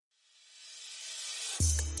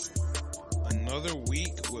another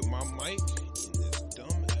week with my mic in this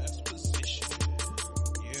dumb-ass position.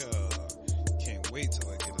 Yeah. Can't wait till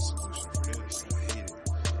I get a solution for this. I hate it.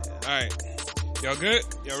 Alright. Y'all good?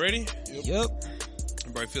 Y'all ready? Yep.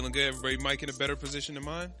 Everybody feeling good? Everybody mic in a better position than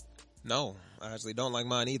mine? No, I actually don't like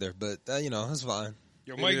mine either, but, it's fine.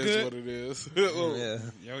 Your mic good? It is what it is.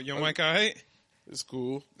 Yeah. Your mic alright? It's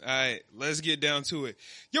cool. Alright, let's get down to it.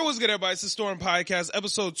 Yo, what's good, everybody? It's the Storm Podcast,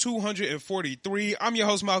 episode 243. I'm your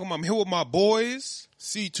host, Malcolm. I'm here with my boys.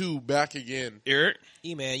 C2 back again. Eric.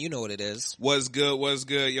 E-man, you know what it is. What's good? What's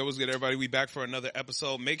good? Yo, what's good, everybody? We back for another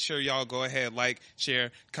episode. Make sure y'all go ahead, like,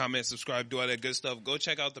 share, comment, subscribe, do all that good stuff. Go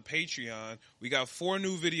check out the Patreon. We got 4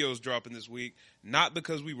 new videos dropping this week. Not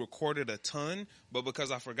because we recorded a ton, but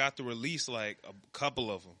because I forgot to release, like, a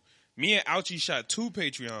couple of them. Me and Ouchie shot 2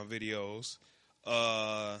 Patreon videos.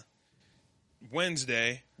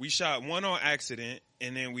 Wednesday. We shot one on accident,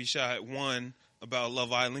 and then we shot one about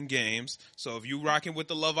Love Island games. So if you rocking with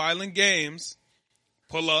the Love Island games,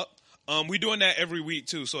 pull up. We doing that every week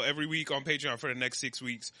too. So every week on Patreon for the next 6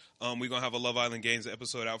 weeks, we're gonna have a Love Island games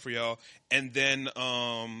episode out for y'all. And then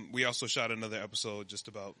we also shot another episode just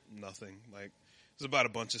about nothing. Like, it was about a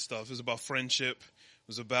bunch of stuff. It was about friendship. It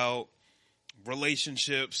was about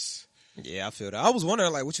relationships. Yeah, I feel that. I was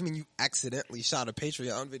wondering, like, what you mean you accidentally shot a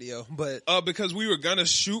Patreon video, but... because we were gonna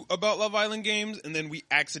shoot about Love Island games, and then we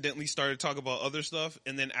accidentally started talking about other stuff,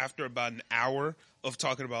 and then after about an hour of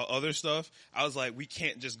talking about other stuff, I was like, we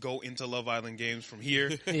can't just go into Love Island games from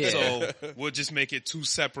here, Yeah. So we'll just make it 2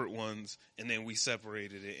 separate ones, and then we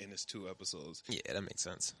separated it in its 2 episodes. Yeah, that makes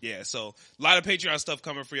sense. Yeah, so a lot of Patreon stuff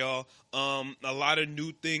coming for y'all. A lot of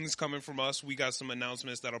new things coming from us. We got some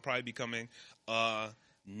announcements that'll probably be coming,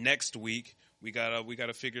 next week. We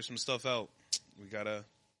gotta figure some stuff out. We gotta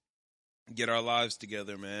get our lives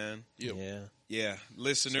together, man. Yep. Yeah.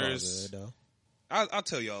 Listeners, It's all good, though. I'll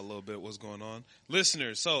tell y'all a little bit what's going on.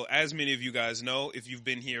 Listeners, so as many of you guys know, if you've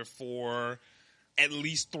been here for at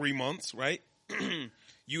least 3 months, right?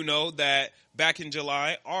 You know that back in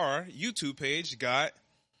July, our YouTube page got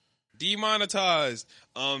demonetized.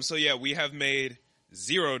 So yeah, we have made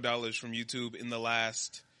 $0 from YouTube in the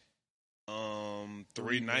last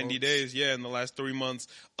 90 days. Yeah, in the last 3 months.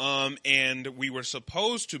 And we were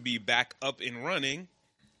supposed to be back up and running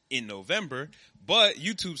in November, but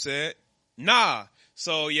YouTube said, nah.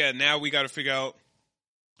 So yeah, now we got to figure out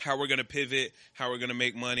how we're going to pivot, how we're going to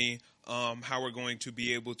make money, how we're going to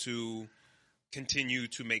be able to continue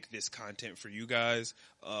to make this content for you guys,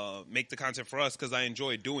 make the content for us, because I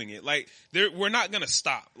enjoy doing it. Like, we're not going to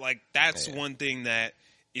stop. Like, that's one thing that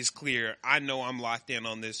is clear. I know I'm locked in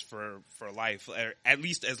on this for life, or at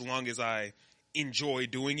least as long as I enjoy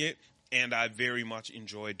doing it, and I very much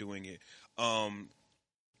enjoy doing it.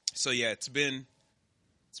 So yeah, it's been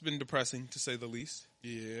depressing to say the least.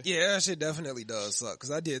 Yeah, that shit definitely does suck,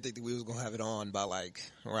 because I did think that we was gonna have it on by, like,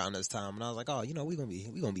 around this time, and I was like, oh, we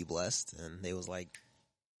gonna be blessed, and they was like,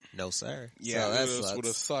 no sir. Yeah, so that Us sucks. with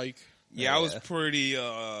a psych. Yeah, I was pretty,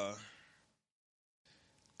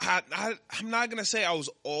 I'm not going to say I was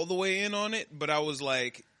all the way in on it, but I was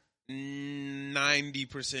like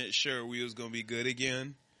 90% sure we was going to be good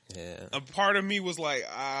again. Yeah. A part of me was like,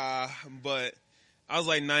 but I was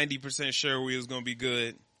like 90% sure we was going to be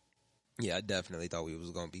good. Yeah, I definitely thought we was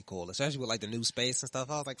gonna be cool, especially with, like, the new space and stuff.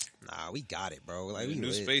 I was like, nah, we got it, bro. Like, The we new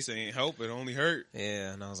lit. space ain't help, it only hurt.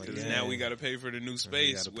 Yeah, and I was like, Because yeah. now we got to pay for the new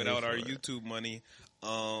space without our YouTube money.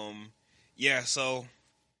 Yeah, so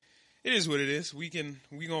it is what it is. We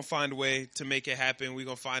gonna find a way to make it happen. We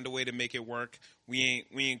gonna find a way to make it work. We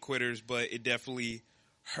ain't quitters, but it definitely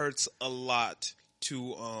hurts a lot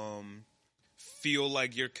to feel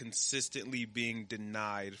like you're consistently being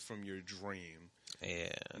denied from your dream. Yeah.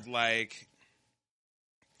 Like,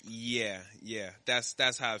 yeah,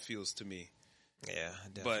 that's how it feels to me. Yeah, I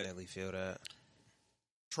definitely feel that.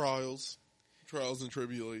 Trials and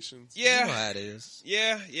tribulations. Yeah, You know how it is.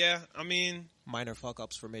 yeah. I mean, Minor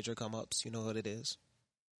fuck-ups for major come-ups. You know what it is.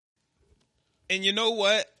 and you know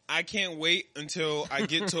what? I can't wait until I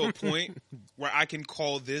get to a point where I can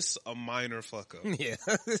call this a minor fuck up. Yeah.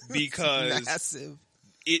 Because massive.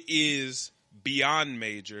 it is beyond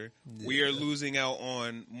major. Yeah. We are losing out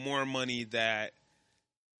on more money that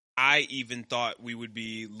I even thought we would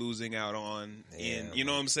be losing out on. Yeah, You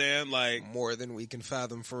know what I'm saying? Like, More than we can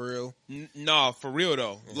fathom, for real. nah, for real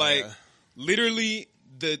though. Yeah. Like, literally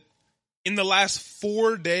in the last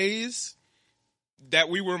 4 days that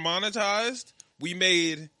we were monetized, we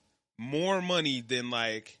made more money than,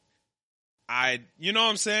 like, you know what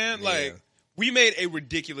I'm saying? Yeah. Like, we made a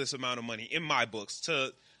ridiculous amount of money in my books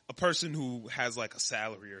to a person who has like a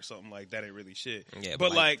salary or something like that ain't really shit. Yeah,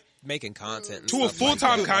 but like making content and to a stuff like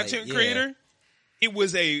full-time that, content like, creator, it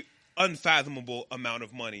was a unfathomable amount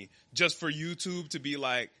of money just for YouTube to be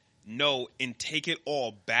like, no, and take it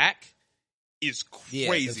all back is crazy.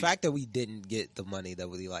 Yeah, the fact that we didn't get the money that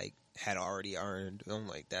we like had already earned, I'm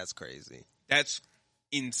like, that's crazy. That's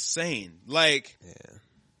insane. Like, Yeah.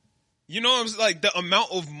 you know, I'm like the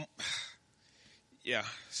amount of, yeah.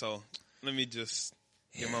 So let me just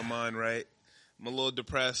get my mind right. I'm a little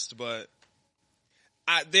depressed, but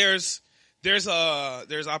there's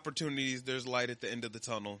opportunities. There's light at the end of the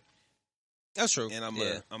tunnel. That's true. And I'm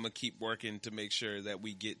gonna keep working to make sure that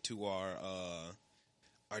we get to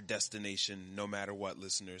our destination, no matter what,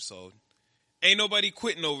 listeners. So ain't nobody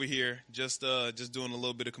quitting over here. Just doing a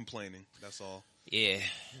little bit of complaining. That's all. Yeah.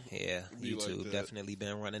 Be YouTube like that. definitely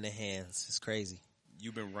been running the hands. It's crazy.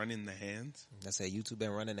 You've been running the hands? I said YouTube been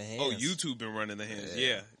running the hands. Oh, YouTube been running the hands.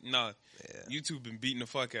 Yeah. Yeah. Nah. Yeah. YouTube been beating the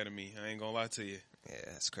fuck out of me. I ain't gonna lie to you. Yeah,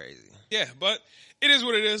 that's crazy. Yeah, but it is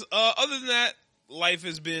what it is. Other than that, life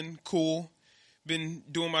has been cool. Been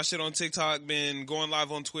doing my shit on TikTok, been going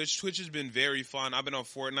live on Twitch. Twitch has been very fun. I've been on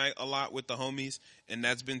Fortnite a lot with the homies, and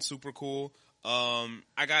that's been super cool.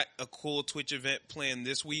 I got a cool Twitch event planned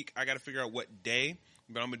this week. I got to figure out what day,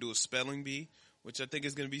 but I'm going to do a spelling bee, which I think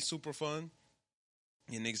is going to be super fun.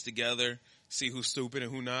 Get niggas together, see who's stupid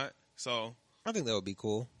and who not. So I think that would be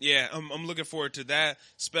cool. yeah, I'm looking forward to that.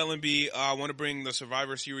 Spelling bee, I want to bring the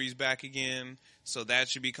Survivor Series back again, so that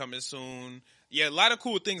should be coming soon. Yeah, a lot of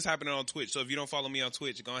cool things happening on Twitch. So if you don't follow me on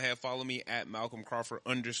Twitch, go ahead, follow me at Malcolm Crawford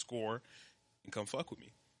 _ and come fuck with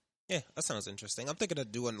me. Yeah, that sounds interesting. I'm thinking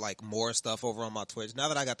of doing like more stuff over on my Twitch. Now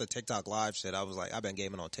that I got the TikTok live shit, I was like, I've been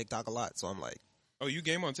gaming on TikTok a lot, so I'm like, Oh, you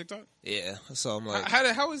game on TikTok? yeah. So I'm like,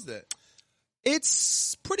 How is that?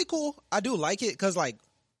 it's pretty cool. I do like it because like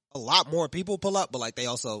a lot more people pull up, but like they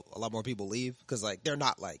also a lot more people leave because like they're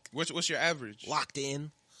not like What's your average? locked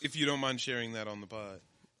in. If you don't mind sharing that on the pod.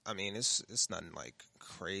 I mean, it's nothing like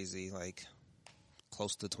crazy, like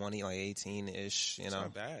close to 20, like 18-ish, you It's know.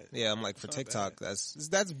 not bad. Yeah, I'm like for It's not TikTok, bad.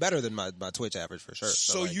 that's better than my Twitch average for sure.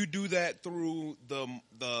 So like, you do that through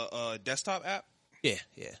the desktop app? yeah.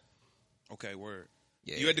 Okay, word.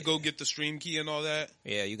 Yeah, You had to go get the stream key and all that?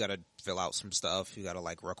 Yeah, you got to fill out some stuff. You got to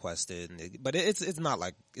like request it, but it's not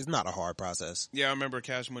like it's not a hard process. Yeah, I remember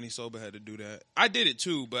Cash Money Soba had to do that. I did it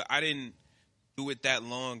too, but I didn't do it that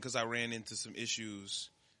long because I ran into some issues.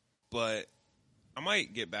 But I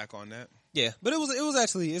might get back on that. Yeah, but it was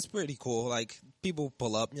actually it's pretty cool. Like people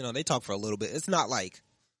pull up, you know, they talk for a little bit. It's not like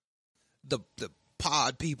the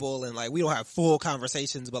pod people and like we don't have full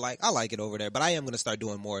conversations, but like I like it over there. But I am gonna start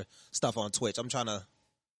doing more stuff on Twitch. I'm trying to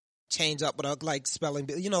change up what like spelling,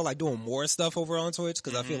 you know, like doing more stuff over on Twitch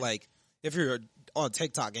because I feel like if you're on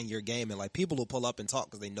TikTok and you're gaming, like people will pull up and talk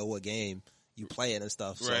because they know what game you playing and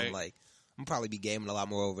stuff. So Right. I'm like, I'm probably be gaming a lot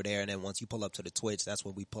more over there. And then once you pull up to the Twitch, that's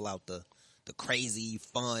when we pull out the crazy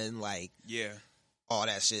fun, like Yeah. all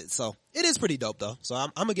that shit. So it is pretty dope though. So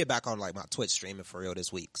I'm gonna get back on like my Twitch streaming for real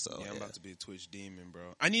this week. So Yeah, I'm about to be a Twitch demon,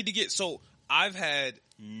 bro. I need to get, so I've had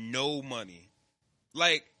no money.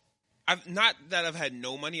 Like, I've had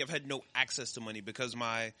no money, I've had no access to money because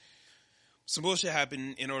some bullshit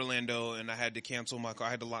happened in Orlando and I had to cancel my car. I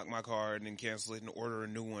had to lock my card and cancel it and order a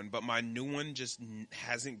new one. But my new one just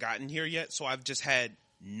hasn't gotten here yet, so I've just had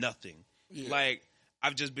nothing. Yeah. Like,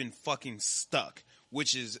 I've just been fucking stuck,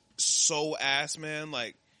 which is so ass, man.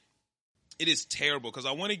 Like, it is terrible because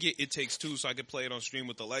I want to get It Takes Two so I can play it on stream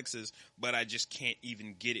with Alexis, but I just can't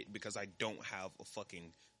even get it because I don't have a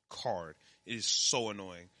fucking card. It is so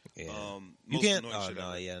annoying. yeah. You Most can't. annoying Oh shit no,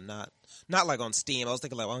 ever. yeah, not like on Steam. I was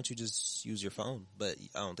thinking like, why don't you just use your phone? But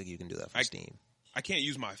I don't think you can do that for Steam. I can't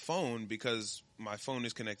use my phone because my phone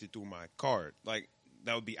is connected through my card. Like,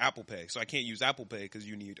 that would be Apple Pay. So I can't use Apple Pay because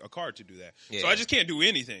you need a card to do that. Yeah. So I just can't do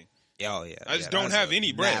anything. Oh yeah, I just yeah, don't that's have a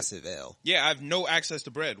any bread. Massive L. Yeah, I have no access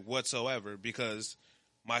to bread whatsoever because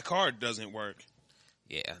my card doesn't work.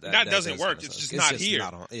 Yeah, That doesn't does work. kinda It's suck. just not here.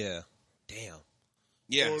 Not on, yeah, damn.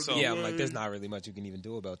 Yeah, so Yeah, I'm like, there's not really much you can even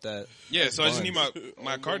do about that. yeah, so I just Fun. need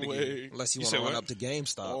my On card the again. way. Unless you You want said to run what? up to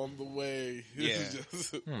GameStop. On the way. Yeah.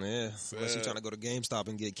 Just- Yeah, unless you're Sad. trying to go to GameStop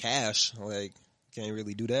and get cash, like can't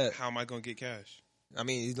really do that. How am I gonna get cash? I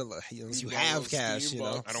mean, unless you You have got cash, Steam you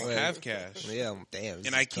know. box. I don't Like, have cash, Yeah, damn.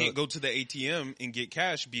 and I can't go to the ATM and get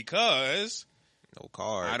cash because No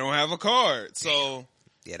card. I don't have a card. So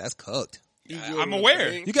Yeah, that's cooked. You I- go to I'm the aware.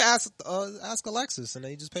 bank. You can ask Alexis, and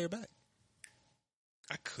then you just pay her back.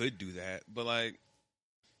 I could do that, but like,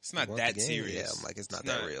 it's not Want that the game? serious. Yeah, I'm like, it's not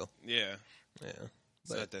that real. Yeah, Yeah,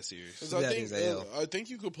 it's not that serious. 'Cause That is AL. I think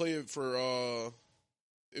you could play it for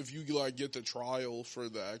if you like get the trial for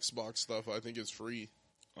the Xbox stuff. I think it's free.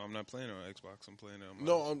 I'm not playing it on Xbox. I'm playing it on my...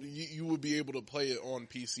 No, you would be able to play it on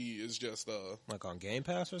PC. It's just like on Game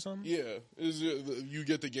Pass or something. Yeah, you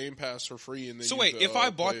get the Game Pass for free, and then. So wait, if I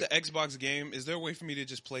bought the Xbox game, is there a way for me to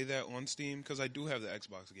just play that on Steam? Because I do have the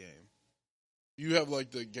Xbox game. You have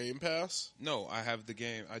like the Game Pass? No, I have the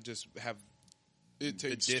game. I just have it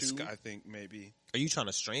takes the disc. 2? I think maybe. Are you trying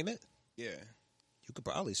to stream it? Yeah. You could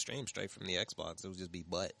probably stream straight from the Xbox. It would just be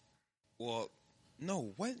butt. Well,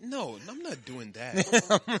 no, what? No, I'm not doing that.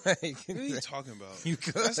 Like, what are you talking about? You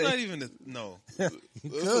could. That's not even no. That's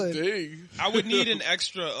the thing. I would need an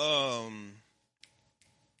extra what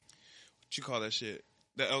you call that shit?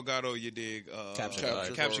 The Elgato, you dig? Capture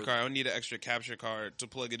card. I would need an extra capture card to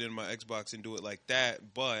plug it in my Xbox and do it like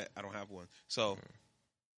that, but I don't have one. So,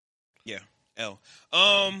 yeah, L.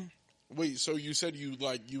 Wait, so you said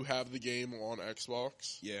you have the game on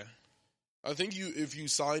Xbox? Yeah. I think if you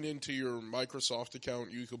sign into your Microsoft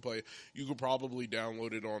account, you could probably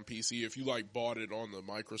download it on PC if you bought it on the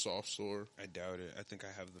Microsoft store. I doubt it. I think I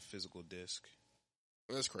have the physical disc.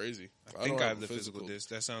 That's crazy. I think I have the physical disc.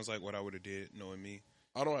 That sounds like what I would have did, knowing me.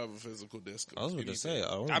 I don't have a physical disc. I was going to say,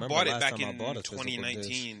 I bought it back in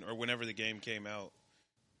 2019 or whenever the game came out.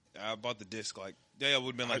 I bought the disc it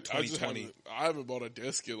would have been 2020. I haven't bought a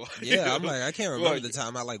disc in yeah, I'm I can't remember the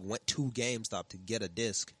time I went to GameStop to get a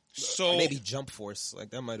disc. So maybe Jump Force,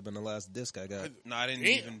 that might have been the last disc I got. No, I didn't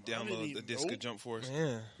even download the disc of Jump Force.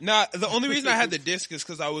 Yeah. Nah, the only reason I had the disc is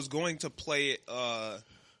because I was going to play it.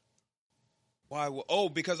 Why? Oh,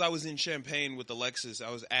 because I was in Champaign with Alexis.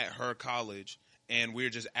 I was at her college, and we were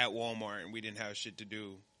just at Walmart, and we didn't have shit to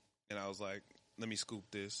do. And I was like, "Let me scoop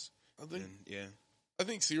this." I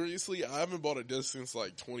think seriously, I haven't bought a disc since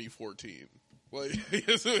 2014.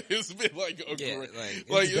 It's been it's been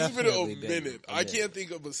a minute. I can't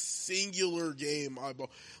think of a singular game I bought.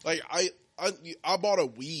 I bought a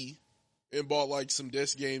Wii and bought some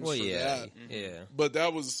disc games for that. Yeah. But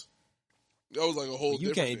that was a whole. You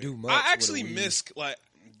different can't thing. do much. I actually miss I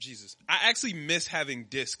actually miss having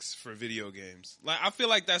discs for video games. I feel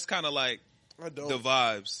like that's kind of the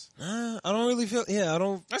vibes. I don't really feel. Yeah, I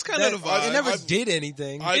don't. That's kind of the vibe. It never did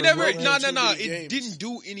anything. It never. No. It didn't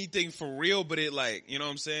do anything for real. But it you know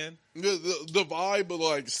what I'm saying? The vibe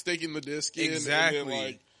of sticking the disc in. Exactly. And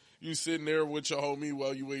then, you sitting there with your homie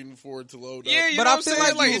while you waiting for it to load up. Yeah, you know what I'm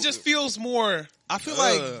saying? It just feels more. I feel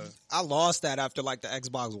like I lost that after the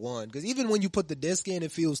Xbox One, because even when you put the disc in,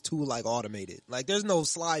 it feels too automated. There's no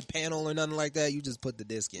slide panel or nothing like that. You just put the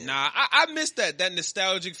disc in. Nah, I miss that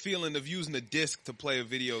nostalgic feeling of using a disc to play a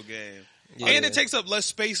video game, and it takes up less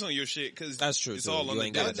space on your shit because that's true. It's all on you the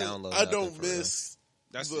ain't gotta download. I don't miss.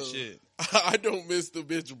 That's the shit. I don't miss the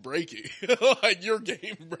bitch breaking. Your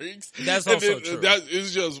game breaks. That's also true.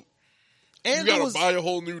 It's just. And you gotta buy a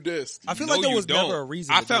whole new disc. I feel like there was never a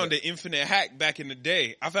reason. I found an infinite hack back in the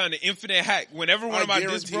day. I found an infinite hack whenever one of my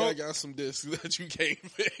discs broke. I got some discs that you can't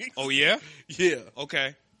fix. Oh yeah, yeah.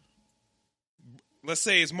 Okay. Let's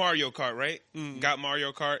say it's Mario Kart, right? Mm-hmm. Got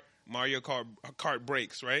Mario Kart. Mario Kart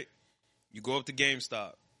breaks, right? You go up to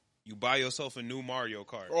GameStop. You buy yourself a new Mario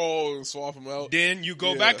Kart. Oh, and swap them out. Then you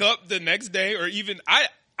go back up the next day, or even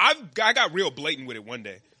I got real blatant with it one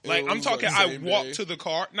day. I'm talking, I walked to the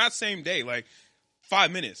car, not same day,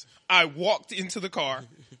 5 minutes. I walked into the car,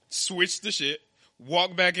 switched the shit,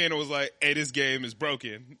 walked back in and was like, hey, this game is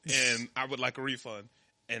broken and I would like a refund.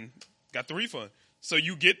 And got the refund. So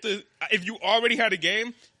you get if you already had a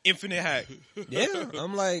game, infinite hack. Yeah,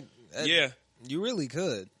 I'm yeah. You really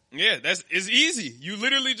could. Yeah, it's easy. You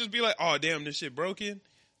literally just be like, oh, damn, this shit broken.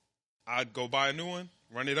 I'd go buy a new one,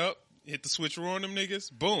 run it up. Hit the switcheroo on them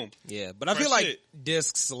niggas. Boom. Yeah, but I feel like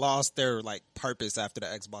discs lost their purpose after the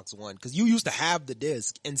Xbox One, because you used to have the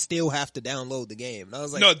disc and still have to download the game. And I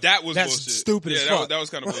was like, no, that was that's bullshit. Stupid as fuck. That was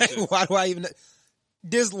kind of bullshit. Why do I even?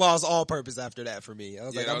 Disc lost all purpose after that for me. I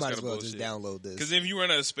was I might as well bullshit. just download this. Because if you run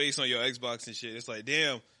out of space on your Xbox and shit, it's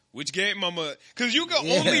damn. Which game because you could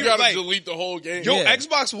only you gotta delete the whole game.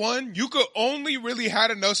 Xbox One, you could only really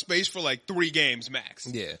had enough space for 3 games max.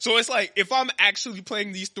 Yeah. So it's if I'm actually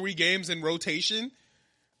playing these 3 games in rotation,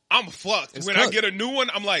 I'm fucked. When I get a new one,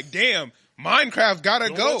 I'm damn, Minecraft gotta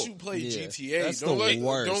go. Don't let you play GTA. That's don't the let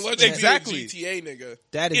worst. Don't let you exactly. be a GTA nigga.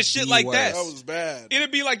 That is it's shit like worst. that. That was bad.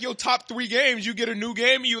 It'd be your top 3 games. You get a new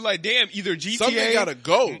game, and you're damn, either GTA Something gotta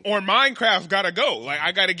go or Minecraft gotta go.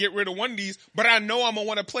 I gotta get rid of one of these, but I know I'm gonna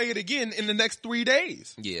want to play it again in the next 3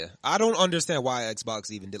 days. Yeah, I don't understand why Xbox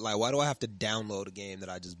even did. Why do I have to download a game that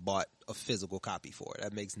I just bought a physical copy for?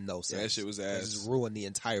 That makes no sense. That shit was ass. It just ruined the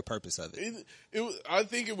entire purpose of it. I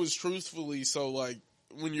think it was truthfully so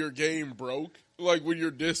when your game broke, like when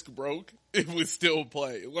your disc broke, it would still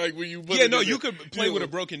play. Like when you put you could play with a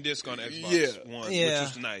broken disc on Xbox One, which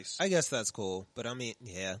was nice. I guess that's cool, but I mean,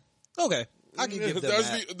 okay, I can give them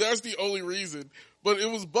that. That's the only reason. But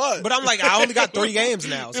it was Bud. But I'm like, I only got 3 games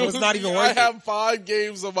now, so it's not even worth it. I have 5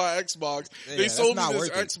 games on my Xbox. They sold me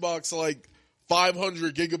this Xbox like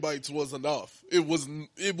 500 gigabytes was enough.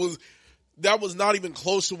 That was not even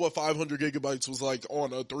close to what 500 gigabytes was like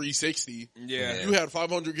on a 360. Yeah. You had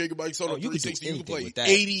 500 gigabytes on a 360. You could play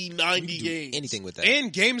 80, 90 games. Anything with that.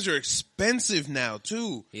 And games are expensive now,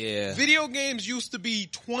 too. Yeah. Video games used to be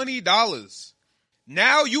 $20.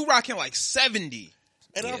 Now you rocking like $70.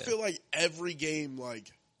 And I feel like every game,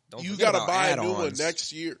 like, you got to buy a new one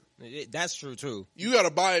next year. That's true, too. You got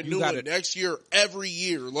to buy a new one next year, every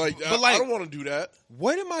year. Like, I don't want to do that.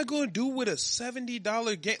 What am I going to do with a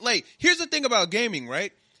 $70 game? Like, here's the thing about gaming,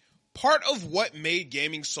 right? Part of what made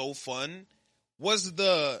gaming so fun was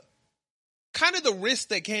the kind of the risk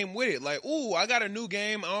that came with it. Like, ooh, I got a new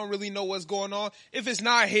game. I don't really know what's going on. If it's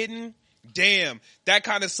not hidden, damn, that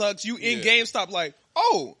kind of sucks. You in GameStop like,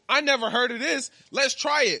 oh, I never heard of this. Let's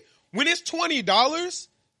try it. When it's $20,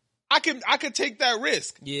 I could take that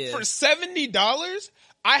risk. Yeah. For $70,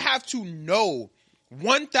 I have to know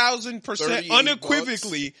 1,000%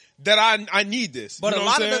 unequivocally that I need this. But you know a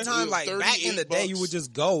lot of the time, like back in the day, $38. you would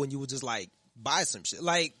just go and you would just like buy some shit.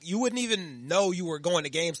 Like you wouldn't even know you were going to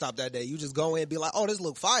GameStop that day. You just go in and be like, "Oh, this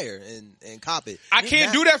look fire," and cop it. I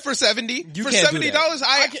can't do that for $70. You For can't do $70,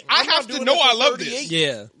 that. I have to know I love this.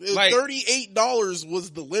 Yeah. Like- $38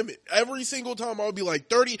 was the limit. Every single time I would be like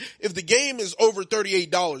 30. If the game is over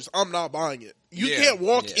 $38, I'm not buying it. You can't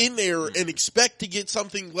walk in there and expect to get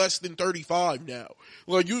something less than 35 now.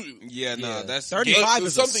 Like that's 35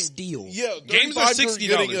 is something a steal. Yeah, games are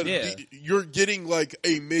 $60. You're getting like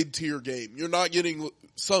a mid-tier game. You're not getting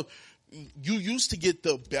some. You used to get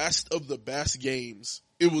the best of the best games.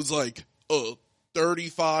 It was like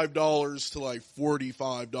 $35 to like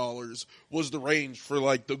 $45 was the range for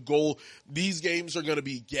like the goal. These games are going to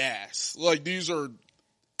be gas. Like these are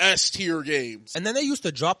S-tier games. And then they used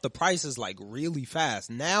to drop the prices like really fast.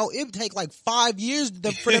 Now it would take like 5 years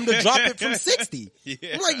for them to drop it from 60. Yeah.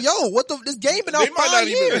 I'm like, yo, this game been out 5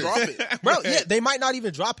 years. Even drop it. Bro, yeah, they might not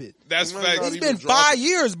even drop it. That's fact. It's been 5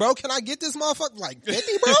 years, bro. Can I get this motherfucker like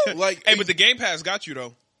 50, bro? Like, Hey, but the Game Pass got you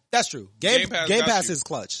though. That's true. Game Pass you. is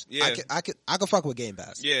clutch. Yeah. I could fuck with Game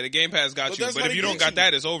Pass. Yeah, the Game Pass got But you. that's But what if you it don't gets got you.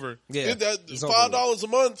 that, it's over. Yeah. It's $5 a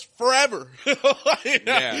month forever.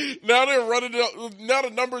 Now they're running it up. Now the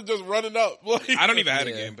number just running up. Like, I don't even have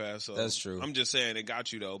a Game Pass, so that's true. I'm just saying it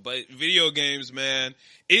got you though. But video games, man,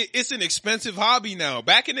 it's an expensive hobby now.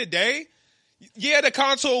 Back in the day, the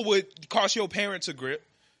console would cost your parents a grip,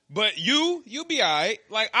 but you'll be alright.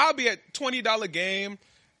 Like I'll be at $20 game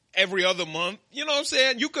every other month. You know what I'm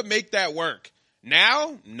saying? You could make that work.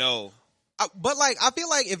 Now, no. But like, I feel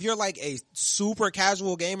like if you're like a super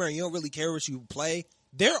casual gamer and you don't really care what you play,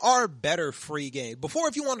 there are better free games. Before,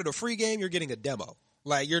 if you wanted a free game, you're getting a demo.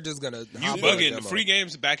 Like you're just gonna. You bugging. The free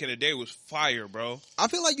games back in the day was fire, bro. I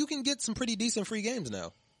feel like you can get some pretty decent free games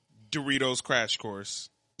now. Doritos Crash Course.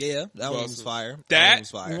 Yeah, that one was fire.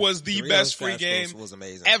 That was the Doritos best free Crash game Course was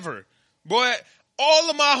amazing. ever. Boy, all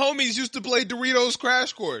of my homies used to play Doritos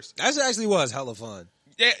Crash Course. That actually was hella fun.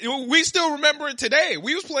 Yeah, we still remember it today.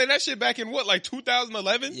 We was playing that shit back in what, like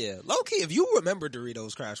 2011? Yeah, low key. If you remember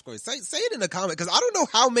Doritos Crash Course, say it in the comment because I don't know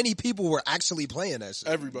how many people were actually playing that shit.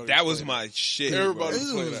 Everybody. That was my shit. Everybody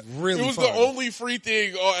was playing that. really It was fun. the only free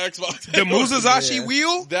thing on Xbox. The Musashi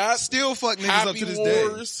wheel. That still fuck niggas Happy up to this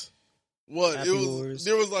Wars. day. What Happy it was? Wars.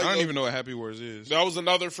 There was like I don't even know what Happy Wars is. that was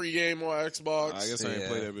another free game on Xbox. I guess I didn't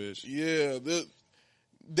play that bitch. Yeah,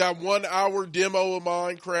 that 1 hour demo of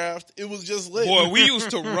Minecraft, it was just lit. Boy, we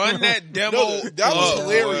used to run that demo. No, that was up,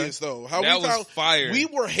 hilarious boy. though. How That we was found, fire. We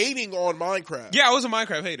were hating on Minecraft. Yeah, I was a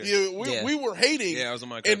Minecraft hater. Yeah, we were hating. Yeah, I was a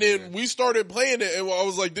Minecraft And then hater. we started playing it, and I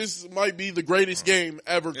was like, "This might be the greatest game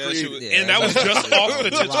ever Yeah, created." and that was just off the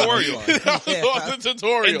tutorial. That was off the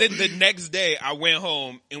tutorial. And then the next day, I went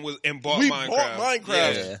home and bought we Minecraft. bought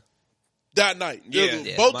Minecraft Yeah. that night.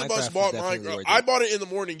 Yeah. Both Minecraft of us was bought definitely Minecraft. worth it. I bought it in the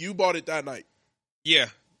morning. You bought it that night. Yeah.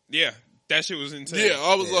 That shit was insane. Yeah,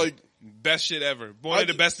 I was like, best shit ever. One of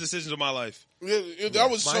the best decisions of my life. that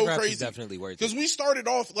was so Minecraft crazy. is definitely worth it. Because we started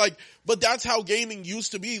off like, but that's how gaming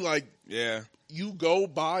used to be. Like, Yeah. you go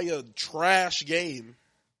buy a trash game,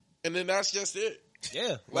 and then that's just it.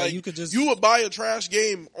 Yeah, Like you could just you would buy a trash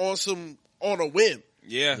game on a whim.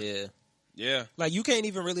 Yeah. yeah. Yeah. Like you can't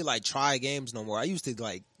even really like try games no more. I used to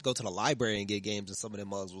like go to the library and get games, and some of them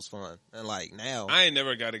mugs was fun. And like now, I ain't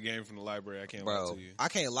never got a game from the library. I can't lie to you. I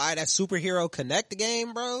can't lie. That Superhero Connect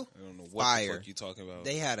game, bro. I don't know what the fuck you talking about.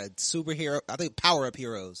 They had a superhero. I think Power Up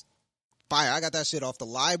Heroes. Fire. I got that shit off the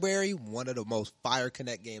library. One of the most fire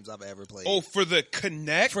Connect games I've ever played. Oh, for the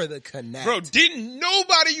Connect? For the Connect. Bro, didn't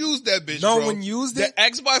nobody use that bitch, No bro. one used it? The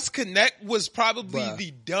Xbox Connect was probably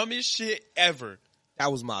the dumbest shit ever. That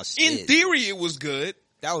was my shit. In theory, it was good.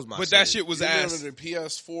 That was my but shit. That shit was you ass. Remember the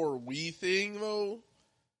PS4 Wii thing, though?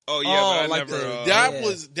 Oh, yeah, but I like never...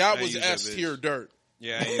 that was S-tier dirt.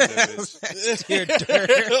 Yeah, I ain't that bitch. S-tier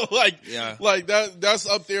dirt. like that's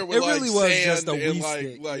up there with it like really was sand just a and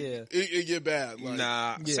Wii like stick. it get bad. Like,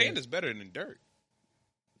 nah, sand is better than dirt.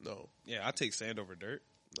 No. Yeah, I take sand over dirt.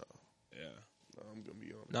 No. Yeah. No, I'm gonna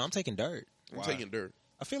be honest. No, I'm taking dirt. I'm taking dirt.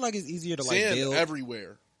 I feel like it's easier to sand like build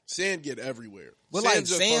everywhere. Sand get everywhere. But sand like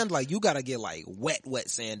sand, like you gotta get like wet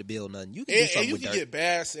sand to build nothing. You can do something you with can dirt. get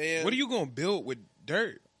bad sand. What are you gonna build with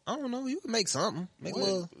dirt? I don't know. You can make something. Make What? a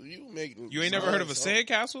little. You ain't never heard of a sand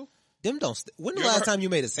castle? Them don't. When the You last ever time you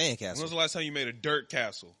made a When sandcastle? was the last time you made a dirt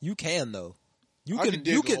castle? You can though. You I can can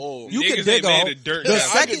dig you a can hole. you Niggas can dig ain't a made hole. a dirt The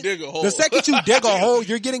castle. I can dig a hole. The second you dig a hole,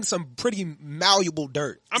 you're getting some pretty malleable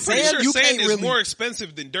dirt. I'm pretty Sand, sure you sand can't is really, more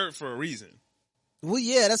expensive than dirt for a reason. Well,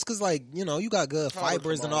 yeah, that's because like you know you got good Power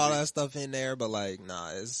fibers and all commodity. that stuff in there, but like nah,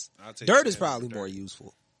 it's I'll take dirt is sand over probably dirt. more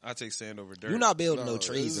useful. I take sand over dirt. You're not building No, no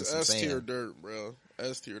trees and it's some S-tier sand. dirt, bro.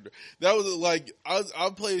 S-tier dirt. That was like I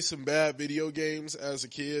played some bad video games as a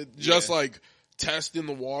kid, just like testing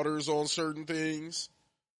the waters on certain things.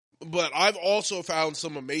 But I've also found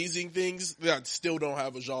some amazing things that still don't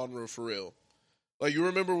have a genre for real. Like you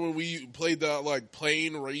remember when we played that like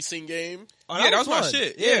plane racing game? Oh, yeah, that was my fun.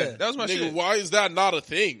 shit. Yeah, that was my Nigga, shit. why is that not a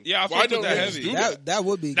thing? Yeah, I why fucked with that niggas heavy. do that? That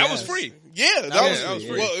would be That was gas. free. Yeah, that was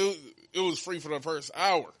free. Well, it was free for the first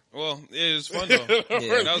hour. Well, it was fun though.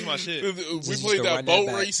 Yeah. That was my shit. We Just played to that run boat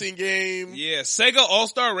that back. racing game. Yeah, Sega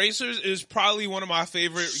All-Star Racers is probably one of my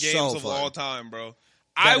favorite So games of fun. all time, bro.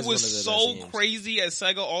 That I is one was of the so best games. crazy at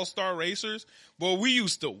Sega All-Star Racers, but we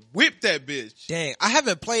used to whip that bitch. Dang, I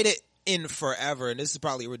haven't played it in forever, and this is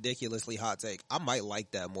probably a ridiculously hot take. I might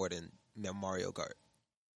like that more than Mario Kart.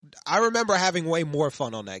 I remember having way more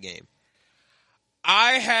fun on that game.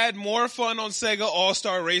 I had more fun on Sega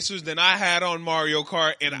All-Star Racers than I had on Mario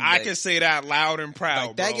Kart, and I can say that loud and proud,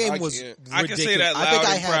 Like, that bro. game I was can't. ridiculous. I can say that I think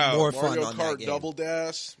loud I and had proud. more fun Mario on that Kart game. Double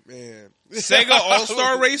Dash, man. Sega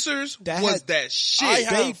All-Star Racers That was had- that shit. I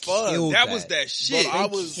had They fun. killed That was that shit. But I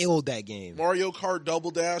They was killed that game. Mario Kart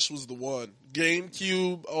Double Dash was the one.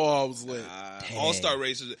 GameCube, oh, I was lit. All-Star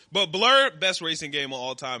Racers. But Blur, best racing game of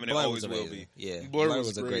all time, and Blur it always was will amazing. be. Yeah, Blur Blur was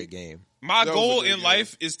was a great. great game. My That was goal a great in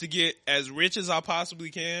life is to get as rich as I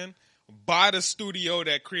possibly can, buy the studio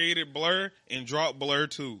that created Blur, and drop Blur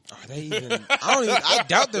 2. Are they even? I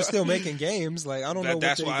doubt they're still making games. Like I don't know.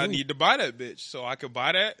 That's what they why I do. need to buy that bitch. So I could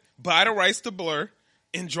buy the rights to Blur,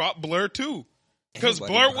 and drop Blur 2. Because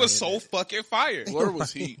Everybody Blur was buying so that. fucking fire. Blur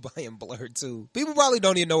was heat. Buying Blur too. People probably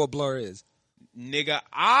don't even know what Blur is. Nigga,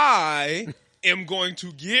 I am going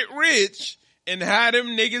to get rich and have them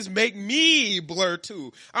niggas make me Blur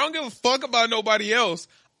 2. I don't give a fuck about nobody else.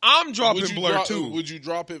 I'm dropping Blur 2. Would you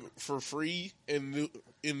drop it for free and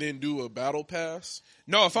then do a battle pass?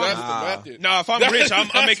 No, if That's I'm the method. no, if I'm That's- rich, I'm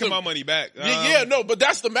that's making the- my money back. Yeah, no, but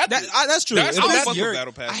that's the method. That's true. That's If how it's fuck with your-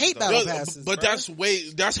 battle passes, I hate though. battle No, passes, but bro.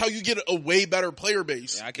 that's how you get a way better player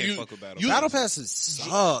base. Yeah, I can't fuck with battle Battle passes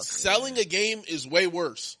suck. Selling a game is way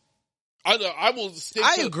worse. I will stick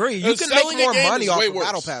I to, agree. You can make selling a more game money is off way of worse.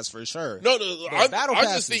 battle pass for sure. No, But battle I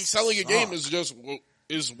passes just think selling a game suck.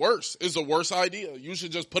 is worse. Is a worse idea. You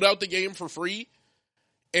should just put out the game for free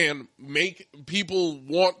and make people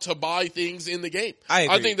want to buy things in the game. I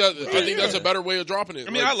agree. think that's a better way of dropping it.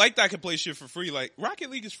 I mean, I like that I can play shit for free. Like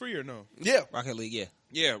Rocket League is free or no? yeah. Rocket League, yeah.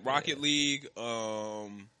 Yeah, Rocket League.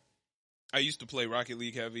 I used to play Rocket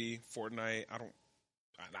League heavy. Fortnite.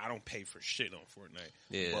 I don't pay for shit on Fortnite.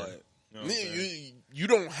 Yeah. But you know what I'm saying? You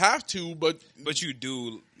don't have to, but You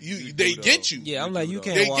do. they do, get though. you. Yeah, I'm like, you though.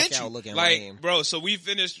 can't They walk get you. out looking Like, lame. bro, so we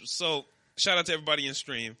finished. So shout out to everybody in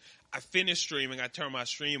stream. I finished streaming. I turned my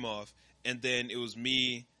stream off, and then it was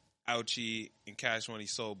me, Ouchie, and Cash Money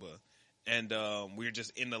Soba. And we were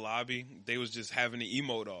just in the lobby. They was just having the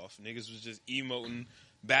emote off. Niggas was just emoting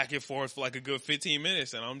back and forth for like a good 15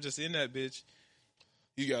 minutes, and I'm just in that bitch.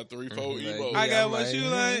 You got 3-4 emotes. I got what you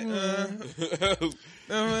like.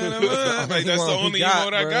 Like that's the only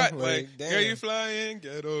emote I got. Like, girl, you flying,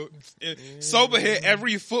 ghetto. Soba hit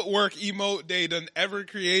every footwork emote they done ever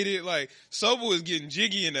created. Like, Soba was getting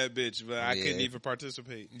jiggy in that bitch, but I couldn't even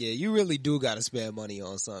participate. Yeah, you really do got to spend money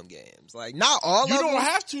on some games. Like, not all of them. You don't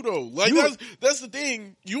have to, though. Like, that's the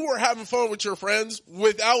thing. You were having fun with your friends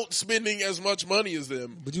without spending as much money as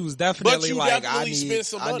them. But you was definitely like, I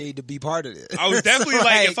need to be part of this. I was definitely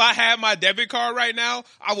like, if I had my debit card right now,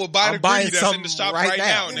 I would buy the gritty that's in the shop right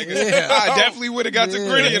now, nigga. Yeah. I definitely would have got the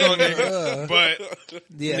gritty on nigga. But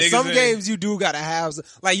yeah, some games you do gotta have.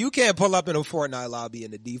 Like, you can't pull up in a Fortnite lobby in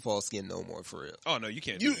the default skin no more, for real. Oh no, you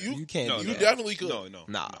can't. You can't. No, you definitely could.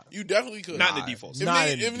 Nah. You definitely could. Not in the default. If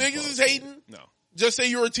niggas is hating, just say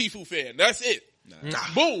you're a Tfue fan. That's it. Nah.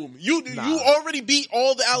 Boom. You already beat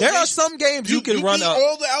all the allegations. There are some games you can run up.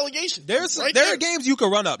 All the allegations. There are games you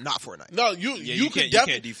can run up, not Fortnite. No, you could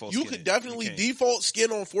definitely default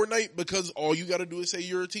skin on Fortnite because all you got to do is say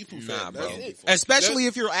you're a Tfue fan. Bro. Especially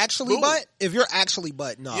if you're actually butt. If you're actually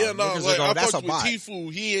butt, no. Yeah, no. Like, I fucked with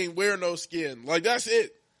Tfue. He ain't wear no skin. Like, that's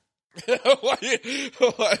it. That's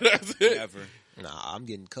it. Never. Nah, I'm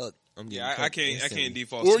getting cooked. I can't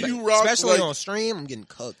default. Or you rock, especially on stream. I'm getting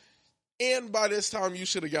cooked. And by this time, you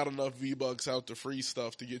should have got enough V-Bucks out to free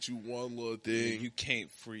stuff to get you one little thing. You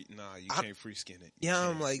can't free. Nah, you can't free skin it.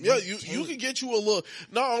 I'm like, you can get you a little.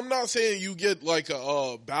 No, I'm not saying you get like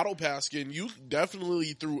a battle pass skin. You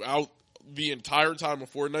definitely throughout the entire time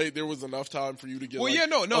of Fortnite, there was enough time for you to get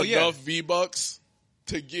enough V-Bucks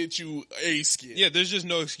to get you a skin. Yeah, there's just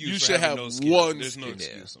no excuse. You for should have no skin. one. There's skin. no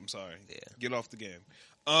excuse. I'm sorry. Yeah. Get off the game.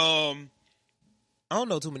 I don't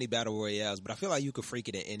know too many battle royales, but I feel like you could freak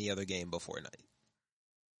it in any other game but Fortnite.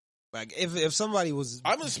 Like, if somebody was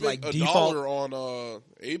I'm gonna spend like $1 default on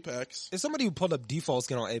Apex. If somebody pulled up default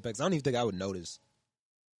skin on Apex, I don't even think I would notice.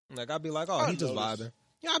 Like, I'd be like, oh, he just vibing.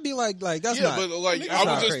 Yeah, I'd be like that's not. Yeah, but like I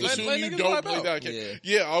would just assume you don't play that character.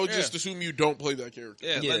 Yeah, I would just assume you don't play that character.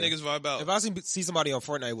 Yeah, let niggas vibe out. If I see somebody on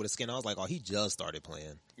Fortnite with a skin, I was like, oh, he just started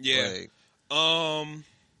playing. Yeah. Like,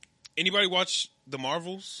 anybody watch the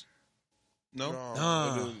Marvels? No?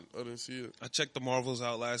 I didn't see it. I checked the Marvels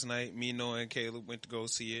out last night. Me, Noah, and Caleb went to go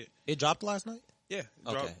see it. It dropped last night? Yeah.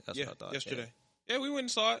 Okay, that's what I thought. Yesterday. Yeah, we went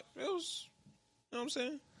and saw it. It was, you know what I'm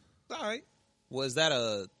saying? It's all right.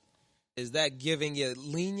 Is that giving it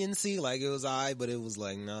leniency? Like, it was all right, but it was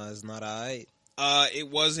like, nah, it's not all right? It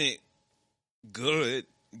wasn't good,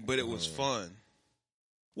 but it was fun.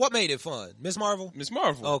 What made it fun? Miss Marvel? Miss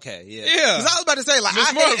Marvel. Okay, yeah. Yeah. Because I was about to say, like,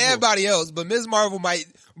 I hate everybody else, but Miss Marvel might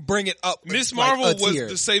bring it up. Miss Marvel was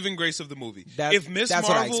the saving grace of the movie. If Miss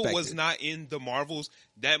Marvel was not in the Marvels,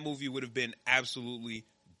 that movie would have been absolutely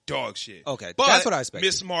dog shit. Okay, but that's what I expected.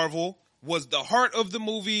 Miss Marvel was the heart of the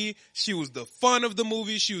movie. She was the fun of the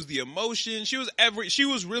movie. She was the emotion. She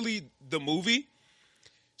was really the movie.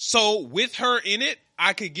 So with her in it,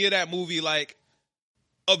 I could give that movie, like,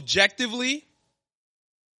 objectively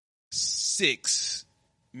 6,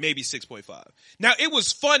 maybe 6.5. Now, it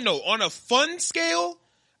was fun though. On a fun scale,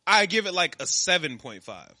 I give it like a 7.5.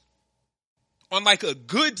 On like a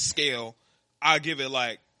good scale, I give it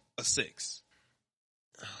like a 6.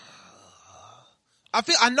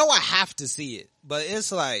 I know I have to see it, but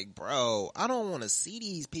it's like, bro, I don't want to see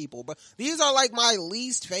these people. But these are like my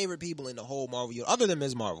least favorite people in the whole Marvel universe, other than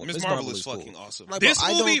Ms. Marvel. Ms. Marvel is fucking awesome. Like, this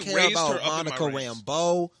bro, movie I don't care raised about her up Monica in my ranks.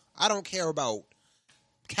 Rambeau. I don't care about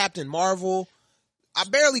Captain Marvel. I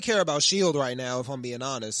barely care about S.H.I.E.L.D. right now, if I'm being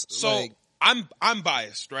honest. So like, I'm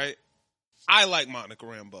biased, right? I like Monica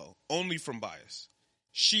Rambeau only from bias.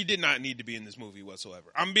 She did not need to be in this movie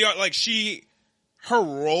whatsoever. I'm being like her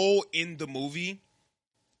role in the movie,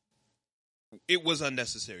 it was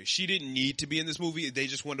unnecessary. She didn't need to be in this movie. They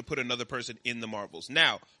just wanted to put another person in the Marvels.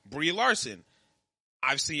 Now, Brie Larson,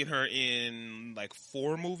 I've seen her in like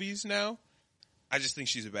 4 movies now. I just think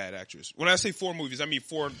she's a bad actress. When I say 4 movies, I mean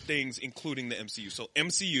 4 things, including the MCU. So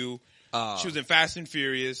MCU, she was in Fast and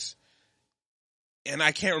Furious, and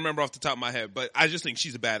I can't remember off the top of my head, but I just think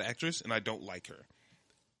she's a bad actress, and I don't like her.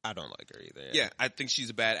 I don't like her either. Yeah, I think she's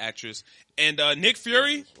a bad actress. And Nick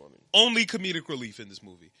Fury, only comedic relief in this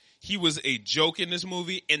movie. He was a joke in this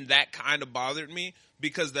movie, and that kind of bothered me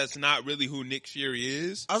because that's not really who Nick Fury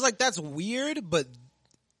is. I was like, that's weird, but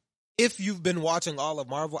if you've been watching all of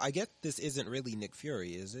Marvel, I get this isn't really Nick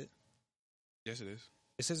Fury, is it? Yes, it is.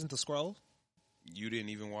 This isn't the Skrull? You didn't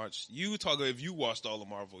even watch. If you watched all of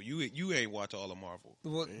Marvel, you ain't watch all of Marvel.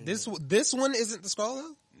 Well, this one isn't the Skrull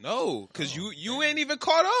though? No, because you ain't even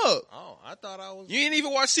caught up. Oh, I thought I was. You ain't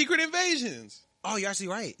even watch Secret Invasions. Oh, you're actually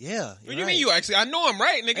right. Yeah. What do you mean you actually? I know I'm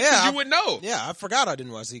right, nigga. Yeah, you would know. Yeah, I forgot I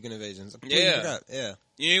didn't watch Secret Invasions. Yeah.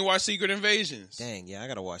 You ain't watch Secret Invasions. Dang, yeah, I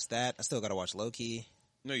gotta watch that. I still gotta watch Loki.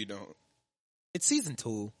 No, you don't. It's season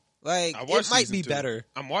 2. Like, it might be better.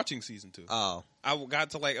 I'm watching season 2. Oh. I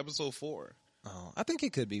got to like episode 4. Oh, I think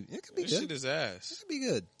it could be. It could be this good. Shit is ass. It could be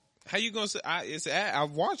good. How you gonna say it's ass?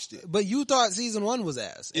 I've watched it, but you thought season 1 was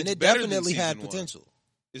ass, and it definitely had potential.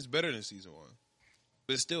 It's better than season 1,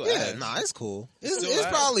 but it's still ass. Yeah, nah, it's cool. It's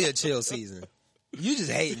probably a chill season. You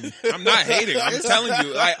just hating. I'm not hating. I'm telling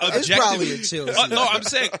you, like it's probably a chill season. No, I'm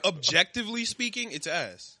saying objectively speaking, it's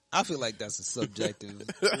ass. I feel like that's a subjective.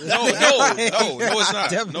 No, it's not.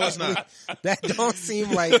 Definitely. No, it's not. That don't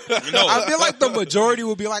seem like. No. I feel like the majority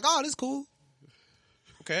would be like, "Oh, this cool."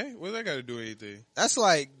 Okay, what does that got to do with anything? That's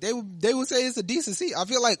like they would say it's a decent season. I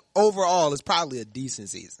feel like overall it's probably a decent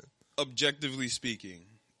season. Objectively speaking,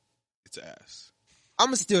 it's ass. I'm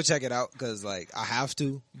gonna still check it out because like I have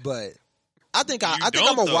to, but I think I'm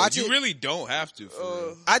gonna watch it. You really don't have to.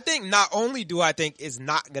 I think not only do I think it's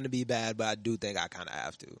not gonna be bad, but I do think I kind of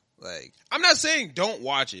have to. Like, I'm not saying don't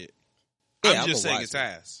watch it. I'm just saying it's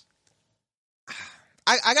ass.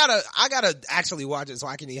 I gotta actually watch it so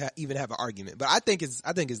I can even have an argument. But I think it's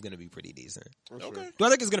gonna be pretty decent. Okay. Do I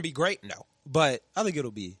think it's gonna be great? No, but I think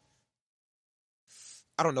it'll be.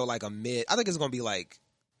 I don't know, like a mid. I think it's gonna be like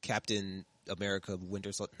Captain America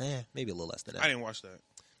Winter Soldier. Maybe a little less than that. I didn't watch that.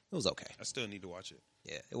 It was okay. I still need to watch it.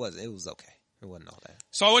 Yeah, it was okay. It wasn't all that.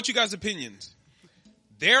 So I want you guys' opinions.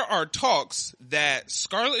 There are talks that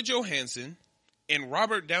Scarlett Johansson and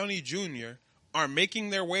Robert Downey Jr. are making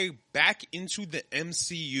their way back into the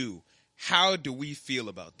MCU. How do we feel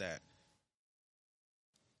about that?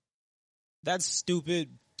 That's stupid.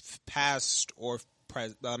 Past or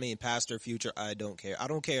future, I don't care. I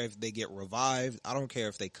don't care if they get revived. I don't care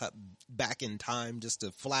if they cut back in time just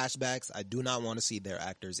to flashbacks. I do not want to see their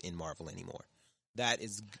actors in Marvel anymore. That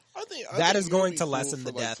is going to lessen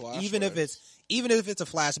the death. Even if it's a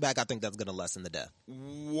flashback, I think that's going to lessen the death.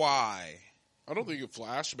 Why? I don't think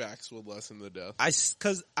flashbacks would lessen the death.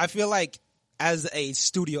 Because I feel like as a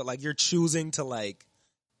studio, like you're choosing to like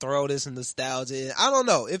throw this in nostalgia. I don't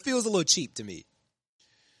know. It feels a little cheap to me.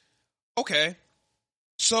 Okay.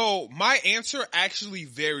 So my answer actually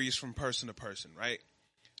varies from person to person, right?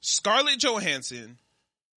 Scarlett Johansson,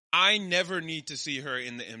 I never need to see her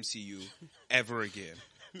in the MCU ever again,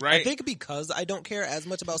 right? I think because I don't care as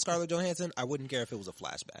much about Scarlett Johansson, I wouldn't care if it was a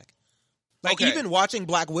flashback. Like, even watching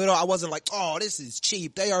Black Widow, I wasn't like, oh, this is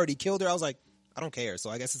cheap. They already killed her. I was like, I don't care.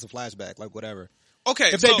 So I guess it's a flashback, like whatever. Okay.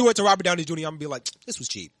 If they do it to Robert Downey Jr., I'm going to be like, this was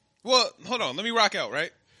cheap. Well, hold on. Let me rock out,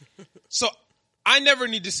 right? So I never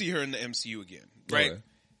need to see her in the MCU again, right? Okay.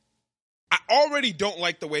 I already don't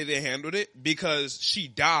like the way they handled it because she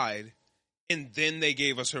died and then they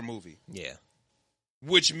gave us her movie. Yeah.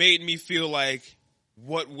 Which made me feel like,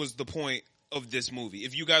 what was the point of this movie?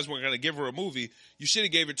 If you guys weren't going to give her a movie, you should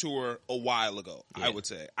have gave it to her a while ago, I would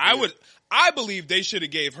say. I believe they should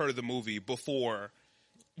have gave her the movie before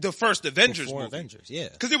the first Avengers movie. Avengers, yeah.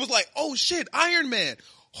 Because it was like, oh shit, Iron Man,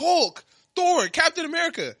 Hulk, Thor, Captain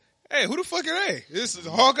America. Hey, who the fuck are they? This is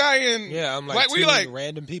Hawkeye and I'm like, we like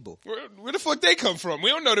random people. Where the fuck they come from?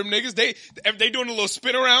 We don't know them niggas. They doing a little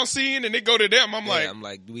spin around scene and they go to them. I'm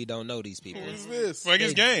like, we don't know these people. Who's this? Like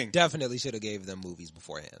his gang. Definitely should have gave them movies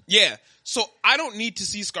beforehand. Yeah. So I don't need to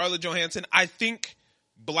see Scarlett Johansson. I think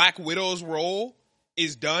Black Widow's role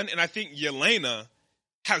is done, and I think Yelena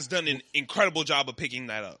has done an incredible job of picking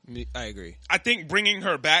that up. I agree. I think bringing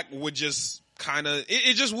her back would just kind of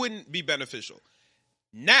it just wouldn't be beneficial.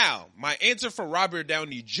 Now, my answer for Robert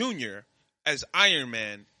Downey Jr. as Iron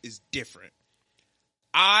Man is different.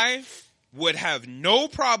 I would have no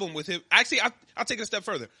problem with him. Actually, I'll take it a step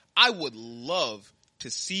further. I would love to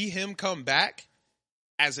see him come back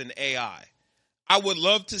as an AI. I would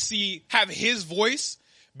love to have his voice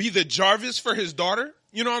be the Jarvis for his daughter.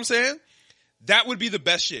 You know what I'm saying? That would be the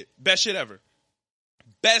best shit. Best shit ever.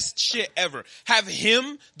 Best shit ever. Have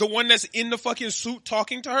him, the one that's in the fucking suit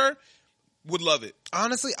talking to her. Would love it.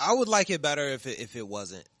 Honestly, I would like it better if it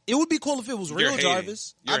wasn't. It would be cool if it was real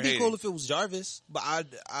Jarvis. I'd be cool if it was Jarvis, but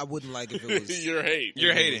I wouldn't like if it was. You're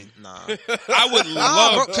hating. Nah. I would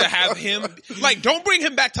love to have him. Like, don't bring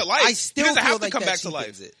him back to life. I still he doesn't feel have like to come that back to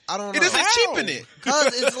life. I don't know. It doesn't cheapen it.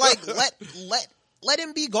 Because it's like let let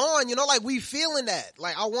him be gone. You know, like we feeling that.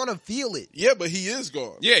 Like I want to feel it. Yeah, but he is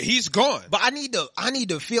gone. Yeah, he's gone. But I need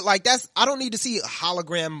to feel like I don't need to see a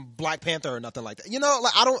hologram Black Panther or nothing like that. You know,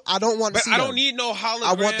 like I don't want to see. I don't need no holograms.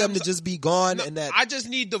 I want them to just be gone, and that I just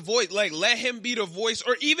need the voice. Like, let him be the voice,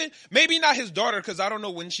 or even maybe not his daughter, because I don't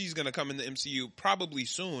know when she's gonna come in the MCU. Probably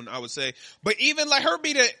soon, I would say. But even let her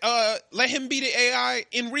be let him be the AI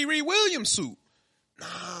in Riri Williams' suit.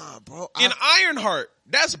 Nah, bro. In Ironheart,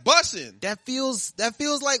 that's bussin'. That feels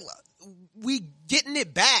like we getting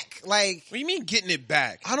it back. Like, What do you mean getting it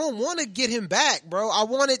back? I don't want to get him back, bro. I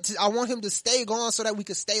want him to stay gone so that we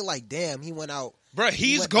could stay like, damn, he went out. Bro,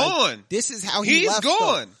 he's gone. Like, this is how he left. He's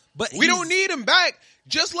gone. Stuff. But we don't need him back.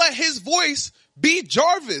 Just let his voice be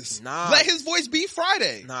Jarvis. Nah. Let his voice be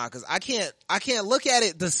Friday. Nah, because I can't look at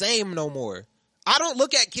it the same no more. I don't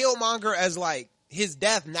look at Killmonger as like his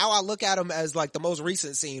death. Now I look at him as like the most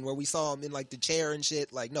recent scene where we saw him in like the chair and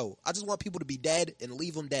shit. Like, no, I just want people to be dead and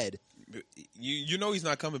leave them dead. You know he's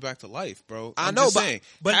not coming back to life, bro. I know,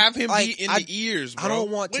 but have him like, be in the ears, bro. I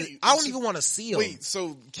don't want to. I don't even want to see him. Wait,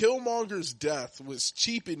 so Killmonger's death was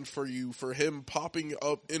cheapened for you for him popping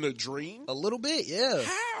up in a dream? A little bit, yeah.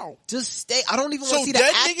 How? Just stay. I don't even want to So see the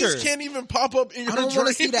dead actors. niggas can't even pop up in your I dream? don't want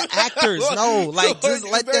to see the actors. No, like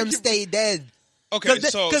just let them stay dead. Okay,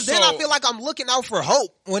 Because then I feel like I'm looking out for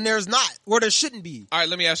hope when there's not, where there shouldn't be. All right,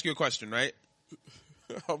 let me ask you a question, right?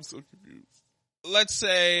 I'm so confused. Let's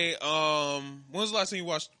say, when was the last time you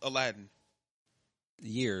watched Aladdin?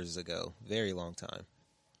 Years ago, very long time.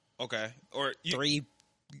 Okay, or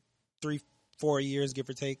 4 years, give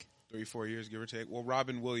or take. 3-4 years, give or take. Well,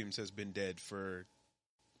 Robin Williams has been dead for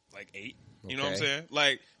like 8. You know what I'm Okay. saying?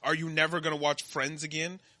 Like, are you never gonna watch Friends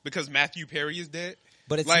again because Matthew Perry is dead?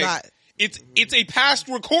 But it's like, not. It's a past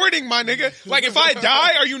recording, my nigga. Like, if I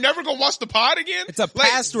die, are you never gonna watch the pod again? It's a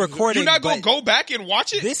past recording. You're not gonna but go back and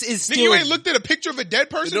watch it? This is Nigga, still. you ain't looked at a picture of a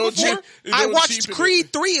dead person before? I watched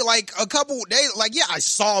Creed 3 like a couple days. Like, yeah, I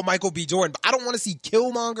saw Michael B. Jordan, but I don't want to see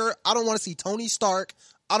Killmonger. I don't want to see Tony Stark.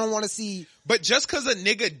 I don't want to see. But just because a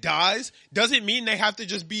nigga dies doesn't mean they have to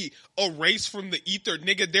just be erased from the ether.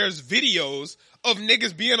 Nigga, there's videos of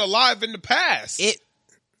niggas being alive in the past.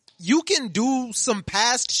 You can do some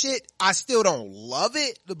past shit. I still don't love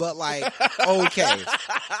it, but like, okay.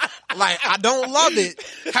 Like, I don't love it.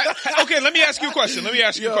 Okay, let me ask you a question.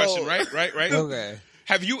 Right? Okay.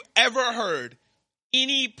 Have you ever heard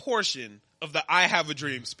any portion of the I Have a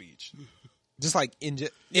Dream speech? Just like in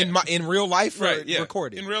real life, or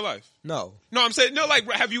recorded? In real life. No. No, I'm saying, no, like,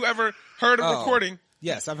 have you ever heard a recording?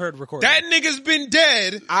 Yes, I've heard recording. That nigga's been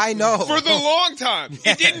dead. I know. For the long time.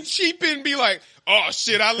 It didn't cheapen and be like, oh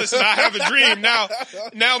shit, I have a dream.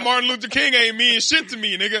 Now Martin Luther King ain't mean shit to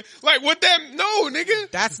me, nigga. Like, what that, no, nigga.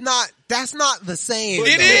 That's not the same.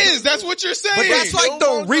 It is. That's what you're saying. But that's like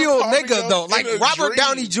the real nigga though. Like Robert dream.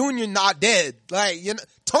 Downey Jr. not dead. Like, you know,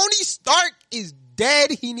 Tony Stark is dead.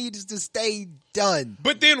 He needs to stay done.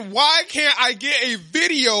 But then why can't I get a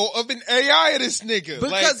video of an AI of this nigga?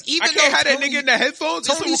 Because like, even I can't though have that nigga in the headphones.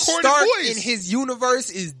 Tony It's a recorded Stark voice. in his universe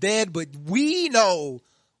is dead, but we know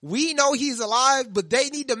he's alive, but they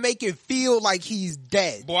need to make it feel like he's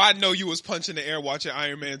dead. Boy, I know you was punching the air watching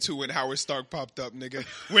Iron Man 2 when Howard Stark popped up, nigga.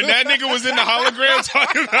 When that nigga was in the hologram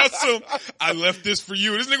talking about I left this for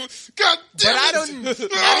you. This nigga was, God damn But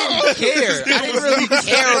it. I didn't care. I didn't really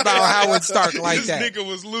care about Howard Stark like this that. This nigga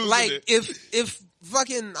was losing like, it. if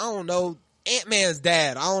fucking, I don't know, Ant-Man's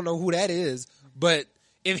dad, I don't know who that is, but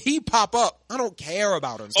if he pop up, I don't care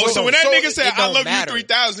about him. So when that nigga said, it I don't love matter. you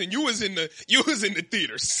 3000, you was in the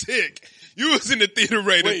theater sick. You was in the theater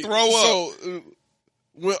ready to throw up. So,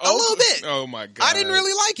 A little bit. Oh my God. I didn't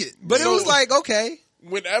really like it, but it was like, okay.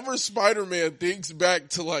 Whenever Spider-Man thinks back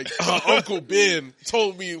to like Uncle Ben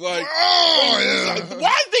told me like, oh, yeah.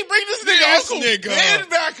 why did they bring this nigga Ben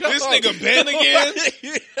back up? This nigga Ben again?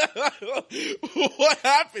 What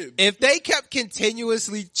happened? If they kept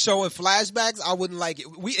continuously showing flashbacks, I wouldn't like it.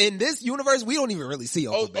 In this universe, we don't even really see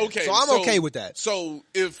Uncle Ben. Okay, so I'm okay with that. So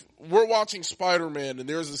if we're watching Spider-Man and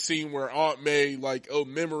there's a scene where Aunt May, like a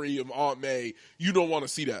memory of Aunt May, you don't want to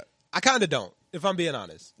see that. I kind of don't, if I'm being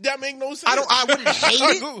honest. That make no sense. I wouldn't hate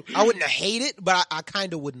it. I wouldn't hate it, but I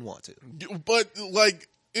kind of wouldn't want to. But like,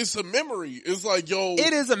 it's a memory. It's like, yo,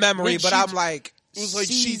 it is a memory, but I'm like, it was like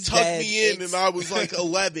she she's tucked dead. me in and I was like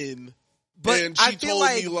 11, But and she I feel told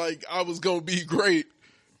like me like I was gonna be great.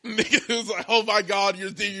 Nigga was like, oh my God, you're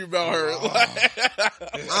thinking about her.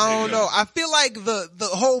 I don't know. I feel like the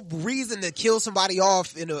whole reason to kill somebody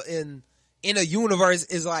off in a universe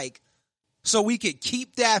is like so we could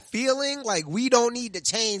keep that feeling. Like, we don't need to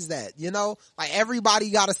change that, you know? Like, everybody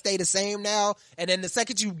got to stay the same now. And then the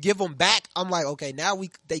second you give them back, I'm like, okay, now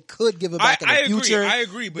they could give it back in the future. I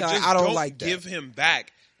agree, but just I don't like give him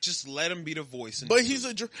back. Just let him be the voice. But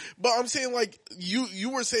but I'm saying, like, you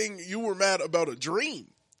were saying you were mad about a dream.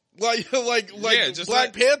 Like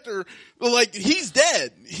Black Panther, like, he's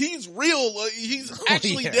dead. He's real. He's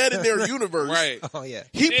actually dead in their universe. Right. Oh, yeah.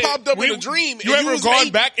 He popped up in a dream. You ever gone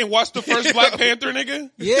back and watched the first Black Panther, nigga?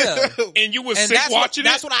 Yeah. And you was sick watching it?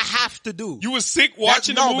 That's what I have to do. You was sick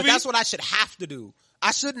watching the movie? No, but that's what I should have to do.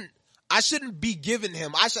 I shouldn't be giving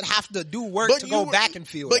him. I should have to do work to go back and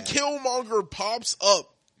feel But that. Killmonger pops up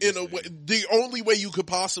in a way, the only way you could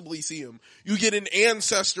possibly see him. You get an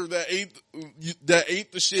ancestor that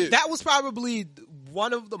ate the shit. That was probably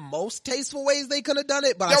one of the most tasteful ways they could have done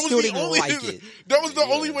it, but I still didn't like it. That was the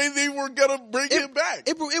only way they were gonna bring him back.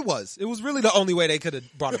 It was really the only way they could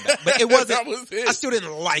have brought him back, but it wasn't. That was it. I still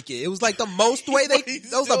didn't like it. It was like the most way that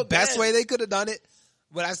was the best dead. way they could have done it,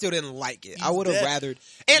 but I still didn't like it. I would have dead. rathered,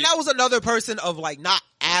 and that was another person of like not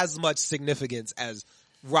as much significance as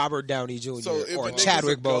Robert Downey Jr. or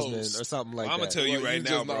Chadwick Boseman or something like that. I'm gonna tell you right now,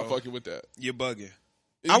 just bro. not fucking with that. You're bugging.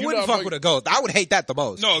 I wouldn't fuck with a ghost. I would hate that the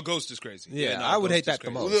most. No, a ghost is crazy. Yeah, I would hate that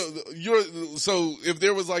the most. So if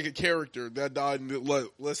there was like a character that died,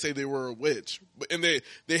 let's say they were a witch, and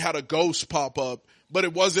they had a ghost pop up, but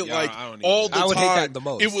it wasn't all the time. I would hate that the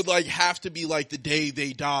most. It would like have to be like the day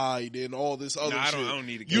they died and all this other shit. I don't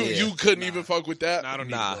need a ghost. You couldn't even fuck with that. I don't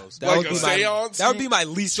need a ghost. Like a seance. That would be my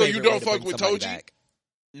least favorite. So you don't way to fuck with bring Toji? back.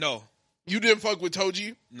 No. You didn't fuck with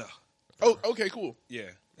Toji? No. Oh, okay, cool. Yeah.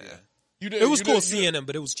 It was cool seeing him,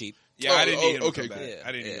 but it was cheap. Yeah, I didn't need him to come cool. back.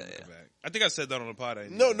 I didn't need him to come back. I think I said that on the pod.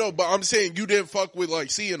 No, but I'm saying you didn't fuck with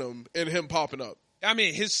like seeing him and him popping up. I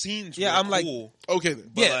mean, his scenes were I'm cool. Okay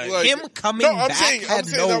then. Yeah, like, him coming back had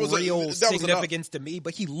no real significance to me,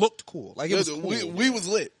 but he looked cool. Like, it was cool. We was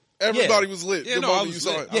lit. Everybody was lit. Yeah, the moment you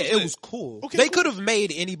saw it. Yeah, it was cool. Okay, they could have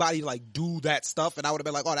made anybody like do that stuff, and I would have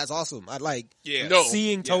been like, "Oh, that's awesome." I'd like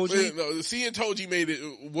seeing Toji. No, seeing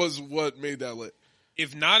Toji was what made that lit.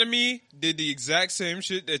 If Nanami did the exact same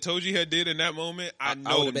shit that Toji had did in that moment, I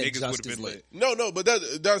know niggas would have been lit. No, but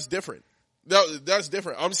that's different. That's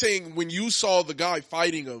different. I'm saying when you saw the guy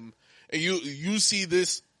fighting him, and you see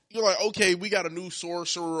this, you're like, okay, we got a new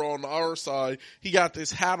sorcerer on our side. He got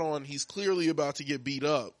this hat on. He's clearly about to get beat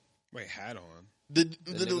up. Wait, hat on? The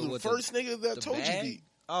first nigga that Toji beat.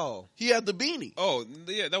 Oh, he had the beanie. Oh,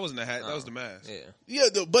 yeah, that wasn't a hat. That was the mask. Yeah,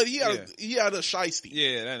 but he had a shiesty.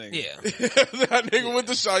 Yeah, that nigga. Yeah, that nigga with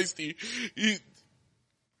the shiesty.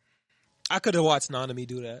 I could have watched Nanami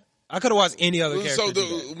do that. I could have watched any other character.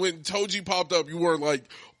 So when Toji popped up, you weren't like,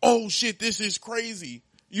 "Oh shit, this is crazy."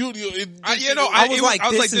 I was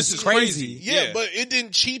like, this is crazy. Yeah, but it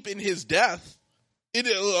didn't cheapen his death.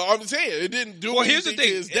 I'm saying it didn't do anything to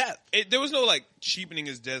his death. There was no like cheapening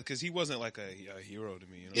his death because he wasn't like a hero to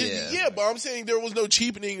me. You know? But I'm saying there was no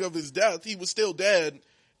cheapening of his death. He was still dead.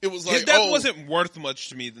 It was like his death wasn't worth much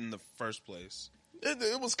to me in the first place.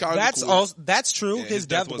 It was kind of cool. That's true. Yeah, his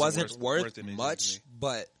death wasn't worth much,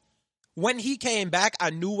 but when he came back, I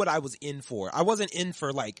knew what I was in for. I wasn't in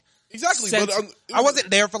for like. Exactly, but I wasn't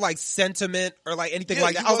there for like sentiment or like anything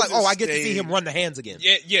like that. I was like, oh, I get to see him run the hands again.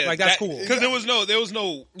 Yeah, like that's cool. Because there was no, there was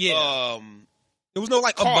no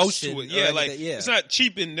like emotion. To it. Yeah, like it's not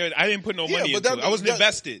cheap in there. I didn't put no money into it. I wasn't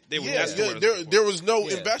invested. There was no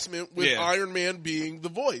investment with Iron Man being the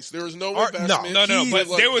voice. There was no investment. No, but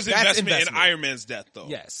there was investment in Iron Man's death, though.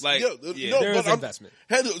 Yes, like there is investment.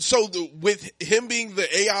 So with him being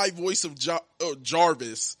the AI voice of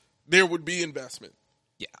Jarvis, there would be investment.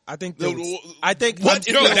 Yeah, I think. That's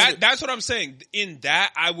what I'm saying. In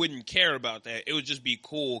that, I wouldn't care about that. It would just be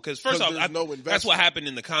cool because first off, that's what happened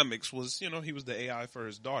in the comics. Was he was the AI for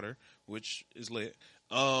his daughter, which is lit.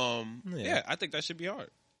 Yeah, I think that should be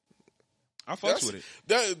hard. I fucks with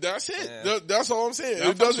it. That's it. Yeah. That's all I'm saying.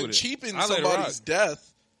 It doesn't cheapen somebody's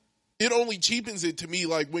death. It only cheapens it to me.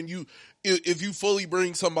 Like when if you fully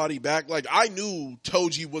bring somebody back. Like I knew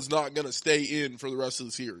Toji was not going to stay in for the rest of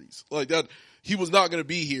the series. Like that. He was not going to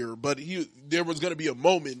be here, but there was going to be a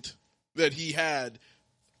moment that he had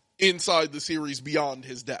inside the series beyond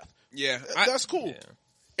his death. Yeah, that's cool. Yeah.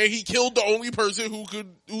 And he killed the only person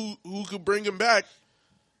who could bring him back.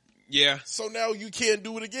 Yeah. So now you can't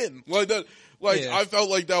do it again. Like that. Like I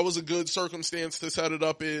felt like that was a good circumstance to set it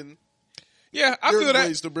up in. Yeah, I feel that. There's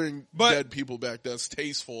ways to bring dead people back that's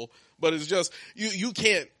tasteful, but it's just you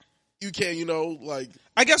can't. Like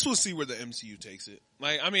I guess we'll see where the MCU takes it.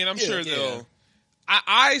 Like, I mean, I'm sure they'll.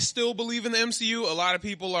 I still believe in the MCU. A lot of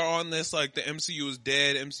people are on this like the MCU is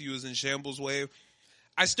dead, MCU is in shambles wave.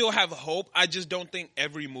 I still have hope. I just don't think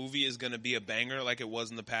every movie is going to be a banger like it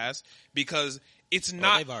was in the past because it's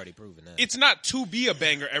not. They've already proven that. It's not to be a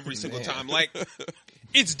banger every single time. Like,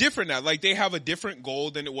 it's different now. Like, they have a different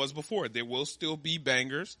goal than it was before. There will still be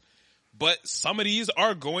bangers, but some of these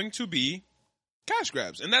are going to be cash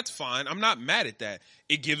grabs, and that's fine. I'm not mad at that.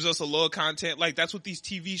 It gives us a little content. Like, that's what these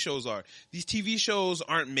TV shows are. These TV shows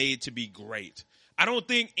aren't made to be great. I don't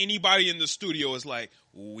think anybody in the studio is like,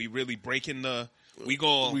 we really breaking the... We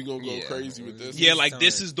gonna go crazy with this. Yeah, like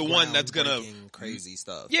this is the one that's gonna crazy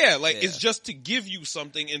stuff. Yeah, like it's just to give you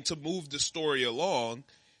something and to move the story along.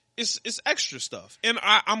 It's extra stuff, and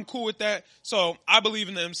I'm cool with that. So I believe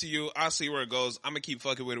in the MCU. I'll see where it goes. I'm gonna keep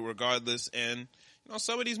fucking with it regardless. And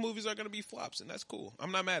some of these movies are gonna be flops, and that's cool.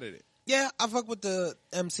 I'm not mad at it. Yeah, I fuck with the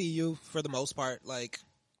MCU for the most part. Like,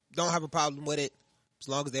 don't have a problem with it as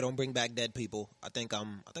long as they don't bring back dead people. I think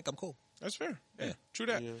I'm cool. That's fair. Yeah, true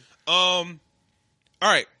that. Yeah.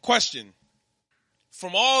 All right, question.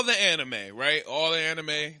 From all the anime, right? All the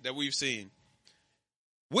anime that we've seen,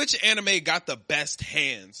 which anime got the best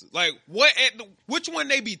hands? Like, which one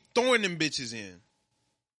they be throwing them bitches in?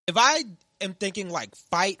 If I am thinking like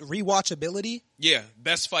fight rewatchability, yeah,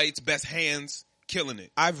 best fights, best hands, killing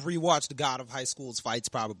it. I've rewatched God of High School's fights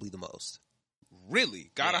probably the most. Really?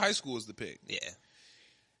 God of High School is the pick. Yeah.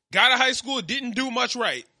 God of High School didn't do much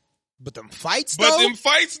right. But them fights, though? But them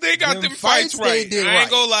fights, they got them fights right. I ain't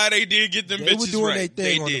gonna lie, they did get them bitches right. They were doing their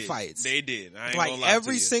thing on the fights. They did. I ain't gonna lie to you.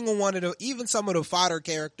 Every single one of them, even some of the fodder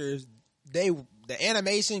characters, the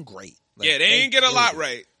animation, great. Like, yeah, they ain't get a lot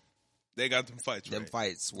right. They got them fights right. Them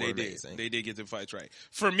fights were amazing. They did get them fights right.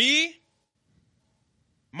 For me,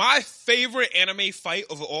 my favorite anime fight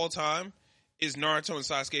of all time is Naruto and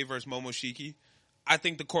Sasuke versus Momoshiki. I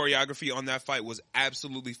think the choreography on that fight was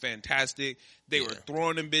absolutely fantastic. They were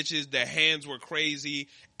throwing them bitches. Their hands were crazy.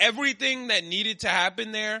 Everything that needed to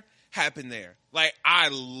happen there happened there. Like, I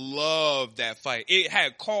love that fight. It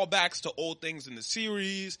had callbacks to old things in the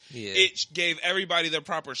series. Yeah. It gave everybody their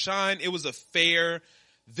proper shine. It was a fair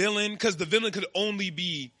villain because the villain could only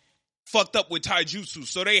be fucked up with taijutsu.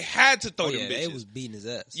 So they had to throw them bitches. They was beating his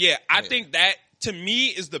ass. Yeah, I think that, to me,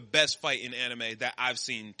 is the best fight in anime that I've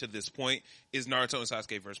seen to this point is Naruto and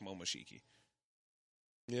Sasuke versus Momoshiki.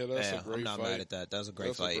 Yeah, that's a great fight. I'm not mad at that. That's a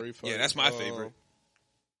great fight. Yeah, that's my favorite.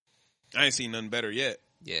 I ain't seen nothing better yet.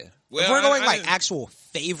 Yeah. Well, if we're going actual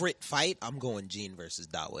favorite fight, I'm going Gene versus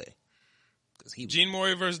Dawe. Gene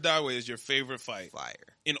Mori versus Dawe is your favorite fight? Fire.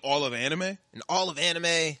 In all of anime? In all of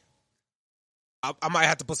anime. I might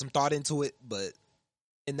have to put some thought into it, but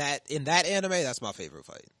in that anime, that's my favorite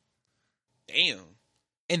fight. Damn.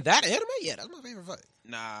 In that anime? Yeah, that's my favorite fight.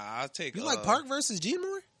 Nah, I'll take... You like Park versus Gene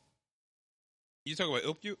Mori? You talking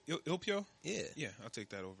about Ilpyo? Yeah. Yeah, I'll take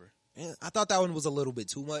that over. Yeah, I thought that one was a little bit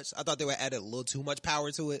too much. I thought they were adding a little too much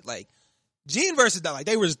power to it. Like, Gene versus that, like,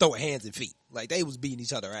 they were just throwing hands and feet. Like, they was beating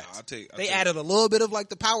each other ass. They added a little bit of, like,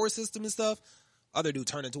 the power system and stuff. Other dude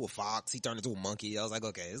turned into a fox. He turned into a monkey. I was like,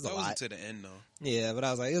 okay, this is a lot. That wasn't to the end, though. Yeah, but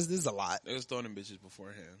I was like, this is a lot. They was throwing them bitches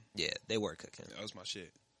beforehand. Yeah, they were cooking. That was my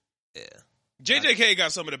shit. Yeah. JJK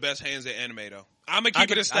got some of the best hands in anime, though. I'm going to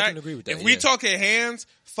keep it a stack. I can agree with that. If we talking hands,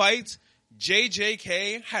 fights,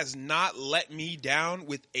 JJK has not let me down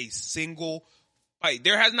with a single fight.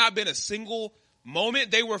 There has not been a single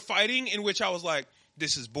moment they were fighting in which I was like,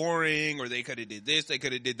 this is boring, or they could have did this, they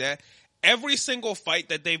could have did that. Every single fight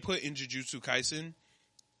that they put in Jujutsu Kaisen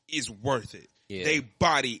is worth it. Yeah. They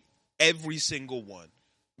body every single one.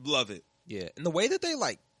 Love it. Yeah. And the way that they,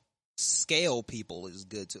 like, scale people is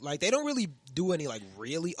good too. Like, they don't really do any, like,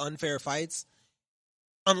 really unfair fights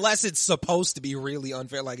unless it's supposed to be really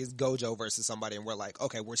unfair. Like, it's Gojo versus somebody and we're like,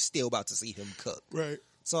 okay, we're still about to see him cook. Right.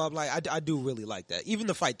 So I'm like, I do really like that. Even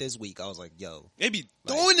the fight this week, I was like, yo. They be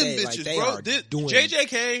throwing them bitches, bro.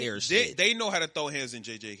 JJK, they know how to throw hands in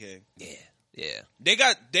JJK. Yeah. Yeah.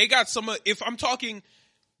 They got some of, if I'm talking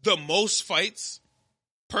the most fights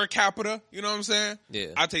per capita, you know what I'm saying? Yeah.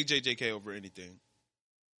 I take JJK over anything.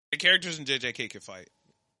 The characters in JJK can fight.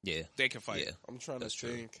 Yeah. They can fight. Yeah. I'm trying to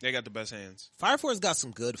think. They got the best hands. Fire Force got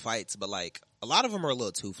some good fights, but, like, a lot of them are a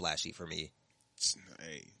little too flashy for me.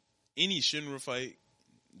 Hey, any Shinra fight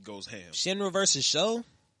goes ham. Shinra versus Sho?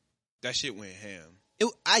 That shit went ham.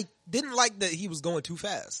 I didn't like that he was going too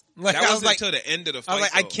fast. Like, that was until the end of the fight. I was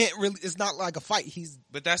like, I can't really. It's not like a fight.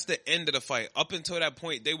 But that's the end of the fight. Up until that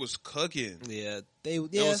point, they was cooking. Yeah, they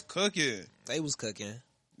was cooking. They was cooking.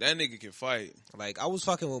 That nigga can fight. Like, I was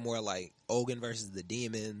fucking with more like Ogun versus the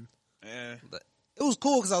Demon. Yeah. But it was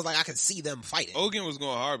cool because I was like, I could see them fighting. Ogun was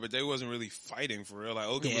going hard, but they wasn't really fighting for real. Like,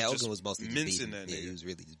 Ogun was mostly mincing that nigga. Yeah, he was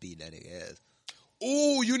really just beating that nigga ass.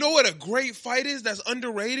 Ooh, you know what a great fight is that's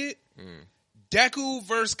underrated? Deku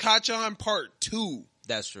versus Kachan Part 2.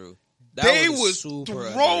 That's true. They was throwing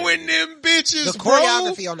them bitches, the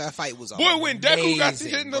choreography on that fight was boy, when Deku got to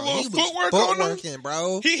hitting the little footwork on him,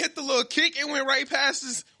 bro. He hit the little kick and went right past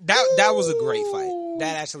his. That was a great fight.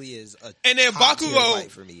 That actually is a and then Bakugo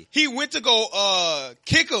fight for me. He went to go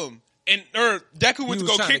kick him. Deku went to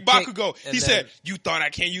go kick Bakugo. He said, "You thought I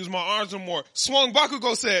can't use my arms no more." Swung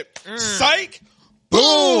Bakugo said, "Psych."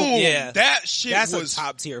 Boom! Yeah, that's was a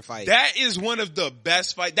top tier fight. That is one of the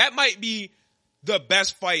best fight. That might be the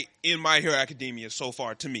best fight in My Hero Academia so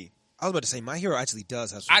far to me. I was about to say My Hero actually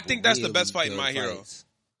does have some I think that's the best fight in My Hero.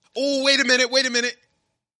 Oh, wait a minute.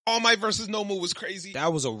 All Might versus Nomu was crazy.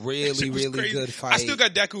 That was a really good fight. I still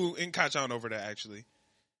got Deku and Kachan over that actually.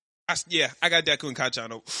 I got Deku and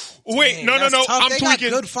Kachan over. Wait, no. Tough. I'm they tweaking.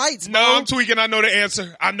 Got good fights, bro. No, I'm tweaking. I know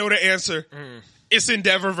the answer. It's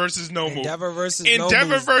Endeavor versus Nomu. Endeavor versus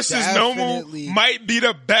Nomu might be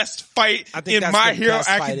the best fight in My Hero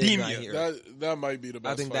Academia. That might be the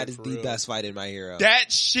best. I think fight that is the best fight in My Hero.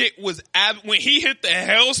 That shit was when he hit the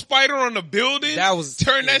Hell Spider on the building. That was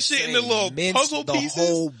turned that shit into little puzzle pieces. The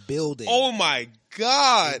whole building. Oh my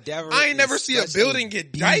god! I ain't never see a building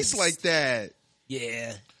get diced like that.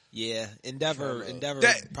 Yeah. Endeavor.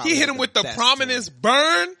 He hit him with the Prominence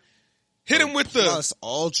burn. Hit him with the Plus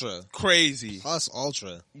Ultra. Crazy. Plus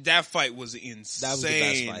Ultra. That fight was insane. That was the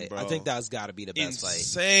best fight. Bro. I think that's got to be the best fight.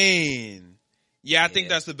 Insane. Yeah, I think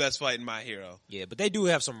that's the best fight in My Hero. Yeah, but they do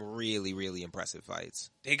have some really, really impressive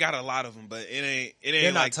fights. They got a lot of them, but it ain't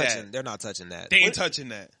They're not like touching, that. They're not touching that. They ain't touching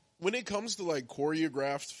that. When it comes to like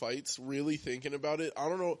choreographed fights, really thinking about it, I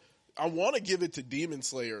don't know. I want to give it to Demon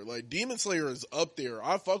Slayer. Like, Demon Slayer is up there.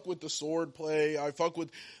 I fuck with the sword play. I fuck with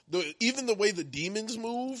even the way the demons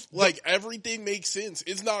move. Like, everything makes sense.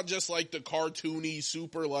 It's not just like the cartoony,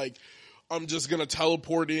 super, like, I'm just going to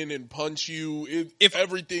teleport in and punch you. If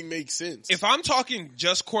everything makes sense. If I'm talking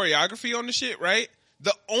just choreography on the shit, right?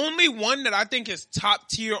 The only one that I think is top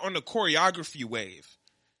tier on the choreography wave,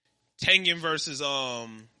 Tengen versus,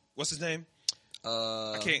 what's his name?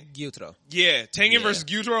 Gyutaro. Yeah, Tengen versus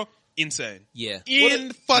Gyutaro. Insane. Yeah.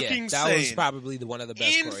 Insane. That was probably one of the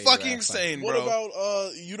best. Insane, bro. What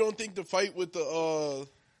about, you don't think the fight with the,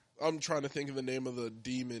 I'm trying to think of the name of the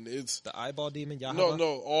demon. It's the eyeball demon, Yahaba?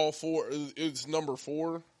 No, all four. It's number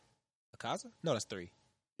 4. Akaza? No, that's 3.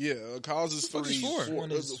 Yeah, Akaza's 3. 4.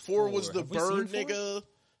 4 was the bird nigga.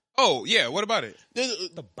 Oh, yeah, what about it?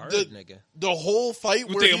 The bird nigga. The whole fight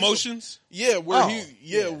with the emotions? Yeah,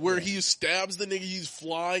 where he stabs the nigga, he's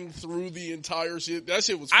flying through the entire shit. That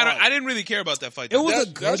shit was fire. I didn't really care about that fight. It was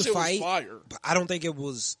a good fight. Was fire. But I don't think it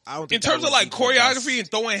was. In terms of like choreography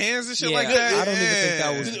and throwing hands and shit like that. I don't even think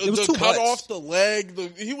that was. It was too cut much. off the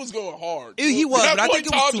leg. He was going hard. He was, but I think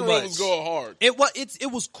it was too much. Was going hard.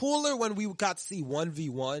 It was cooler when we got to see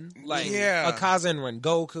 1v1. Like Akaza and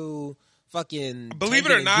Rengoku. Fucking believe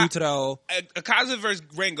it or not, Gyutaro. Akaza versus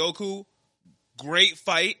Rengoku, great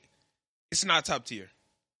fight. It's not top tier.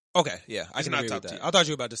 Okay, yeah, I can not agree top with that. tier. I thought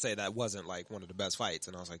you were about to say that wasn't like one of the best fights,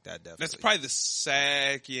 and I was like, that definitely. That's probably the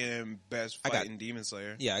second best fight in Demon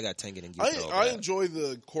Slayer. Yeah, I got Tengen and Gyutaro. I enjoy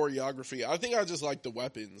the choreography. I think I just like the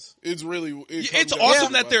weapons. It's really it's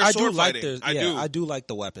awesome that they're sword fighting. I do like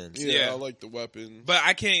the weapons. Yeah, I like the weapons. But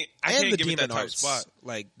I can't give it that top spot.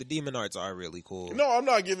 Like the demon arts are really cool. No, I'm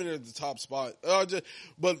not giving it the top spot.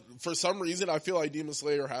 But for some reason, I feel like Demon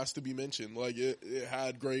Slayer has to be mentioned. Like it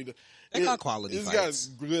had great. It got quality fights. It's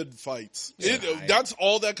got good fights. Yeah, that's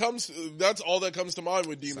all that comes to mind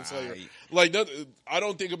with Demon Slayer. Like I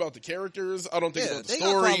don't think about the characters. I don't think about the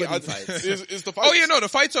story. It's the fights. Oh yeah, no, the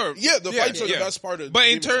fights are. Yeah, the fights are the best part of. But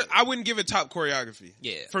in turn, I wouldn't give it top choreography.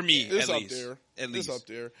 Yeah, for me, it's at up least. there. At least it's up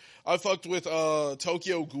there. I fucked with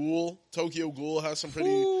Tokyo Ghoul. Tokyo Ghoul has some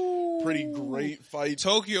pretty great fights.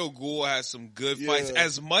 Tokyo Ghoul has some good fights.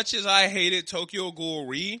 As much as I hated Tokyo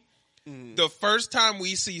Ghoul the first time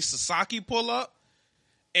we see Sasaki pull up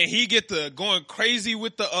and he get the going crazy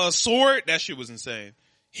with the sword, that shit was insane.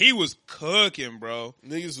 He was cooking, bro.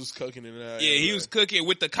 Niggas was cooking in that. Yeah, he was cooking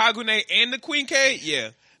with the Kagune and the Queen K. Yeah.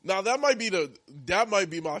 Now that might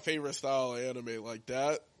be my favorite style of anime. Like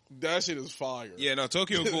that shit is fire. Yeah, no,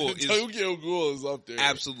 Tokyo Ghoul is up there.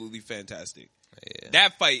 Absolutely fantastic. Yeah.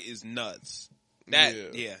 That fight is nuts.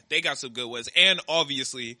 They got some good ones. And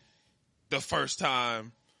obviously, the first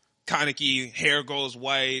time Kaneki hair goes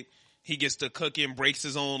white, he gets to cook and breaks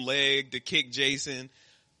his own leg to kick Jason.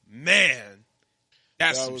 Man,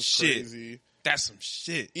 that's some shit. Crazy. That's some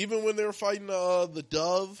shit. Even when they're fighting the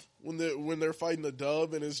dove, when they're fighting the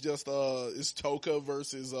dove, and it's just it's Toka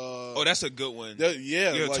versus oh, that's a good one.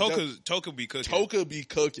 Toka be cooking. Toka be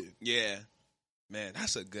cooking. Yeah, man,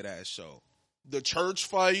 that's a good ass show. The church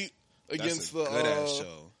fight against the good ass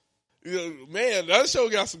show. Man, that show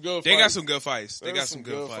got some good fights. They got some good fights. They got some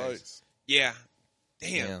good fights. Yeah.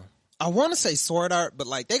 Damn. I want to say Sword Art, but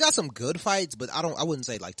like they got some good fights, but I wouldn't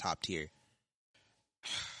say like top tier.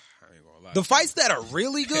 I ain't gonna lie. The fights that are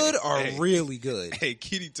really good are really good. Hey,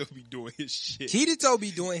 Kirito be doing his shit. Kirito be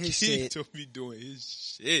doing his shit. Kirito be doing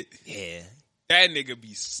his shit. Yeah. That nigga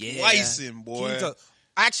be slicing, boy. Kirito.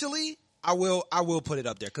 Actually, I will put it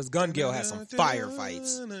up there because Gun Gale has some fire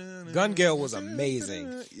fights. Gun Gale was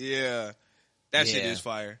amazing. Yeah. That shit is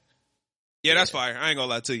fire. Yeah, that's fire. I ain't gonna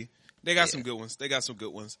lie to you. They got some good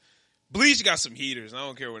ones. Bleach got some heaters. I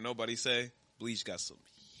don't care what nobody say. Bleach got some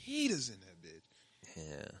heaters in that bitch.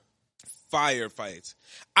 Yeah. Fire fights.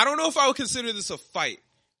 I don't know if I would consider this a fight.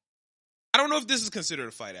 I don't know if this is considered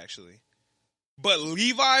a fight, actually. But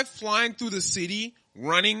Levi flying through the city,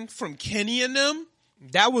 running from Kenny and them.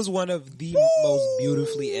 That was one of the most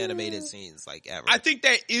beautifully animated scenes like ever. I think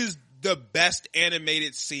that is the best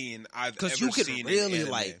animated scene I've ever seen. Because you could really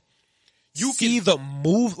like... You see the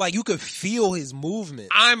move, like you could feel his movement.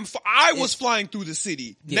 I was flying through the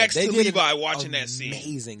city next to Levi watching that scene.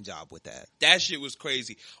 Amazing job with that. That shit was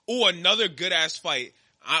crazy. Oh, another good ass fight.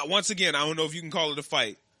 Once again, I don't know if you can call it a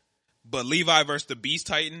fight, but Levi versus the Beast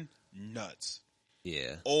Titan, nuts.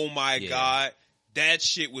 Yeah. Oh my God. That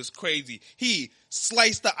shit was crazy. He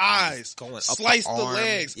sliced the eyes, sliced the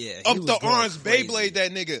legs, up the arms, Beyblade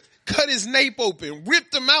that nigga, cut his nape open,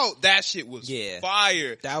 ripped him out. That shit was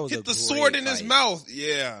fire. That was hit the sword in his mouth.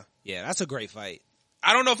 Yeah. Yeah, that's a great fight.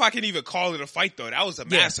 I don't know if I can even call it a fight though. That was a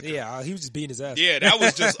massacre. Yeah, he was just beating his ass. Yeah, that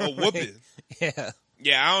was just a whooping. Yeah.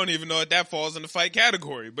 Yeah, I don't even know if that falls in the fight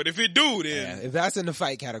category, but if it do, then if that's in the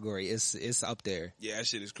fight category, it's up there. Yeah, that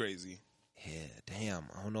shit is crazy. Yeah, damn.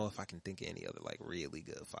 I don't know if I can think of any other like really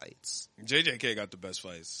good fights. JJK got the best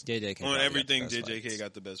fights. JJK on everything. JJK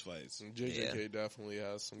got the best fights. JJK definitely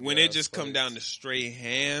has some. When it just come down to straight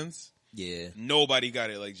hands, nobody got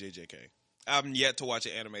it like JJK. I've yet to watch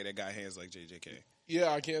an anime that got hands like JJK. Yeah,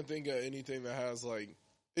 I can't think of anything that has like,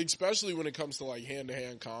 especially when it comes to like hand to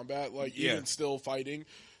hand combat, like even still fighting.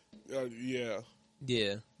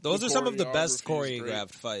 Yeah, those are some of the best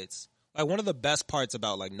choreographed fights. Like, one of the best parts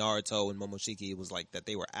about, like, Naruto and Momoshiki was, like, that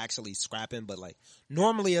they were actually scrapping, but, like,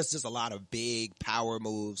 normally it's just a lot of big power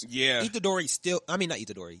moves. Yeah. Not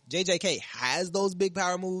Itadori. JJK has those big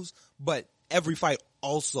power moves, but every fight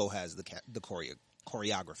also has the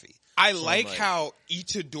choreography. I like how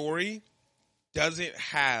Itadori doesn't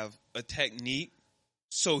have a technique,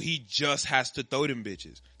 so he just has to throw them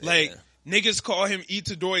bitches. Like, niggas call him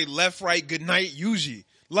Itadori left, right, good night, Yuji.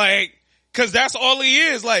 Like... Cause that's all he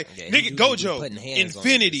is. Like, nigga, Gojo,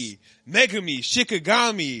 Infinity, Megami,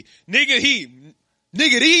 Shikigami, nigga,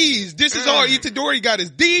 these. This is all Itadori got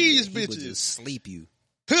is these bitches. He would just sleep you.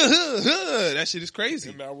 That shit is crazy.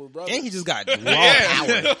 And now we're brothers. And he just got raw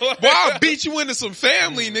power. Well, I'll beat you into some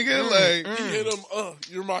family, nigga. Like, he hit him,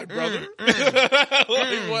 you're my brother. We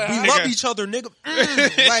love each other, nigga.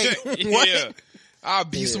 Like, what? Yeah. I'll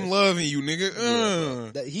be some love in you,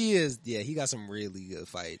 nigga. He got some really good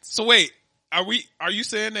fights. So wait, are you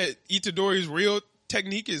saying that Itadori's real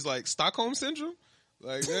technique is like Stockholm Syndrome?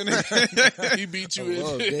 Like, he beat you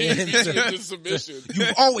into submission.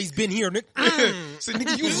 You've always been here, nigga. So,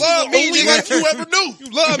 nigga, you love me, only like you ever knew.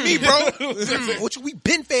 You love me, bro. We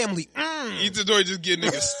been family. Itadori just get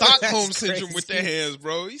nigga Stockholm Syndrome with their hands,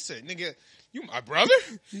 bro. He said, nigga, you my brother?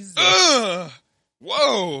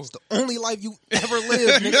 Whoa. It's the only life you ever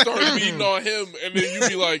lived. You start beating on him, and then you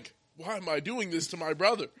be like, why am I doing this to my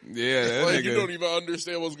brother? Yeah, that like, nigga. You don't even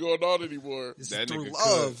understand what's going on anymore. That through nigga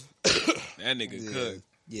love. That nigga could.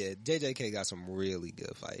 Yeah, JJK got some really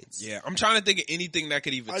good fights. Yeah, I'm trying to think of anything that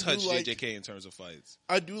could even touch JJK in terms of fights.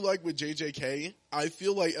 I do like with JJK, I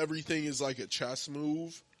feel like everything is like a chess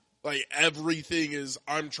move. Like, everything is,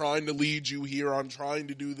 I'm trying to lead you here. I'm trying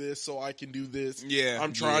to do this so I can do this. Yeah.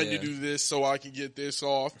 I'm trying to do this so I can get this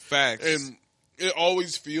off. Facts. And it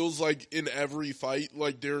always feels like in every fight,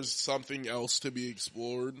 like there's something else to be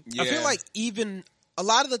explored. Yeah. I feel like even a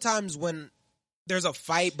lot of the times when there's a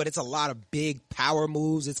fight, but it's a lot of big power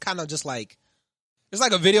moves, it's kind of just like, it's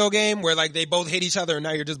like a video game where like they both hit each other and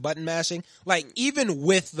now you're just button mashing. Like, even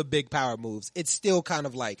with the big power moves, it's still kind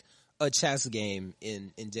of like a chess game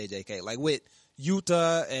in JJK. Like with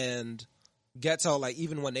Yuta and Geto, like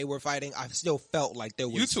even when they were fighting, I still felt like there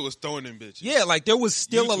was... Yuta was throwing them bitches. Yeah, like there was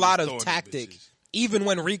still a lot of tactic. Even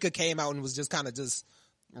when Rika came out and was just kind of just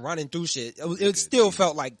running through shit, it still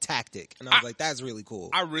felt like tactic. And I was like, that's really cool.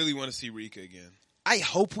 I really want to see Rika again. I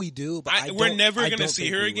hope we do, but we're never going to see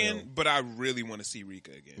her again, but I really want to see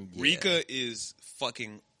Rika again. Yeah. Rika is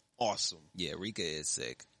fucking awesome. Yeah, Rika is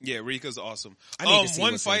sick. Yeah, Rika's awesome. I need to see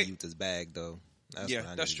one what's fight. in Yuta's bag though.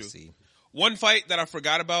 That's true. One fight that I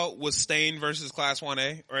forgot about was Stain versus Class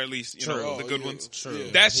 1A, or at least the good ones. True.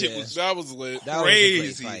 That shit that was lit.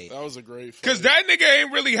 Crazy. That was a great fight. Because that nigga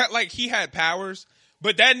ain't really he had powers,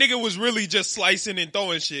 but that nigga was really just slicing and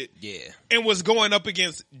throwing shit. Yeah. And was going up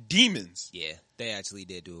against demons. Yeah, they actually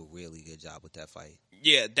did do a really good job with that fight.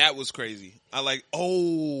 Yeah, that was crazy. I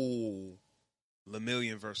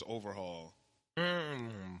Lemillion versus Overhaul.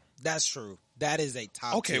 That's true. That is a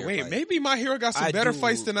top. Okay, wait. Fight. Maybe My Hero got some better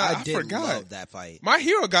fights than I forgot. Love that fight. My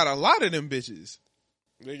Hero got a lot of them bitches.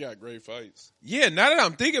 They got great fights. Yeah, now that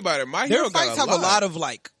I'm thinking about it, My Hero got fights have a lot of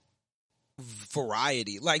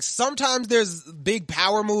variety. Like sometimes there's big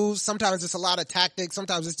power moves, sometimes it's a lot of tactics,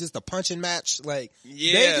 sometimes it's just a punching match. Like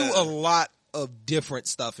they do a lot of different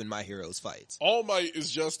stuff in My Hero's fights. All Might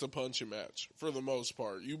is just a punching match for the most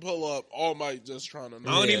part. You pull up All Might just trying to. I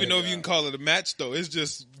don't even know if you can call it a match though. It's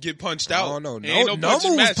just get punched out. Oh no,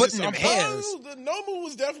 Nomu was putting them hands. Nomu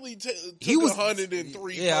was definitely he was 103. Yeah,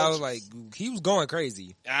 punches. I was like, he was going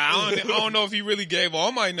crazy. I don't know if he really gave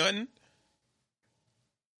All Might nothing.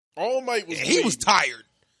 All Might was. He was tired.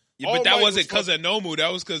 Yeah, but that wasn't because of Nomu.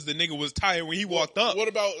 That was because the nigga was tired when he walked up. What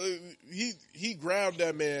about he grabbed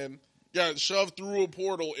that man? Got shoved through a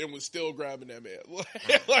portal and was still grabbing that man.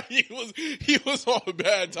 Like he was on a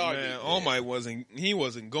bad target. Man, All Might wasn't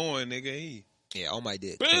going, nigga. All Might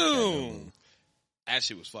did. Boom. That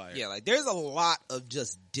shit was fire. Yeah, like there's a lot of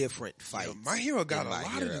just different fights. Yeah, My Hero got a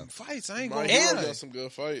lot of them fights. I ain't gonna lie. My Hero got some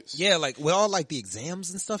good fights. Yeah, like with all like the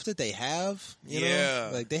exams and stuff that they have, you know?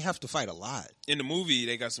 Like they have to fight a lot. In the movie,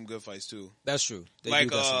 they got some good fights too. That's true. They like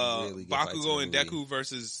got some really good Bakugo and Deku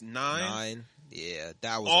versus Nine. Yeah,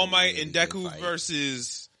 that was All Might really and Deku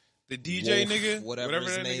versus the DJ Wolf, nigga, whatever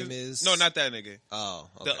his name is. No, not that nigga. Oh,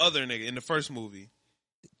 okay. The other nigga in the first movie.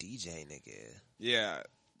 The DJ nigga. Yeah,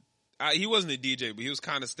 he wasn't a DJ, but he was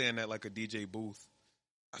kind of standing at like a DJ booth.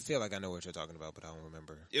 I feel like I know what you're talking about, but I don't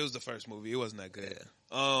remember. It was the first movie. It wasn't that good.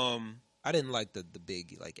 Yeah. I didn't like the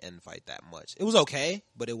big like end fight that much. It was okay,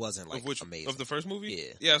 but it wasn't like amazing. Of the first movie?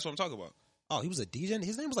 Yeah. Yeah, that's what I'm talking about. Oh, he was a DJ?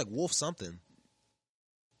 His name was like Wolf something.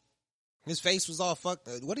 His face was all fucked.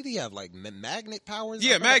 What did he have? Like magnet powers?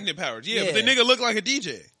 Yeah, magnet powers. Yeah, but the nigga looked like a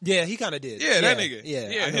DJ. Yeah, he kind of did. Yeah, that nigga.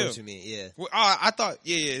 Yeah, I know what you mean. Yeah. Well, I thought,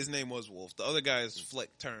 his name was Wolf. The other guy is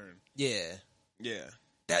Fleck Turn. Yeah. Yeah.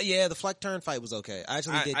 The Fleck Turn fight was okay. I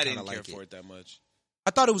actually did kind of like it. I didn't care for it that much.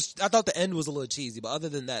 I thought the end was a little cheesy, but other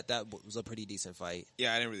than that was a pretty decent fight.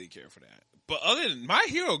 Yeah, I didn't really care for that. But other than My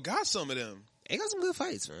Hero got some of them. They got some good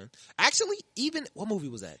fights, man. Actually, even what movie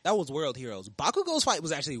was that? That was World Heroes. Bakugo's fight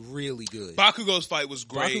was actually really good. Bakugo's fight was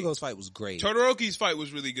great. Todoroki's fight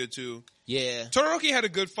was really good too. Yeah. Todoroki had a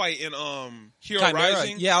good fight in Hero Chimera.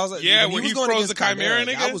 Rising. Yeah, I was like, when he froze the Chimera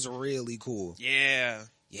nigga. That was really cool. Yeah.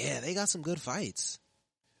 Yeah, they got some good fights.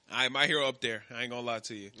 All right, My Hero up there. I ain't gonna lie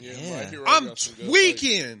to you. Yeah. My Hero I'm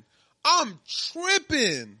tweaking. I'm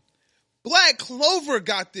tripping. Black Clover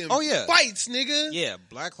got them fights, nigga. Yeah,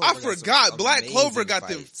 Black Clover. I forgot. Black Clover got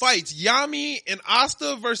them fights. Yami and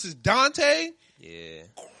Asta versus Dante. Yeah.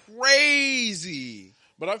 Crazy.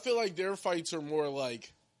 But I feel like their fights are more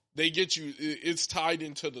like they get you. It's tied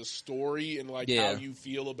into the story and like how you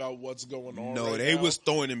feel about what's going on. No, they was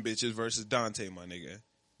throwing them bitches versus Dante, my nigga.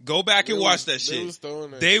 Go back and watch that shit.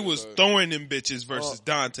 They was throwing them bitches versus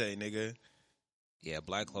Dante, nigga. Yeah,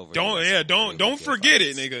 Black Clover. Don't forget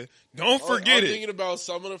it, nigga. Don't forget it. I'm thinking about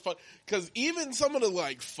some of the fight because even some of the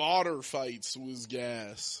like fodder fights was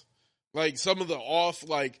gas. Like some of the off,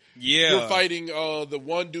 like you're fighting the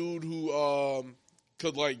one dude who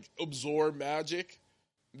could like absorb magic.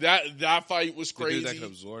 That fight was crazy. The dude that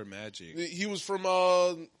could absorb magic. He was from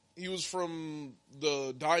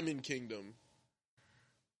the Diamond Kingdom.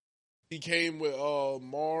 He came with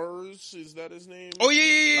Mars. Is that his name? Oh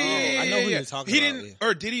yeah. I know who you're talking about. He didn't,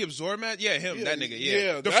 or did he absorb that? Yeah, him, that nigga.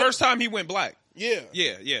 Yeah, the that, first time he went black. Yeah.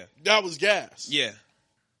 That was gas. Yeah,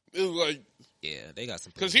 it was like they got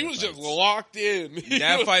some because he was just locked in.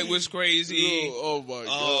 That fight was crazy. Oh my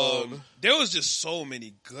god, there was just so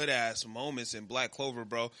many good ass moments in Black Clover,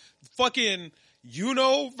 bro. Fucking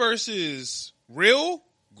versus Real.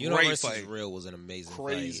 Great fight. Real was an amazing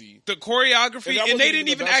fight. The choreography, and they didn't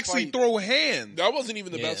even actually throw hands. That wasn't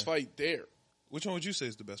even the best fight there. Which one would you say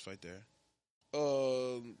is the best fight there?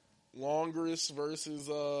 Longest versus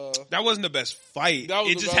That wasn't the best fight.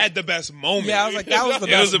 It just had the best moment. Yeah, I was like, that was the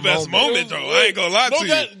best. It was the best moment, though. I ain't gonna lie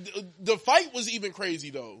to the fight was even crazy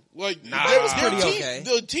though. Like, that was pretty team, okay.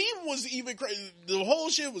 The team was even crazy. The whole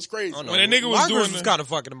shit was crazy. Oh, no. When a nigga was Longress doing was kind of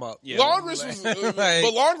fucking him up. Yeah, Longress was, but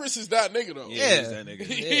Longress is that nigga though. Yeah. he's that nigga.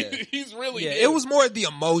 Yeah. He's really. Yeah, good. it was more the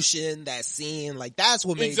emotion, that scene. Like, that's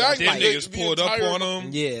what made Exactly. that Them fight. niggas pulled up on him.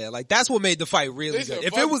 Yeah, like, that's what made the fight really They said, good.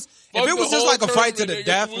 If fuck- it was fuck just the like a whole fight to the tournament,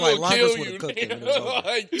 death, nigga. like, We'll Longress kill would have you, cooked him. nigga. And it was over.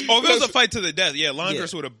 Like, Oh, if it was a fight to the death, yeah,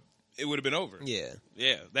 Longress would have. It would have been over. Yeah.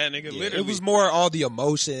 Yeah, that nigga Yeah, literally. it was more all the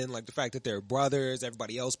emotion, like the fact that they're brothers,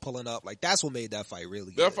 everybody else pulling up. Like, that's what made that fight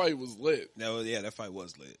really good. that fight was lit. that fight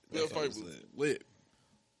was lit. That fight was lit.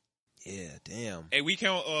 Yeah, damn. Hey, we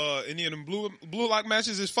count any of them blue lock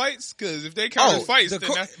matches as fights? Because if they count as fights, then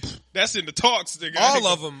that's in the talks. Nigga. All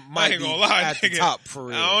of them might be at the top for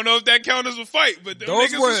real. I don't know if that counts as a fight, but them Those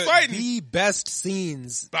niggas were was fighting. the best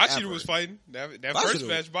scenes. Bachira ever. was fighting. That Bachira first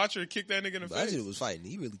match, Bachira kicked that nigga in the face. Bachira was fighting.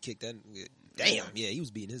 He really kicked that. Damn, yeah, he was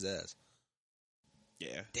beating his ass.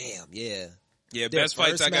 Yeah. Damn, yeah. Yeah, Their best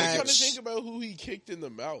fights first I got. I'm trying to match. think about who he kicked in the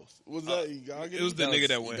mouth. Was that Igagati? It was the nigga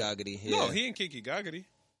that went. Igagati, yeah. No, he didn't kick Igagati.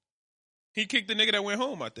 He kicked the nigga that went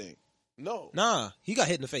home, I think. No. Nah, he got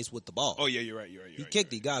hit in the face with the ball. Oh, yeah, you're right. He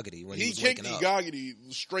kicked Igagati when he was kicked waking up.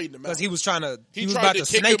 Igagati straight in the mouth. Because he was trying to, he was tried about to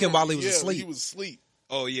kick snake him while he was asleep. He was asleep.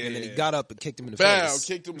 Oh, yeah, And then yeah, he got up and kicked him in the Bow, face.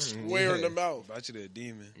 kicked him square in the mouth. Bachira a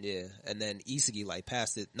demon. Yeah, and then Isagi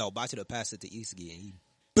passed it. No, Bachira passed it to Isagi, and he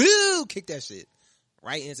boo kicked that shit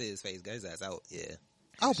right into his face. Got his ass out. Yeah,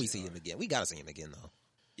 I hope we see him again. We gotta see him again though.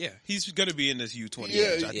 Yeah, he's gonna be in this U20 Yeah,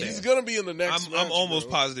 match, I think. he's gonna be in the next match, I'm almost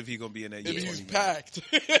bro. positive he's gonna be in that And U20 he's match. packed.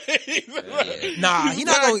 Nah, He's he's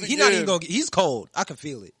not packed gonna. He's not even again. gonna. He's cold. I can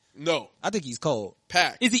feel it. No, I think he's cold.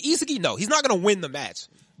 packed. Is he Isagi? No, he's not gonna win the match,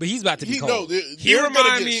 but he's about to be He cold. they're remind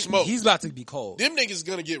gonna me- get smoked. He's about to be cold. Them niggas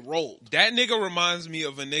gonna get rolled. That nigga reminds me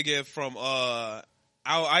of a nigga from Ao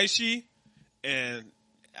Aishi, and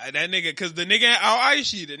that nigga, cause the nigga at Ao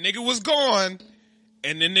Aishi, the nigga was gone,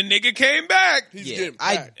 and then the nigga came back, He's Yeah, getting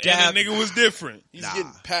I packed. and the nigga was different. He's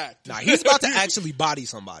getting packed. Nah, he's about to actually body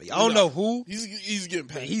somebody. I don't know who. He's getting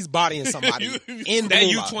packed. He's bodying somebody in That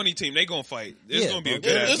blue lock. U20 team, they gonna fight. It's Yeah, gonna be a bro.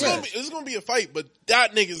 good it's, ass gonna match. be, it's gonna be a fight, but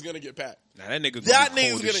that nigga's gonna get packed. Nah, that nigga That gonna be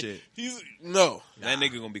nigga's cold gonna. as shit. That That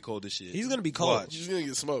nigga gonna be cold as shit. He's gonna be cold. He's gonna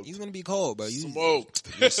get smoked. He's gonna be cold, bro. You Smoked.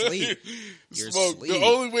 You're asleep. You're Smoked. asleep. The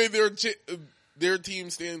only way their team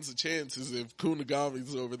stands a chance is if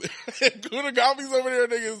Kunagami's over there. If Kunagami's over there,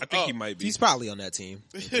 niggas. I think he might be. He's probably on that team.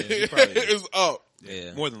 he probably is. It's up.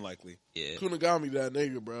 Yeah, More than likely. yeah, Kunagami, that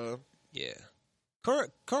nigga, bro. yeah.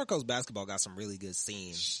 Kuriko's basketball got some really good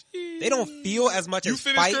scenes. They don't feel as much You as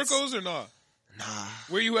finished fights. Kirkos or not? Nah,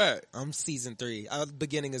 Where you at? I'm season 3.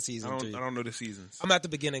 Beginning of season 3. I don't know the seasons. I'm at the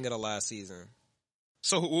beginning of the last season.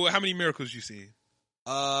 So how many miracles you seen?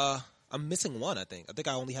 I'm missing one. I think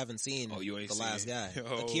I only haven't seen You ain't the seen last it. guy,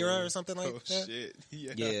 Oh, Akira or something like that. Shit.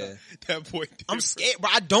 Yeah. Yeah. That boy. I'm different. scared, bro.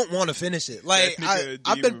 I don't want to finish it. Like That nigga a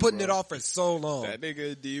I've been demon, putting bro. it off for so long. That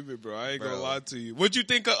nigga a demon, bro. I ain't Bro. gonna lie to you. What'd you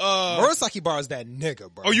think of Murasaki Bar is that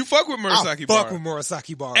nigga, bro. Oh, you fuck with I Murasaki fuck Bar. with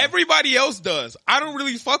Murasaki Bar. Everybody else does. I don't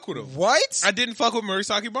really fuck with him. What? I didn't fuck with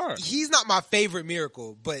Murasaki Bar. He's not my favorite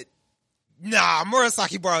miracle, but nah,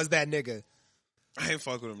 Murasaki Bar is that nigga. I ain't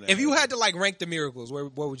fuck with him. That If you much. had to like rank the miracles, where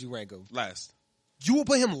would you rank him? last. You would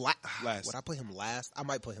put him Last. Would I put him last? I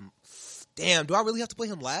might put him. Damn, do I really have to put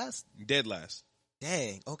him last? Dead last.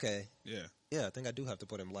 Dang. Okay. Yeah. Yeah, I think I do have to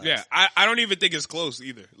put him last. Yeah. I don't even think it's close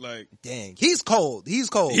either. Like, Dang, he's cold. He's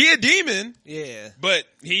cold. he a demon, Yeah. but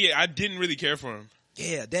I didn't really care for him.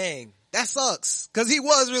 Yeah. Dang, that sucks because he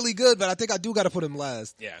was really good, but I think I do got to put him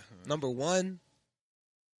last. Yeah. Number 1,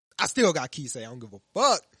 I still got Kisei. I don't give a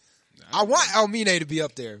fuck. I want Almine to be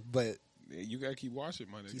up there, but You gotta keep watching,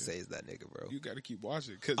 my nigga. Kisei is that nigga, bro. You gotta keep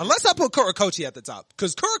watching. Cause Unless I put Kurikochi at the top,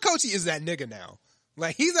 because Kurikochi is that nigga now.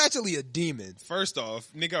 Like he's actually a demon. first off,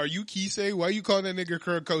 nigga, are you Kisei? Why you calling that nigga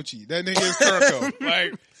Kurikochi? That nigga is Kuriko.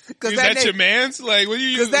 Like, is that that name- your man's? Like, what do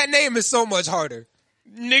you? Because that name is so much harder.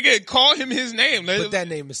 Nigga, call him his name. But that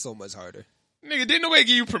name is so much harder. Nigga, didn't nobody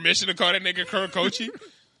give you permission to call that nigga Kurikochi?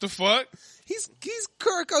 The fuck? He's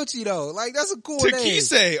Kurikochi though. Like that's a cool To name.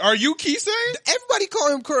 Kisei. Are you Kisei? Everybody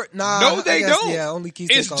call him Nah, No, I they guess, don't. Yeah, only Kisei.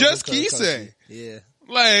 It's calls just him Kurikochi. Kisei. Yeah,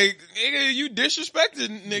 Like, nigga, you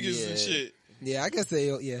disrespecting niggas Yeah. and shit. yeah. I guess they.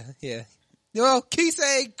 Yeah. Well,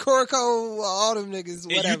 Kisei, Kuriko, all them niggas.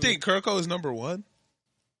 Whatever. And you think Kuriko is number 1?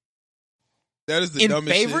 That is the in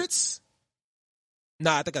dumbest shit. favorites?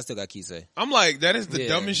 Nah, I think I still got Kisei. I'm like, that is the Yeah.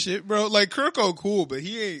 dumbest shit, bro. Like, Kuriko cool, but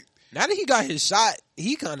he ain't Now that he got his shot,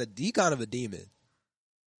 he kind of a demon.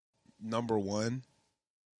 number 1.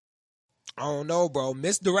 I don't know, bro.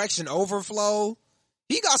 Misdirection overflow.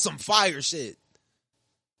 He got some fire shit,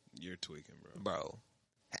 You're tweaking, bro. bro.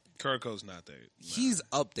 Kuriko's not there. He's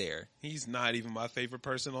up there. He's not even my favorite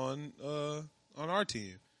person on our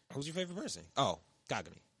team. Who's your favorite person? Oh,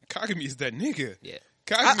 Kagami. Kagami is that nigga. Yeah.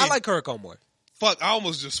 Kagami, I like Kuriko more. Fuck, I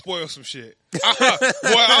almost just spoiled some shit. Boy,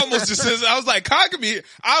 I almost just said, I was like, Kagami,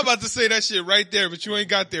 I'm about to say that shit right there, but you ain't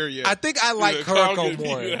got there yet. I think I like Kuriko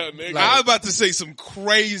more. I'm about to say some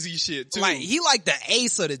crazy shit, too. Like, he like the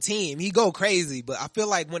ace of the team. He go crazy, but I feel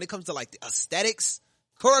like when it comes to like the aesthetics,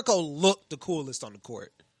 Kuriko look the coolest on the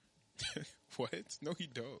court. What? No, he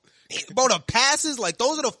don't. Bro, the passes, like,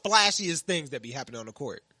 those are the flashiest things that be happening on the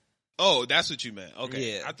court. Oh, that's what you meant.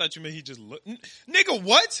 Okay. Yeah. I thought you meant he just looked. Nigga,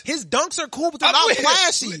 what? His dunks are cool, but they're not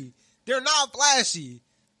flashy. They're not flashy.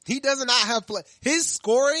 He does not have his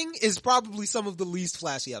scoring is probably some of the least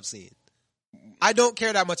flashy I've seen. I don't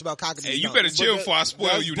care that much about Kagami. Hey, you better chill before I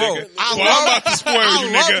spoil you, bro, nigga. I'm about to spoil you,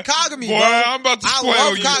 nigga. I love Kagami, boy, bro. I'm about to spoil I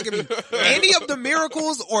love you. Kagami. Any of the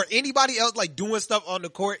miracles or anybody else like doing stuff on the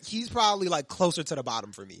court, he's probably like closer to the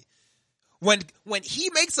bottom for me. When he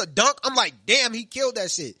makes a dunk, I'm like, damn, he killed that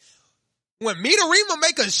shit. When Midorima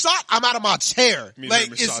make a shot, I'm out of my chair.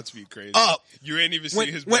 Like, shots be crazy. You ain't even see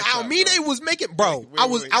his when shot, Almine bro. was making, bro, I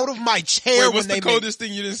was out of my chair. What's the coldest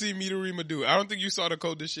thing you didn't see Midorima do? I don't think you saw the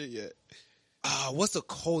coldest shit yet. What's the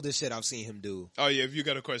coldest shit I've seen him do? Oh yeah, if you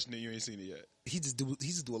got a question, then you ain't seen it yet. He just do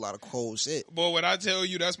a lot of cold shit. Boy, when I tell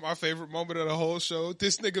you that's my favorite moment of the whole show,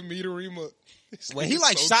 this nigga Midorima. When he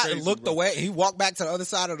like so shot crazy, and looked bro. away, he walked back to the other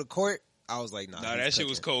side of the court. I was like, nah, that shit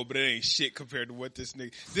was cold, but it ain't shit compared to what this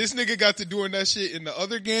nigga got to doing that shit in the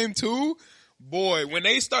other game too. Boy, when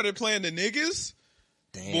they started playing the niggas,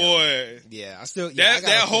 damn. Boy, yeah, I still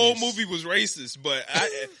that whole movie was racist, but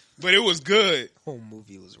but it was good. Whole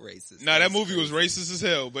movie was racist. Nah, that movie was racist as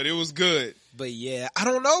hell, but it was good. But yeah, I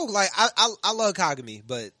don't know. Like I love Kagami,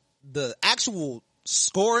 but the actual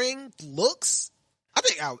scoring looks, I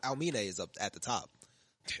think Almine is up at the top.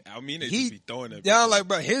 Almine just be throwing that. Yeah, like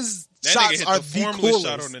bro, his that shots nigga hit are the the formless coolest.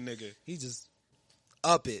 shot on the nigga. He just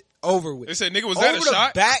up it over with. They said, "Nigga, was over that a the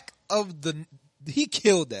shot?" Back of the, he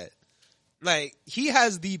killed that. Like he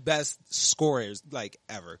has the best scorers like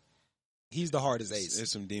ever. He's the hardest ace.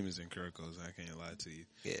 There's some demons in Kuriko's. I can't lie to you.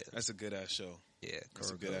 Yeah, that's a good ass show. Yeah,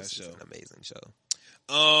 that's a good ass show. An amazing show.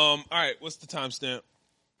 All right, what's the timestamp?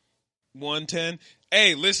 1:10.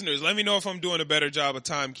 Hey, listeners, let me know if I'm doing a better job of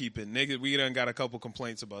timekeeping. Nigga, we done got a couple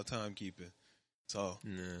complaints about timekeeping. So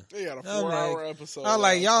they got a 4-hour episode. I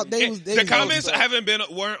like y'all. The comments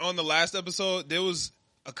weren't on the last episode. There was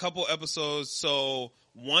a couple episodes. So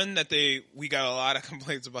one that we got a lot of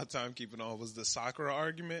complaints about timekeeping on was the Sakura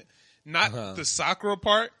argument. Not the Sakura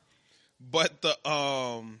part, but the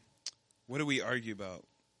what did we argue about?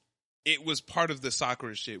 It was part of the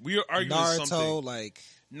Sakura shit. We were arguing Naruto, something. like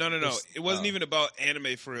no. It wasn't even about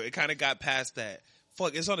anime for real. It kind of got past that.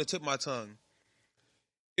 Fuck, it's on the tip of my tongue.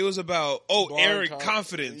 It was about Eric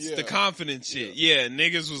confidence, the confidence shit. Yeah,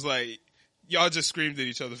 niggas was like, y'all just screamed at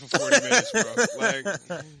each other for 40 minutes, bro.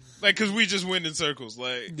 Like, cause we just went in circles.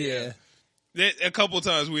 Like, yeah. A couple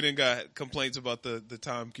times we didn't got complaints about the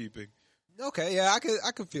timekeeping. Okay, yeah, I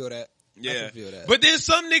could feel that. Yeah, I can feel that. But then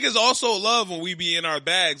some niggas also love when we be in our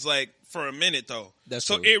bags, like for a minute though. That's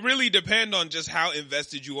so true. it really depends on just how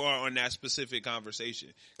invested you are on that specific conversation.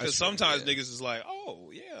 Because sometimes niggas is like,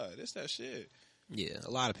 oh yeah, this that shit. Yeah,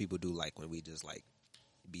 a lot of people do like when we just like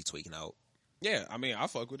be tweaking out. Yeah, I mean, I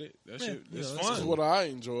fuck with it. That shit, it's fun. That's what I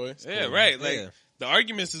enjoy. It's cool. Right. Like the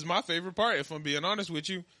arguments is my favorite part. If I'm being honest with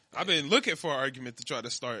you, I've been looking for an argument to try to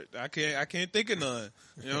start. I can't think of none.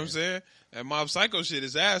 You know what I'm saying? And Mob Psycho shit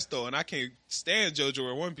is ass though, and I can't stand JoJo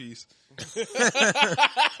or One Piece. That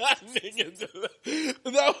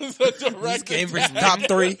was a direct attack. Top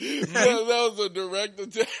 3. That was a direct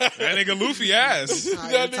attack. That nigga Luffy ass.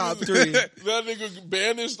 Top 3. That nigga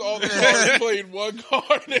banished all the cards, played one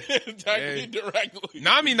card, and attacked me directly.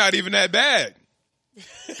 Nami not even that bad.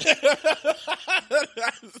 That's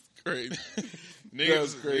crazy.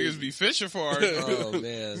 Niggas be fishing for our Oh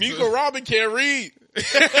man, Miko Robin can't read.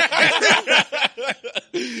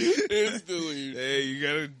 Instantly. Hey, you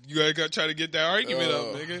gotta try to get that argument up,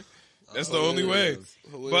 nigga. That's the only way.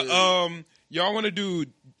 Hilarious. But y'all want to do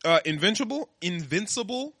Invincible,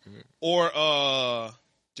 or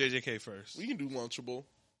JJK first? We can do Lunchable.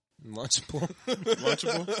 Lunchable.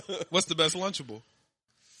 What's the best Lunchable?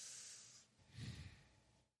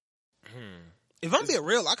 If I'm being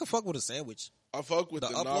real, I could fuck with a sandwich. I fuck with the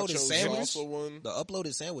uploaded nacho sandwich. salsa one. The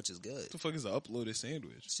uploaded sandwich is good. What the fuck is an uploaded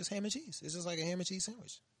sandwich? It's just ham and cheese. It's just like a ham and cheese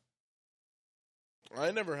sandwich.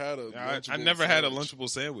 I never had a. I never had a Lunchable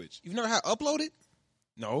sandwich. You've never had uploaded?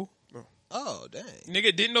 No. Oh, dang.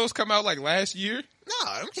 Nigga, didn't those come out like last year?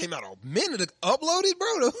 Nah, them came out a minute ago. Uploaded,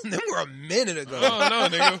 bro? Them were a minute ago. Oh,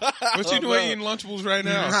 no, nigga. What you doing eating Lunchables right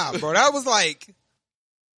now? Nah, bro. That was like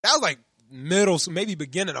middle, maybe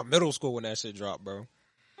beginning of middle school when that shit dropped, bro.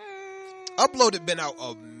 Uploaded been out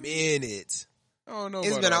a minute. I don't know.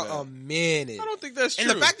 It's been out a minute. I don't think that's true.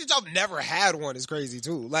 And the fact that y'all never had one is crazy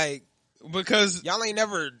too. Like, because y'all ain't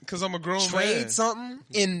never I'm a grown trained man. something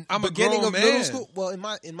in I'm beginning a of grown middle man. school. Well,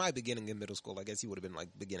 in my beginning in middle school, I guess you would have been like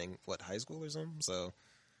beginning high school or something. So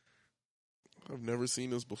I've never seen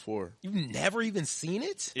this before. you've never even seen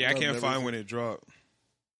it? Yeah, I can't find when it dropped.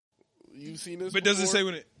 You've seen this, But before? does it say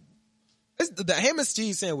when it? The ham and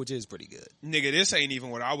cheese sandwich is pretty good. Nigga, this ain't even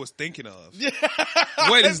what I was thinking of.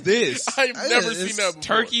 What is this? I've never seen that before.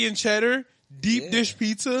 Turkey and cheddar, deep dish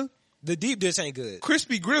pizza, The deep dish ain't good.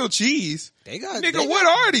 crispy grilled cheese. They got Nigga, what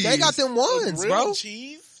are these? They got them ones, Grilled bro.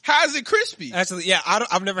 cheese? How is it crispy? Actually, yeah,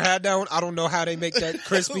 I've never had that one. I don't know how they make that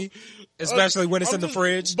crispy, especially when it's in the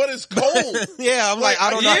fridge. But it's cold. Yeah, I'm like, I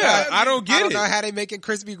don't know. yeah, How, I don't get I don't it. know how they making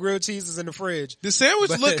crispy grilled cheeses in the fridge. The sandwich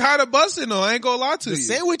But- look kind of busting though. I ain't gonna lie to The you.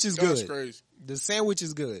 sandwich is That's good. crazy. The sandwich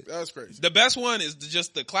is good. That's crazy. The best one is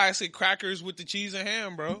just the classic crackers with the cheese and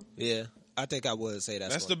ham, bro. Yeah, I think I would say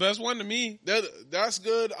That's one. the best one to me. That's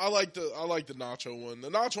good. I like the nacho one. The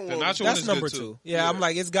nacho one. nacho one That's is number good, too. 2. Yeah, I'm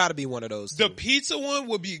like, it's got to be one of those. The two. pizza one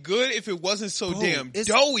would be good if it wasn't so Bro, damn it's-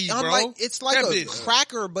 doughy, I'm bro. like, it's like That a bitch-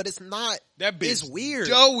 cracker, but it's not. That bitch It's weird.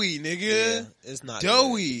 doughy, nigga. Yeah, it's not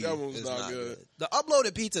doughy. That one's It's not good. The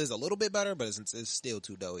uploaded pizza is a little bit better, but it's still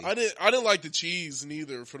too doughy. I didn't like the cheese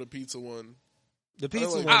neither for the pizza one. The pizza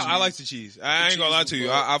like one, I like the cheese. I ain't gonna lie to cheese you.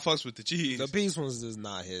 was I fucks with the cheese. the pizza one's just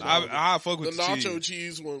not hit. I fuck The with the nacho cheese.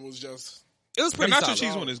 cheese one was just It was The pretty nacho solid.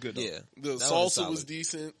 cheese one is good though. Yeah, the that one is salsa solid. was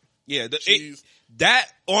decent. Yeah, Cheese. that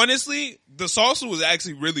honestly, the salsa was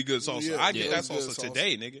actually really good salsa. Yeah, I get yeah, that it was good salsa salsa.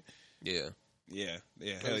 today, nigga. Yeah. Yeah,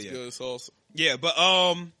 hell That's yeah, good salsa. yeah. But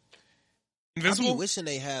I be Invincible. wishing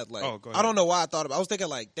they had like, Oh, go ahead. I don't know why I thought about. I was thinking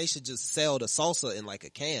like they should just sell the salsa in like a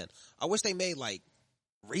can. I wish they made like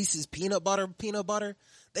Reese's peanut butter.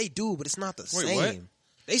 They do, but it's not the Wait, same. what?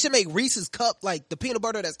 They should make Reese's cup like the peanut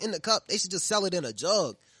butter that's in the cup. They should just sell it in a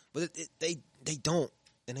jug, but they don't,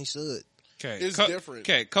 and they should. Okay, It's different.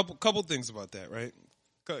 Okay, couple things about that, right?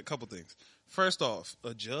 Couple things. First off,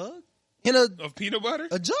 a jug In a of peanut butter,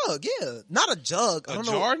 jug, yeah, not a jug. I a don't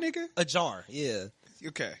jar, know. nigga. A jar, yeah,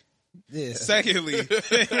 Okay. yeah. Secondly, Let's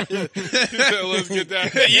get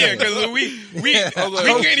that. yeah, because we Yeah.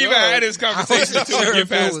 can't even have this conversation until we sure get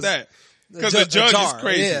if it past was that. Because a jug jar, is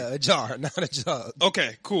crazy. Yeah, a jar, not a jug.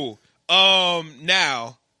 Okay, cool.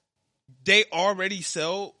 Now they already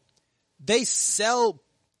sell. They sell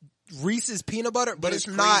Reese's peanut butter, but it's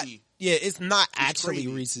not. creamy. Yeah, it's not actually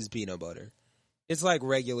creamy. Reese's peanut butter. It's like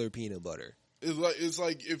regular peanut butter. It's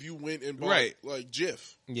like if you went and bought Right. like Jif.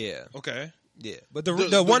 Yeah, Okay, yeah. But the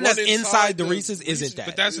The one that's one inside inside the the Reese's Reese's- isn't that.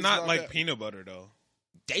 but that's It's not not like that. peanut butter though.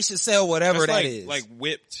 They should sell whatever That's that like, is. like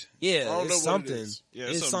whipped. yeah, I don't know it's what it something. is. Yeah,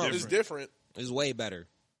 it's it's something something. It's different. It's way better.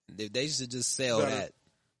 They should just sell Better. that.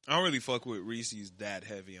 I don't really fuck with Reese's that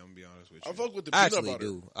heavy. I'm gonna be honest with you. I fuck with the I peanut actually butter.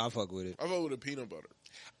 do. I fuck with it. I fuck with the peanut butter.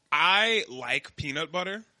 I like peanut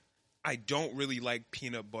butter. I don't really like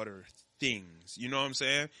peanut butter things. You know what I'm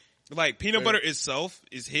saying? Like peanut butter itself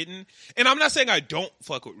is hidden. And I'm not saying I don't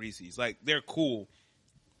fuck with Reese's. Like they're cool.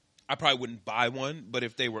 I probably wouldn't buy one, but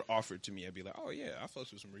if they were offered to me, I'd be like, oh yeah, I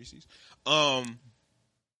fucks with some Reese's. Go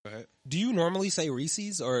ahead. Do you normally say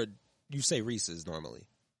Reese's or you say Reese's normally?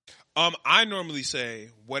 I normally say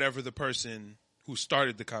whatever the person who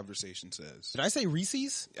started the conversation says. Did I say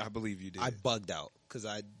Reese's? I believe you did. I bugged out because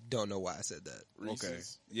I don't know why I said that. Okay.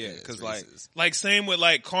 Reese's. Yeah, Yeah, it's because Reese's. like same with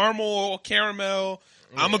like caramel.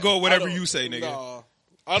 I'm gonna go whatever you say, nigga. Nah,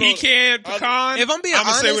 I don't- Pecan, pecan. If I'm being gonna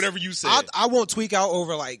honest, say whatever you say. I won't tweak out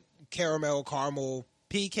over like caramel,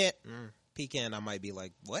 pecan. Pecan, I might be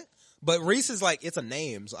like, what? But Reese's like, it's a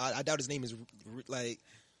name. So I doubt his name is like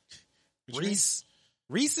What you Reese.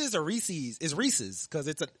 Reese's or Reese's? It's Reese's because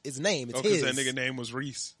it's his name. It's Oh, because his. that nigga name was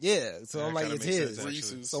Reese. Yeah, so Yeah, I'm like, kinda it's makes his. sense, actually.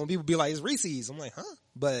 Reese's. So when people be like, it's Reese's, I'm like, huh?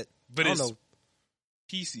 But I don't it's know.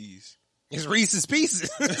 PCs. It's Reese's Pieces.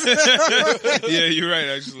 Yeah, you're right,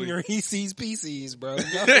 actually. Reese's Pieces, bro.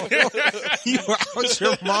 You are out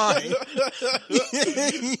your mind.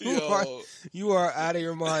 you are out of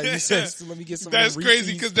your mind. You said, so let me get some. That's crazy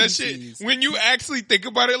Reese's because that shit, Pieces. when you actually think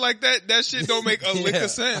about it like that, that shit don't make a lick Yeah.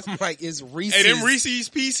 of sense. I'm like, it's Reese's. Hey, them Reese's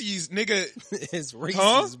Pieces, nigga. It's Reese's,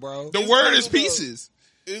 Huh? bro. The It's word not is about- pieces.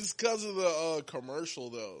 It's because of the commercial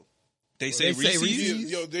though. They say They say Reese's.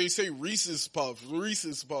 Reese's? Yo, they say Reese's Puffs,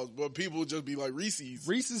 but people just be like Reese's.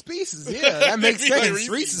 Reese's Pieces. Yeah, that makes They be like sense. Reese's.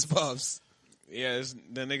 Reese's Puffs. Yeah,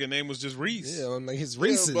 that nigga name was just Reese. Yeah, like his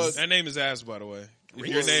Reese's. That name is ass, by the way. If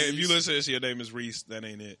you listen to this, your name is Reese. That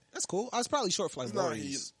ain't it. That's cool. I was probably short for like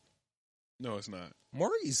Maurice. No, it's not.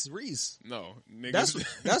 Maurice, Reese. No, nigga.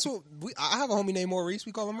 That's what I have a homie named Maurice.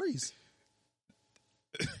 We call him Reese.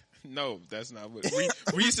 No, that's not what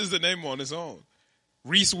Reese is the name on its own.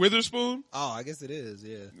 Reese Witherspoon? Oh, I guess it is,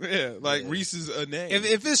 yeah. Yeah, Reese is a name.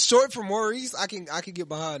 If it's short for Maurice, I can get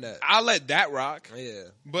behind that. I'll let that rock. Yeah.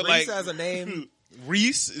 But Reese has a name.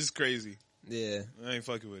 Reese is crazy. Yeah. I ain't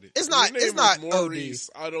fucking with it. It's not Maurice.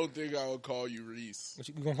 I don't think I would call you Reese. What,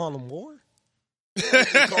 you gonna call him War?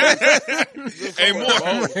 Hey,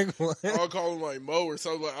 Mo. I'll call him like Mo or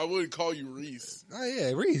something. I wouldn't call you Reese. Oh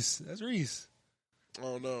yeah, Reese. That's Reese. I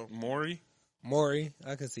don't know. Maury,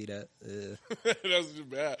 I can see that. That's just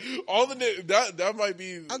bad. All the that might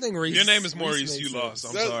be. I think Reese. Your name is Maurice. You lost.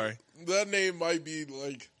 I'm sorry. That name might be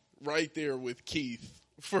like right there with Keith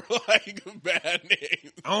for like bad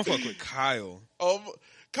names. I don't fuck with Kyle.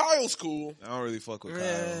 Kyle's cool. I don't really fuck with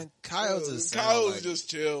Kyle's just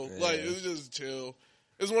chill. Yeah. Like it's just chill.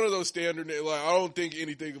 It's one of those standard names. Like I don't think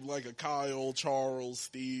anything of like a Kyle, Charles,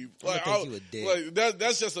 Steve. Like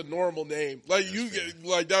that's just a normal name. Like that's fair.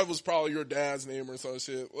 Like that was probably your dad's name or some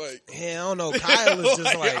shit. Like yeah, I don't know. Kyle is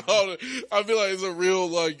just like I feel like it's a real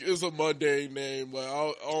it's a mundane name. Like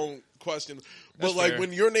I don't question. But like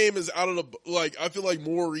when your name is out of the I feel like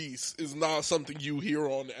Maurice is not something you hear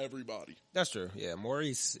on everybody. That's true. Yeah,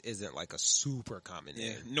 Maurice isn't like a super common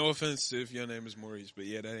name. No offense if your name is Maurice, but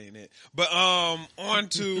yeah, that ain't it. But on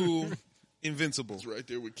to Invincible. It's right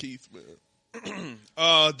there with Keith, man.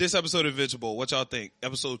 This episode of Invincible, what y'all think?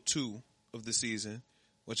 Episode 2 of the season.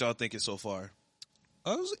 What y'all thinking so far?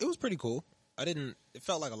 It was pretty cool. It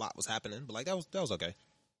felt like a lot was happening, but like that was okay.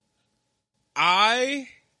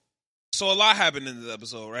 So a lot happened in this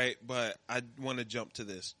episode, right? But I want to jump to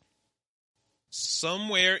this.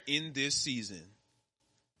 Somewhere in this season,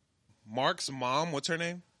 Mark's mom, what's her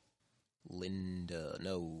name? Linda.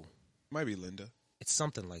 No. Might be Linda. It's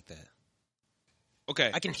something like that.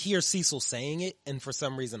 Okay. I can hear Cecil saying it, and for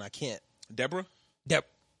some reason I can't. Deborah?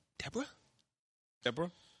 Deborah?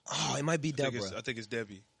 Deborah? Oh, it might be Deborah. I think it's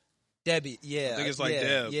Debbie. Debbie, yeah. I think it's like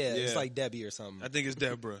Deb. Yeah, it's like Debbie or something. I think it's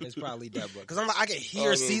Deborah. It's probably Deborah. Because I can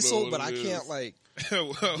hear Cecil, but I can't get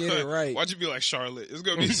it right. Why'd you be like Charlotte? It's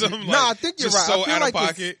going to be something no, I think you're right. So out of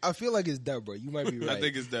pocket. I feel like it's Deborah. You might be right. I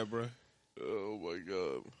think it's Deborah. Oh my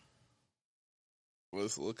God.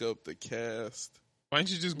 Let's look up the cast. Why don't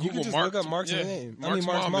you just Google you can just Mark? Look up Mark's name. Mark's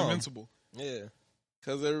mom, Invincible. Yeah.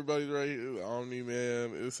 Because everybody's right here. Omni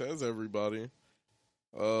Man. It says everybody.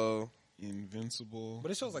 Invincible.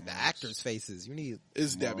 But it shows like the actors' faces. You need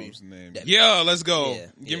it's Debbie's name. Debbie. Yeah, let's go. Yeah,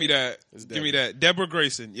 give me that. Give me that. Deborah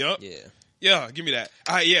Grayson. Yep. Yeah, give me that.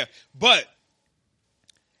 Yeah. But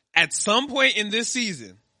at some point in this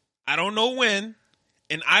season, I don't know when,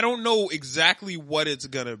 and I don't know exactly what it's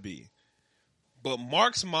gonna be. But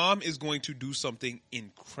Mark's mom is going to do something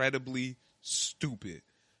incredibly stupid.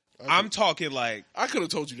 I'm talking like I could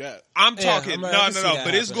have told you that. I'm talking no.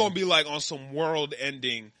 But it's gonna be like on some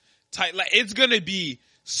world-ending type. Like it's gonna be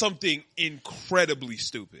something incredibly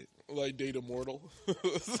stupid, like Data Mortal,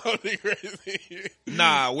 something crazy.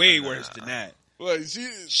 Nah, way worse than that. Like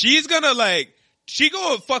she's gonna she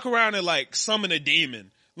gonna fuck around and like summon a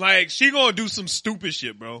demon. Like she gonna do some stupid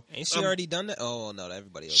shit, bro. Ain't she already done that? Oh no,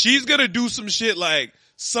 everybody else. She's gonna do some shit like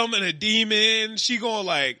summon a demon. She gonna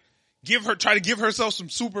like try to give herself some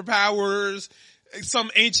superpowers.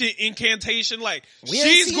 Some ancient incantation, like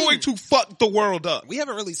she's going to fuck the world up. We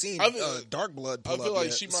haven't really seen Dark Blood pull up. I feel like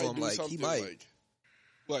yet, she might do something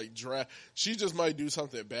like draft. She just might do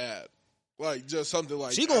something bad, like just something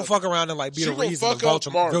like she gonna fuck around and like be the reason the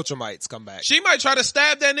Viltrumites come back. She might try to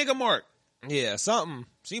stab that nigga Mark. Yeah, something.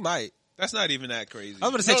 She might. That's not even that crazy.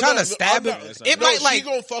 I'm gonna say trying to stab him. It might she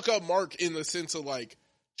gonna fuck up Mark in the sense of like.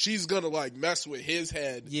 She's gonna like mess with his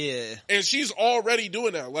head, yeah, and she's already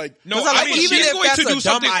doing that. Like, no, I mean she's going to do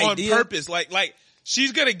something on purpose. Like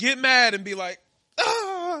she's gonna get mad and be like,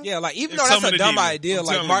 yeah, like even though that's a dumb idea,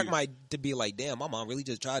 like Mark might be like, damn, my mom really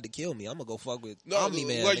just tried to kill me. I'm gonna go fuck with Omni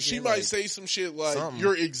Man. Like she might say some shit like,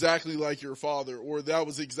 "You're exactly like your father," or "That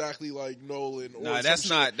was exactly like Nolan." Or nah, that's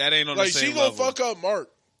not. That ain't on the same level. Like she gonna fuck up Mark.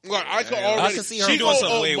 Like I can already see her she doing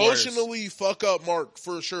something way emotionally fuck up Mark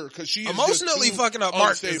for sure because she is emotionally fucking up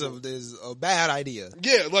Mark is a bad idea.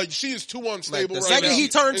 Yeah, like she is too unstable. Like, the right second now. he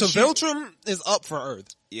turned to Viltrum is up for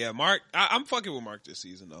Earth. Yeah, Mark. I'm fucking with Mark this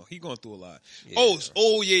season though. He going through a lot. Yeah.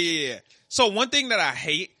 Yeah. So one thing that I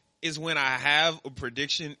hate is when I have a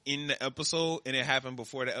prediction in the episode and it happened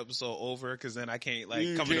before the episode over because then I can't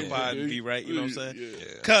like come in the pod and be right. You know what I'm saying?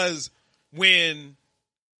 Because when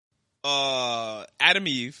Adam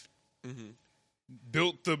Eve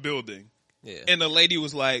built the building. Yeah. And the lady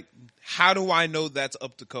was like, how do I know that's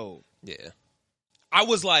up to code? Yeah. I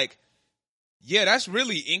was like, yeah, that's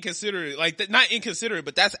really inconsiderate. Like, not inconsiderate,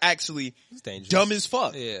 but that's actually dumb as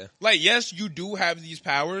fuck. Yeah. Like, yes, you do have these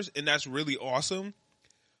powers, and that's really awesome.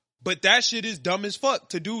 But that shit is dumb as fuck.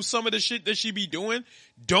 To do some of the shit that she be doing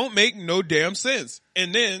don't make no damn sense.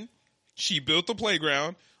 And then she built the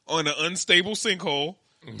playground on an unstable sinkhole.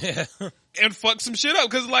 Yeah. And fucked some shit up.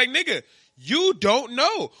 Cause like, nigga, you don't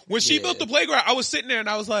know. When she built the playground, I was sitting there and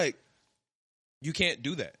I was like, you can't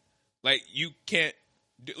do that. Like, you can't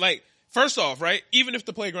do, like, first off, right? Even if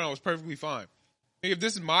the playground was perfectly fine. Nigga, if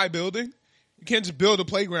this is my building, you can't just build a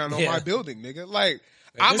playground on my building, nigga. Like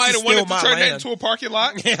I might have wanted to turn that into a parking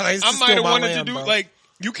lot. Yeah, like, I might have wanted to do, like,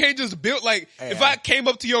 you can't just build, like, if I came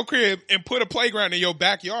up to your crib and put a playground in your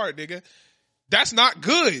backyard, nigga, that's not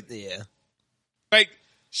good. Yeah. Like,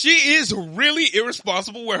 she is really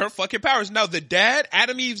irresponsible with her fucking powers. Now, the dad,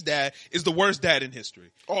 Adam Eve's dad, is the worst dad in history.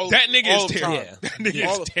 That nigga is terrible. Yeah. That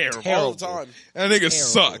nigga is terrible. All the time. That nigga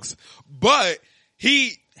sucks. But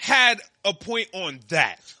he had a point on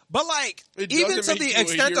that. But like, even to the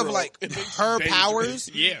extent of like her powers.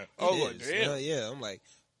 Yeah. Oh, like, damn. Yeah. I'm like,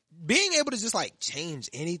 being able to just like change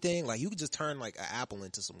anything, like you could just turn like an apple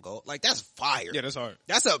into some gold. Like that's fire. Yeah, that's hard.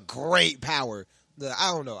 That's a great power.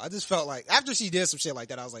 I don't know. I just felt like after she did some shit like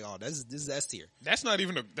that, I was like, oh, this is S tier. That's not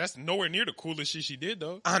even that's nowhere near the coolest shit she did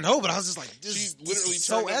though. I know, but I was just like, she's literally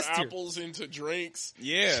turning apples into drinks.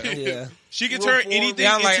 Yeah. Yeah. She can turn anything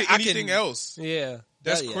into anything else. Yeah.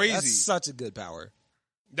 That's crazy. That's such a good power.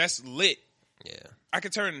 That's lit. Yeah. I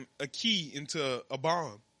could turn a key into a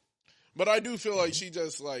bomb. But I do feel like she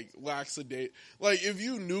just like lacks a date. Like if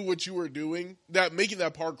you knew what you were doing, that making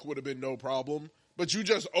that park would have been no problem. But you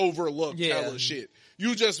just overlooked hella shit.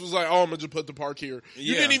 You just was like, oh, I'm going to just put the park here.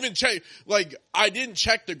 You didn't even check. Like, I didn't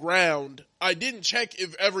check the ground. I didn't check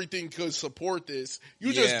if everything could support this.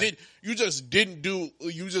 You just did. You just didn't do.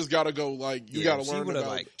 You just got to go, like, you got to learn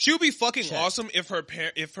about it. She would be fucking awesome if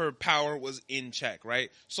her power was in check,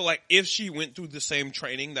 right? So, like, if she went through the same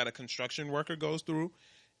training that a construction worker goes through,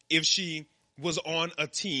 if she was on a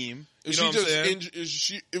team, you know what I'm saying?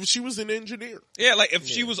 If she was an engineer. Yeah, like if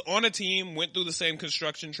she was on a team, went through the same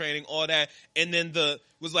construction training, all that, and then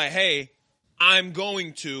was like, hey, I'm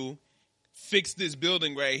going to fix this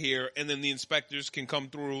building right here, and then the inspectors can come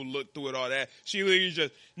through, look through it, all that. She literally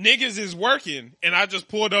just, niggas is working, and I just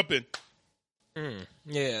pulled up and,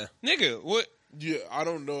 yeah. Nigga, what? Yeah, I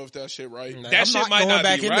don't know if that shit right. That shit might not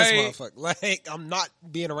be right. This motherfucker. Like, I'm not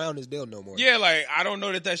being around this building no more. Yeah, like, I don't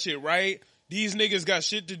know that shit right. These niggas got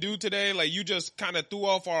shit to do today. Like, you just kind of threw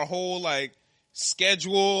off our whole, like,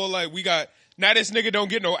 schedule. Like, now this nigga don't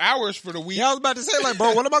get no hours for the week. Yeah, I was about to say, like,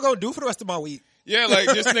 bro, what am I going to do for the rest of my week? Yeah, like,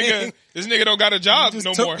 this nigga don't got a job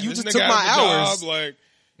no more. You this just nigga took my hours. Job, like,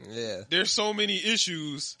 yeah. There's so many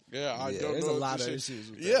issues. Yeah, I don't know. There's a lot of issues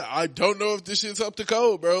with that. Yeah, I don't know if this shit's up to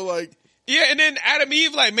code, bro. Like, yeah, and then Adam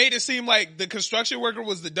Eve, like, made it seem like the construction worker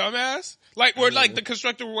was the dumbass. Like, or, like, the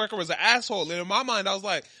construction worker was an asshole. And in my mind, I was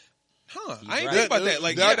like, I ain't think about that.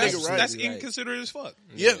 Like, that's inconsiderate as fuck.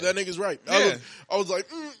 Yeah, that nigga's right. Yeah. I was like,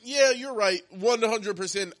 yeah, you're right.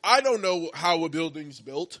 100%. I don't know how a building's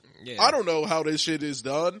built. Yeah. I don't know how this shit is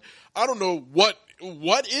done. I don't know what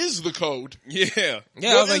is the code. Yeah.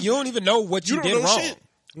 Yeah, I was like, you don't even know what you did wrong. Shit.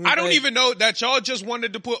 I don't even know that y'all just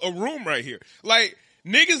wanted to put a room right here. Like,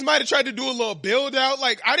 niggas might have tried to do a little build out.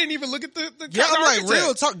 Like, I didn't even look at the yeah, I'm like,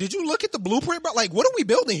 real talk. Did you look at the blueprint, bro? Like, what are we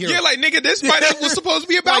building here? Yeah, like, nigga, this was supposed to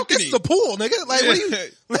be a balcony. Like, this is a pool, nigga. Like,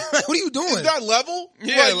 what are you doing? Is that level?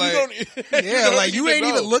 Yeah, like you ain't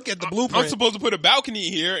even look at the blueprint. I'm supposed to put a balcony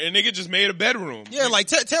here, and nigga just made a bedroom. Yeah, like,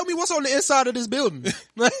 tell me what's on the inside of this building.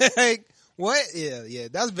 Like, what? Yeah,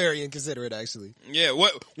 that's very inconsiderate, actually. Yeah,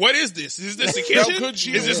 what is this? Is this the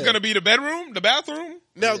kitchen? Is this going to be the bedroom, the bathroom?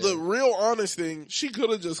 Now, the real honest thing, she could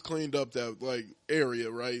have just cleaned up that, like,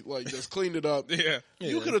 area, right? Like, just cleaned it up. Yeah.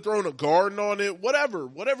 You could have thrown a garden on it, whatever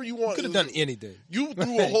you want. Could have done anything. You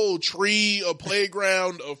threw a whole tree, a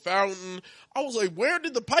playground, a fountain. I was like, where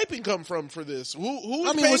did the piping come from for this? Who's paying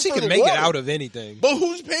for the water? She can make it out of anything. But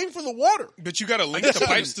who's paying for the water? But you got to link the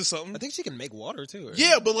pipes to something. I think she can make water, too. Right?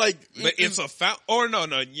 Yeah, but like... But it's a fountain. Or no.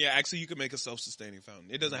 Yeah, actually, you can make a self-sustaining fountain.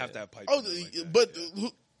 It doesn't have to have pipes. Oh, like but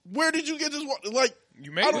where did you get this water? Like...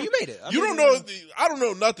 You made it. You don't know. I don't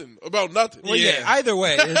know nothing about nothing. Well, yeah. Either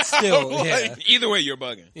way, it's still. Either way, you're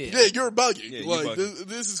bugging. Yeah, you're bugging. Yeah, like you're bugging.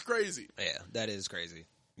 This is crazy. Yeah, that is crazy.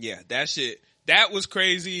 Yeah, that shit. That was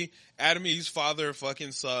crazy. Adam Eve's father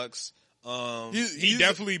fucking sucks. He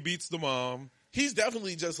definitely beats the mom. He's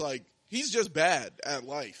definitely just like he's just bad at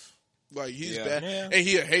life. Like he's bad, and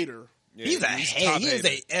he a hater. Yeah, he's a hater. He is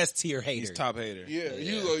a S tier hater. He's top hater. Yeah,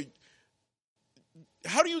 he's like,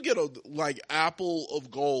 how do you get a apple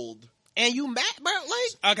of gold? And you mad, bro?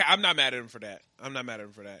 Like, okay, I'm not mad at him for that.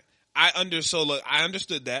 I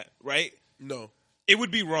understood that, right? No, it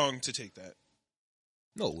would be wrong to take that.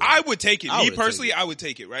 No, I would take it. Me personally, I would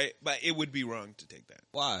take it, right? But it would be wrong to take that.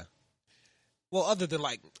 Why? Well, other than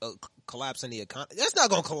like collapsing the economy, that's not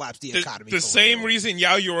going to collapse the economy. The same reason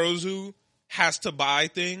Yorozu has to buy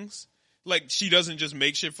things, like she doesn't just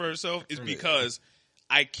make shit for herself, is because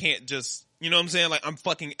I can't just, you know what I'm saying? Like I'm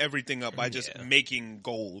fucking everything up by just making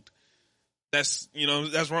gold. That's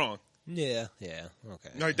that's wrong. Yeah, okay.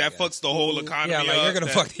 Like that fucks the whole economy up. Yeah, like you're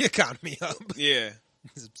gonna fuck the economy up. Yeah.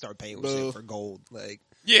 Start paying with shit for gold. Like,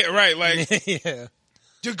 yeah, right. Like,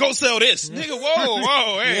 just go sell this, nigga.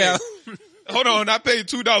 Whoa, hey. Yeah. Hold on, I paid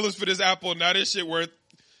 $2 for this apple. Now this shit worth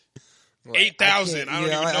 $8,000. I don't even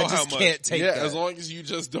know how much. Can't take that. As long as you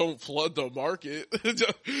just don't flood the market,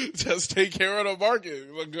 just take care of the market.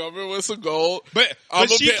 Come in with some gold, but I'm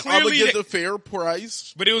gonna get the fair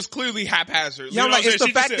price. But it was clearly haphazard. Yeah, like it's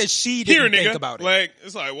the fact that she didn't think about it. Like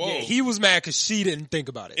it's like, whoa. Yeah, he was mad because she didn't think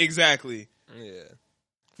about it. Exactly. Yeah.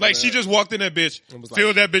 Like, she just walked in that bitch,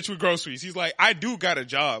 filled that bitch with groceries. He's like, I do got a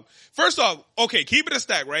job. First off, okay, keep it a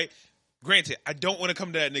stack, right? Granted, I don't want to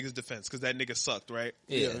come to that nigga's defense because that nigga sucked, right?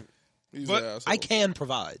 Yeah. But I can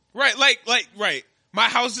provide. Right, right. My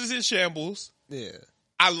house is in shambles. Yeah.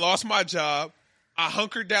 I lost my job. I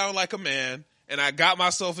hunkered down like a man, and I got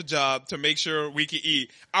myself a job to make sure we could eat.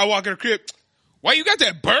 I walk in the crib. Why you got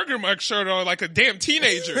that Burger Mark shirt on like a damn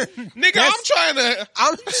teenager? Nigga, that was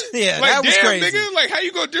crazy. Nigga, like how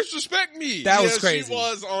you gonna disrespect me? That was crazy. She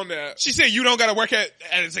was on that. She said you don't gotta work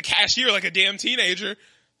as a cashier like a damn teenager.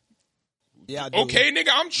 Yeah, I do. Okay, nigga,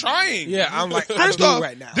 I'm trying. Yeah, I'm like, first off,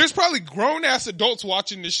 right now. There's probably grown ass adults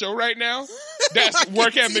watching this show right now that's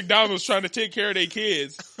work at McDonald's trying to take care of their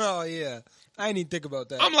kids. Oh yeah. I didn't even think about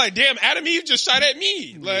that. I'm like, damn, Adam Eve just shot at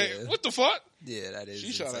me. Like, what the fuck? Yeah, that is.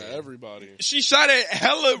 She shot at everybody. She shot at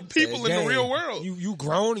hella people in the real world. You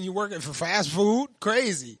grown and you working for fast food?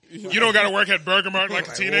 Crazy. You don't got to work at Burger Mart like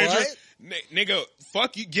a teenager? Nigga,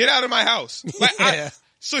 fuck you. Get out of my house. Like,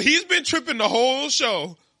 so he's been tripping the whole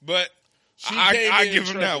show, but I give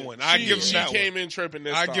him that one. She came in tripping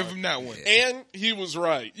this time. I give him that one. And he was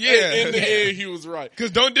right. Yeah. In the end, he was right. Because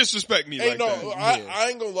don't disrespect me like that. I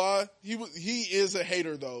ain't gonna lie. He is a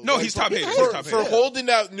hater, though. No, he's top hater. For holding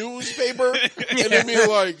that newspaper and then being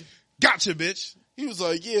like, gotcha, bitch. He was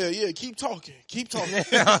like, yeah, keep talking.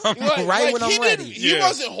 Right when I'm ready. He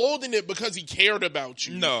wasn't holding it because he cared about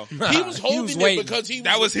you. No. He was holding it because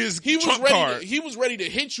that was his trump card. He was ready to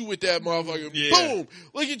hit you with that motherfucker. Yeah. Boom.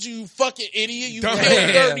 Look at you fucking idiot. You killed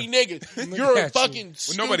 30 niggas. You're a fucking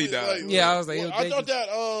stupid. Nobody died. Like, I was like,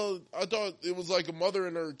 I thought it was like a mother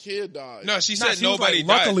and her kid died. No, she said nobody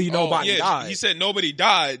died. Luckily, nobody died. He said nobody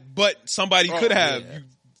died, but somebody could have. You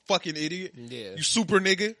fucking idiot. Yeah. You super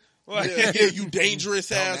nigga. You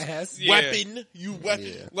dangerous ass weapon. You weapon.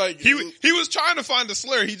 Yeah. Like he was trying to find a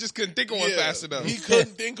slur. He just couldn't think of one fast enough. He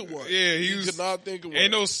couldn't think of one. Yeah, he could not think of one.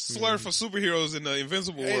 Ain't no slur for superheroes in the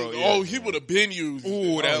Invincible world. Oh, he would have been used.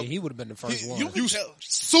 Ooh, he would have been the first one. You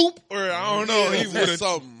soup, or I don't know. He would have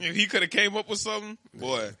something. If he could have came up with something,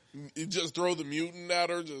 boy. You just throw the mutant at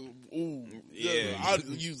her. Just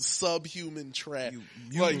you subhuman trap.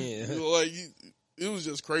 It was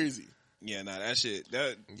just crazy. Yeah, that shit.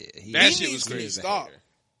 That shit was crazy. Stop.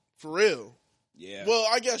 For real. Yeah. Well,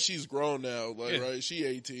 I guess she's grown now. Right? She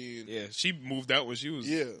 18. Yeah. She moved out when she was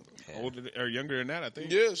older or younger than that, I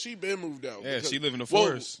think. Yeah, she been moved out. Yeah, she live in the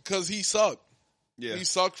forest. Because he sucked. Yeah. He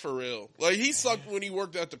sucked for real. Like, he sucked when he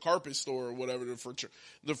worked at the carpet store or whatever,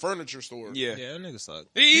 the furniture store. Yeah. Yeah, that nigga sucked.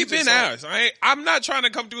 He been ass. I'm not trying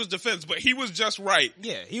to come to his defense, but he was just right.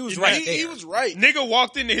 Yeah, he was right. He was right. Nigga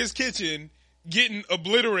walked into his kitchen getting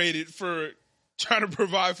obliterated for trying to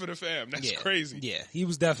provide for the fam. That's crazy. Yeah, he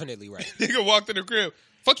was definitely right. Nigga walked in the crib.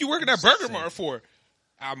 Fuck you working at Burger Mart for?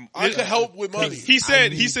 I could help with money. He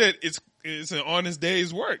said it's an honest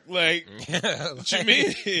day's work. Like, what you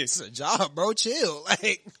mean? It's a job, bro. Chill.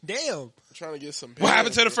 Like, damn. I'm trying to get some pay. What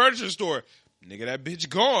happened to the furniture store? Nigga, that bitch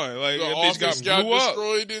gone. Like, the that bitch got blew up.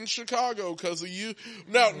 Destroyed in Chicago because of you.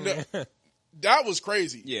 No. That was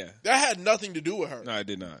crazy. Yeah. That had nothing to do with her. No, it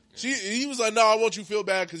did not. He was like, no, I want you to feel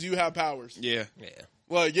bad because you have powers. Yeah.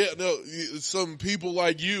 Like, some people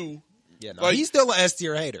like you. Yeah, no, he's still an S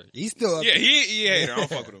tier hater. He's still up there. He a hater. I don't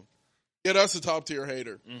fuck with him. Yeah, that's a top tier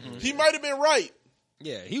hater. Mm-hmm. He might have been right.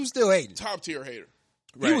 Yeah, he was still hating. Top tier hater.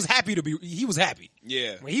 Right. He was happy to be. He was happy.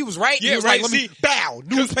 Yeah. When he was right, Yeah, he was right. like, let me bow,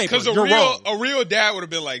 newspaper, Because you're wrong. a real dad would have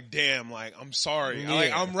been like, damn, like, I'm sorry. Yeah.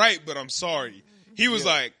 Like, I'm right, but I'm sorry. He was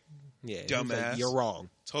like, Yeah, he was dumbass. like, you're wrong.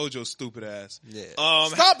 Told your stupid ass. Yeah.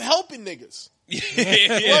 Stop helping niggas.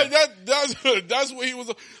 Yeah. Like that's what he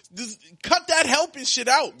was. Just cut that helping shit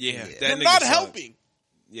out. Yeah. That You're nigga not sucked. helping.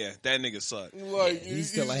 Yeah, that nigga sucked. Like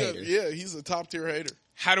he's still a hater. He's a top tier hater.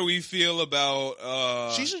 How do we feel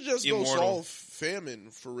about She should just Immortal? go solve famine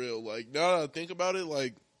for real. Like now that I think about it,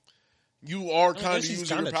 like you are kind of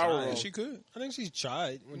using your power. Wrong. She could. I think she's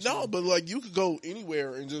tried. No, but like you could go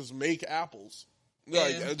anywhere and just make apples.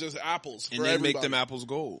 Like Yeah. just apples for And then everybody. make them apples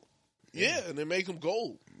gold. Yeah, and then make them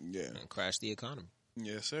gold. Yeah. And crash the economy.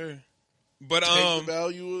 Yes, sir. But Take the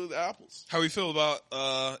value of apples. how we feel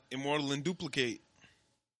about Immortal and Duplicate?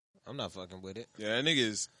 I'm not fucking with it. Yeah, that nigga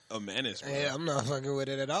is a menace, bro. Yeah, I'm not fucking with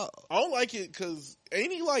it at all. I don't like it because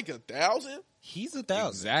ain't he like 1,000? He's 1,000.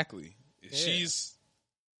 Exactly. Yeah. She's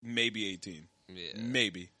maybe 18. Yeah.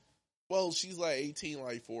 Maybe. Well, she's like 18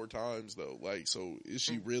 like 4 times though. Like, so is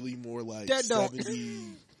she really more like That don't- 70?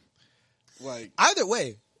 Like Either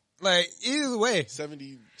way. Like, either way.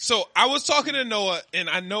 70? So I was talking to Noah, and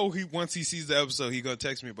I know once he sees the episode, he gonna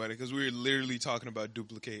text me about it because we were literally talking about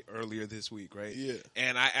Duplicate earlier this week, right? Yeah.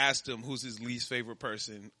 And I asked him who's his least favorite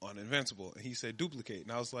person on Invincible, and he said Duplicate,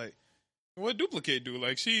 and I was like, "What Duplicate do?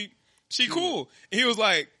 Like she cool?" And he was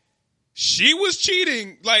like, "She was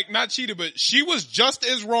cheating, like not cheated, but she was just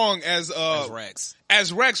as wrong as Rex.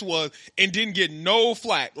 Rex was, and didn't get no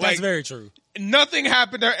flack. That's Like very true. nothing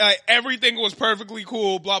happened. Like everything was perfectly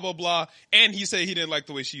cool. Blah blah blah." And he said he didn't like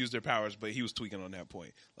the way she used her powers, but he was tweaking on that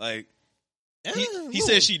point. Like he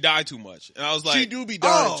said she died too much, and I was like, She do be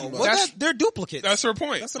dying too much. Well, they're duplicates. "That's her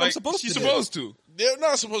point. That's what like, I'm supposed she's to do. supposed to." They're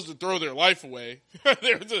not supposed to throw their life away.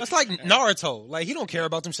 They're just, That's like Naruto. Like, he don't care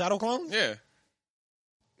about them shadow clones. Yeah,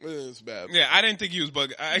 it's bad. yeah. I didn't think he was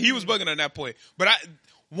bugging. He was bugging on that point, but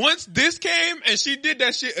once this came and she did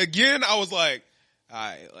that shit again, I was like, "All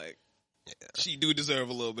right, like." She do deserve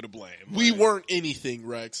a little bit of blame. We Like, weren't anything,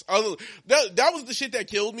 Rex. That was the shit that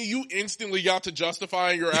killed me. You instantly got to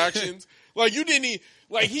justifying your actions. Like you didn't.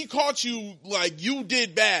 Like he caught you. Like you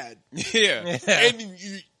did bad. yeah. And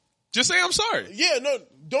you, Just say I'm sorry. yeah, no,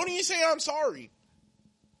 don't even say I'm sorry.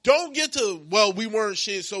 Don't get to, well, we weren't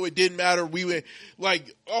shit, so it didn't matter. We went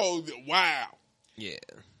like, oh wow. Yeah.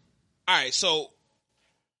 All right, so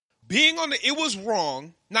being on it was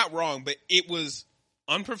wrong. Not wrong, but it was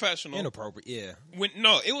unprofessional. Inappropriate. Yeah.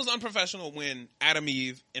 It was unprofessional when Adam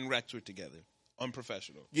Eve and Rex were together.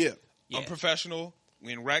 Unprofessional. Yeah. Unprofessional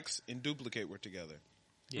when Rex and Duplicate were together.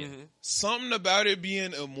 Yeah. Something about it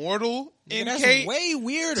being immortal and That's Kate way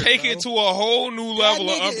weirder. take bro. it to a whole new level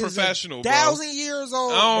of unprofessional, bro. 1,000 years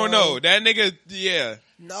old. I don't bro. know. That nigga, yeah.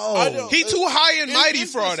 No. I know. He too high and mighty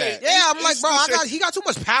it's for all the same. that. Yeah, I'm like, It's bro, the same. he got too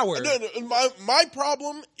much power. No, my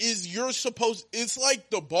problem is you're supposed, it's like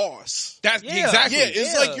the boss. That's Yeah. exactly. Yeah,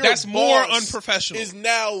 it's Yeah. like your That's more boss unprofessional. is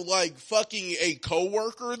now like fucking a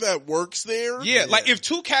coworker that works there. Yeah, like if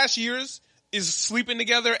 2 cashiers is sleeping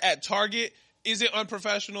together at Target, is it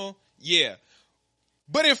unprofessional? Yeah.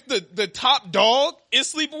 But if the top dog is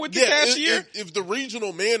sleeping with the cashier, if the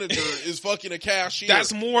regional manager is fucking a cashier,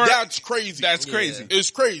 that's crazy. That's crazy.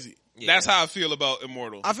 It's crazy. That's how I feel about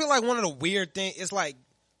Immortal. I feel like one of the weird things is like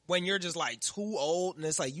when you're just like too old and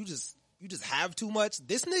it's like you just have too much.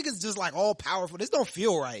 This nigga's just like all powerful. This don't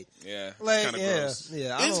feel right. Yeah, Like, it's yeah, gross.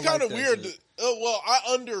 yeah. I It's don't kind like of that weird. shit. Well,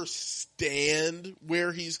 I understand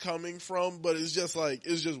where he's coming from, but it's just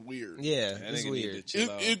weird. Yeah, That it's nigga need weird. to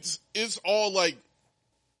chill out. It's all like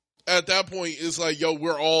at that point, it's like, yo,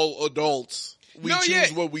 we're all adults. We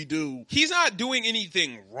choose what we do. He's not doing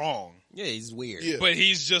anything wrong, Yeah, he's weird. Yeah. but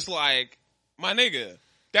he's just like, my nigga,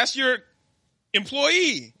 that's your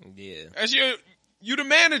employee. Yeah. That's you the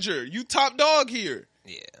manager. You top dog here.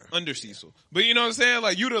 Yeah. Under Cecil. But you know what I'm saying?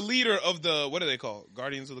 Like, you the leader of the, what are they called?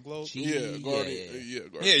 Guardians of the Globe? Yeah, Guardian. Yeah.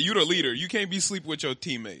 Guardian. Yeah, you the leader. You can't be sleeping with your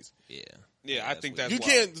teammates. Yeah. Yeah, I think that's You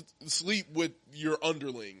wild. can't sleep with your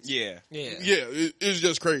underlings. Yeah. Yeah. Yeah, it's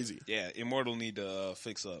just crazy. Yeah, Immortal need to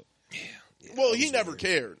fix up. Well, he never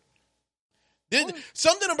cared.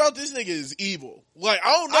 Something about this nigga is evil. Like, I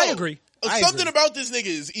don't know. I agree. Something about this nigga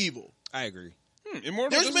is evil. I agree. Immortal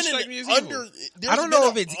There's doesn't been strike me as an evil. I don't know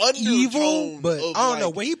if it's evil, undertone but of, I don't know.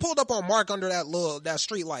 like- When he pulled up on Mark under that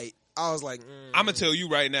street light, I was like, I'm gonna tell you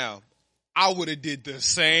right now, I would have did the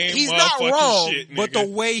same. he's not motherfucking wrong, shit, but nigga. the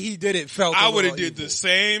way he did it felt. I would have did the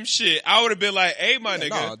same shit. I would have been like, "Hey, my nigga,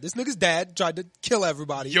 Nah, this nigga's dad tried to kill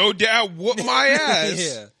everybody. your dad whooped my ass."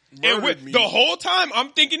 Yeah. And Murdered me. the whole time, I'm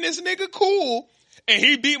thinking this nigga cool. and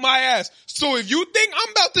he beat my ass. So if you think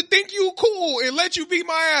I'm about to think you cool and let you beat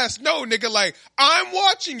my ass, no, nigga, like, I'm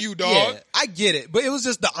watching you, dog. Yeah, I get it, but it was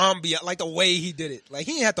just the ambient, like the way he did it. Like,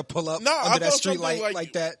 he didn't have to pull up under that street light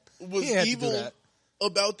like that. Was he evil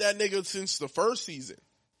about that nigga since the first season.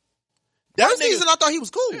 First season, I thought he was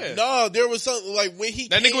cool. Yeah. No, there was something like when he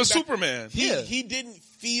that nigga was back, Superman. He didn't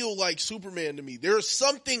feel like Superman to me. There's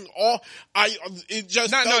something off. It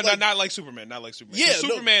just not like Superman. Not like Superman. Yeah,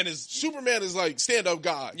 Superman is like stand up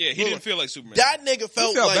guy. Yeah, he didn't feel like Superman. That nigga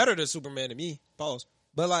felt like, better than Superman to me. Pause.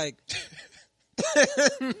 But like,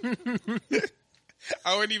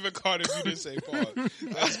 I wouldn't even call it if you didn't say pause.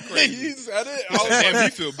 That's crazy. He said it. Damn, he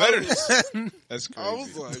feel better. That's crazy. I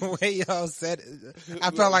was like, the way y'all said it,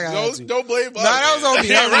 I felt like I had to. Don't blame us. that was on me.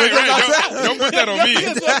 Yeah, right. Don't put that on me.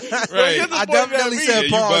 Right. I definitely said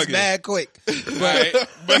pause mad quick. Right.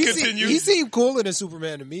 But continue. He seemed cooler than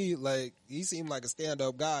Superman to me. Like, he seemed like a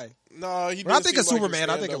stand-up guy. Nah, he. When I think of like Superman,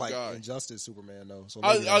 I think of like guy. Injustice Superman though. So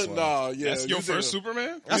that's your first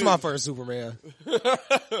Superman. That's my first Superman.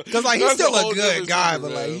 Because like he's still a good guy,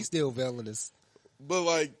 but like he's still villainous. But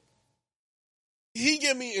like, he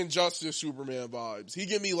give me Injustice Superman vibes. He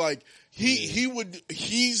give me like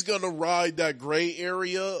he's gonna ride that gray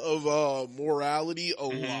area of morality a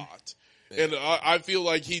lot, and I feel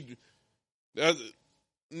like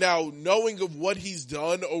now, knowing of what he's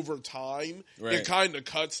done over time, it kind of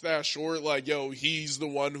cuts that short. Like, yo, he's the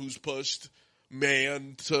one who's pushed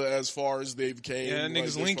man to as far as they've came. Yeah, that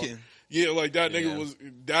nigga's Lincoln. Yeah, like that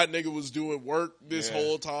nigga was doing work this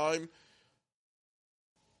whole time.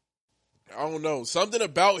 I don't know. Something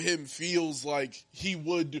about him feels like he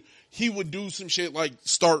would do some shit like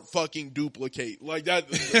start fucking duplicate. Like that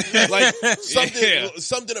like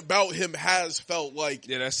something about him has felt like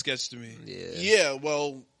that's sketch to me. Yeah,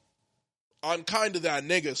 well, I'm kind of that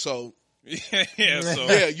nigga, so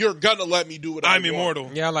yeah, you're gonna let me do what I'm I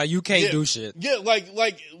immortal. Yeah, like you can't do shit. Yeah, like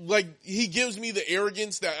he gives me the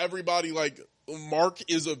arrogance that everybody like Mark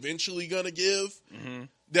is eventually gonna give.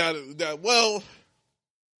 Well,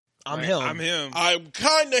 I'm him. I'm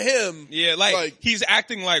kind of him. Yeah, like he's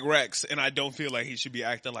acting like Rex, and I don't feel like he should be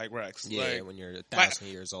acting like Rex. Yeah, like, when you're 1,000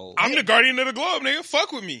 years old. I'm the Guardian of the Globe, nigga.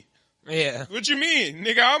 Fuck with me. Yeah. What you mean,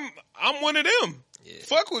 nigga? I'm one of them. Yeah.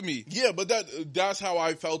 Fuck with me. Yeah, but that's how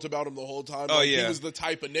I felt about him the whole time. Like, he was the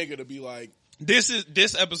type of nigga to be like.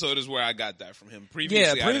 This episode is where I got that from him.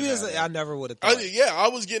 Previously, I never would have thought. I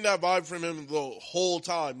was getting that vibe from him the whole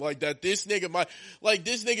time. Like that, this nigga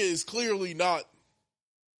is clearly not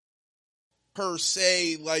per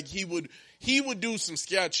se. Like he would do some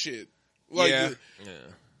sketch shit. Like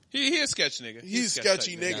he a sketch nigga. He's a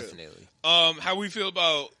sketchy nigga. Definitely. How we feel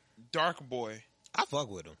about Dark Boy? I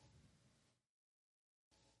fuck with him.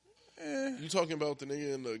 You talking about the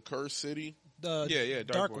nigga in the Cursed City?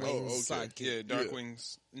 Darkwing's sidekick. Yeah,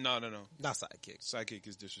 Darkwing's. No. Not sidekick. Sidekick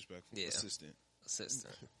is disrespectful. Yeah. Assistant.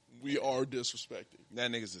 We are disrespecting. That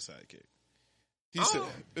nigga's a sidekick. He said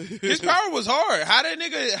his power was hard.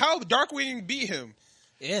 How Darkwing beat him?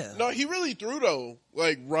 Yeah. No, he really threw though.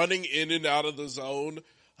 Like running in and out of the zone.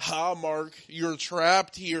 Mark, you're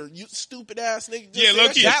trapped here. You stupid ass nigga. Yeah,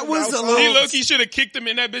 low-key. That was a little... He low-key should have kicked him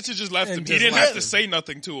in that bitch and just left him. He didn't have to say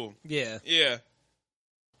nothing to him. Yeah. Yeah.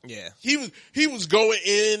 Yeah. He was going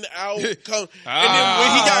in, out, and then when he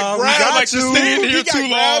got grabbed, he got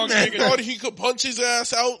grabbed and thought he could punch his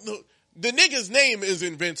ass out. The nigga's name is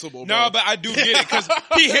Invincible, bro. No, but I do get it, because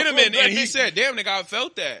he hit him and he said, damn, nigga, I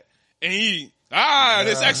felt that. And he...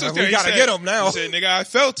 this exoskeleton. We gotta get him now. He said, nigga, I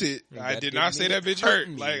felt it. I did not say that bitch hurt.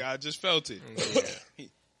 Like, I just felt it. Yeah.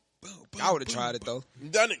 I would have tried it, though.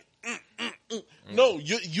 That nigga, No,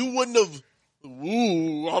 you wouldn't have...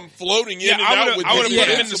 Ooh, I'm floating in and out with I would have put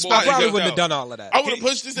him in the spot. I probably wouldn't have done all of that. I would have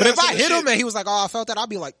pushed his ass. But if I hit him and he was like, oh, I felt that, I'd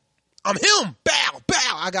be like, I'm him. Bow,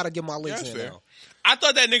 bow. I gotta get my links in now. I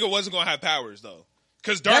thought that nigga wasn't gonna have powers, though.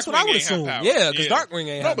 Because Darkwing ain't have powers. Yeah, because Darkwing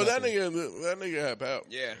ain't have powers. No, but that nigga had powers.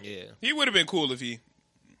 Yeah. He would have been cool if he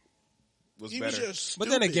was better. Was just stupid. But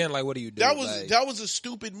then again, like, what do you do? That was a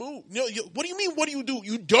stupid move. No, what do you mean? What do?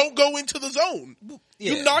 You don't go into the zone.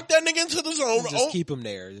 Yeah. You knock that nigga into the zone. Just keep him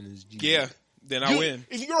there. Yeah. Then I win.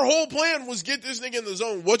 If your whole plan was get this nigga in the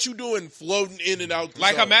zone, what you doing floating in and out the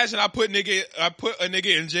zone? Imagine I put a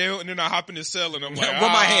nigga in jail and then I hop in his cell and I'm like, with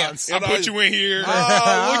my hands. I put you in here. Look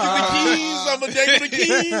at the keys. I'm gonna dangle the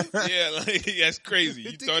keys. Yeah, that's crazy.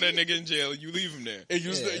 You throw that nigga in jail, you leave him there.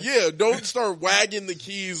 And don't start wagging the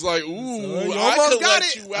keys like, ooh, I could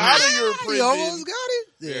let you out of your prison. You almost got it.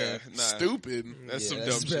 Yeah, stupid. That's some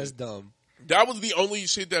dumb shit. That's dumb. That was the only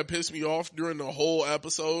shit that pissed me off during the whole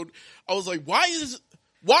episode. I was like, why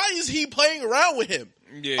is he playing around with him?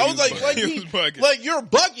 Yeah, I was like, you're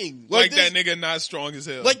bugging. Like that nigga not strong as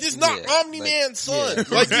hell. Like this not Omni-Man's son. Yeah.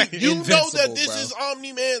 Like you know that this bro. is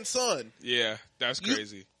Omni-Man's son. Yeah, that's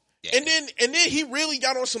crazy. Yeah. And then he really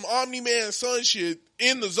got on some Omni-Man son shit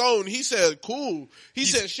in the zone. He said, "Cool." He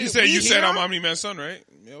said, "Shit." He said, "You said I'm Omni-Man's son, right?"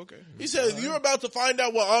 Yeah, okay. He said, "You're about to find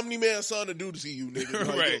out what Omni-Man's son to do to you, nigga."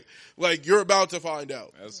 Like, Right. Like you're about to find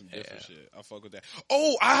out. That's some different shit. I fuck with that.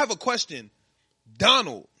 Oh, I have a question.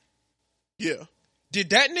 Donald, Yeah.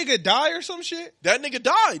 did that nigga die or some shit? That nigga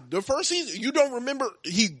died the first season. You don't remember?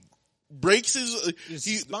 He breaks his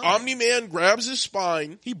spine. Omni-Man grabs his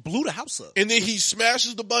spine, He blew the house up. and then he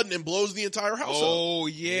smashes the button and blows the entire house up. Oh,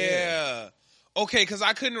 yeah. Okay, because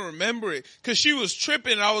I couldn't remember it. Because she was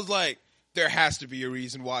tripping, and I was like, there has to be a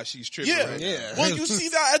reason why she's tripping Yeah. right now. Yeah. Well, you see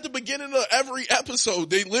that at the beginning of every episode.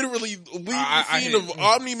 They literally leave the scene hate- of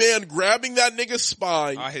Omni-Man grabbing that nigga's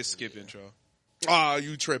spine. I hit skip intro.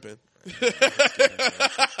 You tripping.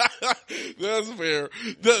 That's fair.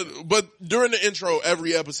 But during the intro,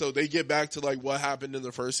 every episode, they get back to like what happened in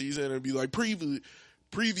the first season and be like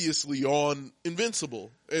previously on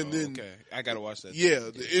Invincible. And then, Okay, I gotta watch that. yeah,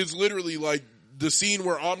 it's literally like the scene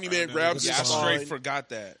where Omni-Man grabs Yeah, I his straight spine. forgot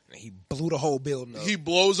that. He blew the whole building up. He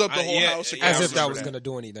blows up the whole yeah, house. yeah, as I if that remember was that. going to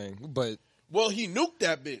do anything. But Well, he nuked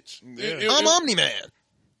that bitch. Yeah. I'm Omni-Man.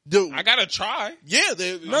 Dude, I gotta try. yeah, I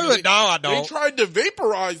They don't. tried to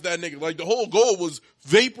vaporize that nigga. Like the whole goal was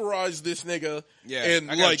vaporize this nigga. Yeah, and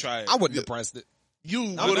I gotta like try it. I wouldn't have pressed it.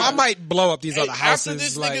 you, I would've- might blow up these Hey, other after houses.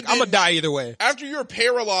 this Like nigga I'm gonna did- die either way. after you're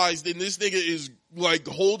paralyzed and this nigga is like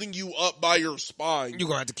holding you up by your spine, You're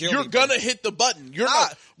gonna have to kill you're me. gonna hit the button. You're Nah, not.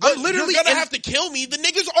 I'm But literally you're gonna in- have to kill me. The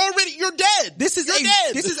nigga's already. You're dead. This is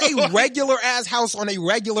You're dead. a regular ass house on a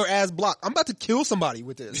regular ass block. I'm about to kill somebody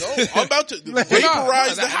with this. No, I'm about to Like,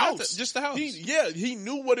 vaporize no, the house. just the house. He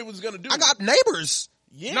knew what it was gonna do. I got neighbors.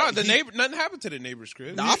 yeah. No, the he- neighbor. Nothing happened to the neighbor's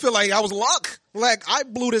crib. Nah, I feel like I was luck. Like I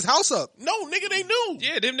blew this house up. No, nigga, they knew.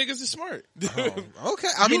 Yeah, them niggas is smart. Okay,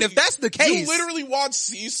 I mean if that's the case, You literally watch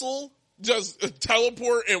Cecil just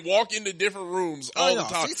teleport and walk into different rooms all no, the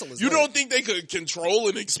time. Cecil is You lit. don't think they could control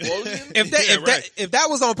an explosion? if that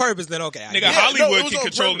was on purpose, then okay. I Nigga, get it. Hollywood it was can on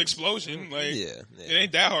control an purpose. explosion. Like, Yeah, it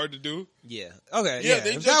ain't that hard to do. yeah. Okay, Yeah, yeah. they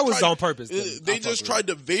If just that was tried- on purpose, then They I'll fuck just with tried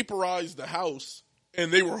to vaporize the house,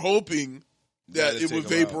 and they were hoping that That'd it would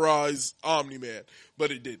take a while. vaporize Omni-Man,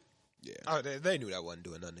 but it did. Yeah. it. Oh, they knew that wasn't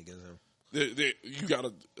doing nothing against him. You got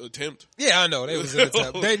to attempt. Yeah, I know. They was in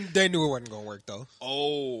the tub. They knew it wasn't gonna work though.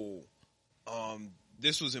 Oh,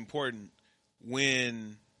 this was important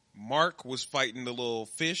when Mark was fighting the little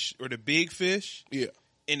fish or the big fish, Yeah,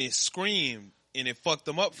 and it screamed and it fucked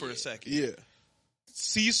them up for a second. yeah.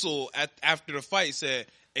 Cecil after the fight said,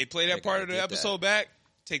 "Hey, play that They part gotta of the get episode back.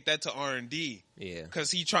 Take that to R&D." Yeah. Because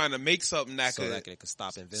he trying to make something that So could that it could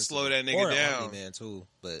stop Invincible. slow that nigga or down. Omni-Man too,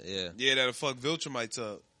 but yeah. Yeah, that'll fuck Viltrumites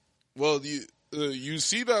up. Well, you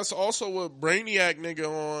see that's also what Brainiac nigga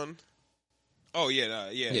on. Oh yeah,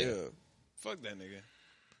 yeah. Yeah. Fuck that nigga.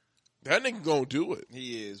 That nigga gonna do it.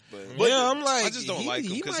 He is, but Yeah, I'm like, I just don't like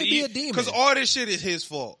him he because might be a demon. Because all this shit is his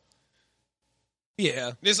fault.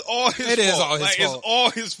 Yeah. It's all his It fault. is all his like, fault. It's all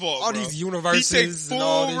his fault. All bro. these universes He takes and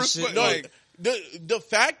all full this shit. resp- No, like, the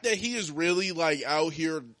fact that he is really like out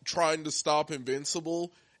here trying to stop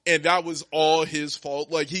Invincible, and that was all his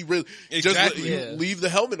fault. Like he really Exactly. just Yeah. leave the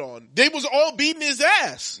helmet on. They was all beating his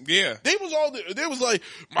ass. yeah. They was like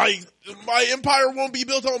my empire won't be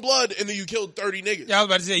built on blood, and then you killed 30 niggas. Yeah, I was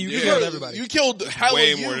about to say you Yeah. killed everybody. You killed hella Way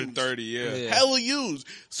used. more than 30, yeah. Yeah. Hella used.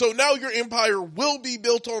 So now your empire will be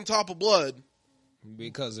built on top of blood,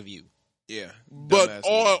 because of you. Yeah. but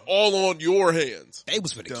Dumbass all on your hands. They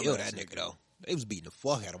was finna kill Dumbass that nigga though. They was beating the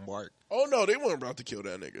fuck out of Mark. Oh no, they weren't about to kill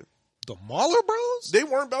that nigga. The Mauler Bros? They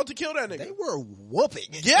weren't about to kill that nigga. They were whooping.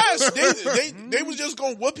 Yes, they was just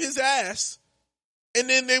gonna whoop his ass, and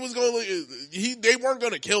then they was gonna they weren't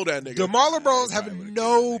gonna kill that nigga. The Mauler Bros have probably would've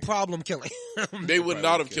no problem killing him. They would probably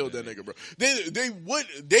not have would've killed killed that nigga, bro.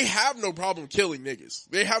 They have no problem killing niggas.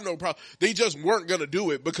 They have no problem. They just weren't gonna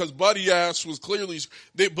do it because Buddy Ass was clearly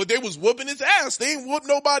but they was whooping his ass. They ain't whooped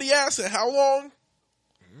nobody ass in how long?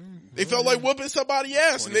 They felt like whooping somebody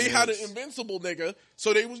ass, and 20 they had an minutes. invincible nigga,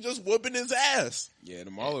 so they was just whooping his ass. Yeah,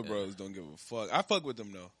 the Marley Bros don't give a fuck. I fuck with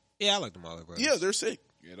them though. Yeah, I like the Mauler Bros. Yeah, they're sick.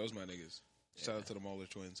 Yeah, those my niggas. Shout out to the Mauler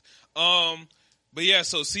twins. But yeah,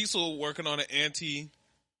 so Cecil working on an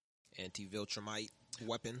Anti-Viltrumite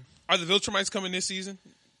weapon. Are the Viltrumites coming this season?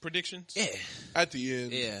 Predictions? Yeah. At the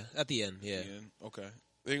end, Yeah, at the end, yeah. Yeah, okay.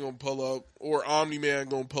 they gonna pull up, or Omni-Man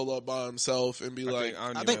gonna pull up by himself and be like,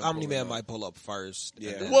 I think Omni-Man might pull up first.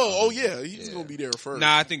 Yeah. and then- well, oh yeah, he's gonna be there first.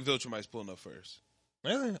 Nah, I think Viltrumites pulling up first.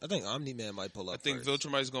 Really? I think Omni-Man might pull up. I think first.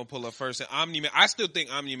 Viltrumite's gonna pull up first, and Omni-Man. I still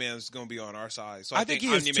think Omni-Man's gonna be on our side. So I think he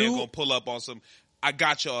is Omni-Man too. gonna pull up on some. I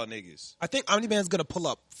got y'all niggas. I think Omni-Man's gonna pull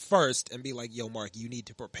up first and be like, "Yo, Mark, you need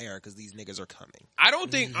to prepare because these niggas are coming." I don't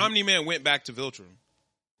think Omni-Man went back to Viltrum.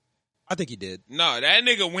 I think he did. No, that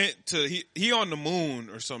nigga went to he on the moon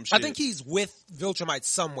or some shit. I think he's with Viltrumites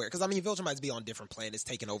somewhere because Viltrumites be on different planets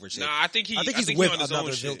taking over shit. Nah, I think he's with on his another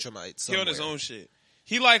own shit. Viltrumite. He on his own shit.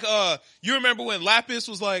 He like you remember when Lapis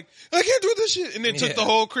was like, I can't do this shit, and then took the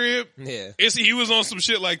whole crib. Yeah, he was on some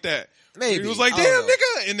shit like that. Maybe he was like, damn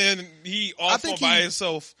nigga, and then he off by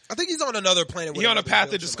himself. I think he's on another planet. He on a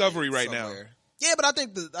path of discovery right now. Yeah, but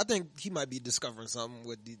I think he might be discovering something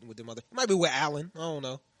with the mother. He might be with Alan. I don't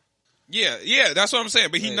know. Yeah, that's what I'm saying.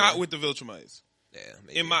 But he's not with the Viltrumites. Yeah,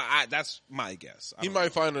 maybe. That's my guess. He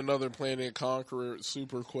might find another planet, conquer it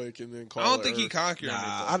super quick, and then call it. I don't think he conquered it.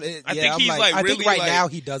 I think he's I really think right now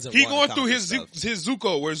he doesn't. He want going through his stuff.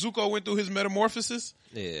 Zuko, where Zuko went through his metamorphosis.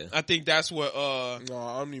 Yeah, I think that's what.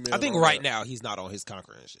 I think right now he's not on his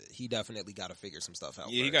conquering shit. He definitely got to figure some stuff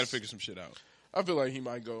out. Yeah, he got to figure some shit out. I feel like he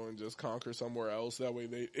might go and just conquer somewhere else. That way,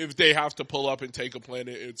 if they have to pull up and take a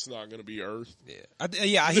planet, it's not going to be Earth.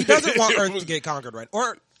 Yeah, he doesn't want Earth to get conquered, right?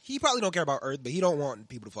 Or he probably don't care about Earth, but he don't want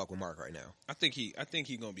people to fuck with Mark right now. I think he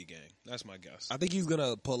gonna be gang. That's my guess. I think he's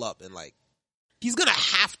gonna pull up and he's gonna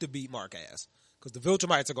have to beat Mark ass because the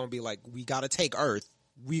Viltrumites are gonna be like, we gotta take Earth,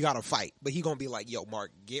 we gotta fight, but he gonna be like, yo,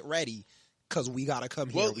 Mark, get ready because we gotta come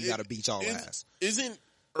here, we gotta beat y'all ass. Isn't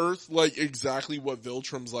Earth exactly what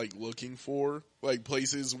Viltrum's looking for?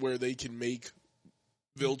 Places where they can make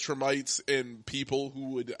Viltrumites and people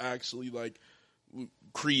who would actually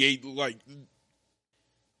create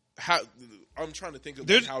how. I'm trying to think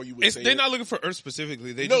of how you would say they're not looking for Earth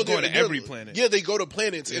specifically. They just go to every planet. Yeah, they go to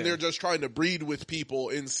planets and they're just trying to breed with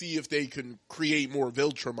people and see if they can create more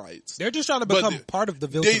Viltrumites. They're just trying to become part of the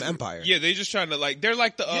Viltrum Empire. Yeah, they're just trying to they're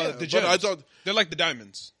like the gems. They're like the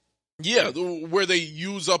diamonds. Yeah, where they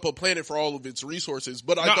use up a planet for all of its resources.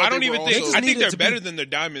 But I think they're better than their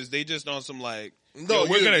diamonds. They just on some we're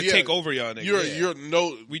gonna take over y'all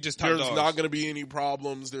niggas. We just there's not gonna be any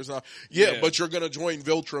problems. There's not. But you're gonna join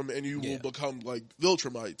Viltrum and you will become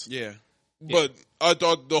Viltrumites. Yeah. But I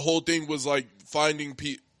thought the whole thing was finding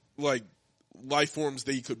life forms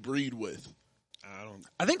they could breed with.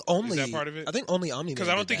 I think only. Is that part of it? I think only Omni-Man. Because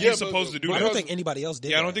I don't think he's supposed to do that. I don't think anybody else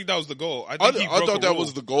did. Yeah, I don't think that was the goal. I thought that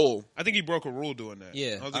was the goal. I think he broke a rule doing that.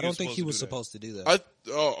 Yeah, I don't think he was supposed to do that.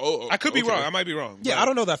 I could be wrong. I might be wrong. Yeah, I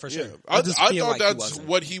don't know that for sure. I thought that's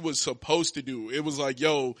what he was supposed to do. It was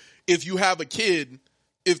yo, if you have a kid,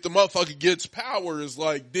 if the motherfucker gets powers,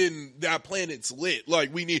 then that planet's lit.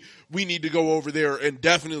 We need to go over there and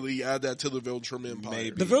definitely add that to the Viltrum Empire.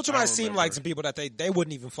 Maybe. The Viltrumites seem like some people that they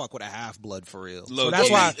wouldn't even fuck with a half blood for real. So Look,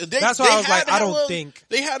 that's why I was like, I don't think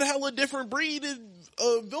they had hella different breed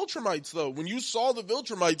of Viltrumites though. When you saw the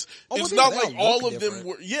Viltrumites, it's not not all of them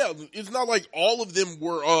were. Yeah, it's not all of them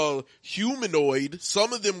were humanoid.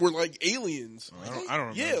 Some of them were aliens. I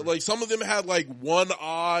don't remember. Yeah, some of them had one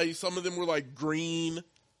eye. Some of them were green.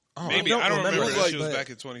 Maybe I don't remember that shit was back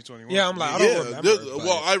in 2021. Yeah, I'm I don't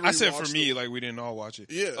remember. I said for me, we didn't all watch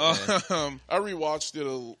it. Yeah, I rewatched it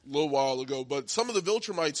a little while ago, but some of the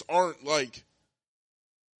Viltrumites aren't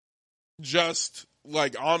just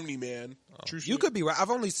Omni-Man. You could be right. I've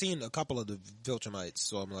only seen a couple of the Viltrumites,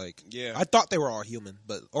 so I'm yeah. I thought they were all human,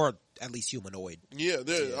 or at least humanoid. Yeah,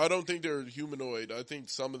 I don't think they're humanoid. I think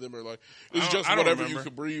some of them are it's just whatever you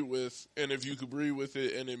could breed with, and if you could breed with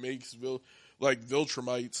it and it makes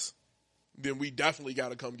Viltrumites, then we definitely got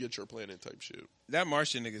to come get your planet type shit. That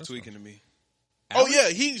Martian nigga tweaking to me. Oh yeah,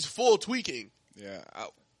 he's full tweaking. Yeah,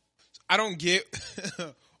 I don't get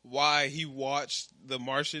why he watched the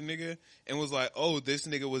Martian nigga and was like, oh, this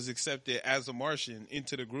nigga was accepted as a Martian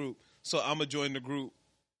into the group, so I'm gonna join the group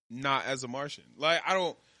not as a Martian.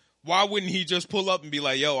 Why wouldn't he just pull up and be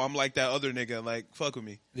like, yo, I'm like that other nigga, fuck with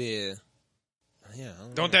me? Yeah.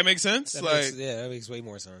 Don't that make sense? That makes way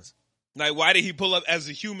more sense. Why did he pull up as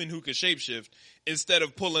a human who could shapeshift instead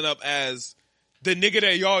of pulling up as the nigga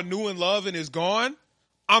that y'all knew and love and is gone?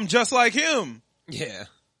 I'm just like him. Yeah.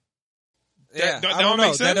 That I don't know.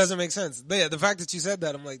 Make sense? That doesn't make sense. But yeah, the fact that you said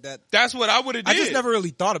that, I'm like that. That's what I would have did. I just never really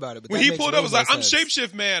thought about it. But when he pulled up, I was like, I'm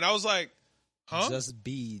shapeshift man. I was like, huh? Just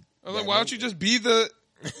be. I was like, why don't you just be the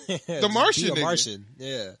Martian? Be a Martian.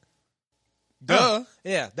 Yeah. Duh.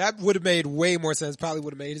 Yeah, that would have made way more sense. Probably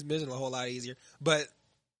would have made his mission a whole lot easier. But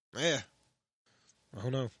yeah, I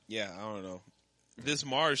don't know. Yeah, I don't know. This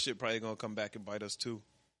Mars shit probably gonna come back and bite us too.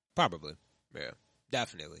 Probably. Yeah,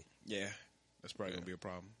 definitely. Yeah, that's probably gonna be a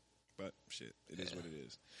problem. But shit, it is what it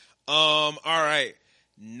is. All right.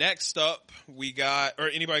 Next up, we got, or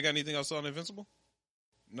anybody got anything else on Invincible?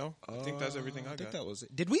 No? I think that's everything I got. I think that was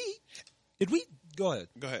it. Did we, go ahead.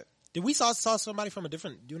 Go ahead. Did we saw somebody from a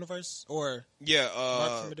different universe? Or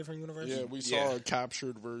Mark from a different universe? Yeah, we saw a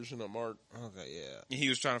captured version of Mark. Okay, yeah. He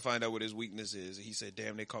was trying to find out what his weakness is. He said,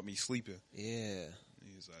 damn, they caught me sleeping. Yeah.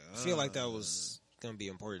 He's like, I feel like that was going to be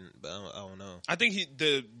important, but I don't know. I think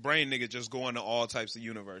the brain nigga just going to all types of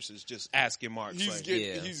universes, just asking Mark. He's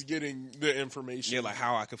getting the information. Yeah, like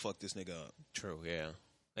how I can fuck this nigga up. True, yeah.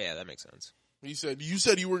 Yeah, that makes sense. He said, you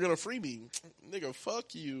said you were going to free me. Nigga,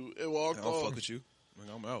 fuck you. And walked off. I'll fuck with you.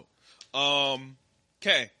 I'm out.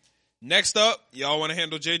 Okay. Next up, y'all want to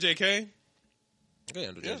handle JJK? Yeah,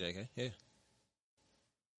 handle JJK. Yeah.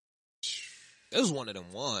 This was one of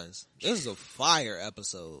them ones. This is a fire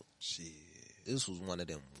episode. Shit. This was one of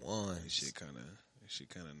them ones. This shit kind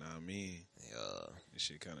of not mean. Yeah. This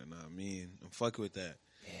shit kind of not mean. I'm fucking with that.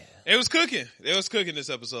 Yeah. It was cooking. It was cooking this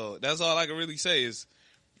episode. That's all I can really say is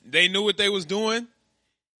they knew what they was doing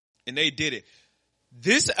and they did it.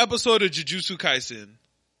 This episode of Jujutsu Kaisen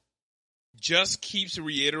just keeps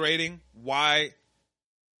reiterating why,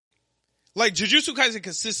 like, Jujutsu Kaisen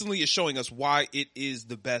consistently is showing us why it is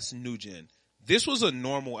the best new gen. This was a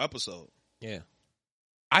normal episode. Yeah.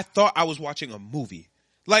 I thought I was watching a movie.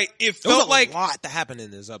 Like, it felt like a lot that happened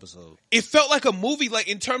in this episode. It felt like a movie, like,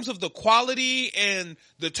 in terms of the quality and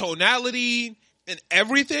the tonality and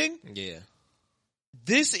everything. Yeah.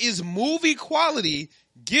 This is movie quality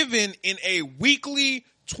given in a weekly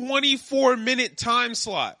 24-minute time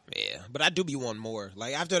slot. Yeah, but I do be wanting more.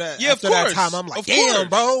 Like, after that, yeah, after that time, I'm like, damn,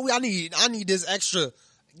 bro, I need this extra.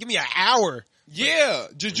 Give me an hour. Yeah,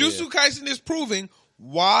 Jujutsu Kaisen is proving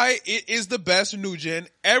why it is the best new gen.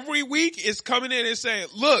 Every week it's coming in and saying,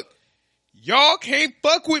 look, y'all can't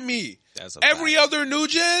fuck with me. Every other new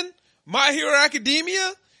gen, My Hero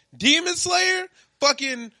Academia, Demon Slayer,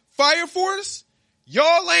 fucking Fire Force,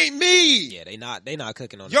 y'all ain't me. Yeah, they not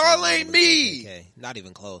cooking on y'all ain't me. JJK. Not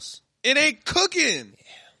even close. It ain't cooking.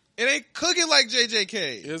 Yeah. It ain't cooking like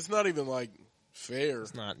JJK. It's not even like fair.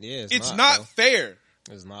 It's not. Yeah, it's not fair.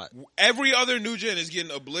 It's not. Every other new gen is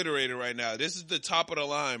getting obliterated right now. This is the top of the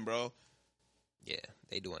line, bro. Yeah,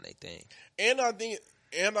 they doing their thing. And I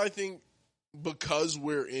think because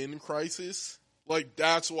we're in crisis, like,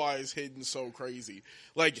 that's why it's hitting so crazy.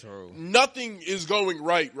 Like, nothing is going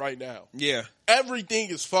right now. Yeah. Everything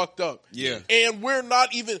is fucked up. Yeah. And we're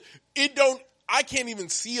not even, I can't even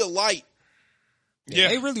see a light. Yeah.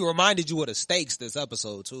 They really reminded you of the stakes this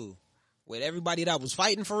episode, too. With everybody that was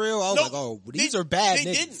fighting for real, I was like, oh, these are bad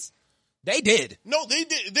niggas. They did. No, they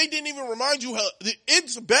did. They didn't even remind you how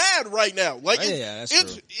it's bad right now. Like,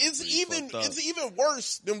 it's even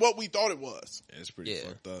worse than what we thought it was. Yeah, it's pretty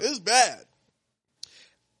fucked up. It's bad.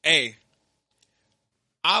 Hey,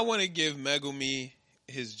 I want to give Megumi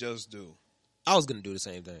his just due. I was gonna do the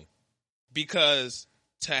same thing because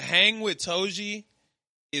to hang with Toji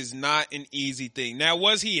is not an easy thing. Now,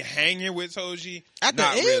 was he hanging with Toji? At the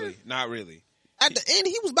end? Really. Not really. At the end,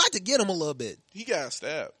 he was about to get him a little bit. He got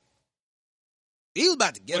stabbed. He was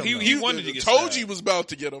about to get him. He wanted to get Toji stabbed. was about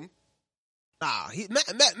to get him. Nah,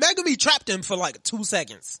 Megumi trapped him for like 2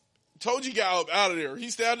 seconds. Toji got out of there. He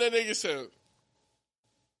stabbed that nigga. Said,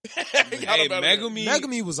 hey,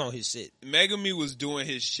 Megumi was on his shit. Megumi was doing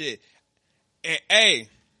his shit. And hey,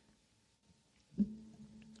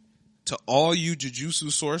 to all you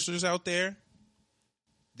Jujutsu sorcerers out there,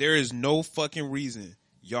 there is no fucking reason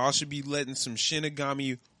y'all should be letting some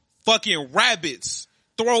Shinigami fucking rabbits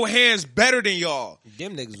throw hands better than y'all.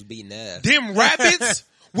 Them niggas was beating ass. Them rabbits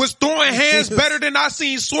was throwing hands better than I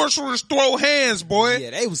seen sorcerers throw hands, boy.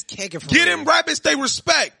 Yeah, they was kicking for Get them rabbits they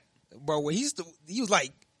respect. Bro, when he was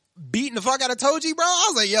like beating the fuck out of Toji, bro, I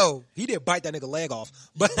was like, yo, he didn't bite that nigga leg off.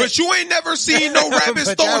 But you ain't never seen no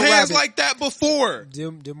rabbits throw hands like that before.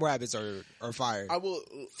 Them rabbits are fired.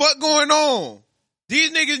 Fuck going on?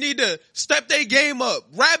 These niggas need to step their game up.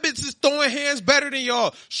 Rabbits is throwing hands better than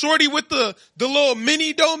y'all. Shorty with the little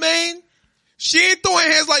mini domain, she ain't throwing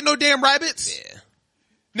hands like no damn rabbits. Yeah.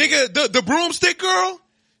 Nigga, the broomstick girl,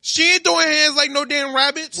 she ain't throwing hands like no damn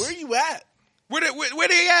rabbits. Where you at? Where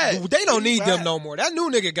they at? They don't need them no more. That new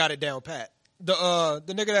nigga got it down pat. The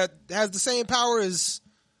nigga that has the same power as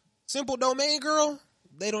Simple Domain Girl,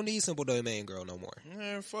 they don't need Simple Domain Girl no more.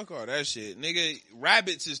 Man, fuck all that shit. Nigga,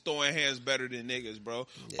 rabbits is throwing hands better than niggas, bro.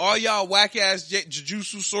 Yeah. All y'all whack-ass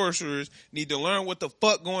Jujutsu sorcerers need to learn what the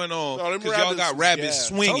fuck going on because y'all got rabbits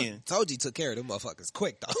swinging. Toji took care of them motherfuckers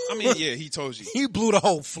quick, though. I mean, yeah, he told you. He blew the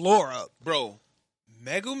whole floor up. Bro,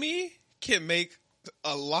 Megumi can make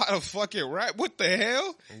a lot of fucking what the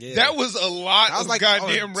hell? Yeah. That was a lot of like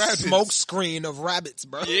goddamn rabbits. Smoke screen of rabbits,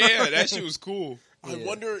 bro. Yeah, that shit was cool. I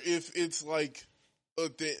wonder if it's like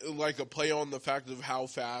a play on the fact of how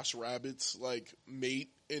fast rabbits like mate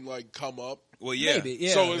and like come up. Well, yeah. Maybe,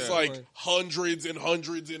 yeah. So it's like hundreds and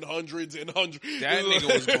hundreds and hundreds and hundreds. That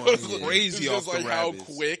nigga was going crazy off the like rabbits.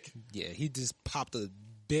 How quick. Yeah, he just popped a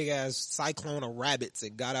big ass cyclone of rabbits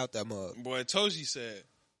and got out that mug. Boy, Toji said,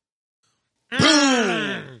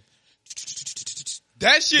 Boom!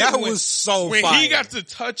 that shit was so when fire. he got to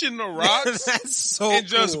touching the rocks That's so and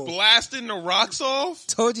just cool. blasting the rocks off.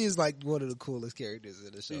 Toji is like one of the coolest characters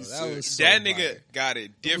in the show. That was so that nigga fire. got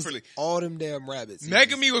it differently. All them damn rabbits.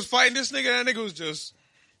 Megami was fighting this nigga. That nigga was just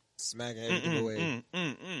smacking everything away.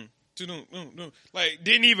 Like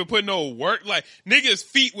didn't even put no work. Like nigga's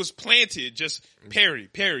feet was planted. Just parry,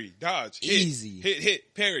 dodge, hit, Easy.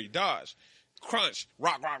 hit, parry, dodge, crunch,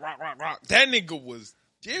 rock. That nigga was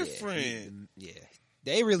different. Yeah,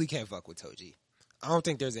 they really can't fuck with Toji. I don't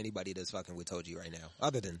think there's anybody that's fucking with Toji right now,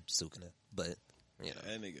 other than Sukuna. But you know,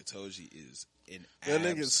 that nigga Toji is an that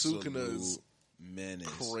nigga absolute Sukuna is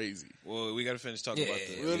menace. Crazy. Well, we got to finish talking about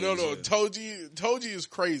the no. Toji is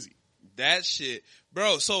crazy. That shit,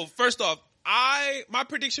 bro. So first off, my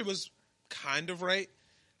prediction was kind of right.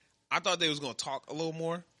 I thought they was gonna talk a little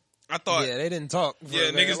more. I thought, they didn't talk.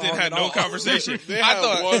 Yeah, niggas didn't have no conversation. I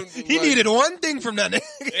thought he needed one thing from that nigga.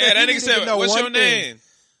 Yeah, that nigga said, "What's your thing. name?"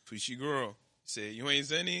 Fushiguro. He said, "You ain't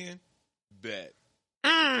Zenin?" Bet.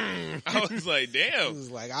 I was like, He damn. was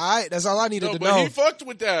like, all right, that's all I needed to but know. he fucked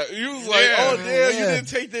with that. He was like, oh, damn, you didn't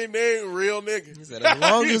take their name, real nigga. He said, as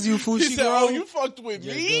long as you Fushiguro, he said, oh, you fucked with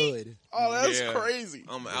you're me? good. Oh, that's crazy.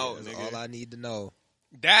 I'm out, That's nigga. all I need to know.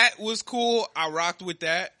 That was cool. I rocked with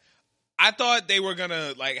that. I thought they were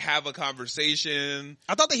gonna like have a conversation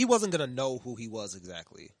I thought that he wasn't going to know who he was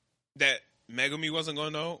exactly. that Megumi wasn't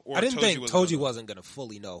gonna know. Or I didn't think was Toji gonna know. wasn't going to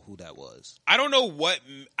fully know who that was. I don't know what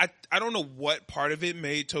I don't know what part of it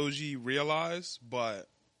made Toji realize, but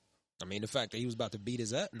I mean, the fact that he was about to beat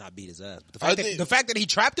his ass, not beat his ass, but the fact that he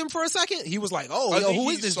trapped him for a second, he was like, oh, yo, who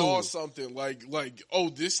is this dude? I think he saw something like, oh,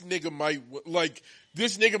 this nigga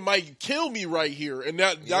might kill me right here. And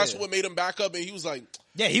that's what made him back up. And he was like,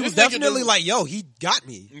 yeah, he was definitely like, yo, he got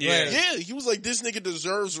me. Yeah. Yeah, he was like, this nigga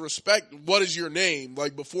deserves respect. What is your name?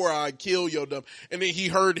 Like, before I kill yo dumb. And then he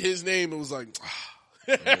heard his name and was like,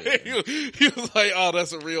 he was like, oh,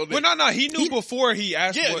 that's a real nigga. Well, no, he knew before he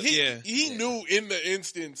asked. He knew in the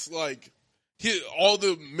instance, like, all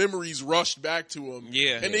the memories rushed back to him.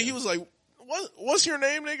 Yeah. And then he was like, what's your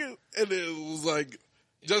name, nigga? And it was like,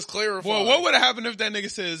 just clarify. Well, what would have happened if that nigga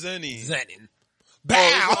said Zenin?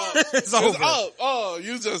 Bow! It's over. Oh,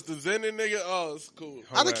 you just the Zenin nigga? Oh, it's cool.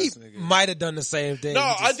 I think he might have done the same thing. No, he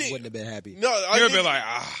just I think wouldn't have been happy. No, he would have been like,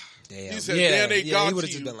 damn. He said, damn, they got he would have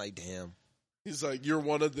you. just been like, damn. He's like, you're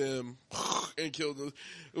one of them, and killed them.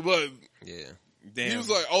 But yeah, damn. He was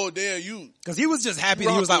like, oh, damn, you. Because he was just happy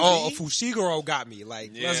that he was like, oh, Fushiguro got me.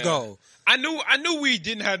 Like, let's go. I knew we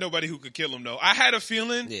didn't have nobody who could kill him though. I had a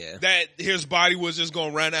feeling that his body was just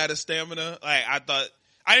gonna run out of stamina. Like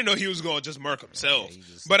I didn't know he was gonna just murk himself,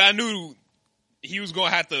 but I knew he was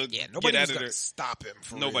gonna have to get out of there. Stop him.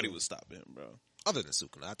 Nobody would stop him, bro. Other than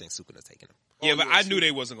Sukuna, I think Sukuna's taking him. Yeah, but I knew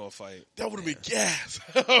they wasn't gonna fight. That would have been gas.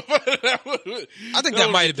 I think that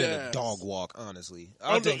might have been a dog walk. Honestly,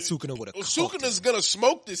 I think Sukuna would have. Sukuna's gonna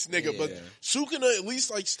smoke this nigga, but Sukuna at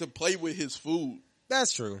least likes to play with his food.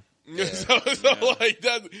 That's true. Yeah. so like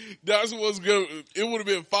that's what's good. It would have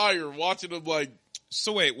been fire watching him like.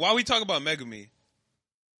 So wait, while we talk about Megumi,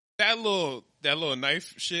 that little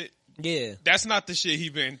knife shit. Yeah, that's not the shit he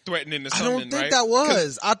been threatening to summon. I don't think right? that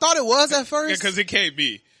was. I thought it was at first. Because it can't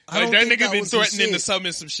be. Like that nigga been threatening to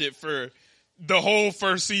summon some shit for the whole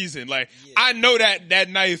first season. Like I know that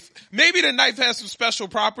knife. Maybe the knife has some special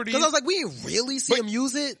properties. Because I was like, we didn't really see him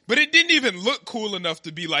use it. But it didn't even look cool enough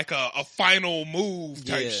to be like a final move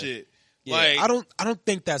type shit. Yeah. Like I don't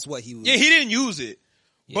think that's what he was. Yeah, he didn't use it.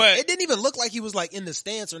 Yeah. But it didn't even look like he was like in the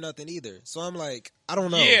stance or nothing either. So I'm like, I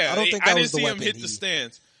don't know. Yeah, I don't think that was the weapon. I didn't see him hit the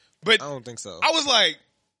stance. But I don't think so. I was like,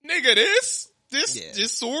 nigga,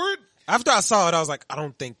 this sword. After I saw it, I was like, I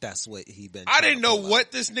don't think that's what he been. I didn't know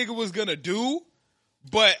what this nigga was gonna do,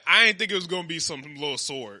 but I didn't think it was gonna be some little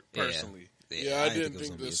sword. Personally, I didn't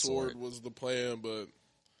think the sword was the plan, but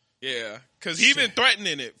yeah, because he been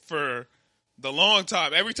threatening it for the long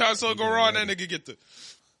time. Every time something go wrong, that nigga get the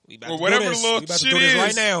or whatever the little shit is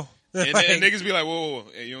right now. And then niggas be like, whoa,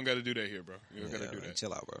 hey, you don't got to do that here, bro. You don't got to do that.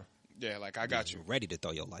 Chill out, bro. Yeah, like I got you. Ready to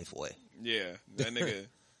throw your life away. Yeah, that nigga,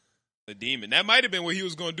 a demon. That might have been what he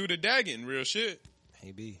was going to do to Dagon. Real shit.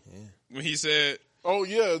 Maybe. Yeah. When he said, "Oh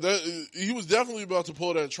yeah, he was definitely about to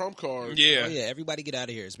pull that trump card." Yeah. Oh yeah. Everybody get out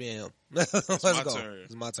of here. It's me and him. Let's go. Turn.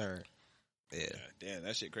 It's my turn. Yeah. Damn,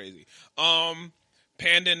 that shit crazy.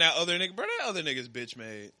 Panda and that other nigga, bro, that other nigga's bitch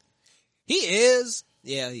made. He is.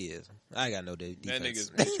 Yeah, he is. I got no defense. That nigga's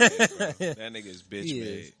bitch made, bro. That nigga's bitch He made.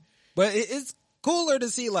 is. But it's cooler to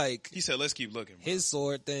see, like... He said, let's keep looking, bro. His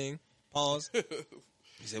sword thing. Pause.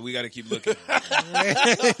 He said, we got to keep looking. Yeah.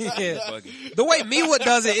 The way Miwa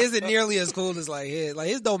does it isn't nearly as cool as, like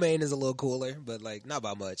his domain is a little cooler, but, like, not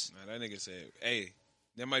by much. Nah, that nigga said, hey,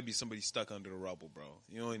 there might be somebody stuck under the rubble, bro.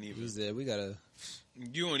 You don't even... He said, we gotta...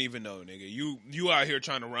 You don't even know, nigga. You out here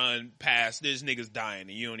trying to run past this nigga's dying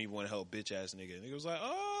and you don't even want to help bitch ass nigga. Nigga was like,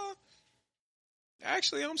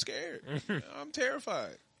 actually I'm scared. I'm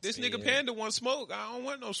terrified. This nigga Panda want smoke. I don't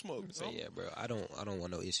want no smoke. So yeah, bro. I don't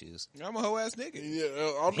want no issues. I'm a hoe ass nigga.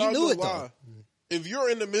 Yeah, I'm not gonna lie. If you're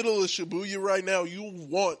in the middle of Shibuya right now, you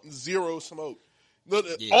want zero smoke.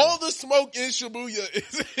 All the smoke in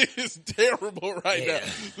Shibuya is terrible right now.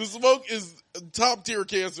 The smoke is top tier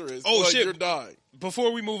cancerous. Oh shit, you're dying.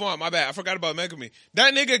 Before we move on, my bad. I forgot about Megumi.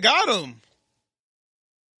 That nigga got him.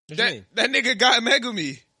 That nigga got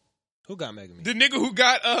Megumi. Who got Megumi? The nigga who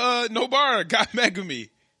got Nobara got Megumi.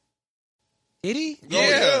 Did he?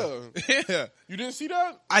 Yeah. You didn't see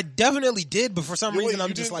that? I definitely did, but for some reason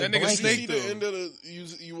I'm just like that nigga snaked the end of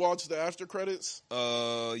you watched the after credits?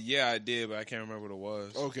 Yeah, I did, but I can't remember what it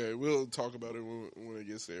was. Okay, we'll talk about it when it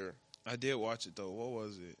gets there. I did watch it though. What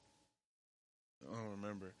was it? I don't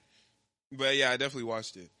remember. But yeah, I definitely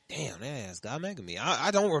watched it. Damn, that ass got Megumi.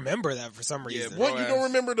 I don't remember that for some reason. What, you don't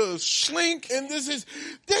remember the Schlink? And this is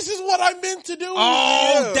what I meant to do.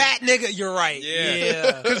 Oh, that nigga, you're right.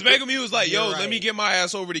 Yeah. Because Megumi was like, yo, let me get my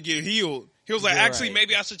ass over to get healed. He was like,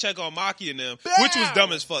 maybe I should check on Maki and them, which was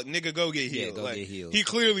dumb as fuck. Nigga, go get healed. Yeah, get healed. He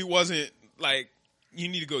clearly wasn't like, you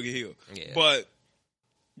need to go get healed. Yeah. But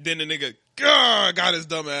then the nigga got his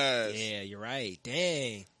dumb ass. Yeah, you're right.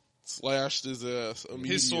 Dang. Slashed his ass immediately.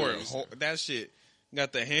 His sword, that shit.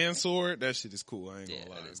 Got the hand sword. That shit is cool. I ain't gonna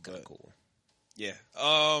lie. That is kind of cool. Yeah.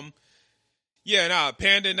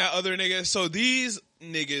 Panda and that other nigga. So these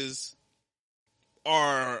niggas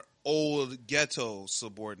are old ghetto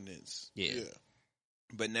subordinates. Yeah.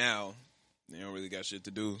 But now they don't really got shit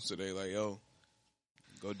to do, so they like, yo,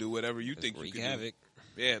 go do whatever you think you can do.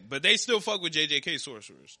 Yeah, but they still fuck with JJK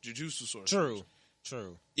sorcerers, Jujutsu sorcerers.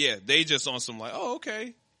 True. Yeah, they just on some like, oh,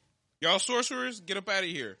 okay, y'all sorcerers, get up out of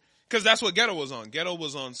here. Because that's what Ghetto was on. Ghetto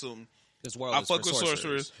was on some, I fuck with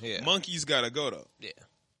sorcerers. Yeah. Monkeys gotta go, though. Yeah.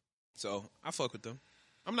 So, I fuck with them.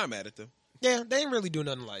 I'm not mad at them. Yeah, they ain't really do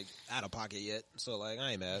nothing, like, out of pocket yet. So, like,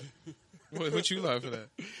 I ain't mad. What you laughing at?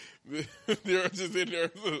 They're just in there.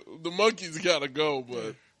 The monkeys gotta go,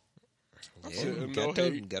 but... Yeah,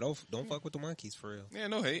 Ghetto, don't fuck with the monkeys, for real. Yeah,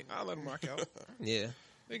 no hate. I'll let them rock out. Yeah.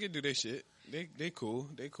 They can do their shit. They cool.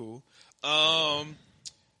 They cool. And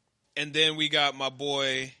then we got my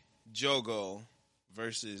boy... Jogo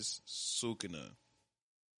versus Sukuna.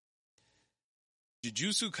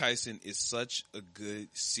 Jujutsu Kaisen is such a good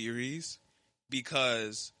series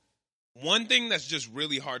because one thing that's just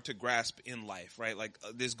really hard to grasp in life, right? Like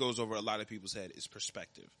this goes over a lot of people's head is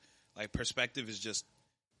perspective. Like perspective is just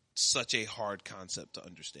such a hard concept to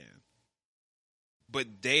understand.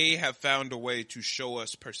 But they have found a way to show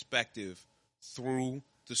us perspective through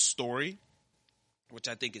the story, which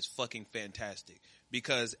I think is fucking fantastic.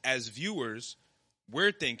 Because as viewers,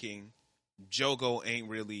 we're thinking Jogo ain't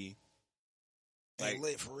really like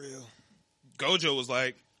lit for real. Gojo was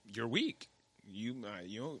like, "You're weak. I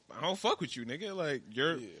don't fuck with you, nigga. Like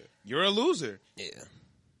you're a loser." Yeah.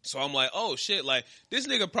 So I'm like, "Oh shit! Like this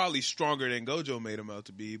nigga probably stronger than Gojo made him out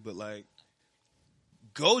to be." But like,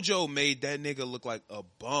 Gojo made that nigga look like a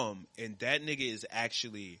bum, and that nigga is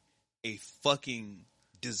actually a fucking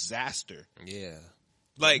disaster. Yeah.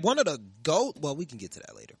 Like one of the well, we can get to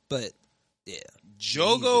that later, but yeah,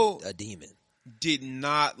 Jogo a demon did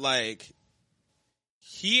not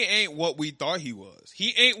he ain't what we thought he was.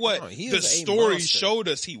 He ain't what the story showed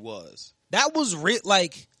us he was. That was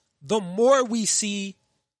like the more we see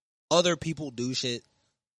other people do shit,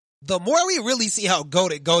 the more we really see how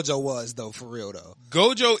goated Gojo was, though. For real, though,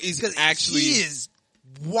 Gojo is actually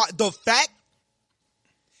what the fact.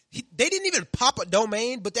 They didn't even pop a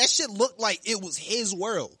domain, but that shit looked like it was his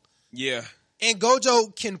world. Yeah. And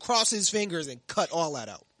Gojo can cross his fingers and cut all that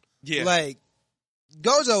out. Yeah. Like,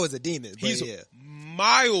 Gojo is a demon. He's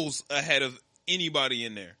miles ahead of anybody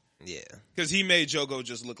in there. Yeah. Because he made Jogo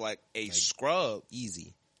just look like a scrub.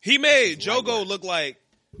 Easy. He made Jogo look like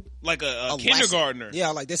a kindergartner. Lesson. Yeah,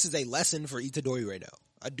 like this is a lesson for Itadori right now.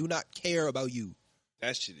 I do not care about you.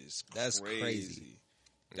 That shit is crazy.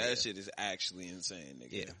 That shit is actually insane, nigga.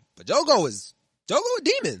 Yeah. But Jogo a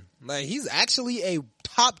demon. Like, he's actually a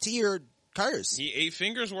top tier curse. He 8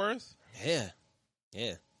 fingers worth? Yeah.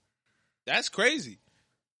 Yeah. That's crazy.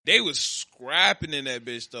 They was scrapping in that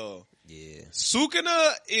bitch though. Yeah.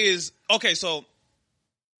 Sukuna is okay. So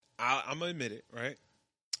I'm gonna admit it, right?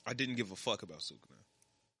 I didn't give a fuck about Sukuna.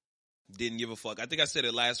 Didn't give a fuck. I think I said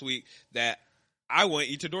it last week that I want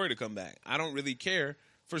Itadori to come back. I don't really care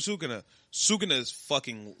for Sukuna. Sukuna is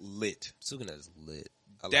fucking lit. Sukuna is lit.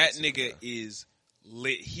 That nigga is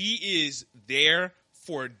lit. He is there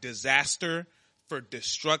for disaster, for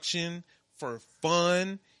destruction, for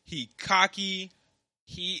fun. He cocky.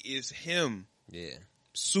 He is him. Yeah.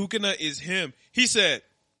 Sukuna is him. He said,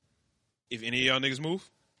 if any of y'all niggas move,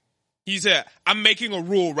 he said, I'm making a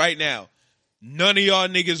rule right now. None of y'all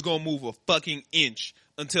niggas gonna move a fucking inch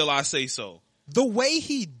until I say so. The way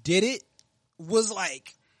he did it was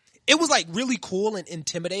like, it was like really cool and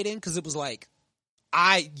intimidating because it was like,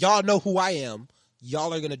 y'all know who I am.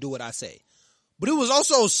 Y'all are gonna do what I say. But it was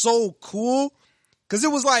also so cool because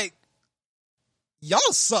it was like, y'all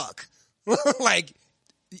suck. Like,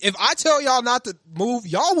 if I tell y'all not to move,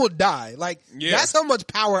 y'all will die. Like, that's how much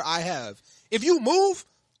power I have. If you move,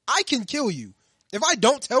 I can kill you. If I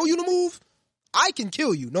don't tell you to move, I can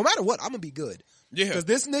kill you. No matter what, I'm gonna be good. Yeah. Because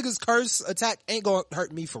this nigga's curse attack ain't gonna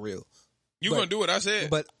hurt me for real. You gonna do what I said.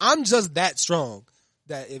 But I'm just that strong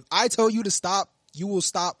that if I tell you to stop, you will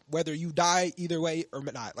stop whether you die either way or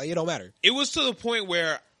not. Like, it don't matter. It was to the point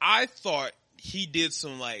where I thought he did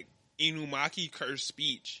some like Inumaki curse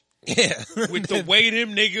speech. Yeah. With the way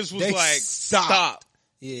them niggas was like, stop.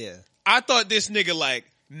 Yeah. I thought this nigga like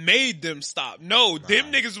made them stop. No,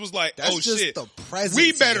 them niggas was like, that's just shit. The presence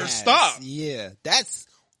we better stop. Yeah. That's,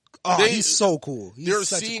 he's so cool. They're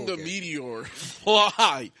seeing a meteor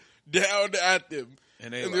fly down at them.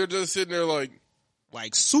 And they're just sitting there like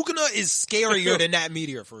Sukuna is scarier than that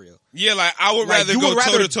meteor for real. Yeah, like I would rather go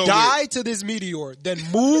toe to toe. Die to this meteor than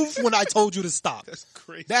move when I told you to stop. That's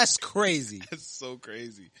crazy. That's crazy. That's so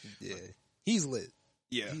crazy. Yeah, he's lit.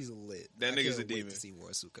 Yeah, he's lit. That nigga's a demon. To see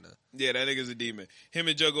more Sukuna. Yeah, that nigga's a demon. Him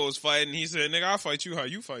and Jogo was fighting. He said, "Nigga, I'll fight you how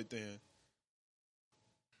you fight then."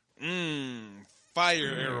 Fire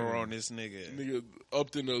arrow on this nigga. Nigga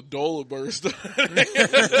upped in a Adola burst.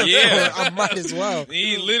 Yeah. I might as well.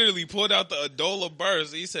 He literally pulled out the Adola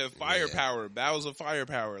burst. He said fire power. Battles of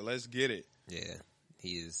firepower. Let's get it. Yeah.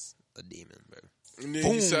 He is a demon, bro. And then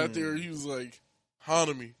he sat there, he was like,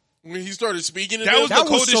 Hanami. When he started speaking to that was the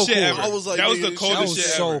coldest so shit cool. ever. I was like, that was the coldest shit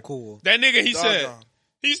so ever. Cool. That nigga, he said,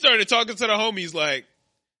 he started talking to the homies like,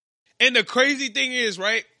 and the crazy thing is,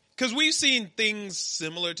 right? Because we've seen things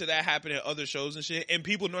similar to that happen in other shows and shit, and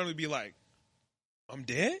people normally be like, I'm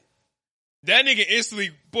dead? That nigga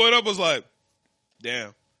instantly pulled up was like,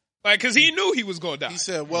 damn. Like, because he knew he was going to die. He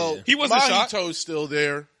said, well, he wasn't shocked. Mahito's still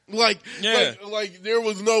there. Like there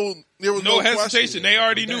was no hesitation. question. They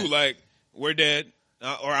already knew, like, we're dead,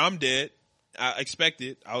 or I'm dead. I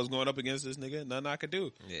expected. I was going up against this nigga. Nothing I could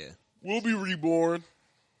do. Yeah. We'll be reborn.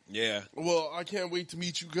 Yeah. Well, I can't wait to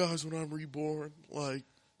meet you guys when I'm reborn. Like,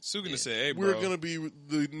 Sukuna said, hey, bro. We're going to be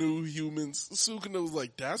the new humans. Sukuna was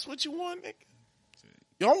like, that's what you want, nigga?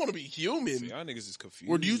 Y'all want to be human? See, y'all niggas is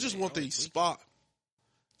confused. Or do you just want the spot?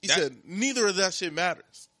 He said, neither of that shit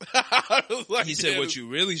matters. Like, he said what you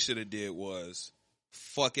really should have did was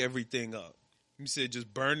fuck everything up. He said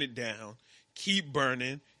just burn it down, keep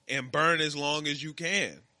burning, and burn as long as you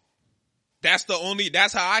can. That's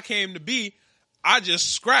how I came to be. I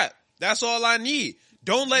just scrap. That's all I need.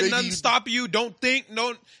 Don't let nothing stop you. Don't think.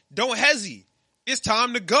 Don't hesitate. It's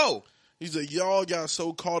time to go. He's like, y'all got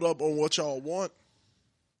so caught up on what y'all want.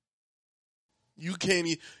 You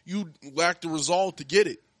lack the resolve to get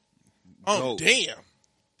it. Oh,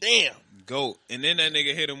 damn. Go. And then that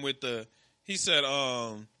nigga hit him with he said,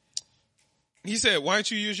 why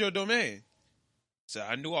don't you use your domain? He said,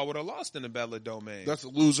 I knew I would have lost in the battle of domain. That's a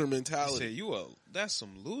loser mentality. He said, that's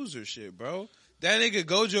some loser shit, bro. That nigga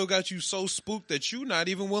Gojo got you so spooked that you not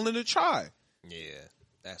even willing to try. Yeah,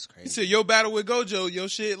 that's crazy. He said, your battle with Gojo, your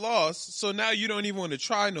shit lost, so now you don't even want to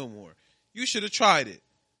try no more. You should have tried it.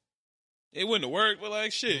 It wouldn't have worked, but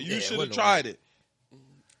like, shit, you should have tried it.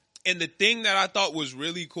 And the thing that I thought was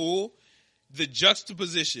really cool, the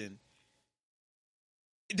juxtaposition,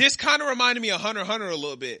 this kind of reminded me of Hunter x Hunter a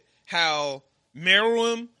little bit. How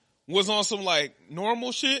Meruem was on some like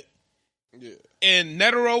normal shit. Yeah. And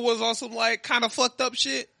Netero was on some like kind of fucked up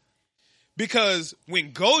shit. Because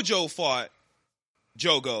when Gojo fought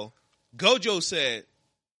Jogo, Gojo said,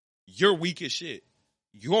 you're weak as shit.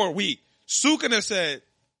 You're weak. Sukuna said,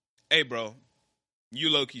 hey bro, you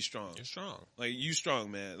low-key strong. You're strong. Like, you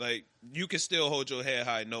strong, man. Like, you can still hold your head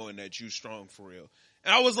high knowing that you strong for real.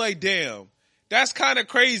 And I was like, damn, that's kind of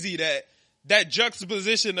crazy that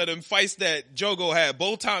juxtaposition of them fights that Jogo had.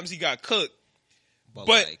 Both times he got cooked. But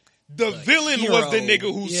like, the villain hero. was the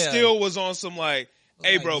nigga who still was on some like,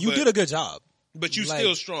 hey, bro, you did a good job. But you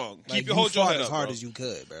still strong. Keep your hold your head as up, hard bro. as you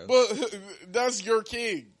could, bro. But that's your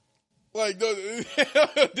king. Like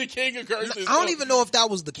the king of curses. I don't even know if that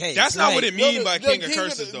was the case. That's not what it means by king of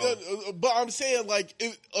curses, though. But I'm saying, like,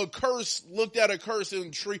 if a curse looked at a curse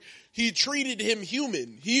and he treated him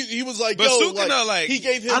human. He was like, but Sukuna, like, he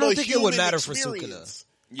gave him. I don't think it would matter experience. for Sukuna.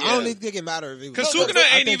 Yeah. I don't think it matter if it was because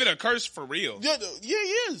Sukuna ain't even a curse for real. Yeah, he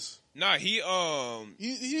is. Nah, he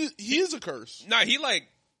is a curse. Nah, he like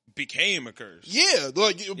became a curse. Yeah,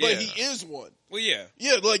 like, but he is one. Well, yeah,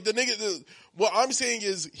 like the nigga. What I'm saying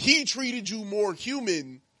is, he treated you more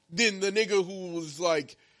human than the nigga who was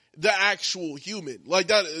like the actual human. Like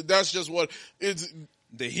that. That's just what it's.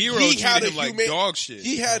 The hero treated him like dog shit.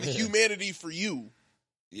 He had humanity for you.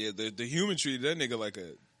 Yeah, the human treated that nigga like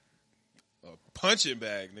a punching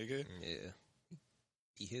bag, nigga. Yeah,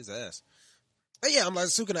 he his ass. But yeah, I'm like,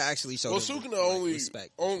 Sukuna actually showed. Well, him, Sukuna only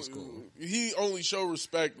respect. He only showed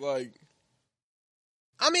respect like.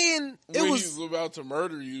 I mean, when he's about to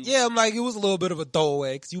murder you. Yeah, I'm like, it was a little bit of a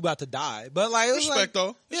throwaway because you about to die. But like, it was respect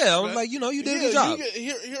though. Yeah, I'm like, you did a good job.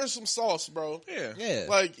 Here's some sauce, bro. Yeah.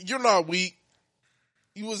 Like, you're not weak.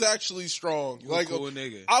 You was actually strong. You like a cool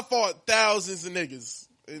nigga. I fought thousands of niggas,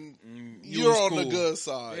 and you're on the good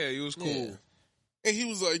side. Yeah, you was cool. Yeah. And he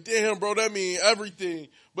was like, "Damn, bro, that mean everything."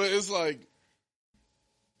 But it's like,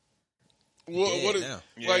 what is,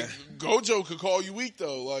 like, Gojo could call you weak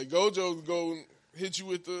though. Like, Gojo go hit you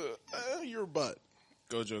with the your butt.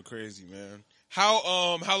 Gojo crazy, man.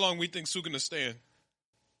 How long we think Sukuna staying?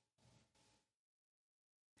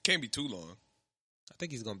 Can't be too long. I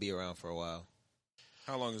think he's gonna be around for a while.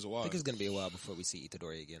 How long is a while? I think it's gonna be a while before we see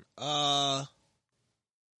Itadori again. How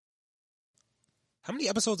many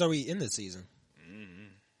episodes are we in this season?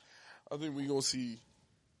 I think we're gonna see.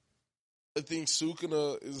 I think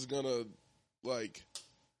Sukuna is gonna like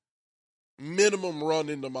minimum run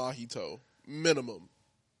into Mahito. Minimum.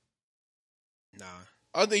 Nah.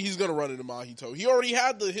 I think he's gonna run into Mahito. He already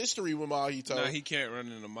had the history with Mahito. Nah, he can't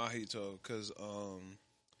run into Mahito because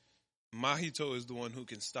Mahito is the one who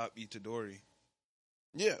can stop Itadori.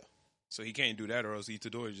 Yeah. So he can't do that, or else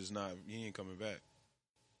Itadori just not. He ain't coming back.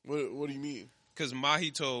 What do you mean? Because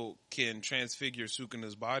Mahito can transfigure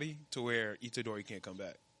Sukuna's body to where Itadori can't come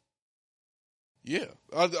back. Yeah,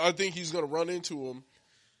 I think he's gonna run into him,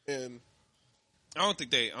 and I don't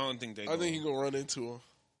think they. I think he's gonna run into him.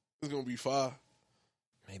 It's gonna be fine.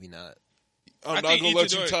 Maybe not. I'm not gonna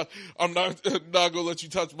let you touch. I'm not gonna let you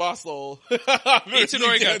touch my soul.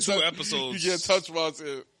 Itadori got 2 episodes. You can't touch my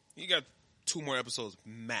soul. He got 2 more episodes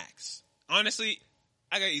max. Honestly,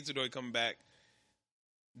 I got Itadori coming back.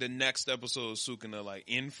 The next episode, Sukuna like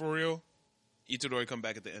in for real. Itadori come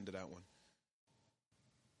back at the end of that one.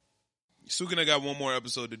 Sukuna got 1 more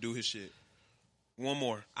episode to do his shit. 1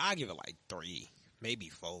 more. I give it like 3, maybe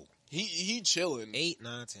 4. He chilling. 8,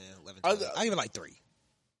 9, 10, 11, 12. I give it like 3.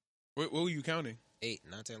 What were you counting? 8,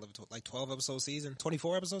 9, 10, 11, 12. Like 12 episode season?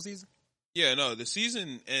 24 episode season? Yeah, no, the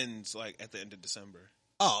season ends like at the end of December.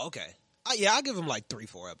 Oh, okay. Yeah, I'll give him like 3,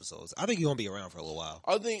 4 episodes. I think he's gonna be around for a little while.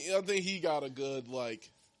 I think he got a good, like,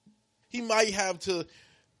 he might have to,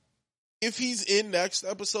 if he's in next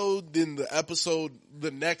episode, then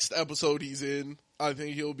the next episode he's in, I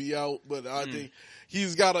think he'll be out. But I think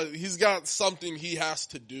he's got something he has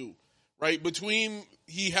to do, right?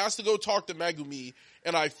 He has to go talk to Megumi,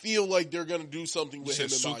 and I feel like they're gonna do something with him.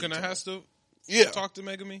 Sukuna has to talk to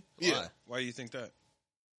Megumi? Yeah. Why do you think that?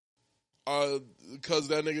 Because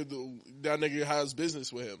that nigga has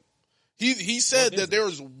business with him. He said that there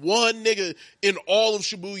is one nigga in all of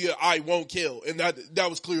Shibuya I won't kill, and that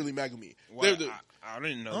was clearly Megumi. I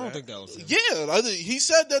didn't know. I don't think that was him. Yeah, he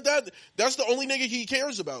said that's the only nigga he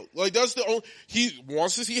cares about. Like, that's the only, he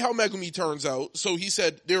wants to see how Megumi turns out. So he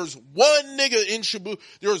said, there's one nigga in Shibuya,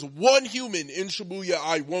 there's one human in Shibuya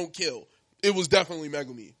I won't kill. It was definitely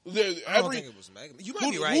Megumi. I don't think it was Megumi. You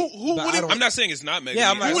might be right. I'm not saying it's not Megumi. Yeah,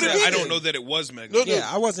 I'm not saying I don't know that it was Megumi. No. Yeah,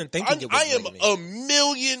 I wasn't thinking it was Megumi. I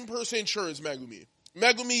am 1,000,000% sure it's Megumi.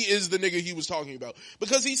 Megumi is the nigga he was talking about.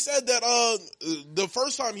 Because he said that the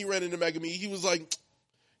first time he ran into Megumi, he was like,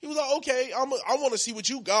 okay, I want to see what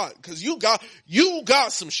you got. Because you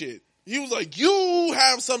got some shit. He was like, you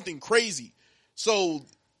have something crazy. So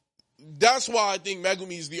that's why I think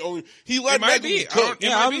Megumi is the only. He let Megumi cook.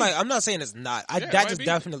 I'm not saying it's not. That just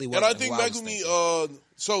definitely wasn't. And I think Megumi.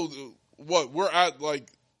 So what we're at, like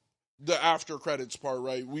the after credits part,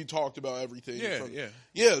 right? We talked about everything.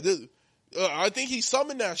 Yeah. I think he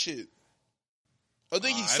summoned that shit. I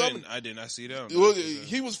think he summoned. I did not see that.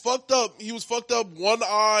 He was fucked up. He was fucked up. One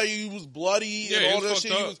eye. He was bloody and all that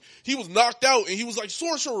shit. He was knocked out, and he was like,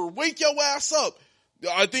 "Sorcerer, wake your ass up."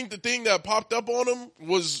 I think the thing that popped up on him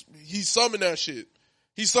was he summoned that shit.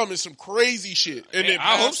 He summoned some crazy shit, and then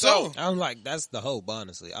I hope so. Out. I'm like, that's the hope.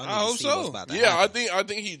 Honestly, I hope so. I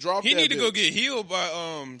think he dropped. He need to go get healed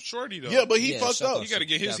by Shorty though. Yeah, but he fucked up. He got to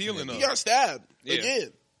get his healing up. He got stabbed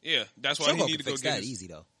again. Yeah, that's why he need to go get that easy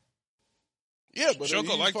though. Yeah, but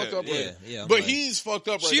Shoko like fucked that. Up right. Yeah. But he's fucked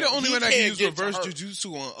up right She now. the only one that can use reverse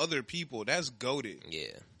jujutsu on other people. That's goated. Yeah.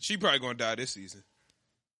 She probably gonna die this season.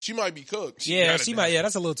 She might be cooked. She might. Yeah,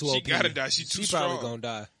 that's a little too OP. She gotta die. She probably gonna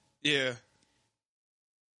die. Yeah.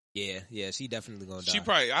 Yeah, she definitely gonna die. She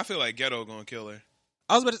probably. I feel like Ghetto gonna kill her.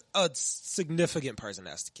 I was about to, a significant person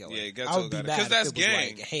has to kill her. Yeah, Ghetto I would be mad because that's if it was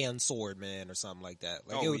gang. like Hand Sword Man or something like that.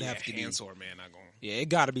 Like it would have to be Hand Sword Man. Not going. Yeah, it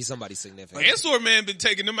got to be somebody significant. Hand Sword Man been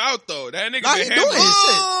taking them out though. That nigga he been doing his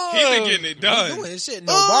shit. He been getting it done. He doing his shit.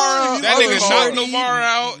 Nobara. That nigga knocked Nobara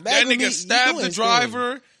out. That Megumi, nigga stabbed the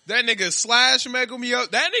driver. That nigga slashed Megumi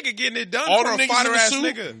up. That nigga getting it done All for the a niggas fighter in the ass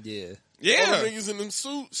suit? nigga. Yeah. Yeah. All the niggas in them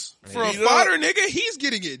suits. For a fighter nigga, he's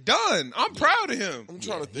getting it done. I'm proud of him. I'm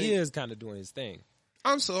trying to think. He is kind of doing his thing.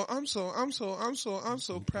 I'm so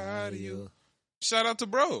proud of you. Shout out to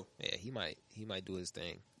bro. Yeah, he might do his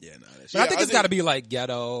thing. Yeah, nah, that shit. But I think it's got to be like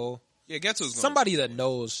Ghetto. Yeah, Ghetto's somebody that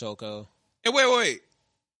knows Shoko. And wait.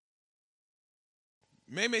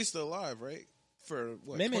 Maymay's still alive, right? For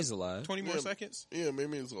what? Maymay's alive. 20 more seconds? Yeah,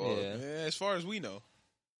 Maymay's alive. Yeah, as far as we know.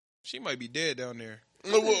 She might be dead down there.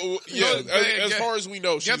 As far as we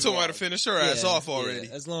know, Ghetto might have finished her ass off already.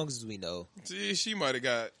 As long as we know. See, she might have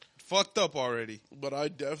got fucked up already. But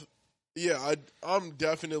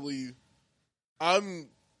I'm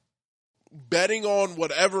betting on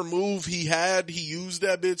whatever move he had. He used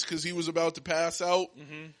that bitch because he was about to pass out,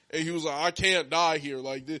 and he was like, "I can't die here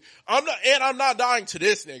like this. I'm not dying to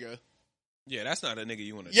this nigga." Yeah, that's not a nigga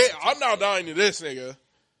you want to. Yeah, I'm not dying to this nigga.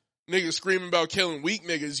 Niggas screaming about killing weak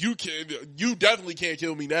niggas. You definitely can't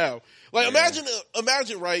kill me now. Like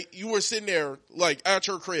imagine, right? You were sitting there like at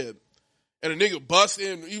your crib, and a nigga bust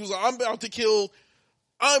in. He was like, I'm about to kill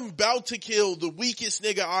the weakest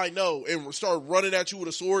nigga I know, and start running at you with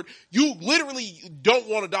a sword. You literally don't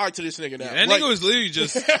want to die to this nigga now. Yeah, that nigga was literally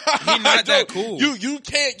just he not that cool. You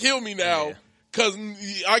can't kill me now because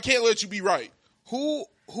I can't let you be right. Who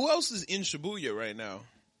else is in Shibuya right now?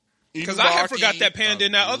 Because I had forgot that Panda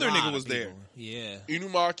and that other nigga was there. Yeah.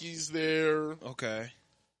 Inumaki's there. Okay.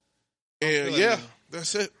 And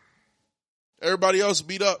that's it. Everybody else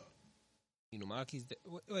beat up. Inumaki's there.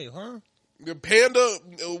 Wait, huh? The Panda,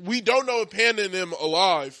 we don't know if Panda and them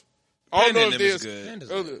alive. I don't know if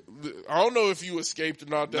good. I don't know if you escaped or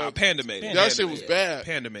not. Nah, Panda made it. That shit was bad.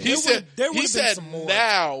 Panda made it. He said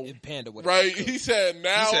now. Panda right? He said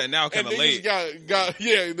now. He said now kind of late. The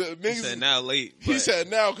niggas, he said now late. He said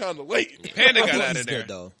now kind of late. Panda got out of there. Good,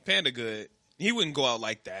 though. Panda good. He wouldn't go out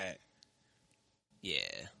like that. Yeah.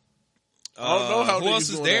 I don't know how. Who else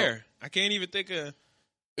is there? Out. I can't even think of.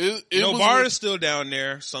 Nobara's still down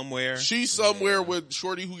there somewhere. She's somewhere with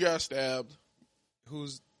Shorty who got stabbed.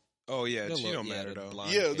 Who's? Oh yeah, she don't matter though.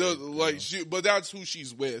 But that's who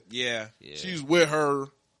she's with. Yeah, she's with her.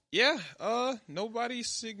 Yeah, nobody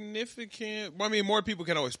significant. I mean, more people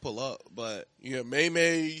can always pull up, but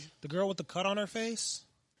May. The girl with the cut on her face.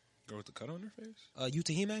 Girl with the cut on her face.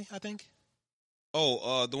 Yutahime, I think.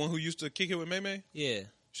 Oh, the one who used to kick it with May. Yeah,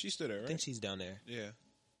 she's still there. Right? I think she's down there. Yeah.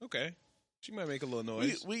 Okay. She might make a little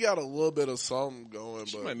noise. We got a little bit of something going,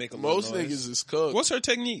 she but might make a most noise. Niggas is cooked. What's her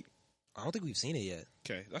technique? I don't think we've seen it yet.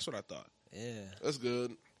 Okay, that's what I thought. Yeah. That's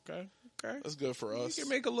good. Okay. That's good for us. We can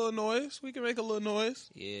make a little noise.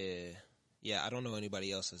 Yeah. Yeah, I don't know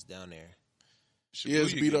anybody else that's down there.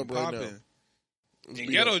 It's beat up right now. And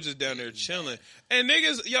Ghetto just down there chilling. And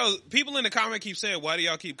niggas, people in the comment keep saying, why do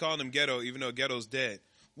y'all keep calling him Ghetto even though Ghetto's dead?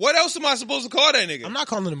 What else am I supposed to call that nigga? I'm not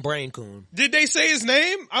calling him Brain Coon. Did they say his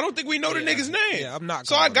name? I don't think we know the nigga's name. Yeah, I'm not.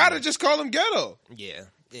 So I gotta just call him Ghetto. Yeah,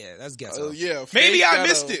 that's Ghetto. Maybe I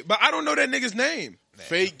missed it, but I don't know that nigga's name.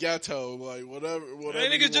 Fake Ghetto, like whatever. That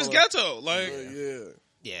nigga just Ghetto, like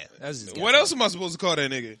yeah. That's just Ghetto. What else am I supposed to call that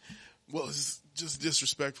nigga? Well, it's just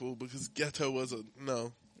disrespectful because Ghetto was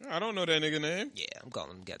no. I don't know that nigga name. Yeah, I'm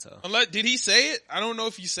calling him Ghetto. Did he say it? I don't know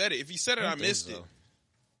if he said it. If he said it, I missed it.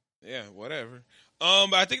 Yeah, whatever.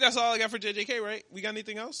 But I think that's all I got for JJK, right? We got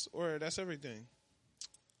anything else? Or that's everything?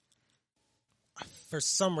 For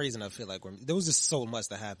some reason, I feel like there was just so much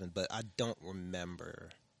that happened, but I don't remember.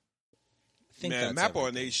 Man, Map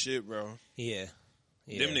on they shit, bro. Yeah.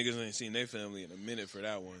 Them niggas ain't seen their family in a minute for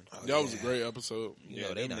that one. That was a great episode. You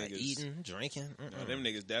know, they not eating, drinking. No, them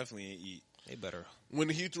niggas definitely ain't eat. They better. When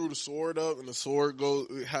he threw the sword up and the sword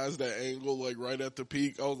has that angle like right at the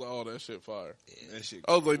peak, I was like, oh, that shit fire. Yeah, that shit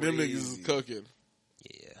I was like, crazy. them niggas is cooking.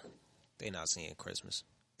 Yeah. They not seeing Christmas.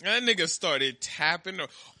 That nigga started tapping.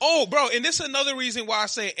 Oh, bro, and this is another reason why I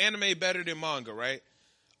say anime better than manga, right?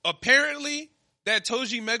 Apparently, that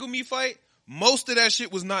Toji Megumi fight, most of that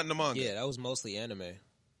shit was not in the manga. Yeah, that was mostly anime.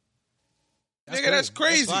 That's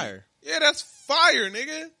crazy. That's fire. Yeah, that's fire,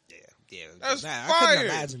 nigga. Yeah, that's fire. fire. I couldn't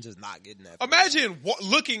imagine just not getting that. Imagine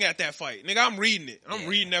looking at that fight. Nigga, I'm reading it. I'm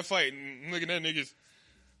reading that fight and looking at niggas.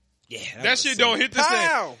 Yeah. That shit don't hit the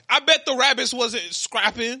same. I bet the rabbits wasn't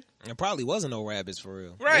scrapping. There probably wasn't no rabbits for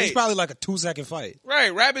real. Right. It's probably like a 2-second fight.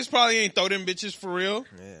 Right. Rabbits probably ain't throw them bitches for real.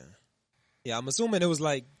 Yeah. Yeah, I'm assuming it was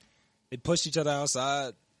like they pushed each other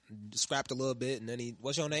outside, scrapped a little bit, and then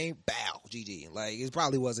what's your name? Bow. GG. Like, it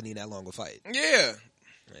probably wasn't even that long a fight. Yeah.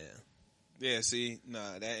 Yeah. Yeah, see?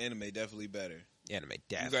 Nah, that anime definitely better. Anime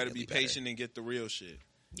definitely You gotta be better. patient and get the real shit.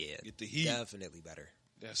 Yeah. Get the heat. Definitely better.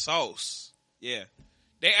 That sauce. Yeah.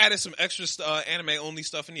 They added some extra anime-only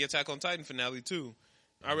stuff in the Attack on Titan finale, too.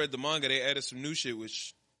 I read the manga. They added some new shit,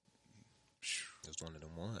 which... It was one of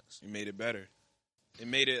them ones. It made it better. It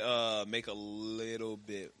made it make a little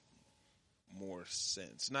bit more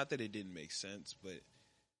sense. Not that it didn't make sense, but...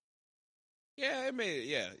 Yeah, it made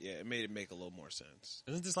it, it made it make a little more sense.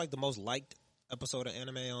 Isn't this like the most liked episode of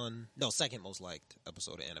anime on... No, second most liked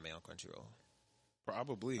episode of anime on Crunchyroll.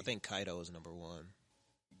 Probably. I think Kaido is number 1.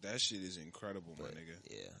 That shit is incredible, my nigga.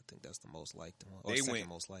 Yeah, I think that's the most liked one. Or they second went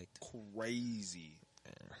most liked. Crazy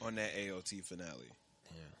on that AOT finale.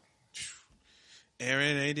 Yeah.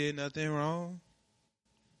 Eren ain't did nothing wrong.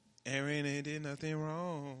 Eren ain't did nothing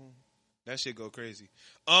wrong. That shit go crazy.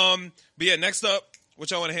 But yeah, next up, what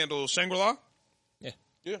y'all want to handle? Shangri-La?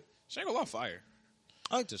 Yeah. Shangri-La fire.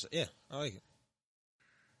 I like this. Yeah, I like it.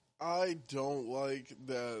 I don't like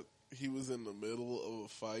that he was in the middle of a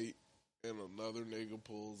fight and another nigga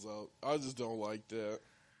pulls out. I just don't like that.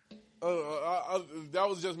 That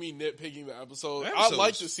was just me nitpicking the episode. I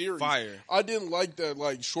like the series. Fire. I didn't like that.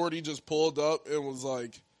 Like Shorty just pulled up and was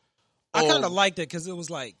like, I kind of liked it because it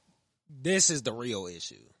was like, this is the real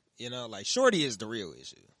issue. You know, like Shorty is the real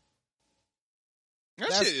issue.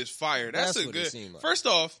 That shit is fire. That's a good. Like. First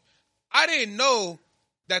off, I didn't know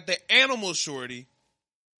that the animal Shorty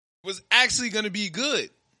was actually going to be good.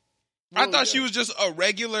 I thought she was just a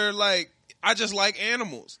regular, like, I just like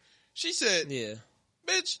animals. She said, yeah,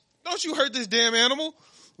 bitch, don't you hurt this damn animal.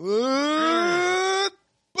 Boom.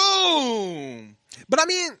 But I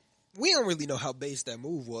mean, we don't really know how based that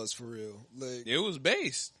move was for real. Like, it was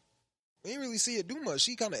based. We didn't really see it do much.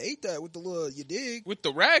 She kind of ate that with the little, you dig? With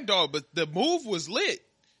the ragdoll, but the move was lit.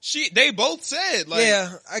 They both said, like,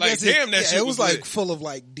 yeah, I guess damn, that shit it was like lit. full of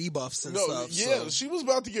like debuffs and stuff. Yeah, so. she was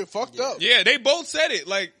about to get fucked up. Yeah, they both said it.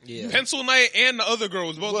 Like, Pencil Knight and the other girl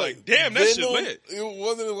was both like, damn, that shit lit. It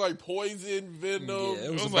wasn't like poison, venom. Yeah,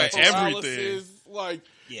 it was like everything. Like,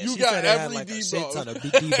 yeah, you got every like debuff. A shit ton of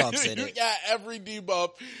debuffs in You it. got every debuff.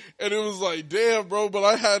 And it was like, damn, bro, but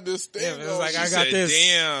I had this thing. Yeah, it was like, She I got said, this.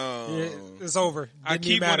 Damn. Yeah, it's over. I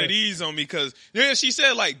keep one of these on me because, she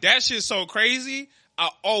said, like, that shit's so crazy. I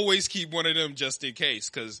always keep one of them just in case,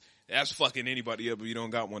 because that's fucking anybody up if you don't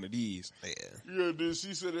got one of these. Yeah, dude,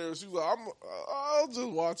 she said there, she was like, I'll just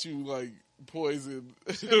watch you, like, poison.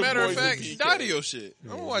 Matter of fact, PK. die to your shit. I'm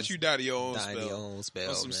gonna watch you die to your own spell.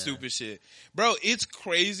 On some stupid shit. Bro, it's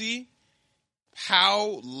crazy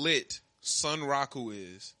how lit Sun Raku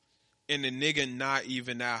is and the nigga not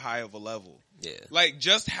even that high of a level. Yeah. Like,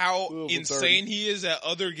 just how Level insane 30. he is at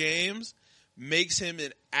other games makes him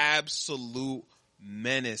an absolute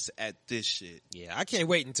menace at this shit. Yeah, I can't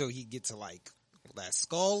wait until he gets to like that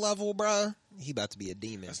skull level, bruh. He about to be a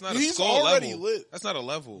demon. That's not He's a skull already level. lit. That's not a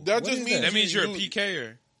level. That What just is means That means you're a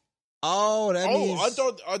PKer. Oh, that means. I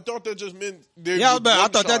thought that just meant. Yeah, but I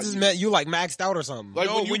thought that just meant you like maxed out or something. Like,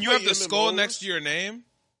 No, when you have the play skull MMOs, next to your name,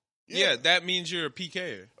 yeah, that means you're a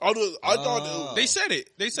PKer. I thought. They said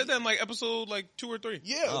it. They said that in like episode like 2 or 3.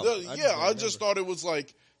 Yeah, Oh, I just thought it was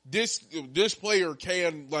like this player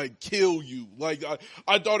can like kill you. Like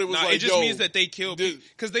I thought it was like it just means that they kill this- people.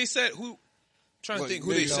 Because they said who? Trying to Like, think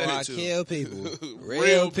who they nigga, said I it to. kill people.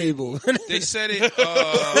 Real people. They said it.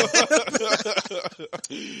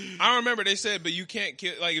 I remember they said, but you can't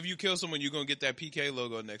kill. Like if you kill someone, you're gonna get that PK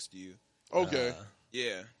logo next to you. Okay,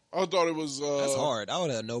 Yeah. I thought it was. That's hard. I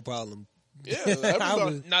would have no problem. Yeah, I everybody,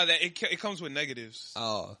 would- No, that it comes with negatives.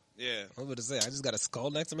 Oh, Yeah. I was about to say, I just got a skull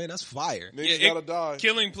next to me. That's fire. niggas Yeah, gotta die.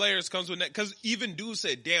 Killing players comes with because even dude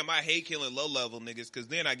said, "Damn, I hate killing low level niggas because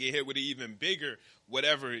then I get hit with an even bigger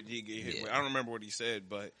whatever he get hit with." I don't remember what he said,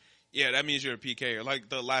 but Yeah, that means you're a PKer. Like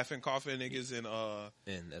the laughing, coughing niggas in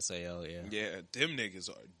SAO, yeah. Yeah, them niggas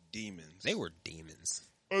are demons. They were demons.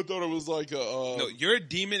 I thought it was like a... No, you're a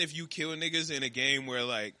demon if you kill niggas in a game where,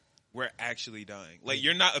 like, we're actually dying. Like,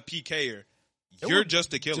 you're not a PKer. You're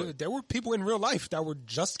just a killer. Dude, there were people in real life that were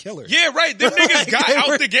just killers. Yeah, right. Them niggas got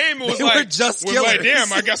out the game and was like, killers.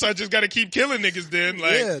 Damn, I guess I just got to keep killing niggas then.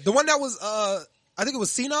 Like, yeah, the one that was, I think it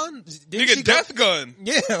was Sinon. Nigga, Death Gun.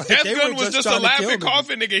 Yeah. Like, Death Gun was just a laughing,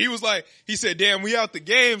 coughing nigga. He was like, he said, damn, we out the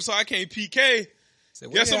game, so I can't PK.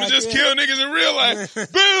 Guess I'm gonna just kill niggas in real life.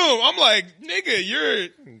 Boom! I'm like, nigga,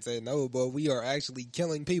 you're... Say no, but we are actually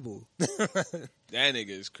killing people. That nigga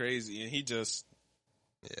is crazy, and he just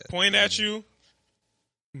point at you,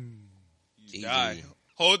 you die.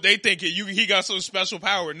 They think he got some special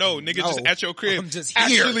power. No, nigga, just at your crib, I'm just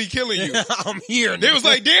actually killing you. I'm here. They was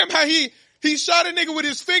like, damn, how he shot a nigga with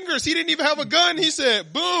his fingers. He didn't even have a gun. He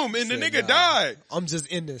said, boom, and the nigga died. I'm just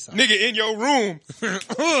in this. Nigga in your room.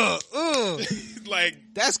 Like,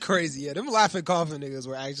 that's crazy. Yeah, them laughing, coughing niggas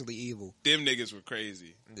were actually evil. Them niggas were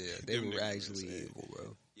crazy. Yeah, they were actually evil,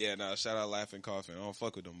 bro. Yeah, nah, shout out laughing, coughing. I don't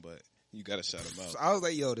fuck with them, but you gotta shout them out. So I was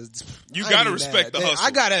like, yo, you gotta respect the hustle.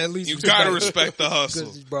 I gotta at least. You gotta respect the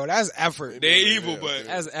hustle, bro. That's effort. They're evil, but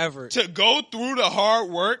that's effort to go through the hard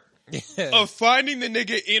work. Of finding the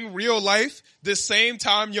nigga in real life the same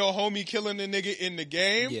time your homie killing the nigga in the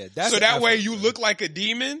game. Yeah, that's so that way you look like a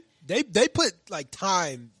demon. They put like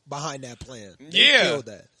time behind that plan. They killed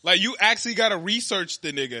that. Like you actually gotta research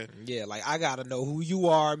the nigga. Yeah, like I gotta know who you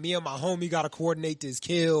are. Me and my homie gotta coordinate this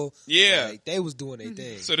kill. Yeah. Like, they was doing their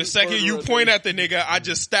thing. So the second you point at the nigga, I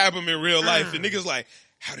just stab him in real life. The nigga's like,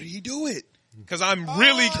 how did he do it? Cause I'm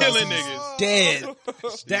really killing niggas. Dead.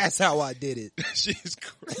 That's how I did it. She's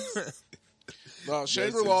crazy. No,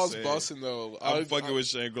 Shangri-La's busting though. I'm fucking with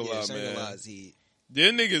Shangri-La, man. Shangri-La's heat.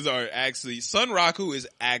 Them niggas are actually, Sun Raku is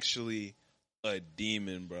actually a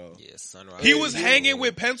demon, bro. Yeah, Sun Raku. He was hanging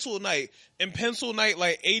with Pencil Knight, and Pencil Knight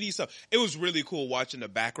like 80 something. It was really cool watching the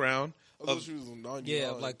background. Of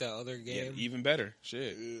like that other game. Yeah, even better.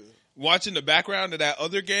 Shit. Yeah. Watching the background of that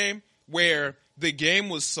other game where the game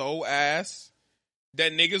was so ass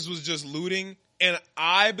that niggas was just looting and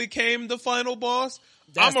I became the final boss.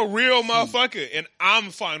 I'm a real motherfucker and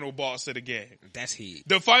I'm final boss of the game. That's heat.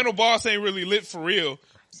 The final boss ain't really lit for real.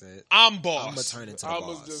 I'm boss. I'm gonna turn into the I'm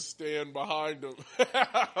boss. gonna just stand behind him.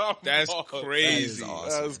 That's crazy. That is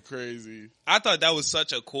awesome. That's crazy. I thought that was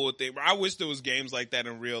such a cool thing. I wish there was games like that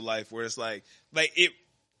in real life where it's like it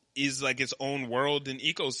is like its own world and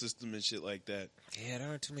ecosystem and shit like that. Yeah, there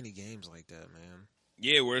aren't too many games like that, man.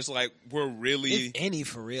 Yeah, where it's like we're really if any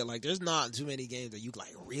for real. Like there's not too many games that you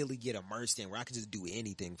like really get immersed in where I can just do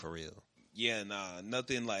anything for real. Yeah, nah,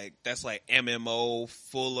 nothing like that's like MMO,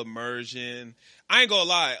 full immersion. I ain't gonna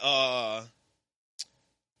lie,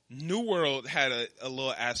 New World had a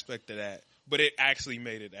little aspect of that, but it actually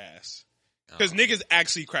made it ass. Because niggas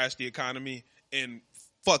actually crashed the economy and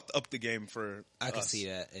fucked up the game for I can us. see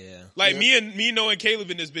that, yeah. Like me knowing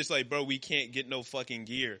Caleb in this bitch, like, bro, we can't get no fucking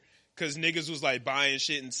gear. Because niggas was like buying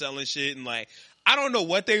shit and selling shit and like, I don't know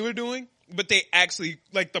what they were doing, but they actually,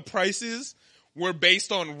 like the prices were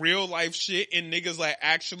based on real life shit and niggas like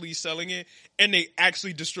actually selling it and they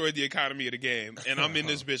actually destroyed the economy of the game. And I'm in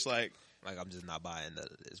this bitch like I'm just not buying none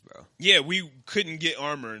of this, bro. Yeah, we couldn't get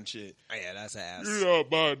armor and shit. Oh, yeah, that's ass. You're not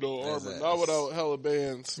buying no armor. Not without hella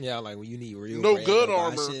bands. Yeah, like when you need real no good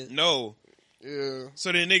armor. No. Yeah.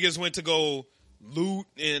 So then niggas went to go loot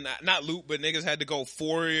and not loot, but niggas had to go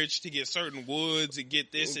forage to get certain woods and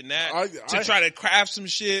get this and that to try to craft some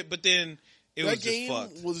shit. But then it was just fucked.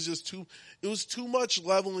 That game was just it was too much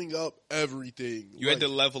leveling up everything. You had to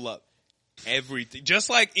level up everything. Just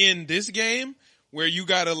like in this game where you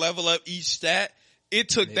got to level up each stat, it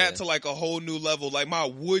took that to like a whole new level. Like my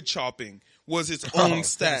wood chopping was its own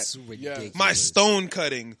stat. My stone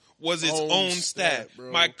cutting was its own stat.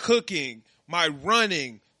 My cooking, my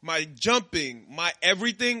running, my jumping, my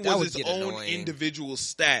everything was its own individual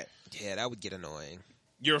stat. Yeah, that would get annoying.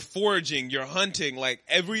 Your foraging, your hunting, like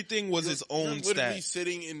everything was its own you're literally stat.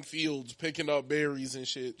 Sitting in fields, picking up berries and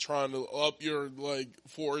shit, trying to up your like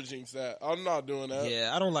foraging stat. I'm not doing that.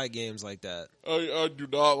 Yeah, I don't like games like that. I do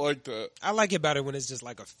not like that. I like it better when it's just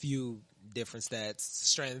like a few different stats: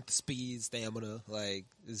 strength, speed, stamina. Like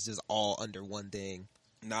it's just all under one thing.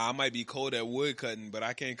 Nah, I might be cold at wood cutting, but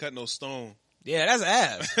I can't cut no stone. Yeah, that's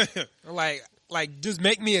ass. Like, just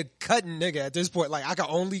make me a cutting nigga at this point. Like, I can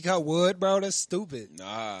only cut wood, bro. That's stupid.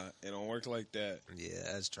 Nah, it don't work like that. Yeah,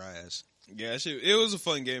 that's trash. Yeah, it was a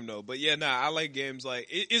fun game, though. But yeah, nah, I like games like...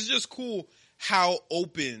 It's just cool how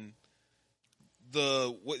open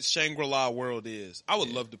what Shangri-La World is. I would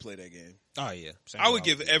love to play that game. Oh yeah, I would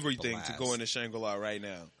give everything to go into Shangri-La right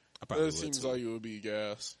now. It seems like it would be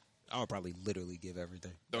gas. I would probably literally give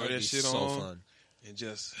everything. Throw that shit so on fun. and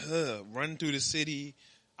just run through the city.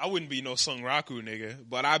 I wouldn't be no Sun Raku nigga,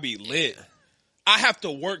 but I'd be lit. Yeah. I have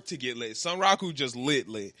to work to get lit. Sun Raku just lit.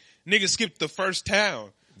 Nigga skipped the first town.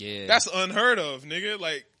 Yeah. That's unheard of, nigga.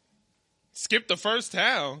 Like, skip the first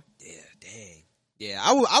town. Yeah, dang. Yeah,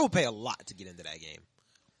 I would pay a lot to get into that game.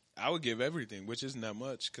 I would give everything, which isn't that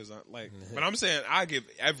much, because but I'm saying I give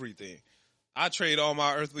everything. I trade all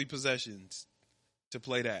my earthly possessions to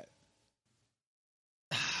play that.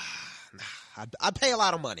 I pay a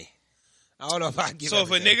lot of money. I don't know if I give. So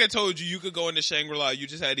everything. if a nigga told you could go into Shangri-La, you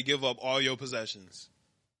just had to give up all your possessions.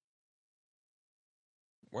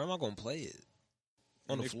 Where am I going to play it?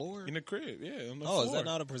 On the floor? In the crib, yeah. On the floor. Is that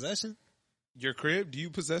not a possession? Your crib? Do you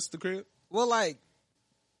possess the crib? Well, like,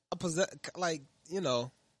 I possess, like, you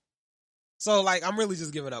know. So, like, I'm really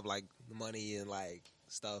just giving up, like, the money and, like,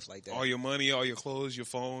 stuff like that. All your money, all your clothes, your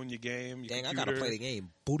phone, your game, your Dang, computer. I gotta play the game.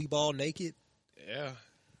 Booty ball naked? Yeah.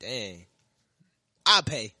 Dang. I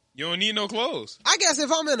pay. You don't need no clothes. I guess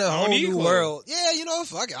if I'm in a whole new world, yeah, you know,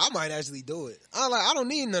 fuck it, I might actually do it. I don't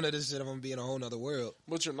need none of this shit if I'm being a whole nother world.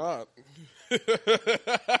 But you're not.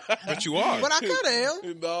 But you are. But I kind of am.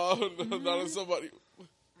 No, not if somebody.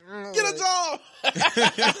 Get a job.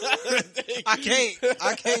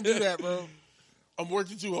 I can't do that, bro. I'm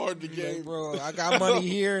working too hard in the game, like, bro. I got money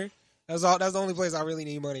here. That's all. That's the only place I really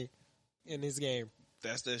need money in this game.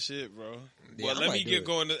 That's that shit, bro. Yeah, well, let me get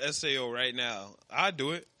going to SAO right now. I'd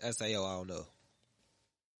do it. SAO, I don't know.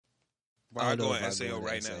 I'd go in SAO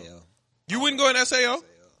right now. You wouldn't go in SAO?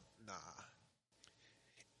 Nah.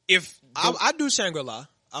 If I do Shangri-La,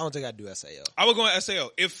 I don't think I'd do SAO. I would go in SAO.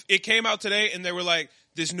 If it came out today and they were like,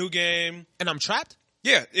 this new game. And I'm trapped?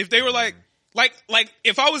 Yeah. If they were like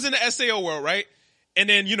if I was in the SAO world, right? And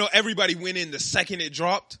then, you know, everybody went in the second it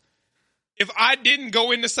dropped. If I didn't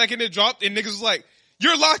go in the second it dropped and niggas was like,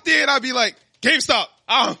 you're locked in, I'd be like, GameStop.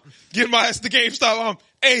 Get my ass to GameStop.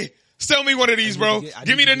 Hey, sell me one of these, bro.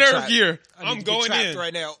 Give me the nerve gear. I'm going in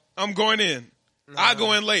right now. I'm going in. I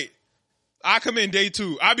go in late. I come in day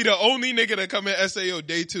 2. I be the only nigga that come in SAO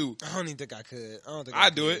day 2. I don't even think I could. I don't think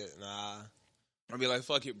I'd do it. Nah. I'd be like,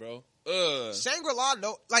 fuck it, bro. Shangri-La,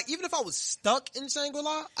 no. Like, even if I was stuck in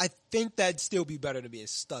Shangri-La, I think that'd still be better than being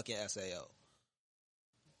stuck in SAO.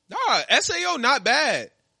 Nah, SAO not bad.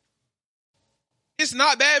 It's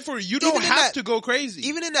not bad for you. You don't have to go crazy.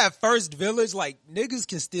 Even in that first village, like, niggas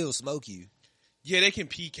can still smoke you. Yeah, they can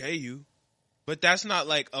PK you. But that's not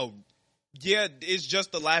like it's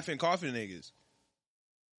just the laughing coffin niggas.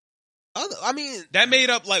 I mean, that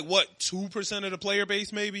made up like what, 2% of the player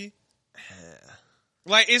base maybe?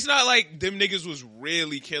 Like, it's not like them niggas was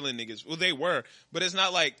really killing niggas. Well, they were, but it's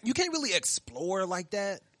not like you can't really explore like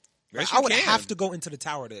that. Yes, I would have to go into the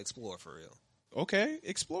tower to explore for real. Okay,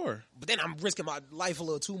 explore. But then I'm risking my life a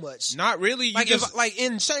little too much. Not really. Like, if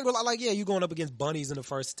in Shangri-La, like, yeah, you going up against bunnies in the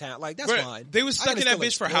first town. Like, that's fine. They was stuck in that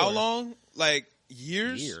bitch for how long? Like,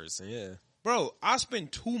 years? Years, yeah. Bro, I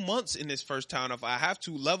spend 2 months in this first town. If I have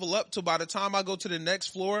to level up to by the time I go to the next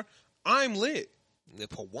floor, I'm lit.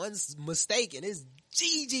 For one mistake and it's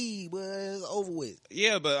GG, but it's over with.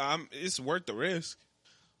 Yeah, but it's worth the risk.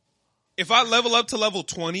 If I level up to level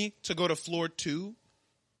 20 to go to floor 2,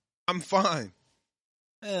 I'm fine.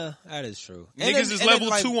 Yeah, that is true. Niggas is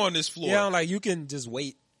level 2 on this floor. Yeah, like, you can just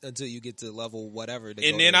wait until you get to level whatever.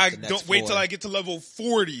 And then I don't wait till I get to level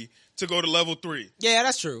 40 to go to level 3. Yeah,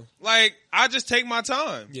 that's true. Like, I just take my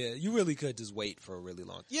time. Yeah, you really could just wait for a really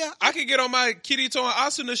long time. Yeah. I could get on my Kirito and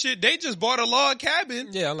Asuna shit. They just bought a log cabin.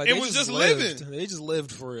 Yeah, like, it was just living. They just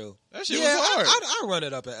lived for real. That shit was hard. I run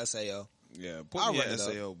it up at SAO. Yeah, put me in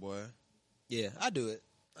SAO, boy. Yeah, I do it.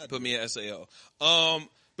 Put me in SAO.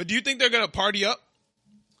 But do you think they're gonna party up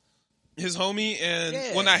his homie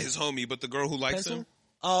and well, not his homie, but the girl who likes him?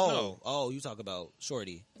 Oh, you talk about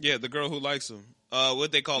Shorty. Yeah, the girl who likes him.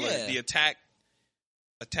 What they call it? The attack.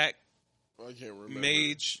 I can't remember.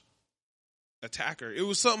 Mage attacker. It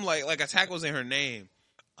was something like attack was in her name.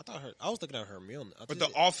 I was thinking of her real name. But the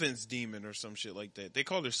offense demon or some shit like that. They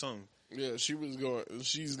called her something. Yeah,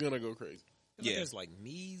 she's gonna go crazy. Yeah, there's like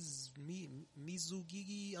Mizugigi.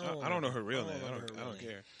 I don't know her real name. I don't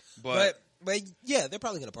care. But yeah, they're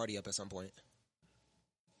probably gonna party up at some point.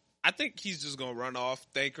 I think he's just gonna run off,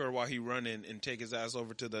 thank her while he running, and take his ass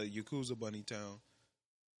over to the Yakuza bunny town.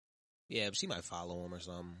 Yeah, but she might follow him or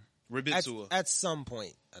something. Ribitsua. At some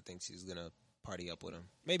point, I think she's gonna party up with him.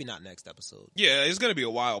 Maybe not next episode. Yeah, it's gonna be a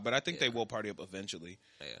while, but I think they will party up eventually.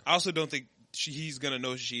 Yeah. I also don't think he's gonna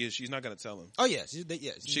know who she is. She's not gonna tell him. Oh yeah, she's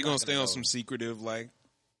gonna stay on some secretive like.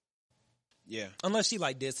 Yeah, unless she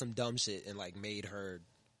like did some dumb shit and like made her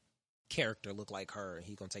character look like her, and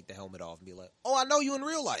he gonna take the helmet off and be like, "Oh, I know you in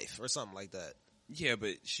real life" or something like that. Yeah,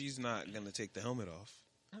 but she's not gonna take the helmet off.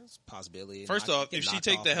 That's a possibility. First off, if she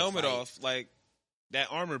take the helmet off, like that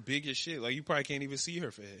armor big as shit, like you probably can't even see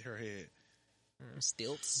her head.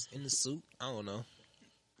 Stilts in the suit. I don't know.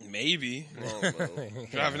 Maybe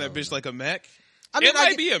driving that bitch like a mech. I mean, it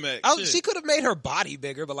might be a mech. She could have made her body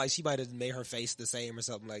bigger, but like she might have made her face the same or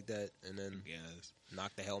something like that, and then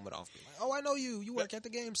knock the helmet off. Be like, "Oh, I know you. You work at the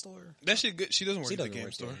game store." That shit good. She doesn't work at the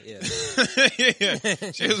game store. Yeah,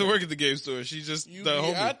 she doesn't work at the game store. She's just you the be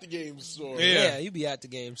homie. at the game store. Yeah, you be at the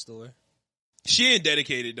game store. She ain't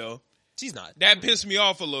dedicated though. She's not. That pissed me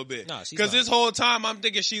off a little bit. Nah, she's because not. this whole time I'm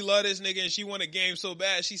thinking she loved this nigga and she wanted games so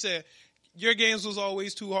bad. She said, "Your games was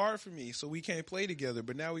always too hard for me, so we can't play together.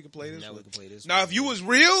 But now we can play this. Now we can play this. Now, if you was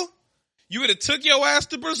real, you would have took your ass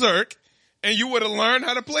to Berserk and you would have learned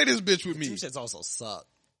how to play this bitch with me. Two shits also suck.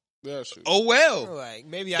 That's true. Oh well, like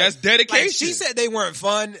maybe that's dedication. Like, she said they weren't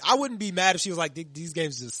fun. I wouldn't be mad if she was like, "These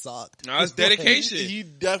games just sucked." No, it's dedication. He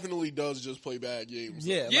definitely does just play bad games.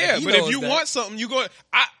 Yeah, yeah. Like, but if you want something, you go.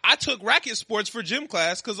 I took racket sports for gym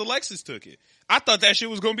class because Alexis took it. I thought that shit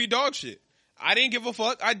was gonna be dog shit. I didn't give a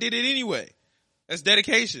fuck. I did it anyway. That's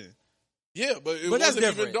dedication. Yeah, but it wasn't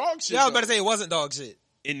even dog shit. Yeah, I was about to say it wasn't dog shit.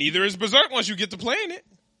 And neither is Berserk once you get to playing it.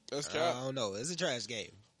 That's cap. I don't know. It's a trash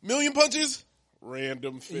game. Million punches,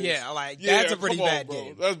 random fist. Yeah, like that's a pretty bad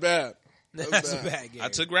game. That's bad. That's a bad game. I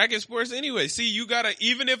took racket sports anyway. See, you gotta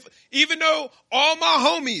even though all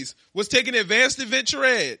my homies was taking advanced adventure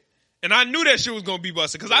ed, and I knew that shit was gonna be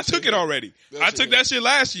busted because I took it already. I took that shit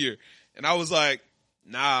last year, and I was like,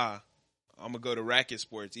 nah. I'm gonna go to racket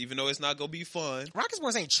sports, even though it's not gonna be fun. Racket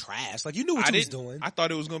sports ain't trash. Like you knew what you was doing. I thought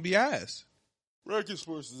it was gonna be ass. Racket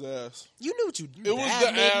sports is ass. You knew what you. It was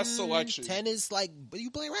the ass selection. Tennis, like, but you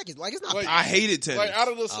play rackets. Like it's not. Like, I hated tennis. Like out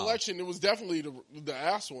of the selection, it was definitely the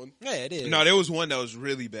ass one. Yeah, it is. No, there was one that was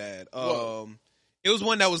really bad. It was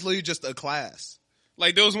one that was literally just a class.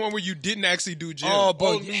 Like there was one where you didn't actually do gym. Oh,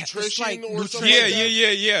 but nutrition like or something.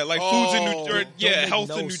 Yeah. Like foods and nutrition. Health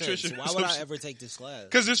and nutrition. Sense. Why would I ever take this class?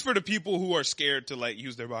 Because it's for the people who are scared to like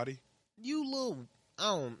use their body. You little, I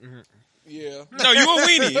don't. Yeah. No, you a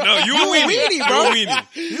weenie. No, you a weenie, bro. You a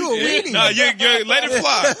weenie. You a weenie. No, you let it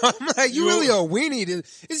fly. I'm like, you really a weenie.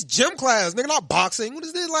 It's gym class, nigga, not boxing. What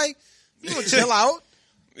is this like? You gonna chill out?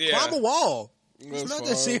 Yeah. Climb a wall. That's it's not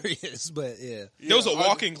that serious, but yeah. There was a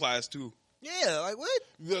walking class too. Yeah, like what?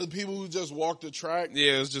 The people who just walk the track.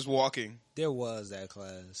 Yeah, it was just walking. There was that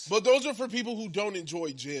class. But those are for people who don't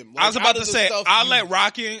enjoy gym. Like, I was about to say, I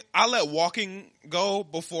let walking go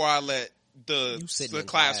before I let the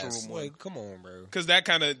classroom one. Like, come on, bro. Because that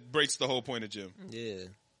kind of breaks the whole point of gym. Yeah.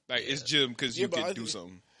 Like, it's gym because you can do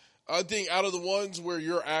something. I think out of the ones where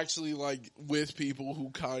you're actually like with people who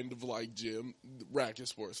kind of like gym, racket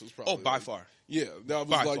sports was probably. Oh, by far. Yeah, that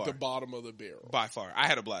was like the bottom of the barrel. By far. I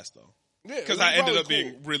had a blast though. Yeah, because I ended up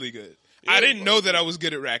being really good. Yeah, I didn't know that I was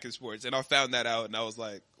good at racket sports, and I found that out, and I was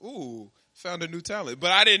like, ooh, found a new talent.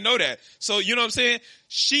 But I didn't know that. So, you know what I'm saying?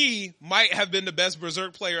 She might have been the best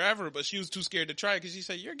Berserk player ever, but she was too scared to try it because she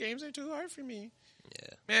said, your games are too hard for me. Yeah.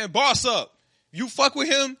 Man, boss up. You fuck with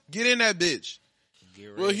him, get in that bitch.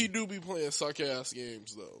 Well, he do be playing suck-ass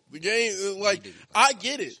games, though. The game, like, I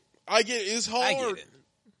get it. It's hard. I get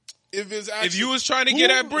it. If you was trying to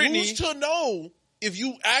get at Brittany. Who's to know? If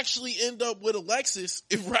you actually end up with Alexis,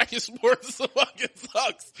 if racket sports fucking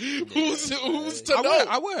sucks, who's to know?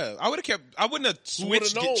 I would have kept. I wouldn't have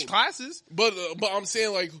switched classes. But I'm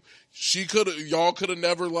saying like y'all could have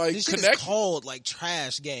never like this connected. Is called like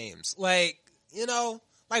trash games, like you know,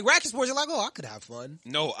 like racket sports. You're like, oh, I could have fun.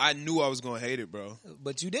 No, I knew I was gonna hate it, bro.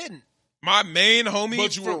 But you didn't. My main homie.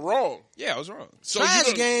 But you were wrong. Yeah, I was wrong. So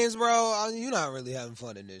trash games, bro. You're not really having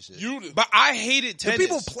fun in this shit. But I hated tennis. The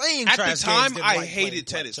people playing at trash the time, games I hated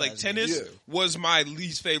tennis. Like tennis games. was my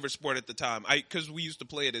least favorite sport at the time. Because we used to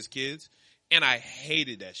play it as kids, and I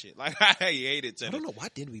hated that shit. Like I hated tennis. I don't know why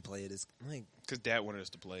did we play it as like because Dad wanted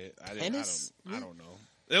us to play it. I don't know.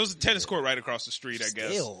 There was a tennis court right across the street, I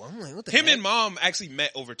guess. I'm like, what the Him heck? and Mom actually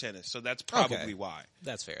met over tennis, so that's probably why.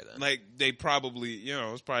 That's fair then. Like, they probably,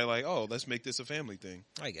 it's probably like, oh, let's make this a family thing.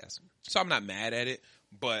 I guess. So I'm not mad at it,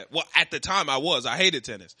 but, at the time I hated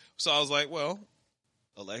tennis. So I was like, well,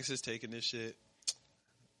 Alexis taking this shit,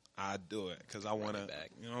 I'd do it, because I want to,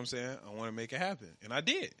 you know what I'm saying? I want to make it happen, and I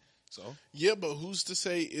did, so. Yeah, but who's to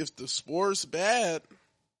say if the sport's bad,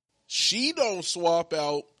 she don't swap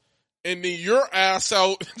out and then your ass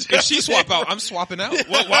out. If she swap out, I'm swapping out.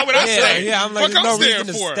 Why would I stay? Yeah, I'm like, fuck, no I'm staying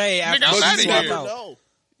reason to for. stay after Nigga, I'm she out of swap here. out.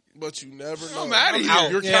 But you never know. I'm outta here.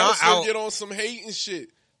 out. Your Yeah, counselor out. get on some hate and shit.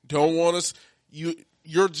 Don't want us.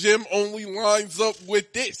 Your gym only lines up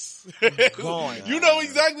with this. Going You know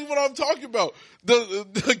exactly what I'm talking about.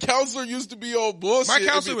 The counselor used to be all bullshit. My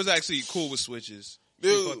counselor was actually cool with switches.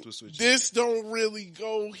 He fucked with switches. This don't really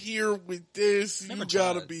go here with this. Never You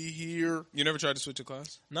gotta tried. be here. You never tried to switch a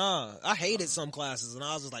class? Nah, I hated some classes, and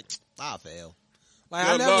I was just like, I'll fail. Like,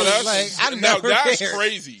 No, I never, I never that's cared.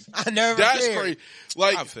 crazy. I never That's cared. crazy.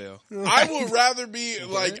 Like, I fail. I would rather be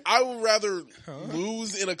I would rather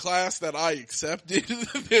lose in a class that I accepted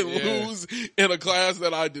than lose in a class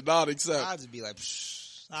that I did not accept. I'd just be like,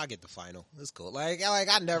 Psh, I'll get the final. It's cool. Like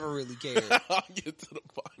I never really cared. I'll get to the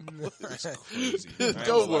final. Crazy.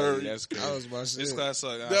 Don't worry. That's crazy. That was my shit. This class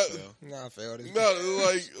suck. I That- fail. Nah, I failed it. No,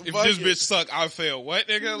 like If fuck this it. bitch suck, I fail. What,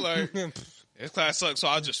 nigga? Like, this class sucks, so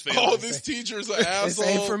I'll just fail. Oh, this teacher's an asshole.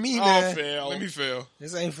 ain't for me, I'll man. fail. Let me fail.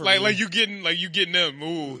 This ain't for Like me. you getting them.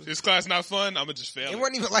 Ooh, this class not fun. I'ma just fail. It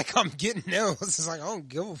wasn't even like I'm getting them. It's just like I don't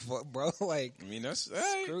give a fuck, bro. Like I mean, that's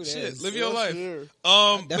hey, Screw shit. this. Live your life. Sure.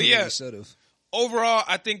 But definitely yeah, should have. overall,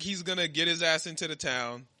 I think he's gonna get his ass into the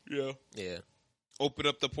town, Yeah. Yeah. open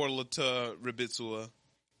up the portal to Ribitsua,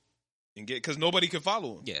 and because nobody can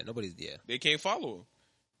follow him. Yeah. Nobody's. Yeah. They can't follow him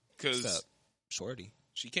because Except Shorty.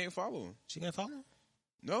 she can't follow him. She can't follow him?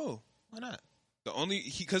 No, Why not? the only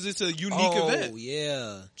because it's a unique event. Oh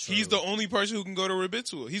yeah. True. He's the only person who can go to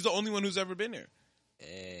Ribitsua. He's the only one who's ever been there.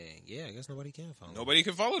 Yeah. I guess nobody can follow him. Nobody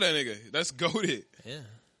can follow that nigga. That's goated. Yeah.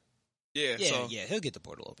 Yeah. Yeah. So, Yeah. He'll get the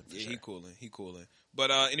portal open. For yeah, sure. he cooling. But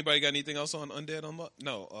anybody got anything else on Undead Unlock?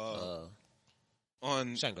 No.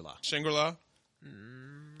 On Shangri-La. Shangri-La.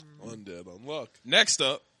 Undead Unluck. Next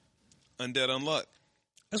up, Undead Unluck.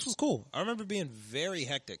 This was cool. I remember being very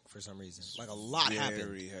hectic for some reason. Like a lot happened.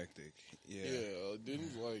 Very hectic. Yeah.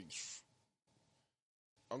 Didn't like.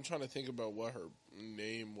 I'm trying to think about what her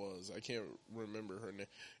name was. I can't remember her name.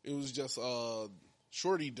 It was just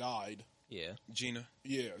Shorty died. Yeah. Gina.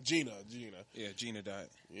 Yeah, Gina. Yeah, Gina died.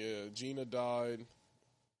 Yeah, Gina died.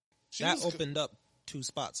 That opened up 2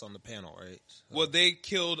 spots on the panel, right? So, Well, they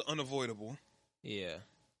killed Unavoidable. yeah.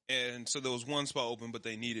 And so there was 1 spot open, but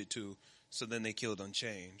they needed 2. So then they killed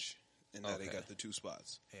Unchange. And now they Okay. got the 2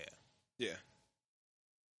 spots. Yeah. Yeah.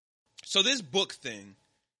 So this book thing,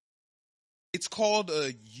 it's called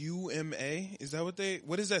a UMA. Is that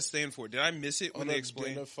what does that stand for? Did I miss it when they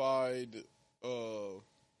explained? Unidentified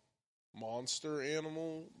monster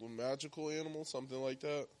animal, magical animal, something like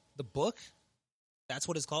that. The book? That's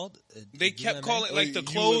what it's called? They kept UMA? calling, like, the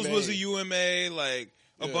UMA. clothes was a UMA, like,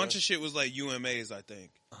 a Yeah. bunch of shit was like UMAs, I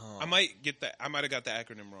think. Oh. I might have got the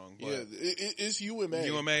acronym wrong. But Yeah, it's UMA.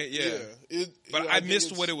 UMA, yeah. But I I think missed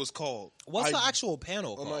it's what it was called. What's the actual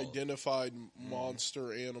panel called? unidentified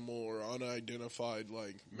monster animal or unidentified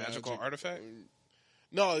like Magical magic- artifact?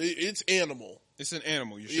 No, it's animal. It's an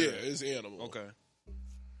animal, you sure? Yeah, it's animal. Okay.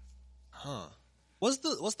 Huh.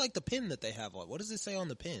 What's like the pin that they have on? What does it say on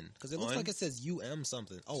the pin? Because it looks Un? like it says UM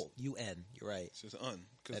something. Oh, UN. You're right. It's just because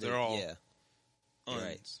That they're is- all yeah. You're uns.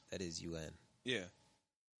 right. That is UN. Yeah.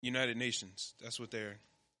 United Nations. That's what they're.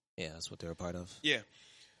 Yeah, that's what they're a part of. Yeah.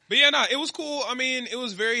 But yeah, no, it was cool. I mean, it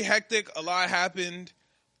was very hectic. A lot happened.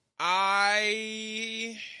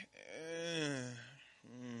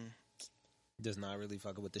 Does not really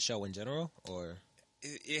fucking with the show in general, or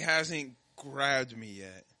It hasn't grabbed me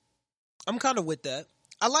yet. I'm kind of with that.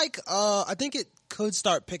 I think it could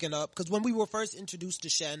start picking up because when we were first introduced to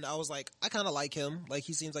Shen, I was like, I kind of like him. Like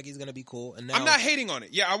he seems like he's gonna be cool. And now I'm not hating on it.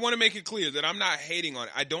 Yeah, I want to make it clear that I'm not hating on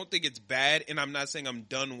it. I don't think it's bad, and I'm not saying I'm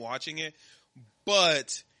done watching it,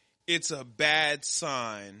 but it's a bad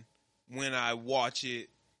sign when I watch it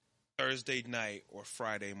Thursday night or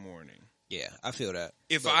Friday morning. Yeah, I feel that.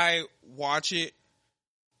 If I watch it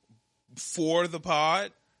for the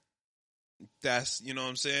pod, that's, you know what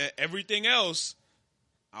I'm saying? Everything else,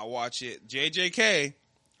 I watch it. JJK,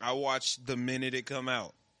 I watch the minute it come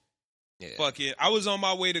out. Yeah. Fuck it. I was on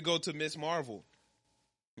my way to go to Miss Marvel.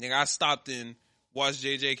 Nigga, I stopped and watched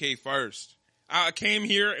JJK first. I came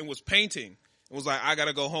here and was painting. It was like, I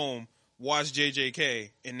gotta go home, watch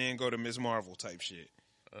JJK, and then go to Miss Marvel type shit.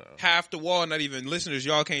 Half the wall, not even, listeners,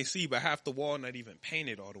 y'all can't see, but half the wall not even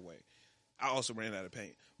painted all the way. I also ran out of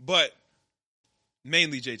paint. But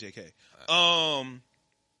mainly JJK.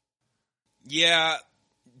 Yeah,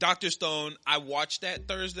 Dr. Stone, I watched that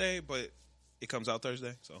Thursday, but it comes out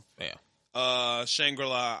Thursday, so. Yeah.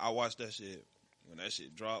 Shangri-La, I watched that shit. When that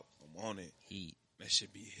shit drop, I'm on it. Heat. That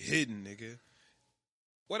shit be hidden, nigga.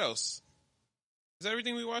 What else? Is that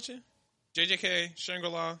everything we watching? JJK,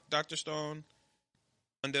 Shangri-La, Dr. Stone,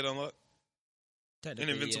 Undead Unluck, and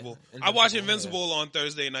Invincible. Yeah. I watched Invincible on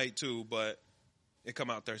Thursday night too, but it come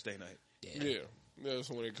out Thursday night. Yeah, that's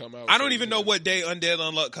when it come out. I don't even know what day Undead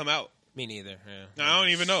Unluck come out. Me neither. Yeah. I don't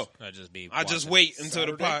even know. I just wait until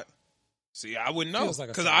the pot. See, I wouldn't know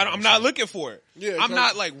because I'm not looking for it. Yeah, I'm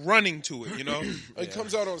not like running to it. You know, it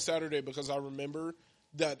comes out on Saturday because I remember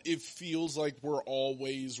that it feels like we're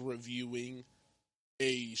always reviewing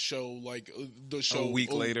a show like the show a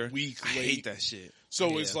week later. I hate that shit.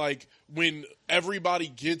 So it's like when everybody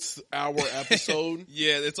gets our episode,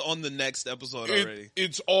 it's on the next episode already.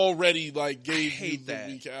 It's already like gave you the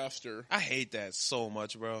week after. I hate that so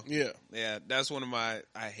much, bro. Yeah, that's one of my.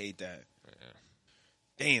 I hate that. Yeah.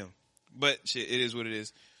 Damn. But shit, it is what it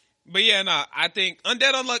is. But yeah, I think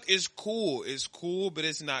Undead Unluck is cool. It's cool, but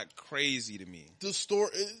it's not crazy to me. The story.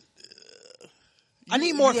 I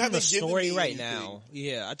need more from the story right now.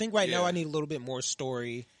 Yeah, I think now I need a little bit more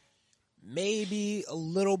story. Maybe a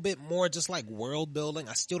little bit more just like world building.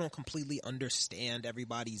 I still don't completely understand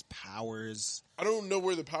everybody's powers. I don't know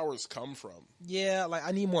where the powers come from. Yeah, like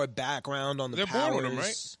I need more background on the powers. They're born with them,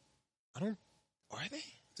 right? Are they?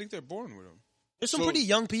 I think they're born with them. There's some pretty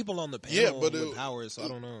young people on the panel with powers, so I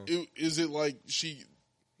don't know. Is it like she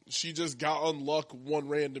just got unluck one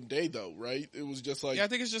random day, though, right? It was just like... Yeah, I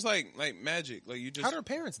think it's just like magic. Like you just... How did her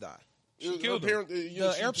parents die? She killed them.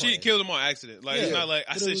 Airplane. She killed them on accident. Like it's not like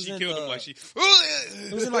I said she killed them. Like she...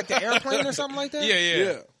 It was in like the airplane or something like that?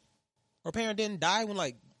 Yeah. Her parent didn't die when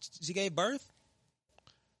like she gave birth?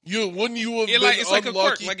 Wouldn't you have been it's like unlucky?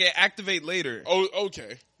 A quirk, like it activate later. Oh,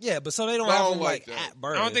 okay. Yeah, but so they don't have them like at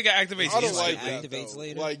birth. I don't think it activates. I don't like that. Activates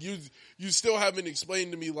later. Like you still haven't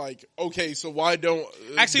explained to me. Like, okay, so why don't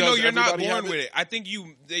actually no? You're not born with it. I think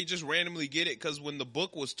they just randomly get it because when the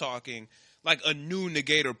book was talking, like a new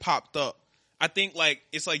negator popped up. I think like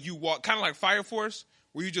it's like you walk kind of like Fire Force.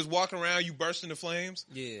 Where you just walk around, you burst into flames.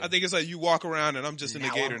 Yeah, I think it's like you walk around and I'm just a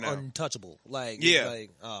negator now. Untouchable. Like okay.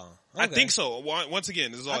 I think so. Once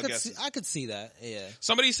again, this is all guesses. I could see that. Yeah.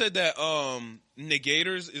 Somebody said that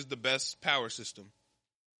negators is the best power system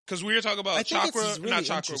because we were talking about chakra, really not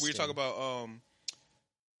chakra. We were talking about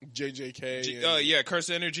JJK. Curse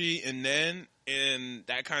energy, and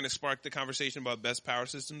that kind of sparked the conversation about best power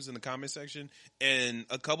systems in the comment section. And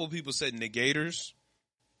a couple people said negators.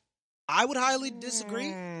 I would highly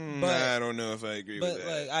disagree. But I don't know if I agree with that.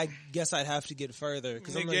 But like, I guess I'd have to get further.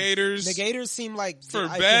 Negators seem like for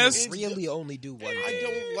best really only do one. I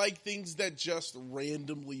don't like things that just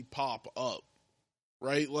randomly pop up.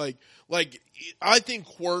 Right? Like I think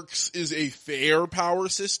quirks is a fair power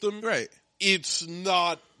system. Right. It's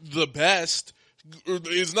not the best.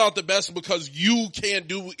 It's not the best because you can't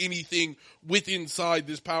do anything inside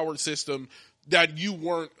this power system that you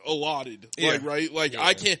weren't allotted. Yeah. Like, right? Like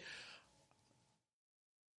I can't.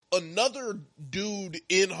 Another dude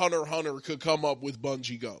in Hunter x Hunter could come up with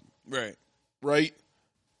bungee gum. Right. Right?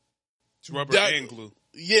 It's rubber and glue.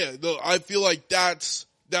 Yeah, I feel like that's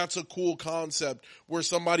a cool concept where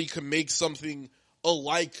somebody can make something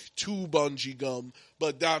alike to bungee gum,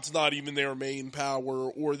 but that's not even their main power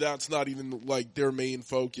or that's not even like their main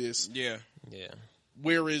focus. Yeah. Yeah.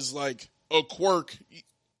 Whereas like a quirk,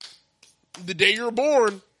 the day you're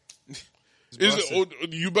born...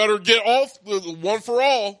 you better get off one for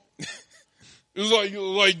all. It's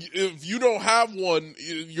like if you don't have one,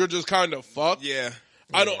 you're just kind of fucked. Yeah.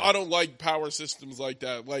 I don't like power systems like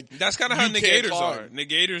that. Like that's kind of how negators are.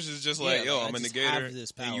 Negators is just like, I'm a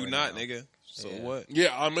negator, and you not, now. nigga. So what? Yeah,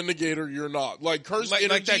 I'm a negator. You're not. Like cursed energy.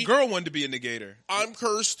 Like that girl wanted to be a negator. I'm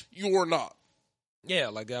cursed. You're not. Yeah,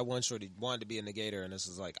 like that one shorty wanted to be a negator, and this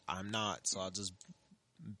is like, I'm not. So I'll just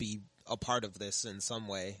be a part of this in some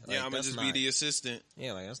way. Like, I'm gonna just be the assistant.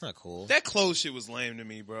 Yeah, like that's not cool. That clothes shit was lame to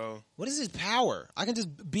me, bro. What is his power? I can just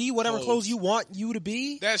be whatever clothes you want you to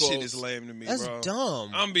be? That shit is lame to me, that's bro. That's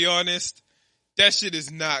dumb. I'm gonna be honest. That shit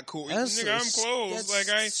is not cool. That's Nigga, I'm clothes. Like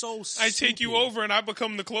I take you over and I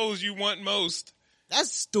become the clothes you want most.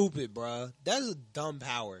 That's stupid, bro. That's a dumb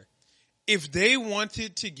power. If they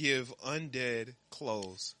wanted to give undead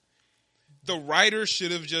clothes, the writer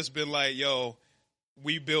should have just been like, yo,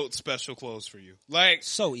 we built special clothes for you. Like,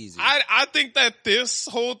 so easy. I think that this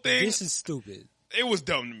whole thing, this is stupid. It was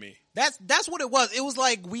dumb to me. That's what it was. It was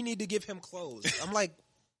like, we need to give him clothes. I'm like,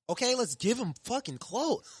 okay, let's give him fucking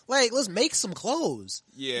clothes. Like, let's make some clothes.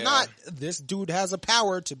 Yeah. Not, this dude has a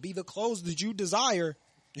power to be the clothes that you desire.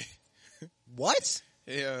 What?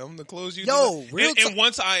 Yeah, I'm the clothes you desire. And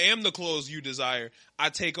once I am the clothes you desire, I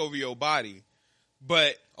take over your body.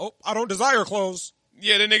 But I don't desire clothes.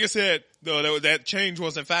 Yeah, the nigga said, no, that change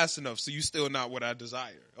wasn't fast enough, so you still not what I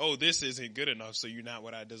desire. Oh, this isn't good enough, so you're not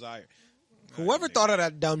what I desire. Whoever thought of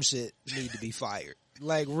that dumb shit need to be fired.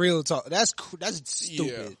 Like, real talk. That's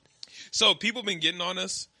stupid. Yeah. So people been getting on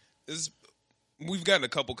us. We've gotten a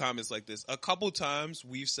couple comments like this. A couple times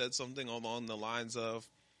we've said something along the lines of,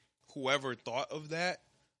 whoever thought of that,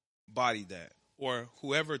 body that. Or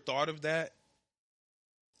whoever thought of that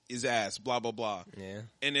is ass, blah, blah, blah. Yeah.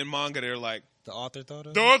 And in manga, they're like, the author thought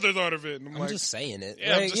of it? The author thought of it. And I'm just saying it.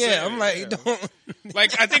 Yeah, I'm like, don't.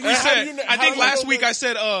 Like, I think we said, I think last week I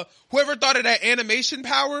said, whoever thought of that animation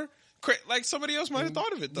power, like somebody else might have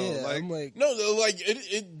thought of it though. Yeah, like, I'm like, No, like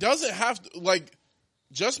it doesn't have to, like,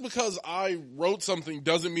 just because I wrote something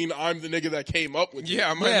doesn't mean I'm the nigga that came up with it.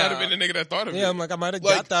 yeah, I might not have been the nigga that thought of it. yeah, I'm like, I might have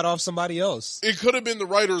Like- got that off somebody else. It could have been the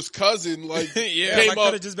writer's cousin, like, Yeah, came like, up.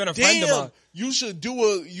 could have just been a friend of mine. You should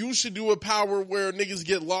do a power where niggas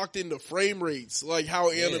get locked into frame rates, like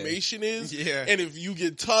how animation is. Yeah. And if you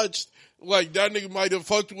get touched, like that nigga might have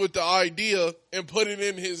fucked with the idea and put it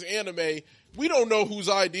in his anime. We don't know whose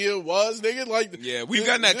idea it was, nigga. Like, Yeah, we've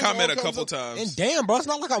gotten that this comment all a couple comes up- times. And damn, bro, it's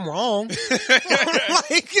not like I'm wrong.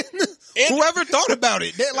 Like, whoever thought about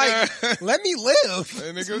it, they, like, let me live.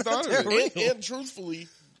 And niggas thought of it. And truthfully,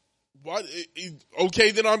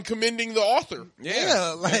 okay, then I'm commending the author.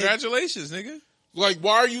 Yeah, like, Congratulations, nigga. Like,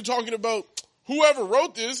 why are you talking about whoever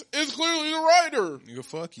wrote this is clearly the writer? Nigga,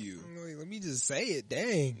 fuck you. like, let me just say it.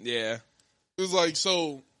 Dang. Yeah. It's like,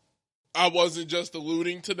 so I wasn't just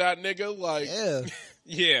alluding to that nigga. Like, Yeah.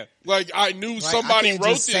 Yeah. like I knew Like, somebody I can't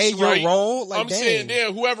wrote just this say your right. role. Like, I'm dang. saying,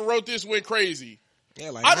 damn, whoever wrote this went crazy. Yeah,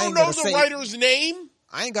 like, I don't ain't know gonna the say- writer's name.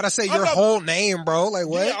 I ain't gotta say I'm your not- whole name, bro. Like,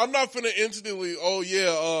 what? Yeah, I'm not finna instantly. Oh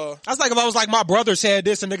yeah, That's like if I was like, my brother said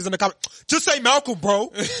this, and niggas in the comments, just say Malcolm,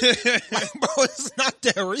 bro. Like, bro, it's not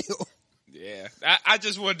that real. Yeah. I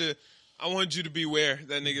just wanted you to beware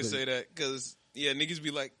that niggas say that. Cause, yeah, niggas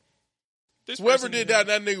be like, this whoever person did that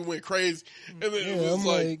nigga went crazy. And then it Yeah, was I'm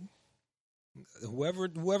like,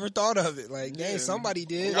 whoever thought of it, like, dang, somebody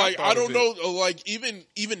did. like thought I don't of know. Like even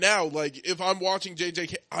now, like if I'm watching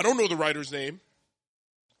JJK, I don't know the writer's name.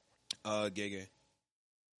 Gege.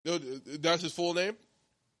 No, that's his full name.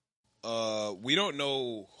 We don't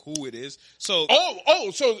know who it is. So,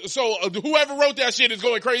 So whoever wrote that shit is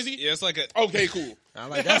going crazy. yeah, it's like a, Okay, cool. I'm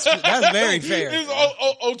like, that's very fair.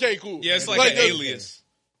 Okay, cool. yeah, it's like an the- alias.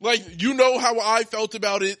 Like, you know how I felt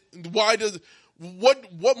about it.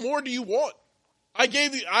 What more do you want? I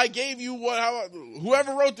gave you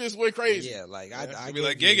whoever wrote this went crazy. Yeah, like, I I be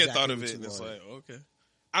like, gave you Gege thought exactly of what it. you And it's wanted. like, okay.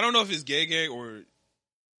 I don't know if it's Gege or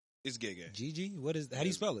it's Gege. GG? What is, how do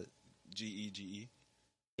you spell it? Gege.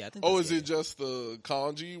 Yeah, I think Oh, that's is it Gege. just the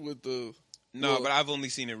kanji with the? No, Well- but I've only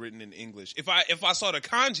seen it written in English. If I saw the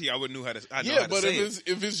kanji, I would know how to. I know Yeah, how to but say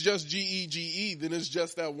if it's just GEGE, then it's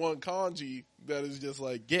just that one kanji that is just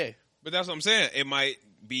like gay. But that's what I'm saying. It might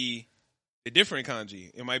be a different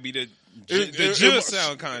kanji. It might be the It J might-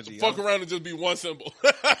 sound kanji. Fuck around and just be one symbol.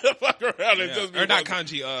 Fuck around and Yeah. just be Or not one-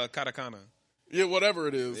 kanji. Katakana. Yeah, whatever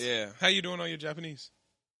it is. Yeah. How you doing on your Japanese?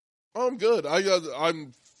 I'm good.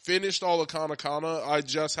 I'm finished all the katakana.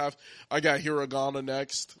 I got hiragana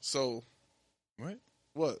next. So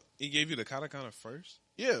what? He gave you the katakana first?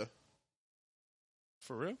 Yeah.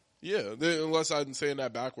 For real? Yeah, unless I'm saying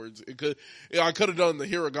that backwards, I could have done the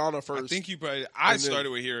hiragana first. I think you probably. I And then- started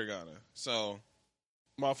with hiragana, so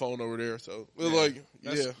my phone over there. So yeah, like,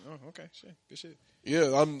 that's- yeah, Oh, okay, shit, good shit.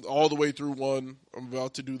 yeah. I'm all the way through one. I'm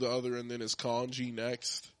about to do the other, and then it's kanji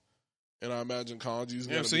next. And I imagine kanji's.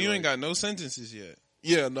 Yeah, gonna so be you like, ain't got no sentences yet.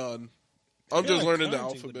 Yeah, none. I'm I feel just like learning the kanji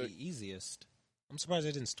alphabet. Would be easiest. I'm surprised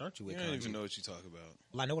they didn't start you You with don't kanji. even know what you talk about.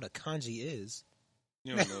 Well, I know what a kanji is.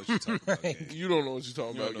 You don't know what you talk about. Right. Gang. You don't know what you're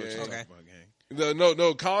talking You don't about, know what gang. you talk Okay. about, gang.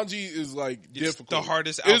 No, kanji is like It's difficult. the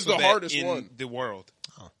hardest It's alphabet the hardest in one. the world.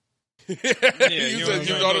 Yeah, Yeah, you don't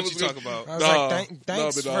know thought it what was you good. talk about. I was Nah, like,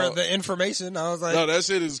 thanks but for the information. I was like, No, that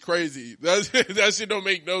shit is crazy. That shit don't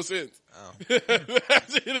make no sense. oh.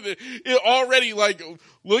 It already, like,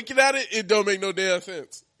 looking at it, it don't make no damn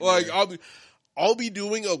sense. Like, I'll be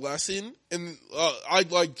doing a lesson, and I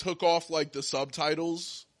like took off like the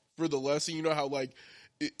subtitles for the lesson. You know how like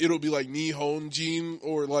it'll be like Nihonjin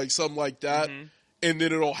or like something like that, and then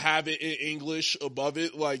it'll have it in English above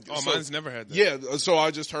it. Like, Oh, so, mine's never had that. yeah. So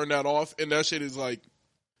I just turned that off, and that shit is like,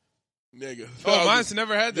 nigga. Oh, mine's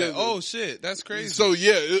never had that. Yeah, Oh shit, that's crazy. So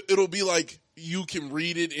yeah, it'll be like you can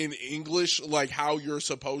read it in English, like how you're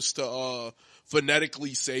supposed to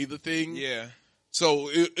phonetically say the thing. yeah, So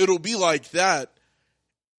it'll be like that.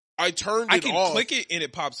 I turned it I can off. click it and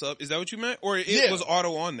it pops up. Is that what you meant, or it Yeah. was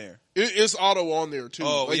auto on there? It's auto on there too.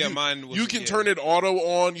 Oh, Like, yeah, mine was- You can yeah. turn it auto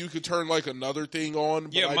on. You could turn like another thing on.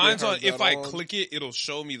 But Yeah, I mine's didn't on. have If that I on. click it, it'll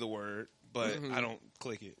show me the word, but I don't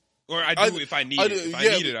click it. Or I do if I need it. If I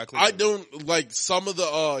need it, I click I don't, like, some of the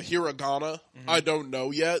hiragana, I don't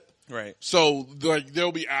know yet. Right. So, like,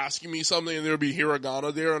 they'll be asking me something, and there'll be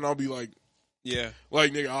hiragana there, and I'll be like,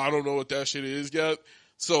 like, nigga, I don't know what that shit is yet.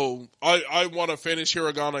 So, I want to finish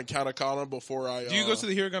hiragana and katakana before I... Do you go to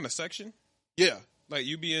the hiragana section? Yeah. Like,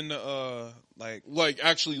 you be in the, Like,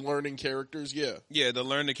 actually learning characters, yeah. Yeah, the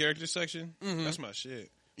learn the characters section? Mm-hmm. That's my shit.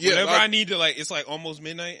 Yeah, Whenever I need to, like, it's like almost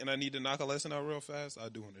midnight and I need to knock a lesson out real fast, I'll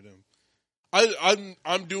do one of them. I've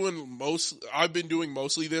been doing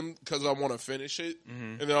mostly them because I want to finish it,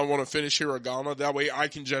 and then I want to finish hiragana. That way I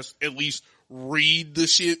can just at least read the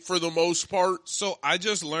shit for the most part. So I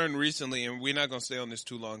just learned recently, and we're not going to stay on this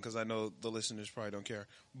too long because I know the listeners probably don't care.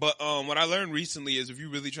 But what I learned recently is if you're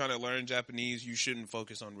really trying to learn Japanese, you shouldn't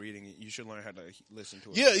focus on reading it. You should learn how to listen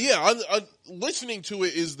to it. Yeah. Listening to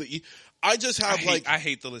it is I just have I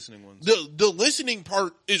hate the listening ones. The listening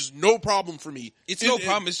part is no problem for me. It's no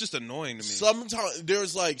problem. It's just annoying to me. Sometimes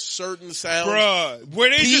there's like certain sounds, bruh, where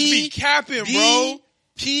they just be capping, bro.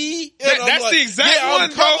 P. That's like, the exact one,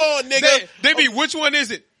 bro. Come on, nigga. They be, which one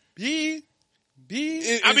is it? B.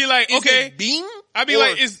 I be like, is okay. It Bing? I be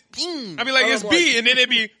like, it's Bing. I be like, it's B, and then it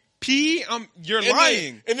be P. You're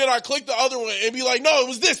lying. And then I click the other one and be like, no, it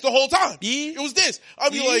was this the whole time. B. It was this.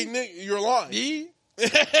 I'd be like, nigga, you're lying. B.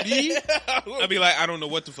 I'd be like, I don't know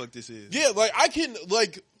what the fuck this is. Yeah, like I can,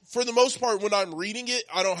 like, for the most part, when I'm reading it,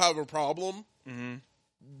 I don't have a problem. Mm-hmm.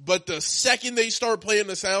 But the second they start playing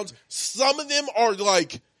the sounds, some of them are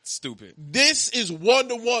like stupid. This is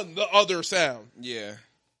 1-to-1 the other sound. Yeah.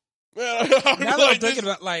 Now that I'm thinking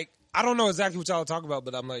about, like, I don't know exactly what y'all talk about,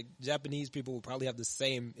 but I'm like, Japanese people will probably have the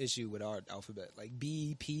same issue with our alphabet, like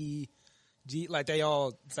B, P, G, like they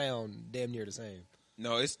all sound damn near the same.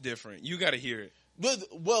 No, it's different. You got to hear it. But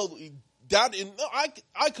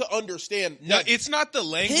I could understand. No, it's not the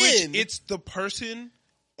language. It's the person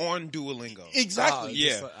on Duolingo. Exactly.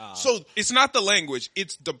 Yeah. So it's not the language.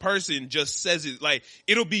 It's the person just says it. Like,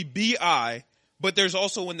 it'll be B-I, but there's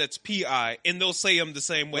also one that's P-I, and they'll say them the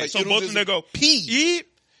same way. Like, so both of them go P.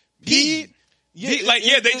 P. Yeah, like,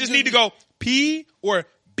 yeah, they just need to go P or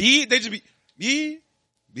B. They just be B.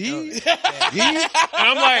 B. B. And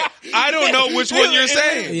I'm like, I don't know which one you're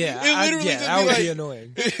saying. Yeah, that would be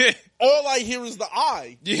annoying. All I hear is the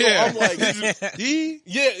I. Yeah. So I'm like, D?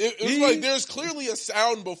 Yeah, it's like there's clearly a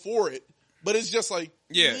sound before it, but it's just like,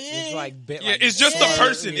 it's like, it's just the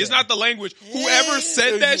person. It's not the language. Whoever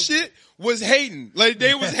said that shit was hating. Like,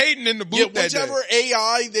 they was hating in the booth that day. Whichever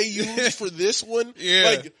AI they used for this one,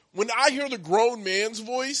 like, when I hear the grown man's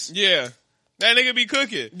voice, that nigga be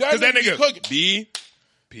cooking. Because that nigga cooking. B,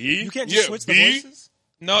 P. You can't just switch the voices?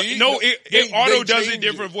 No, it auto does it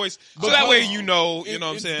different voice. So that way you know what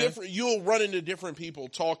I'm saying? Different. You'll run into different people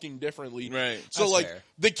talking differently. Right. So, that's like, fair.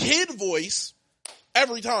 The kid voice,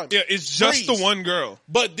 every time. Yeah, it's just the one girl.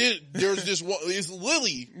 But there's this one, it's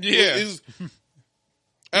Lily. Yeah.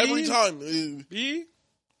 Every time. B.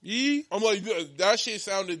 I'm like, that shit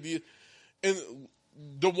sounded, and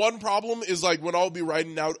the one problem is, like, when I'll be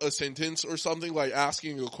writing out a sentence or something, like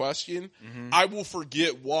asking a question, I will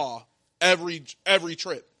forget wah every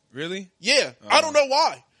trip. Really? Yeah. I don't know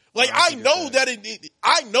why. Like, I know that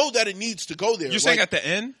it needs to go there. You're saying at the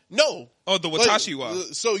end? No. Oh, the watashi wa.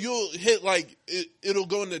 So you'll hit, like, it'll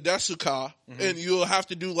go into desuka, and you'll have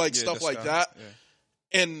to do, like, stuff desuka. Like that.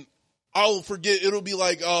 Yeah. And I'll forget, it'll be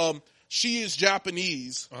like, she is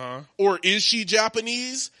Japanese, or is she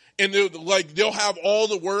Japanese? And they'll have all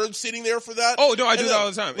the words sitting there for that. Oh no, I do that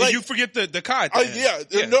all the time. Like, and you forget the kai.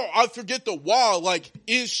 No, I forget the wa. Like,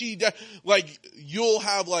 is she like? You'll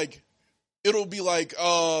have like, it'll be like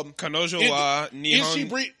Kanojo wa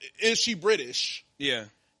Nihon. Is she British? Yeah.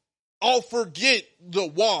 I'll forget the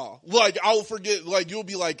wa. Like, I'll forget. Like, it'll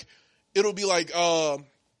be like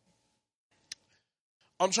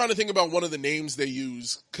I'm trying to think about one of the names they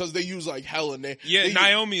use, because they use like hella names. Yeah,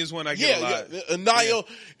 Naomi is one I get a lot. Yeah.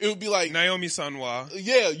 It would be like Naomi Sanwa.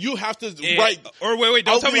 Yeah, you have to write. Or wait,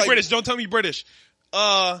 don't tell me like, British. Don't tell me British.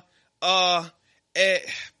 Fuck.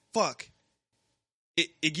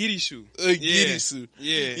 Igirishu. Igirishu.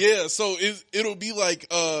 Yeah. Yeah. So it'll be like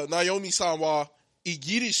Naomi Sanwa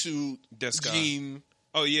Igirishu Jin.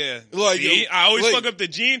 Oh yeah, like I always fuck up the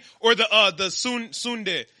Gene or the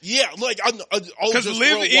Sunde. Yeah, like because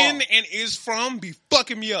live in and is from be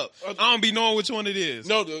fucking me up. I don't be knowing which one it is.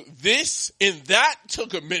 No, this and that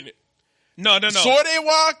took a minute. No.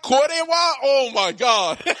 Sorewa, korewa. Oh my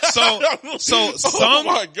god. So oh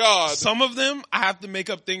my god. Some of them I have to make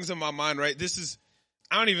up things in my mind. Right. This is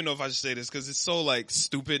I don't even know if I should say this because it's so like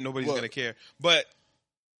stupid. Nobody's gonna care. But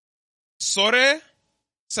sore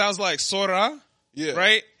sounds like sora. Yeah.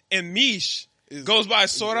 Right? And mish goes by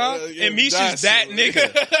Sora, and Misha's that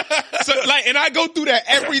nigga. So, like, and I go through that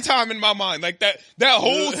every time in my mind. Like, that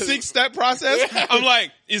whole 6-step process, I'm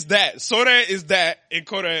like, is that. Sora is that, and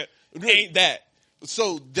Kora ain't that.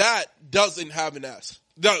 So that doesn't have an S.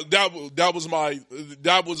 That was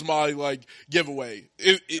my like giveaway.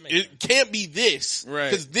 It can't be this,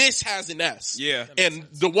 right? Because this has an S. Yeah, and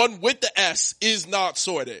the one with the S is not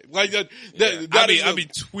sorted. Like that. I'll be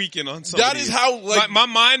tweaking on something. That is how like my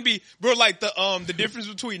mind be, bro. Like the difference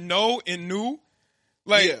between no and new.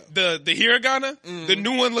 Like the hiragana, the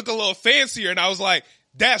new one look a little fancier, and I was like,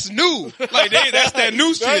 that's new. Like that's that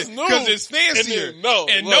new shit because it's fancier.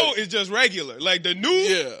 And no is just regular. Like the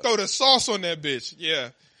new, throw the sauce on that bitch. Yeah,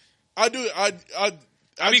 I do.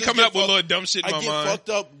 I be coming up with a little dumb shit in my mind. I get fucked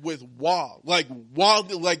up with wah, like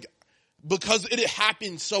because it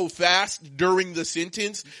happened so fast during the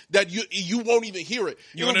sentence that you won't even hear it.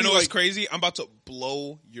 You want to know what's crazy? I'm about to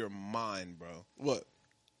blow your mind, bro. What?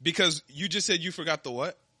 Because you just said you forgot the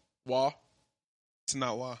what? Wah. It's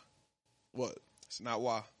not wah. What? It's not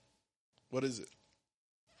wah. What is it?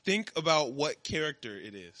 Think about what character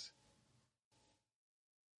it is.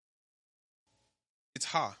 It's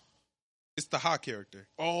Ha. It's the Ha character.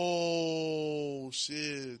 Oh,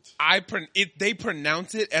 shit. They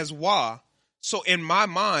pronounce it as wah. So in my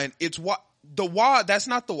mind, it's wah. The wah, that's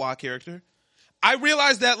not the wah character. I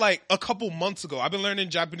realized that like a couple months ago. I've been learning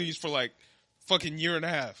Japanese for like fucking year and a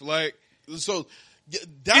half. Like, so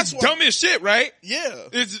that's dumb as shit, right? Yeah.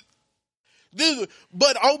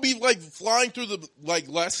 But I'll be like flying through the like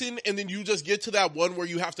lesson, and then you just get to that one where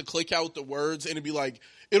you have to click out the words, and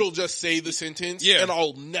it'll just say the sentence,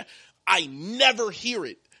 and I never hear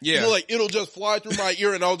it. Yeah, you know, like it'll just fly through my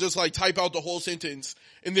ear, and I'll just like type out the whole sentence,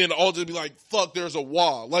 and then I'll just be like, "Fuck, there's a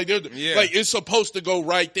wah." Like like it's supposed to go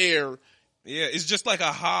right there. Yeah, it's just like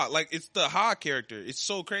a Ha. Like it's the Ha character. It's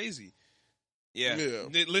so crazy. Yeah.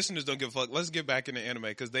 The listeners don't give a fuck. Let's get back into anime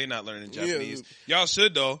because they not learning Japanese. Y'all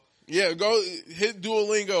should though. Yeah, go hit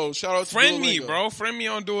Duolingo. Shout out to Friend Duolingo. me, bro. Friend me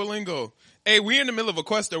on Duolingo. Hey, we in the middle of a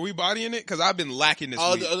quest. Are we bodying it? Because I've been lacking this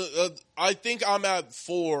week. I think I'm at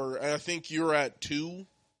 4, and I think you're at 2.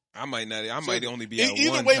 I might not. I might only be at 1.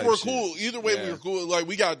 Either way, we're cool. Either way, we're cool. Like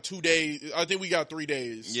we got 2 days. I think we got 3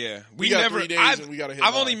 days. Yeah, we got 3 days, and we got to hit.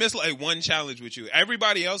 I've only missed like 1 challenge with you.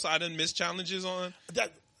 Everybody else, I didn't miss challenges on.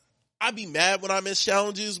 I'd be mad when I miss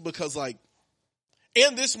challenges because like.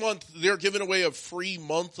 And this month, they're giving away a free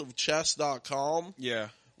month of chess.com. Yeah.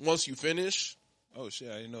 Once you finish. Oh, shit.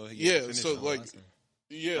 I didn't know. So, like,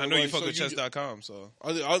 I know you fuck with chess.com, so.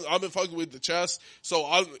 I've been fucking with the chess.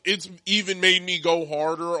 So, it's even made me go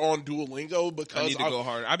harder on Duolingo because. I need to go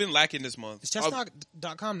harder. I've been lacking this month. Is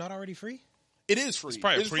chess.com not already free? It is free. It's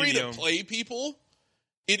probably free to play people.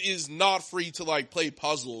 It is not free to, like, play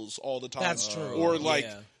puzzles all the time. That's true. Or, like,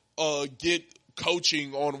 get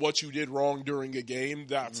coaching on what you did wrong during a game.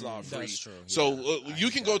 That's not free. That's true. So you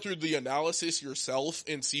can go through the analysis yourself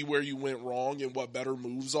and see where you went wrong and what better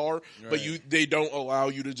moves are, but they don't allow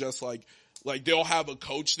you to just like they'll have a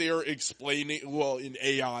coach there explaining, an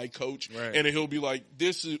AI coach, and he'll be like,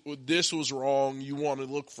 this was wrong. You want to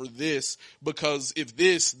look for this because if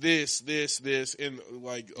this, and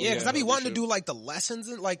like, because I be wanting to do like the lessons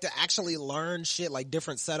and like to actually learn shit, like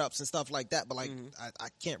different setups and stuff like that. But like, I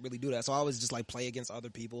can't really do that. So I always just like play against other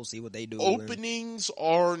people, see what they do. Openings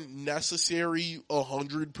are necessary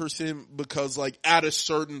 100% because like at a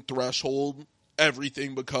certain threshold,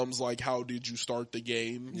 everything becomes like, how did you start the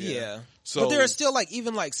game? Yeah. So, but there are still like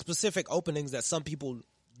even like specific openings that some people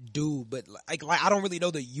do, but like I don't really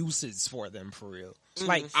know the uses for them for real.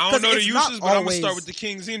 Like I don't know the uses, but I'm gonna start with the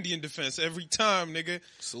King's Indian defense every time, nigga.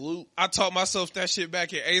 Salute. I taught myself that shit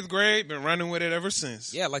back in 8th grade. Been running with it ever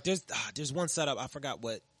since. Yeah, like there's one setup, I forgot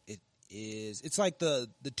what it is. It's like the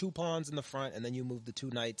 2 pawns in the front, and then you move the 2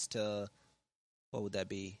 knights to, what would that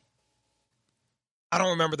be? I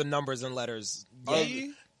don't remember the numbers and letters.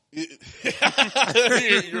 You're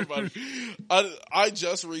funny. I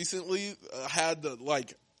just recently had the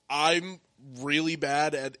like. I'm really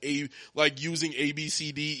bad at using A, B,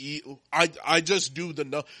 C, D, E. I just do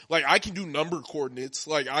I can do number coordinates.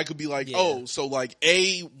 Like I could be like, so like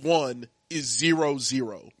A1 is 0,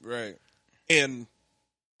 0. Right. And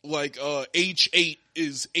like H8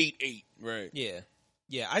 is 8, 8. Right. Yeah.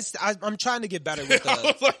 Yeah, I'm trying to get better with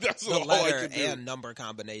the letter and number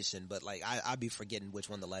combination, but like I be forgetting which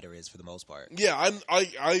one the letter is for the most part. Yeah,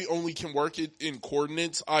 I only can work it in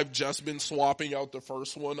coordinates. I've just been swapping out the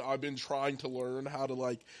first one. I've been trying to learn how to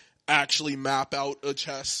like actually map out a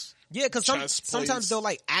chess. Yeah, because sometimes they'll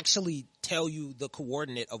like actually tell you the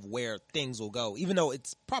coordinate of where things will go, even though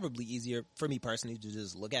it's probably easier for me personally to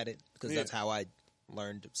just look at it because that's how I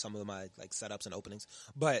learned some of my like setups and openings.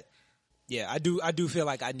 But yeah, I do feel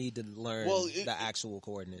like I need to learn the actual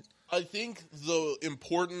coordinates. I think the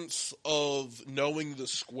importance of knowing the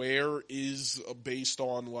square is based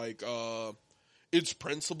on like its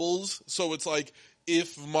principles. So it's like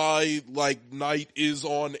if my like knight is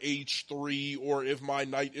on H3 or if my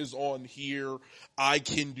knight is on here, I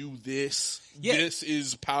can do this. Yeah. This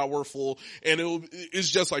is powerful, and it's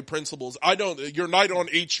just like principles. Your knight on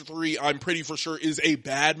H3, I'm pretty for sure is a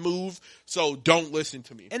bad move. So don't listen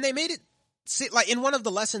to me. And they made it. See, like in one of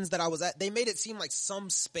the lessons that I was at, they made it seem like some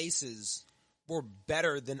spaces were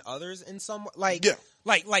better than others in some like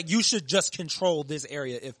like you should just control this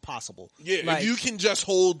area if possible. Yeah, like, if you can just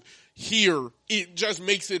hold here, it just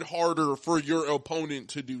makes it harder for your opponent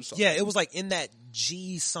to do something. Yeah, it was like in that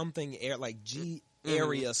G something air like G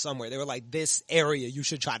area somewhere. They were like this area you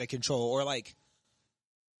should try to control, or like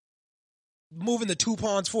moving the 2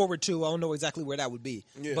 pawns forward too. I don't know exactly where that would be,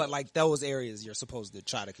 but like those areas you're supposed to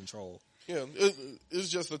try to control. Yeah, it's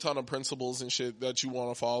just a ton of principles and shit that you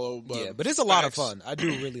want to follow. But but it's a lot of fun. I do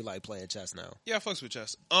really like playing chess now. Yeah, I fucks with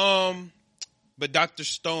chess. But Dr.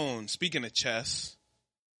 Stone, speaking of chess,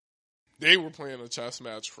 they were playing a chess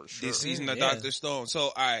match for sure. This season of Dr. Stone. So,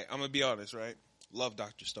 all right, I'm going to be honest, right? Love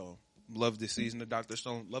Dr. Stone. Love this season of Dr.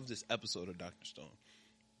 Stone. Love this episode of Dr. Stone.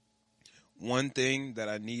 One thing that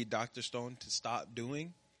I need Dr. Stone to stop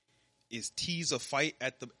doing is tease a fight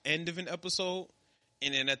at the end of an episode.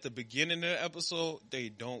 And then at the beginning of the episode, they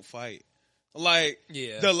don't fight. Like,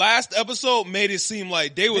 the last episode made it seem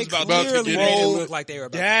like they was about to roll like they were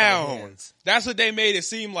about down. That's what they made it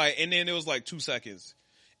seem like. And then it was like 2 seconds.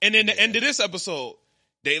 And then the end of this episode,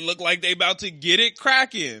 they look like they about to get it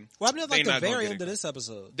cracking. Well, I mean, like the very end of this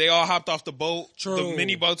episode. They all hopped off the boat, the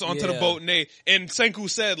mini boats onto the boat, and Senku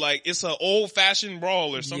said, like, it's an old-fashioned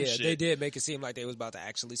brawl or some shit. Yeah, they did make it seem like they was about to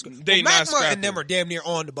actually score. Magma and them are damn near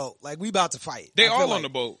on the boat. Like, we about to fight. They all on the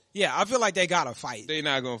boat. Yeah, I feel like they gotta fight. They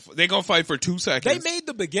gonna fight for 2 seconds. They made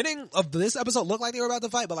the beginning of this episode look like they were about to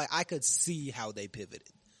fight, but like, I could see how they pivoted.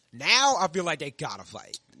 Now, I feel like they gotta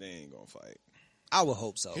fight. They ain't gonna fight. I would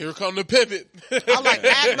hope so. Here come the pivot. I'm like,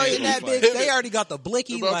 Magma in that bitch. They already got the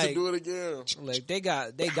blicky. They're about like, to do it again. Like they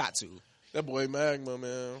got to. That boy Magma,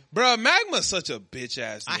 man. Bro, Magma's such a bitch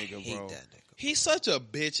ass nigga, I hate bro. That nigga. He's such a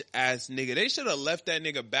bitch ass nigga. They should have left that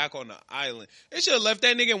nigga back on the island. They should have left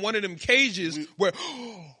that nigga in one of them cages where.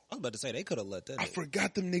 I was about to say they could have let that. I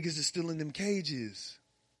forgot them niggas are still in them cages.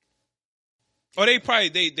 Oh, they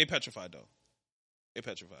petrified though. They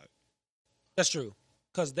petrified. That's true.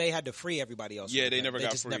 Because they had to free everybody else. Yeah, they never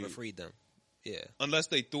got just freed. never freed them. Yeah. Unless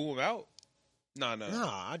they threw them out. No.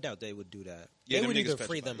 Nah, I doubt they would do that. Yeah, they would either petrified.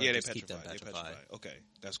 free them or they just petrified. keep them petrified. Okay,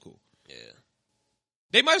 that's cool. Yeah.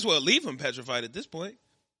 They might as well leave them petrified at this point.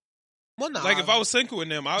 Well, nah. Like if I was Senku in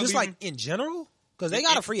them, I would just leave like them. In general? Because they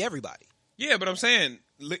got to free everybody. Yeah, but I'm saying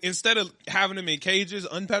instead of having them in cages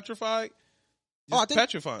unpetrified,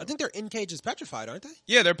 petrify them. I think they're in cages petrified, aren't they?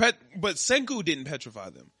 Yeah, they're but Senku didn't petrify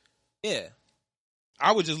them. Yeah.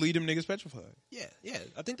 I would just leave them niggas petrified. Yeah.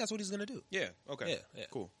 I think that's what he's gonna do. Yeah. Okay. Yeah.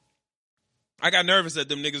 Cool. I got nervous that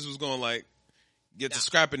them niggas was going like get to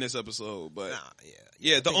scrapping this episode, but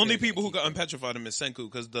the only people who got unpetrify them is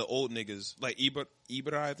Senku because the old niggas like Ibra,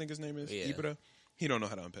 I think his name is Ibra. He don't know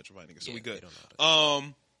how to unpetrify niggas, so we good. I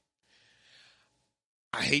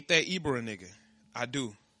hate that Ibra nigga. I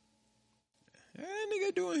do. That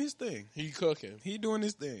nigga doing his thing. He cooking. He doing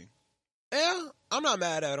his thing. Yeah, I'm not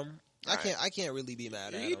mad at him. I can't really be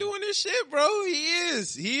mad at him. He doing this shit, bro.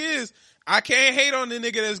 He is. I can't hate on the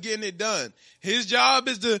nigga that's getting it done. His job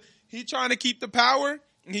is he trying to keep the power,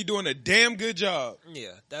 and he doing a damn good job.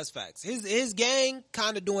 Yeah, that's facts. His gang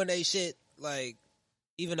kind of doing their shit, like,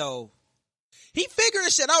 even though he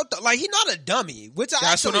figures shit out, though. Like, he's not a dummy, which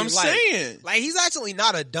that's what I'm saying. Like, he's actually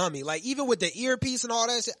not a dummy. Like, even with the earpiece and all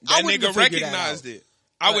that shit, that nigga recognized it.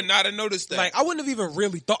 I would not have noticed that. Like, I wouldn't have even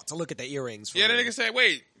really thought to look at the earrings. Yeah, the nigga said,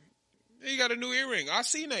 wait. You got a new earring. I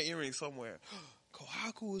seen that earring somewhere.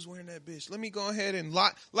 Kohaku was wearing that bitch. Let me go ahead and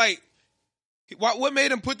lock. Like, what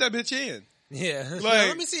made him put that bitch in? Yeah. Like,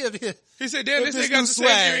 let me see if he said, damn, this nigga got the same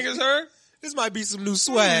earring as her. This might be some new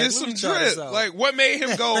swag. It's some drip. Like, what made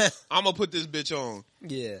him go, I'm going to put this bitch on?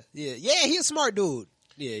 Yeah. He's a smart dude.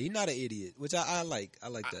 Yeah, he's not an idiot, which I like. I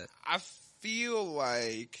like that. I feel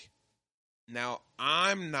like, now,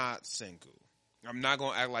 I'm not Senku. I'm not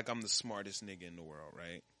going to act like I'm the smartest nigga in the world,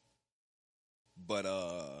 right? But,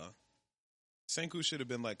 Senku should have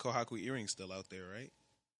been like, Kohaku earrings still out there, right?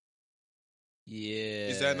 Yeah.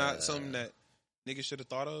 Is that not something that niggas should have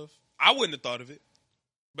thought of? I wouldn't have thought of it.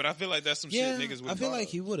 But I feel like that's some shit niggas would have I feel like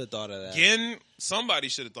he would have thought of that. Again, somebody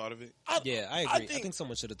should have thought of it. I agree. I think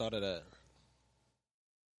someone should have thought of that.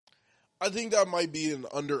 I think that might be an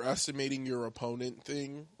underestimating your opponent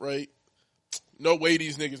thing, right? No way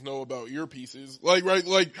these niggas know about earpieces. Like, right,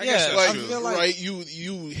 like, yeah, like, I feel like right,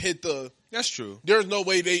 you hit the... That's true. There's no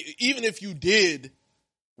way even if you did,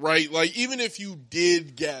 right, like, even if you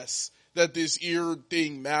did guess that this ear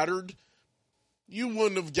thing mattered, you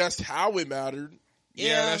wouldn't have guessed how it mattered.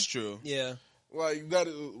 Yeah, that's true. Yeah. Like, that,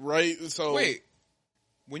 right? So... Wait,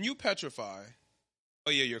 when you petrify...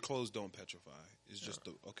 Oh, yeah, your clothes don't petrify. It's just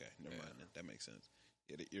the... Okay, never mind. That makes sense.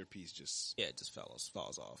 Yeah, the earpiece just... Yeah, it just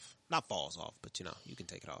falls off. Not falls off, but, you can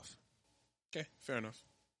take it off. Okay, fair enough.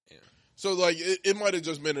 Yeah. So, like, it might have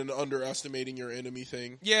just been an underestimating your enemy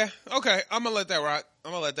thing. Yeah, okay. I'm gonna let that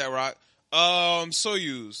rock.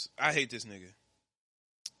 Soyuz. I hate this nigga.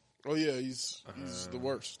 Oh, yeah, he's the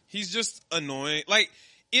worst. He's just annoying. Like,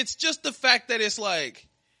 it's just the fact that it's like,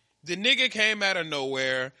 the nigga came out of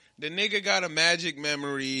nowhere. The nigga got a magic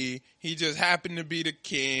memory. He just happened to be the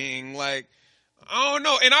king. Like, I don't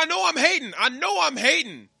know. And I know I'm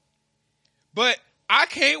hating. But I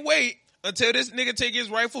can't wait until this nigga take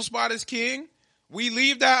his rightful spot as king. We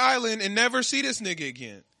leave that island and never see this nigga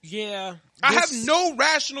again. Yeah. I have no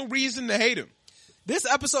rational reason to hate him. This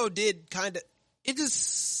episode did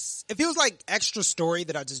it feels like extra story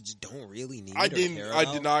that I just don't really need. I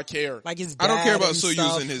did not care. Like his I don't care about Soyuz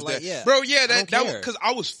Soyuz and his like, dad. Yeah. Bro, yeah, that was, care. cause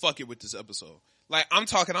I was fucking with this episode. Like,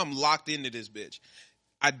 I'm locked into this bitch.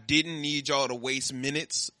 I didn't need y'all to waste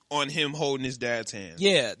minutes on him holding his dad's hand.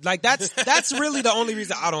 Yeah, like that's really the only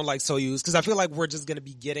reason I don't like Soyuz, because I feel like we're just gonna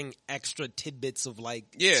be getting extra tidbits of like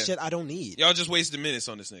shit I don't need. Y'all just wasted minutes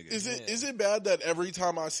on this nigga. Is it bad that every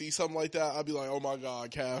time I see something like that, I'd be like, oh my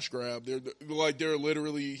god, cash grab? They're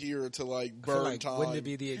literally here to like burn like, time. Wouldn't it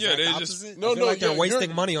be the exact opposite? No, they're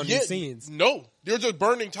wasting money on these scenes. No, they're just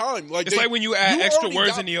burning time. Like it's like when you add extra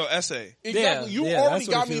words into your essay. Exactly. You already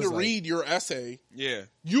got me to read your essay. Yeah.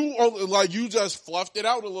 You just fluffed it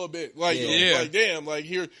out a little bit. Like, like damn, like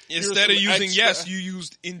here. Instead of using yes, you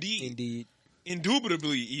used indeed. Indeed.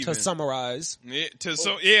 Indubitably, even. To summarize.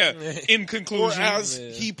 Yeah, in conclusion. Or as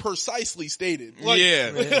he precisely stated. Like,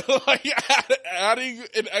 like adding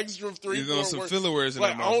an extra 3 You're going some filler words in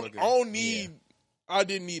like, that motherfucker. I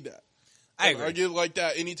didn't need that. I get like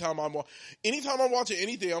that anytime I'm watching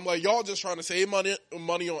anything. I'm like, y'all just trying to save money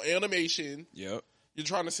on animation. Yep. You're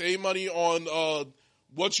trying to save money on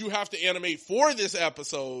what you have to animate for this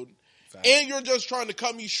episode. Fact. And you're just trying to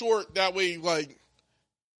cut me short. That way, like,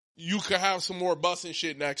 you could have some more bus and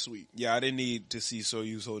shit next week. Yeah, I didn't need to see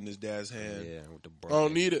Soyuz holding his dad's hand. Yeah, with the I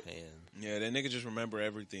don't need it. Hand. Yeah, that nigga just remember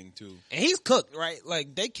everything, too. And he's cooked, right?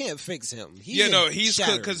 Like, they can't fix him. He's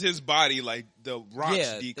cooked because his body, like, the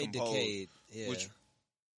rocks decomposed. They decayed. Yeah.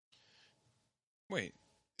 Wait.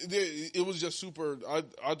 It was just super,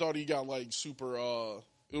 I thought he got, like, super,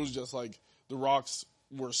 it was just, like, the rocks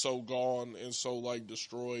were so gone and so, like,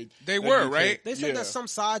 destroyed. They were, right? They said that some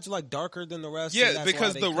sides are, like, darker than the rest. Yeah,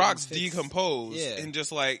 because the rocks decomposed and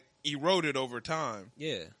just, like, eroded over time.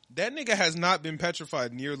 Yeah. That nigga has not been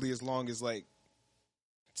petrified nearly as long as, like,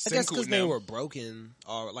 Senku. I guess because they were broken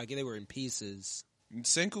or, like, they were in pieces.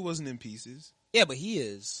 Senku wasn't in pieces. Yeah, but he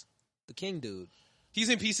is. The king dude. He's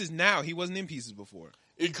in pieces now. He wasn't in pieces before.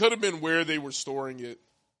 It could have been where they were storing it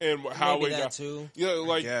and how maybe it got. Too. Yeah,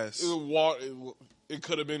 like it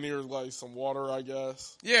could have been near like some water, I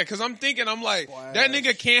guess. Yeah, because I'm like, that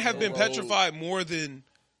nigga can't have been petrified more than.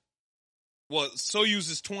 Well,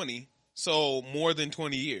 Soyuz is 20, so more than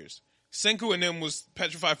 20 years. Senku and them was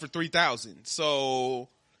petrified for 3,000. So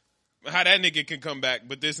how that nigga can come back,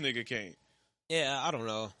 but this nigga can't. Yeah, I don't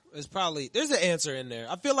know. It's probably there's an answer in there.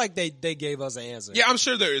 I feel like they gave us an answer. Yeah, I'm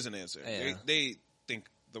sure there is an answer. Yeah. They think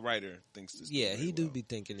the writer thinks this. Yeah, he do be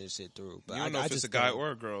thinking this shit through. But you don't know if it's a guy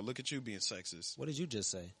or a girl. Look at you being sexist. What did you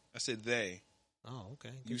just say? I said they. Oh,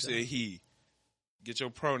 okay. You said he. Get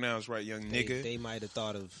your pronouns right, young nigga. They might have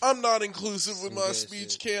thought of. I'm not inclusive with my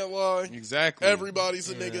speech. Shit. Can't lie. Exactly. Everybody's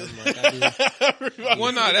a nigga.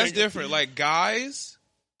 Well, no, that's different. Like guys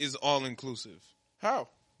is all inclusive. How?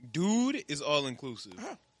 Dude is all inclusive.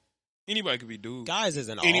 How? Anybody could be dude. Guys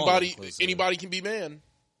isn't all inclusive. Anybody can be man.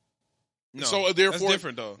 No, so therefore, that's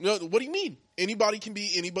different though. No, what do you mean? Anybody can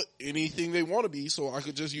be anything they want to be. So I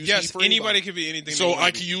could just use yes. he for anybody can be anything. So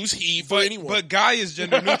I could use he for anyone. But guy is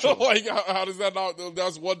gender neutral. Like how does that not?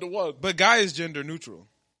 That's 1-to-1. But guy is gender neutral.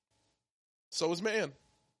 So is man.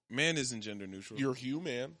 Man isn't gender neutral. You're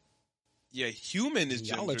human. Yeah, human is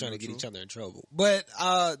gender neutral. Y'all are trying to get each other in trouble. But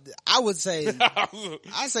I would say,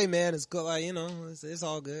 I say man is good. Like, you know, it's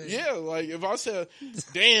all good. Yeah, like if I said,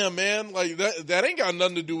 damn man, like that ain't got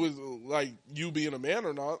nothing to do with like you being a man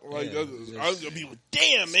or not. Like I'll be like,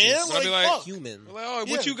 damn man, I'll be like human. Like, oh,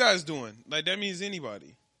 what you guys doing? Like that means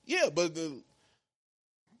anybody. Yeah, but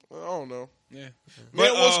I don't know. Yeah.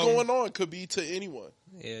 Man, what's going on could be to anyone.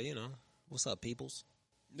 Yeah, you know. What's up, peoples?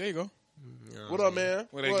 There you go. You know What up, man?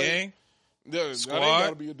 With a gang? Yeah, Squad? that ain't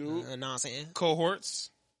gotta be a dude. know what I'm saying? Cohorts?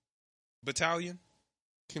 Battalion?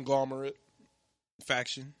 Conglomerate.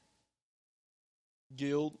 Faction?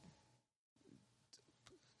 Guild.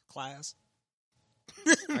 Class.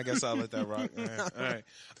 I guess I'll let that rock. All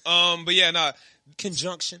right. But yeah, nah.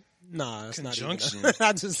 Conjunction. Nah, that's Conjunction. not even.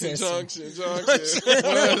 I just said Junction.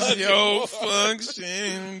 What's your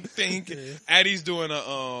function thinking? Addie's doing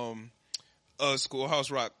a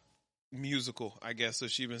Schoolhouse Rock musical, I guess. So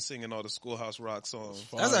she's been singing all the Schoolhouse Rock songs.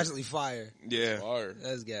 That's actually fire. Yeah. Fire.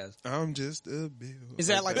 That's gas. I'm just a bill. Is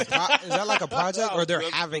that like a project, or they're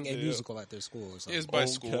having a musical at their school or something? It's by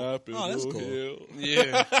school. Oh, that's cool. Hill.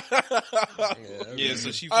 Yeah. Yeah, Yeah,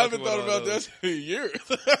 so she I haven't fucking thought with all about those. that in years.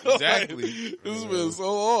 Exactly. Like, this has been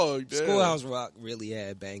so long. Damn. Schoolhouse Rock really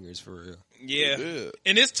had bangers for real. Yeah. Yeah.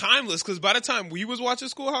 And it's timeless because by the time we was watching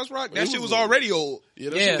Schoolhouse Rock, that It shit was was old. already old.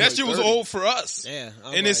 Yeah, That shit was 30. old for us. Yeah,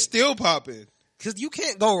 And it's still popping. because you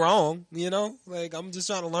can't go wrong. You know, like I'm just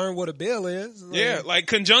trying to learn what a bill is. Like, Yeah, like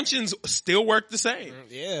conjunctions still work the same.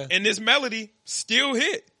 yeah, And this melody still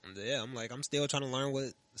hit. yeah. I'm still trying to learn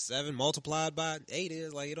what 7 multiplied by 8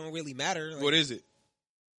 is. Like it don't really matter. Like, What is it?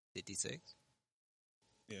 56?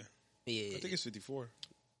 Yeah. Yeah, I think it's 54.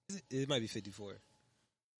 it might be 54.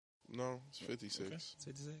 No, it's 56. It's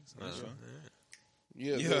 56. That's Oh, right.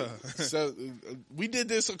 all right. Yeah. So, we did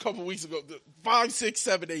this a couple weeks ago. 5, 6,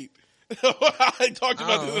 7, 8. I talked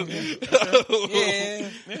about Oh, this.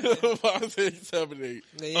 Yeah. 5, 6, 7, 8.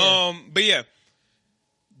 Yeah. But yeah.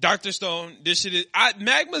 Dr. Stone, this shit is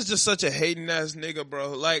Magma's just such a hating ass nigga,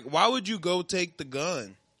 bro. Like, why would you go take the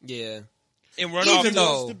gun Yeah. and run He off? Even wants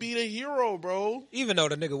though- to be the hero, bro. Even though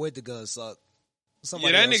the nigga with the gun sucked.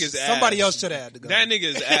 Somebody Yeah, that else, nigga's ass. somebody else should have had the gun. That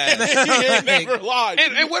nigga's ass. He ain't never lied.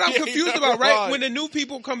 And what I'm He ain't confused never about, right? lied. When the new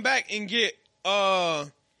people come back and get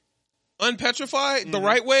unpetrified the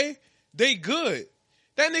right way, they good.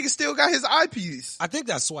 That nigga still got his eyepiece. I think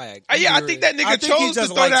that's swag. Yeah, I think that nigga think he chose to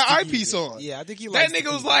just throw likes that to keep eyepiece it. on. Yeah, I think he That likes to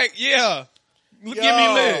nigga was keep like, yeah, get me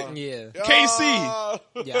Yo. lit. it. Yeah. KC.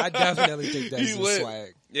 Yeah, I definitely think that's He just lit.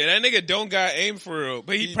 swag. Yeah, that nigga don't got aim for real,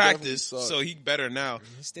 but he He practiced, definitely sucked. so he better now.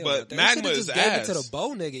 He still But got that. He Magma should've is just gave ass. it to the bow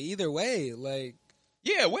nigga either way. Like,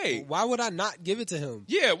 Yeah, wait. why would I not give it to him?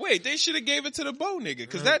 Yeah, wait. They should have gave it to the bow nigga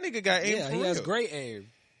because that nigga got aim Yeah, for he real. has great aim.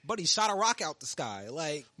 But he shot a rock out the sky.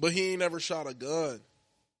 Like, But he ain't never shot a gun.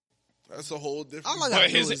 That's a whole different. all I But gotta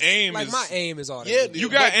do his is, aim like is- my aim is all that. Yeah, matters. You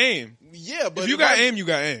got But- aim. Yeah, but If you got aim, you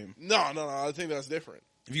got aim. No. I think that's different.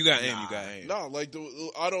 If you got aim, you got aim. No, like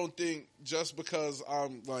I don't think just because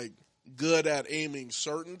I'm like good at aiming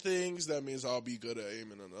certain things, that means I'll be good at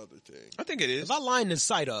aiming another thing. I think it is. If I line this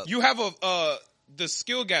sight up, You have the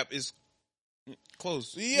skill gap is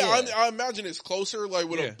close. Yeah, Yeah. I imagine it's closer, like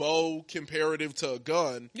with Yeah. a bow comparative to a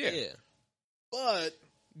gun. Yeah. But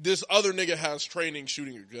this other nigga has training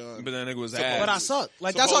shooting a gun. But that nigga was So- ass. but I suck.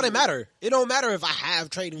 Like that's all that Supposedly. matter. It don't matter if I have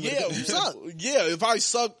trading with yeah, it. You suck. yeah. If I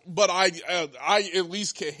suck, but I at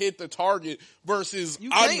least can hit the target. Versus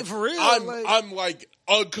You I'm can't for real, I'm like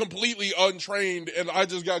completely untrained, and I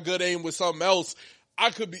just got good aim with something else. I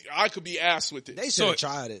could be ass with it. They should So- have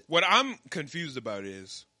tried it. What I'm confused about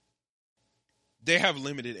is they have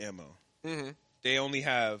limited ammo. Mhm. They only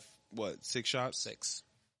have, 6 shots? 6.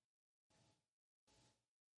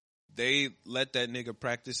 They let that nigga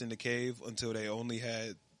practice in the cave until they only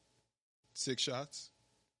had 6 shots?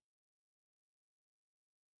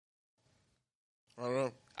 I don't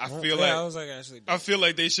know. I was like, actually, I feel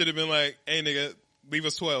like they should have been like, hey nigga, leave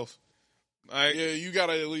us 12. All right? Yeah, you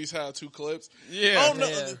gotta at least have 2 clips. Yeah. I don't know,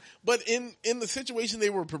 Yeah. but in the situation they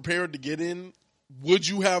were prepared to get in, would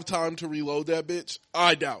you have time to reload that bitch?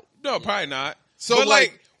 I doubt. No, probably not. So, But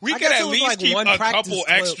like, we I could guess at it was least like keep one a practice couple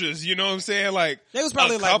clip. extras, you know what I'm saying? Like, they was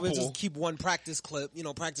probably a like, we'll couple. just keep one practice clip,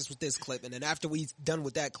 practice with this clip, and then after we done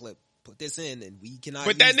with that clip, put this in, and we cannot.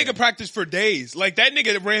 But that use nigga practiced for days. Like, that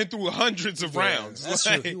nigga ran through hundreds of Yeah, rounds. That's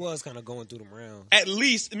Like, true. He was kind of going through them rounds. at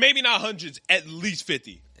least, maybe not hundreds, at least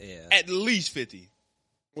 50. Yeah. At least 50.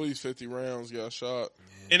 At least 50 rounds got shot.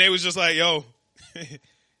 And they was just like, yo,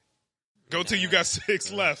 go till you got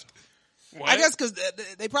 6 left. What? I guess because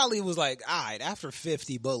they probably was like, all right, after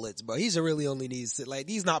 50 bullets, bro, he should really only need, like,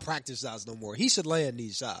 these not practice shots no more. He should land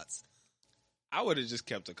these shots. I would have just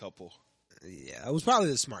kept a couple. Yeah, it was probably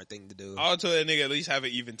the smart thing to do. I would tell that nigga at least have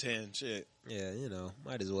an even 10. Shit. Yeah,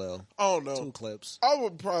 might as well. I don't know. 2 clips. I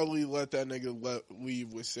would probably let that nigga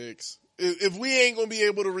leave with 6. If we ain't gonna be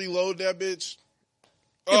able to reload that bitch,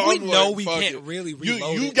 If we know we can't really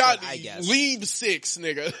reload you it, got I guess. leave 6,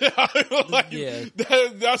 nigga.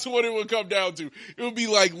 Like, that's what it would come down to. It would be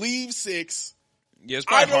like leave 6. Yeah, it's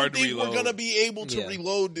probably hard to reload. I don't think we're gonna be able to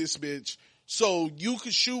reload this bitch. So you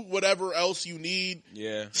could shoot whatever else you need.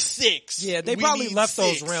 Yeah. 6. Yeah, they probably left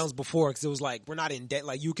those rounds before because it was like, we're not in debt.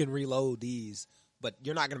 Like, you can reload these, but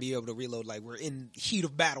you're not going to be able to reload. Like, we're in heat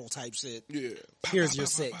of battle type shit. Yeah. Here's your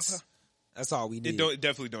 6. That's all we need. It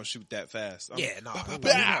definitely don't shoot that fast. Yeah, no.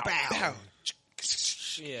 Bow.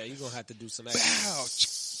 Yeah, you're going to have to do some extra.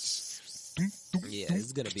 Yeah,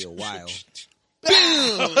 it's going to be a while.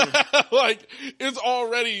 Like, it's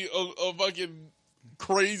already a fucking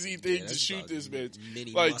crazy thing to shoot this bitch.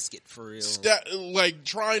 Mini like, musket for real. Like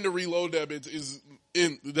trying to reload that bitch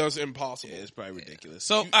that's impossible. Yeah, it's probably ridiculous.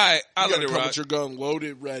 So I let it rock. With your gun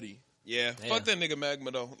loaded, ready. Yeah, fuck that nigga Magma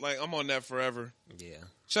though. Like I'm on that forever. Yeah.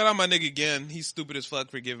 Shout out my nigga Gen. He's stupid as fuck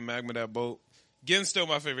for giving Magma that boat. Gen's still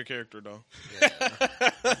my favorite character though.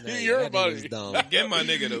 Yeah. You're about it. Gen my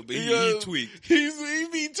nigga though, but he tweaked. He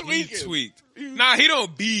be tweaking. He tweaked. Nah, he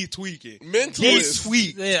don't be tweaking. Mentalist. He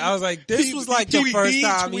tweaked. Yeah, I was like, this was like the first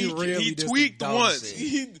time he really tweaked once.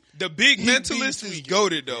 The big mentalist is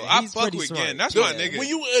goated though. I fuck with Gen. That's my nigga. When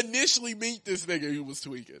you initially meet this nigga, he was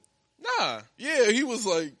tweaking. Nah. Yeah, he was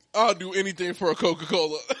like, I'll do anything for a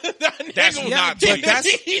Coca-Cola. That's not tweaking.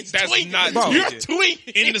 That's not tweaking. You're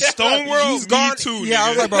tweaking. In the stone world, he's gone, me too, yeah, nigga. I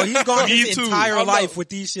was like, bro, he's gone his too. entire life with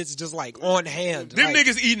these shits just like on hand. Them like,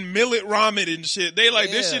 niggas eating millet ramen and shit. They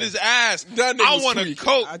like, this shit is ass. I want a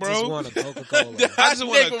Coke, bro. I just want a Coca-Cola. I just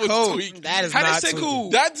want a Coke. That is not tweaking.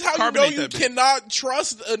 That's how you know you cannot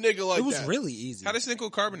trust a nigga like that. It was really easy. How did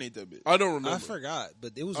Senko carbonate that bitch? I don't remember. I forgot,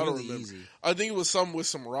 but it was really easy. I think it was something with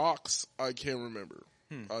some rocks. I can't remember.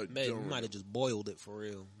 Maybe we might have just boiled it for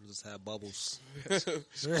real. Just have bubbles. It's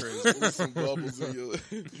crazy. With some bubbles in your...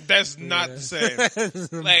 That's not the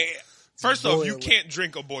same. Like, first off, you can't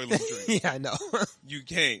drink a boiling drink. Yeah, I know. You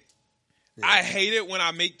can't. Yeah. I hate it when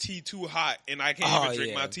I make tea too hot and I can't even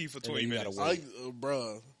drink my tea for 20 minutes.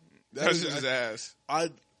 Bruh. That's just ass. I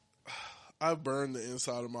burned the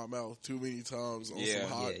inside of my mouth too many times on some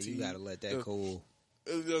hot tea. You gotta let that cool.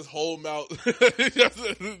 It's just whole mouth.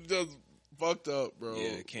 just fucked up, bro.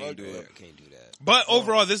 Yeah, can't do it. Can't do that. But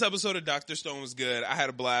overall, this episode of Dr. Stone was good. I had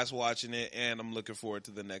a blast watching it, and I'm looking forward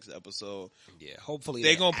to the next episode. Yeah, hopefully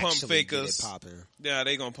they gonna pump fakers. Yeah,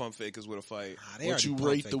 they gonna pump fakers with a fight. What you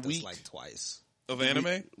rate the week like twice of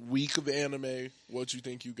anime? Week of anime. What you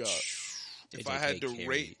think you got? If I had to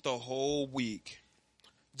rate the whole week,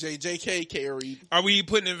 JJK carried. Are we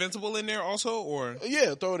putting Invincible in there also, or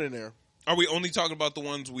yeah, throw it in there? Are we only talking about the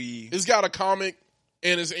ones we? It's got a comic.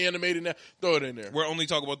 And it's animated now. Throw it in there. We're only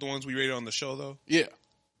talking about the ones we rated on the show, though? Yeah.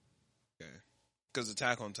 Okay. Because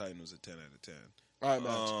Attack on Titan was a 10 out of 10. I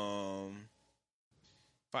imagine.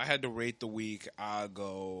 If I had to rate the week, I'd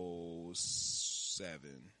go 7.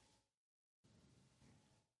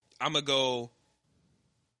 I'm going to go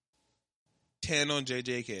 10 on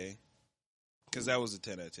JJK. Because that was a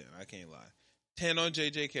 10 out of 10. I can't lie. 10 on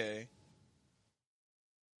JJK.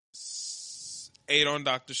 8 on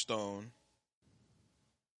Dr. Stone.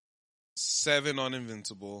 7 on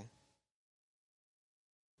Invincible.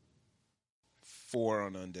 4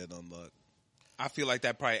 on Undead Unluck. I feel like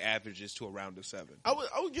that probably averages to around a 7. I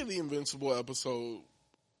would give the Invincible episode.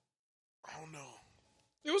 I don't know.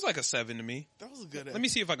 It was like a 7 to me. That was a good episode. Let me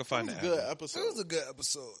see if I can find that. Good episode. It was a good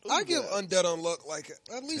episode. I give Undead Unluck like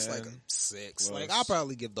at least 10, like a 6. Plus. Like I'll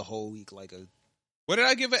probably give the whole week like a. What did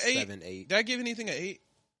I give an 8? 7, 8. Did I give anything an 8?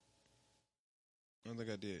 I don't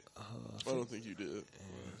think I did. I don't think you did.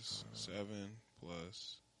 7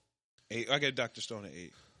 plus 8. I get Dr. Stone at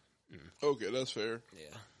 8. Okay, that's fair.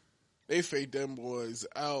 Yeah. They faked them boys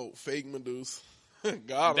out. Fake Medusa.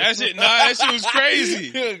 Got him. That shit was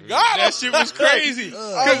crazy. That shit was crazy.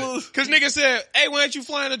 Cause nigga said, hey, why aren't you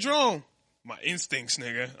flying a drone? My instincts,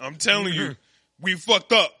 nigga. I'm telling you. We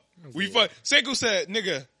fucked up. Senku said,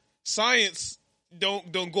 nigga, science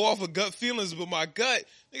don't go off of gut feelings, but my gut,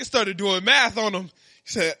 nigga started doing math on him. He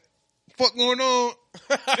said, fuck going on?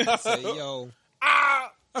 I said, yo,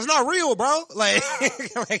 that's not real, bro. Like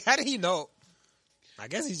how did he know? I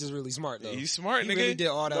guess he's just really smart, though. He's smart, nigga. He really did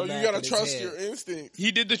all that. No, you gotta trust your instincts.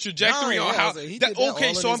 He did the trajectory on how.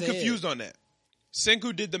 Okay, so I'm confused on that.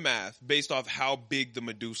 Senku did the math based off how big the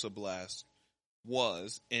Medusa blast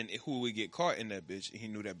was and who would get caught in that bitch. He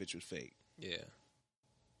knew that bitch was fake. Yeah.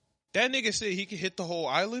 That nigga said he could hit the whole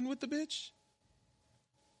island with the bitch?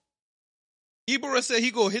 Ibara said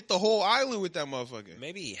he go hit the whole island with that motherfucker.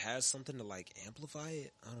 Maybe he has something to, like, amplify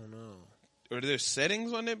it. I don't know. Or there's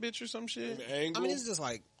settings on that bitch or some shit? I mean, it's just,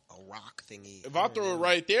 like, rock thingy. If I throw it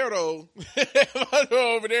right there, though, if I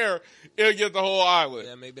throw it over there, it'll get the whole island.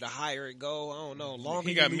 Yeah, maybe the higher it go, I don't know. Longer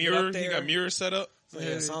He got you leave mirror. it up there, He got mirror set up.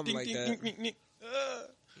 Yeah, something like that. that.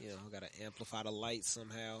 You know, got to amplify the light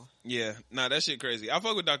somehow. Yeah, nah, that shit crazy. I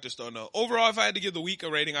fuck with Dr. Stone though. Overall, if I had to give the week a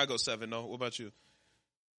rating, I go 7 though. What about you?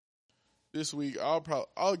 This week, I'll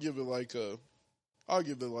give it like a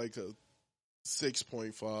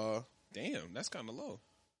 6.5. Damn, that's kind of low.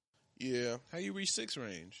 Yeah. How you reach 6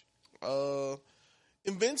 range?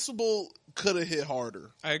 Invincible could have hit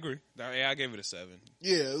harder. I agree. Yeah, I gave it a 7.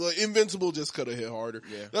 Yeah, like Invincible just could have hit harder.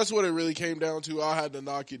 Yeah. That's what it really came down to. I had to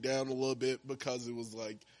knock it down a little bit because it was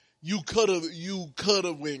like you could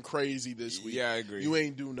have went crazy this week. Yeah, I agree. You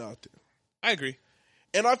ain't do nothing. I agree.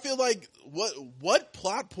 And I feel like what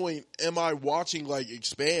plot point am I watching like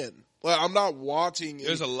expand? Like I'm not watching.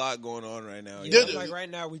 There's a lot going on right now. Yeah, like right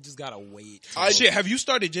now we just gotta wait. Shit, have you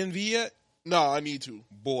started Gen V yet? No, I need to.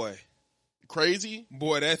 Boy. Crazy?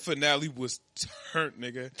 Boy, that finale was turnt,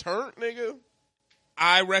 nigga. Turnt, nigga?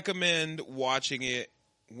 I recommend watching it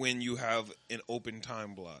when you have an open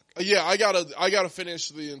time block. Yeah, I gotta finish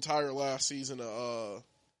the entire last season of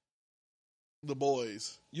The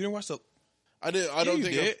Boys. You didn't watch the... I didn't. I don't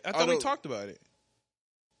think did. I thought we talked about it.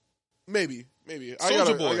 Maybe.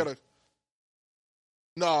 Soulja Boy. I gotta.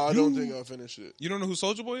 No, I don't think I finished it. You don't know who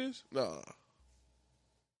Soulja Boy is? No.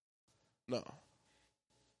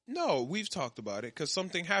 No, we've talked about it because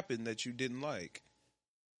something happened that you didn't like.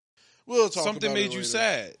 We'll talk. Something about it made you later.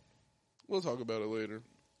 sad. We'll talk about it later.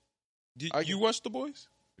 Did you watch The Boys?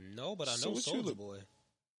 No, but I So know what you Soulja look- Boy.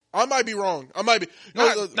 I might be wrong. I might be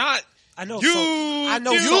Not I know. you. I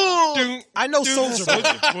know. I know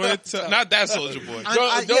Soulja Boy. Not that Soldier Boy. Don't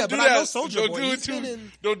yeah, do but that. I know Soulja Don't Boy. do it He's too. been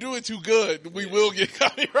in- Don't do it too good. We will get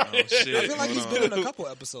copyrighted. Oh, shit. I feel like Hold he's on. been in a couple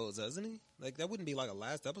episodes, hasn't he? Like that wouldn't be like a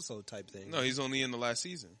last episode type thing. No, he's only in the last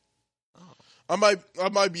season. I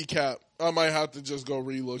might be capped. I might have to just go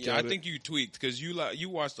relook Yeah, at I it. think you tweaked because you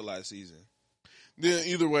watched the last season. Then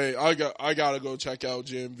either way, I gotta go check out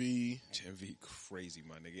Gen V. Gen V crazy,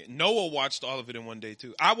 my nigga. Noah watched all of it in one day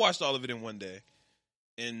too. I watched all of it in one day,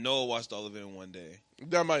 and Noah watched all of it in one day.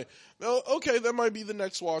 That might be the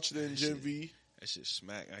next watch then. Gen V. That shit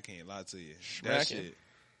smack. I can't lie to you. Smacking. That shit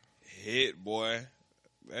hit, boy.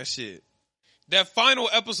 That shit. That final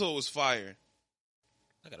episode was fire.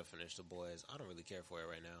 I gotta finish The Boys. I don't really care for it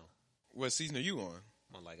right now. What season are you on?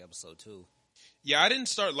 I'm on like episode 2. Yeah, I didn't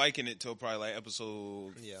start liking it till probably like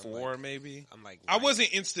episode 4, like, maybe. I'm like, I wasn't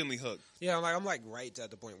instantly hooked. Yeah, I'm like right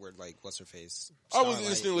at the point where like what's her face? I was Starlight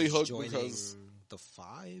instantly is hooked joining because the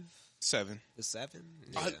 5, 7. the 7.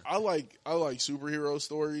 Yeah. I like superhero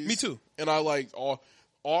stories. Me too. And I like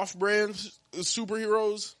off-brand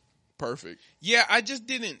superheroes. Perfect. Yeah, I just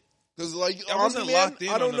didn't. Because like I wasn't Omni-Man, locked in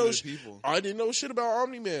I don't on know. other people. I didn't know shit about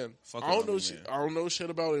Omni-Man. Fuck I don't know Omni-Man. shit. I don't know shit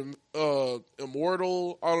about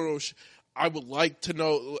Immortal. I don't know. I would like to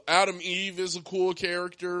know. Adam Eve is a cool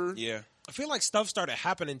character. Yeah. I feel like stuff started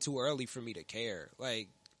happening too early for me to care. Like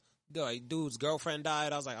dude's girlfriend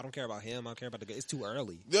died. I was like, I don't care about him. I don't care about the guy. It's too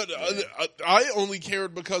early. I only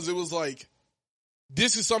cared because it was like,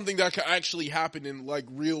 this is something that could actually happen in like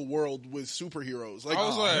real world with superheroes. Like, I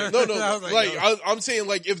was like, no, I was like, no. I'm saying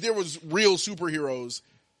like if there was real superheroes,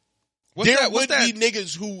 What's there that? would be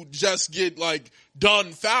niggas who just get like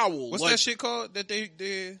done foul. What's like, that shit called that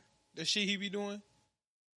the shit he be doing?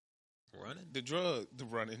 Running? The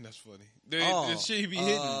running. That's funny. The shit he be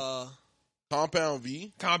hitting. Compound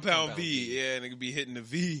V? Compound V. Yeah, nigga be hitting the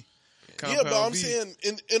V. Yeah, but I'm saying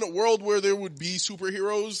in a world where there would be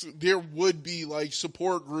superheroes, there would be like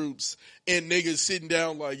support groups and niggas sitting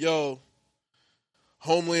down like, yo,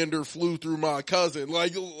 Homelander flew through my cousin.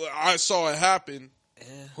 Like, I saw it happen.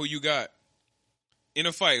 Who you got? In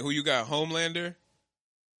a fight, who you got? Homelander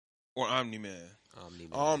or Omni-Man?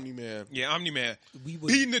 Omni-Man. Yeah, Omni-Man.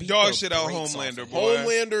 Beating the dog shit out Homelander, boy.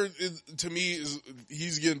 Homelander, to me,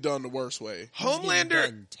 he's getting done the worst way.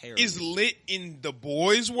 Homelander is lit in the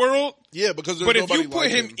boys' world. Yeah, because there's but if nobody you put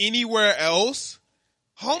like him anywhere else,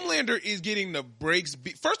 Homelander is getting the breaks.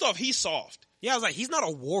 First off, he's soft. Yeah, I was like, he's not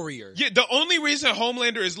a warrior. Yeah, the only reason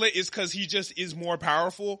Homelander is lit is because he just is more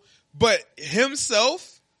powerful. But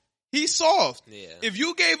himself, he's soft. Yeah. If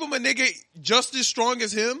you gave him a nigga just as strong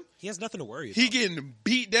as him, he has nothing to worry about. He getting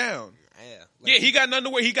beat down. Yeah. Yeah, he got nothing to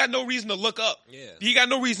worry. He got no reason to look up. Yeah. He got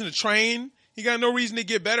no reason to train. He got no reason to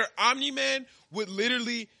get better. Omni-Man would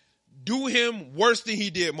literally do him worse than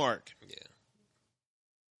he did Mark. Yeah.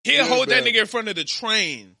 He'll hold that nigga in front of the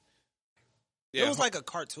train. Yeah. It was like a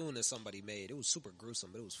cartoon that somebody made. It was super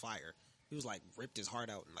gruesome, but it was fire. He was like ripped his heart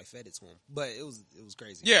out and like fed it to him. But it was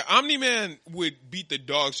crazy. Yeah, Omni-Man would beat the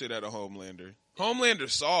dog shit out of Homelander.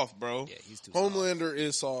 Homelander's soft, bro. Yeah, he's too Homelander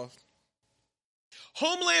is soft.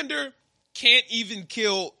 Homelander can't even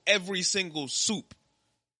kill every single soup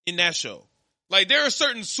in that show. Like, there are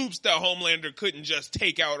certain soups that Homelander couldn't just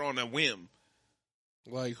take out on a whim.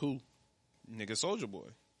 Like who? Nigga Soulja Boy.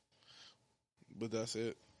 But that's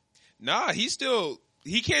it. Nah, he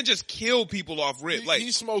can't just kill people off rip. Like,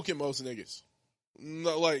 he's smoking most niggas.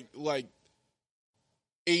 No, like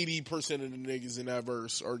 80% of the niggas in that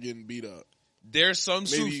verse are getting beat up. There's some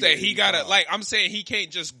soups that he gotta, like, I'm saying he can't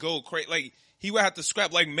just go crazy. Like, he would have to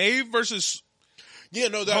scrap. Like, Maeve versus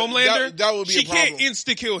Homelander, that would be a problem. She can't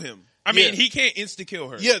insta-kill him. I mean, he can't insta-kill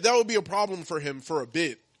her. Yeah, that would be a problem for him for a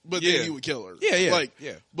bit, but then he would kill her.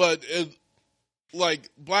 Yeah. But, like,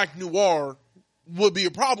 Black Noir would be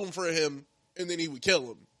a problem for him, and then he would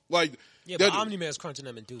kill him. Like, yeah, but Omni-Man's crunching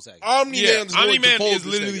him in 2 seconds. Omni-Man is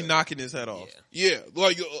literally knocking his head off. Yeah,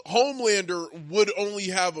 like, Homelander would only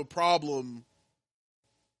have a problem,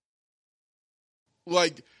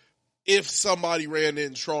 like, if somebody ran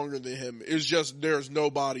in stronger than him. It's just there's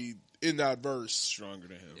nobody in that verse stronger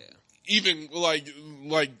than him. Yeah. Even,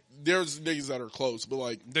 like there's niggas that are close, but,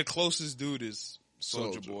 like... The closest dude is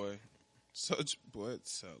Soulja Boy. Soulja Boy,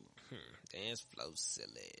 Dance flow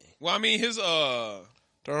silly. Well, I mean, his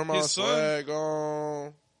Turn my swag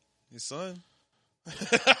on. His son. I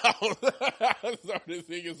started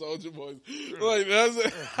singing Soulja Boy. Like, that's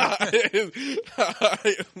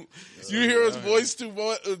you hear his voice too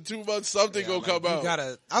much, something gonna come out.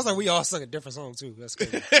 I was like, we all sung a different song too. That's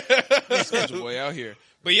crazy. Soulja Boy out here.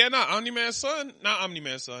 But yeah, Omni-Man's son,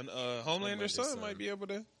 Homelander's son might be able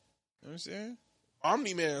to. You know what I'm saying?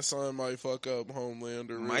 Omni-Man's son might fuck up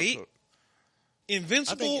Homelander. Might?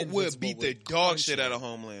 Invincible would beat the dog shit out of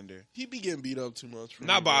Homelander. He be getting beat up too much.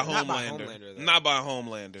 Not by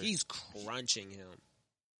Homelander. He's crunching him.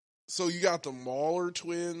 So you got the Mauler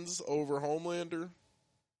twins over Homelander?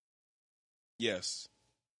 Yes.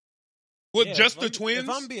 What, yeah, just the twins? If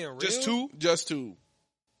I'm being real. Just two? Just two.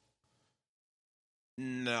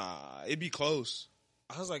 Nah, it'd be close.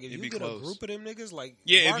 I was like, if you get a group of them niggas, like...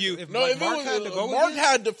 Yeah, Mark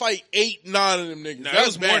had to fight 8, 9 of them niggas. No, that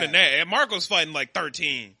was more than that. Mark was fighting like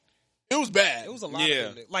 13. It was bad. It was a lot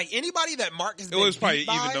of them. Like, anybody that Mark has been beat by... It was probably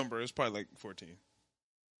an even number. It was probably like 14.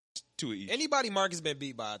 2 each. Anybody Mark has been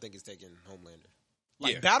beat by, I think, is taking Homelander.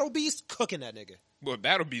 Like, Battle Beast, cooking that nigga. Well,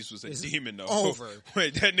 Battle Beast was a demon, though. Over.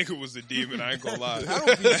 Wait, that nigga was a demon. I ain't gonna lie.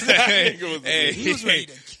 Battle Beast, he was ready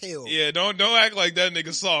to kill. Yeah, don't act like that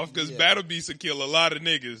nigga soft, because Battle Beast would kill a lot of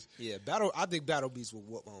niggas. Yeah, I think Battle Beast will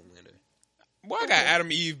whoop Homelander. Boy, I got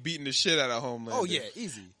Adam Eve beating the shit out of Homelander. Oh, yeah,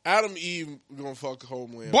 easy. Adam Eve gonna fuck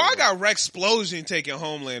Homelander. Boy, I got Rex Explosion taking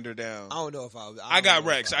Homelander down. I don't know if I got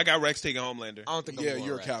Rex. I got Rex taking Homelander. I don't think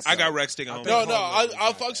you're capped out. I got Rex taking Homelander. No,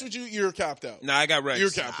 I fucks with you. You're capped out. Nah, I got Rex.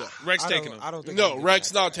 You're capped out. Rex taking him. I don't think no,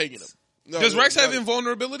 Rex not taking him. No, does Rex have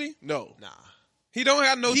invulnerability? No. Nah. He don't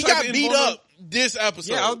have no He type got of beat up this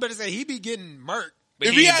episode. Yeah, I was about to say, he be getting murked. But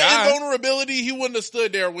if he had invulnerability, he wouldn't have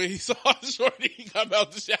stood there when he saw Shorty come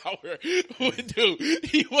out the shower. Dude,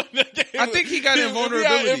 he wouldn't have. I think he got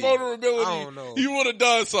invulnerability. If he had invulnerability, I don't know. He would have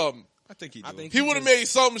done something. I think he do. He would have made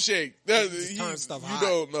something shake. Turn stuff hot. You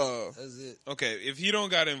don't know. That's it. Okay, if he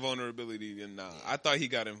don't got invulnerability, then nah. I thought he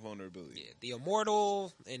got invulnerability. Yeah, the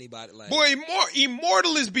Immortal, anybody like... Boy,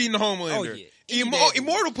 Immortal is beating Homelander. Oh, yeah.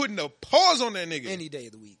 Immortal putting a pause on that nigga. Any day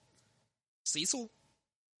of the week. Cecil?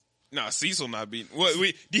 Nah, Cecil not beating...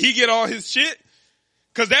 Did he get all his shit?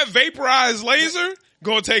 Because that vaporized laser...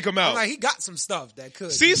 Gonna take him out. Like, he got some stuff that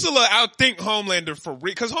could. Cecil will outthink Homelander for real.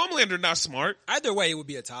 Because Homelander not smart. Either way, it would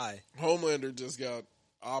be a tie. Homelander just got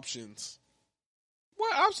options.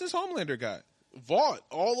 What options Homelander got? Vought.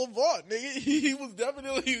 All of Vought, nigga. He was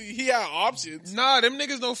definitely... He had options. Nah, them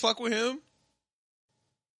niggas don't fuck with him.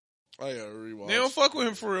 I gotta rewatch. They don't fuck with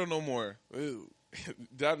him for real no more. Ew.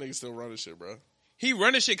 That nigga still running shit, bro. He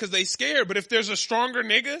running shit because they scared. But if there's a stronger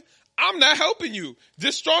nigga, I'm not helping you.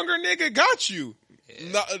 This stronger nigga got you.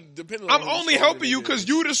 Not, depending I'm only helping you because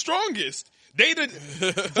you the strongest.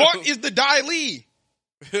 Vought is the Die Lee.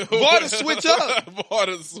 Vought to switch up. Vought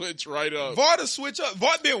to switch right up. Vought to switch up.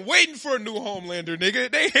 Vought been waiting for a new Homelander, nigga.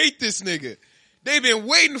 They hate this nigga. They been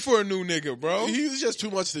waiting for a new nigga, bro. He's just too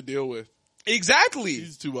much to deal with. Exactly.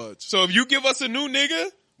 He's too much. So if you give us a new nigga,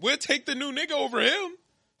 we'll take the new nigga over him.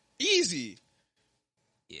 Easy.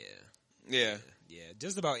 Yeah.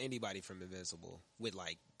 Just about anybody from Invincible with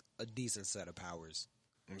like a decent set of powers.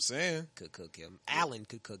 I'm saying. Could cook him. Alan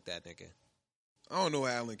could cook that nigga. I don't know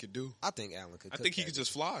what Alan could do. I think Alan could cook I think he could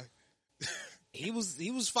just fly. He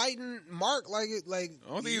was fighting Mark like I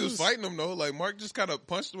don't think he was fighting him though. Like Mark just kind of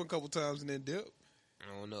punched him a couple times and then dipped.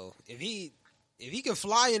 I don't know if he can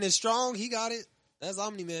fly and is strong. He got it. That's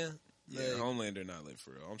Omni-Man. Yeah, Homelander not lit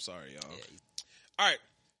for real. I'm sorry, y'all. Yeah. All right.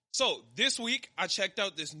 So this week I checked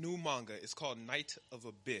out this new manga. It's called Night of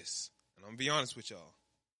Abyss, and I'm gonna be honest with y'all,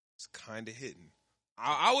 it's kind of hitting.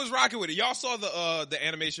 I was rocking with it. Y'all saw the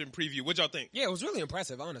animation preview. What y'all think? Yeah, it was really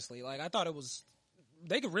impressive. Honestly, like I thought it was.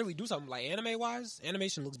 They could really do something like anime wise.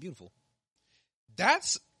 Animation looks beautiful.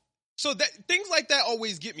 Things like that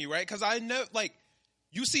always get me right because I know like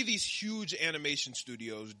you see these huge animation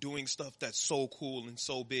studios doing stuff that's so cool and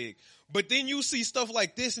so big, but then you see stuff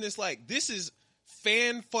like this and it's like this is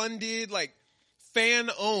fan funded, like fan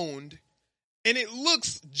owned, and it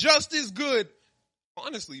looks just as good,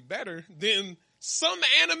 honestly, better than some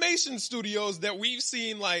animation studios that we've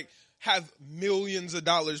seen like have millions of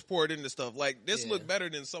dollars poured into stuff. Like this looked better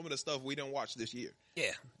than some of the stuff we didn't watch this year.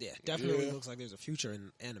 Yeah, definitely looks like there's a future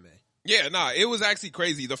in anime. Yeah, it was actually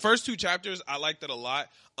crazy. The first 2 chapters, I liked it a lot.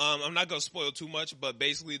 I'm not going to spoil too much, but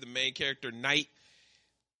basically the main character, Knight,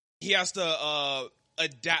 he has to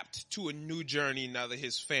adapt to a new journey now that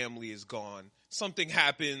his family is gone. Something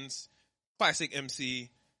happens, classic MC,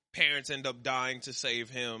 parents end up dying to save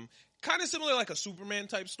him. Kind of similar like a Superman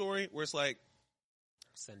type story where it's like,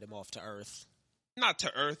 send him off to Earth. Not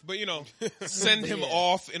to Earth, but send him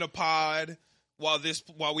off in a pod while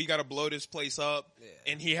we got to blow this place up.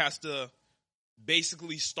 Yeah. And he has to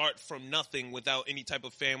basically start from nothing without any type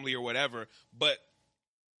of family or whatever. But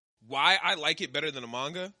why I like it better than a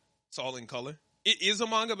manga, it's all in color. It is a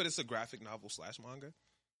manga, but it's a graphic novel / manga.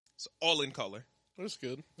 It's all in color. That's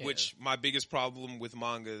good. Which my biggest problem with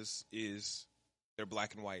mangas is they're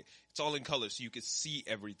black and white. It's all in color, so you can see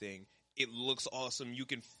everything. It looks awesome. You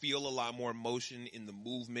can feel a lot more emotion in the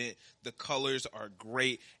movement. The colors are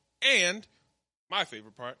great. And my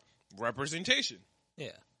favorite part, representation.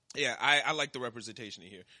 Yeah. Yeah, I like the representation in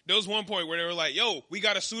here. There was one point where they were like, yo, we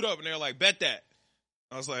got to suit up. And they were like, bet that.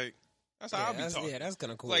 I was like, that's how I be talking. Yeah, that's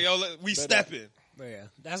kind of cool. Like, yo, we stepping. Yeah,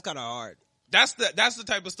 that's kind of hard. That's the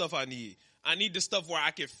type of stuff I need. I need the stuff where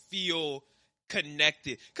I can feel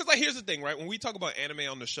connected. Because, like, here's the thing, right? When we talk about anime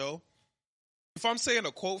on the show, if I'm saying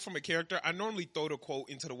a quote from a character, I normally throw the quote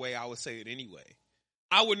into the way I would say it anyway.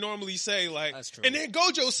 I would normally say, like, and then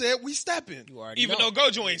Gojo said, we stepping. Even though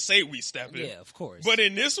Gojo ain't say we stepping. Yeah, of course. But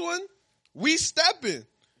in this one, we stepping.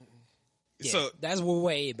 Yeah, so that's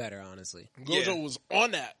way better, honestly. Gojo was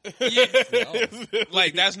on that. Yeah.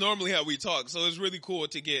 Like, that's normally how we talk. So it's really cool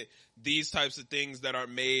to get these types of things that are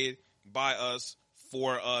made by us,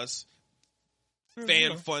 for us,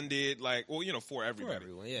 fan-funded, like, well, for everybody. For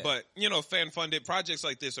everyone, yeah. But, fan-funded projects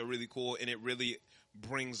like this are really cool, and it really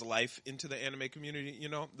brings life into the anime community,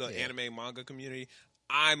 the anime manga community.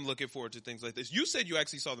 I'm looking forward to things like this. You said you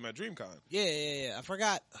actually saw them at DreamCon. Yeah. I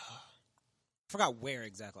forgot where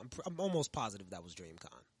exactly. I'm almost positive that was DreamCon.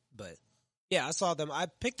 But, yeah, I saw them. I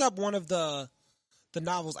picked up one of the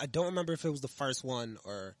novels. I don't remember if it was the first one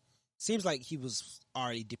or... Seems like he was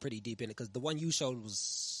already pretty deep in it because the one you showed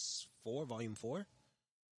was volume 4?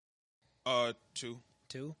 2.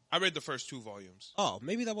 2? I read the first 2 volumes. Oh,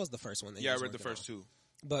 maybe that was the first one. Yeah, I read the first 2.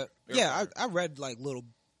 But, I read like little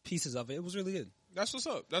pieces of it. It was really good. That's what's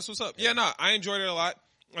up. Yeah, I enjoyed it a lot.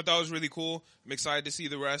 I thought it was really cool. I'm excited to see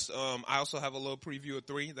the rest. I also have a little preview of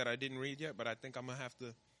 3 that I didn't read yet, but I think I'm going to have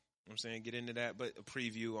to, get into that. But a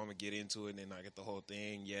preview, I'm going to get into it, and then I get the whole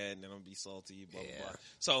thing, and then I'm going to be salty, blah, blah, blah.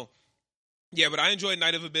 So, yeah, but I enjoyed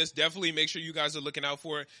Night of Abyss. Definitely make sure you guys are looking out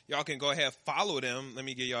for it. Y'all can go ahead, follow them. Let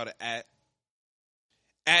me get y'all to at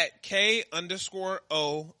K_O_Abyss.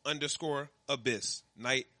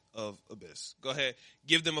 Night of Abyss. Go ahead,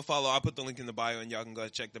 give them a follow. I'll put the link in the bio, and y'all can go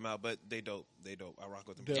check them out. But they dope. I rock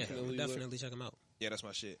with them. Definitely check them out. Yeah, that's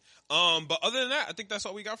my shit. But other than that, I think that's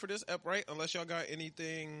all we got for this ep, right? Unless y'all got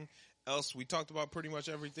anything else. We talked about pretty much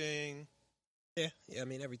everything. Yeah. I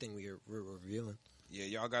mean, everything we're revealing. Yeah,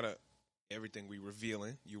 y'all got everything we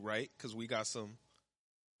revealing. You right? Because we got some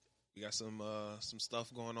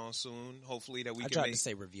stuff going on soon. Hopefully that we can. I tried to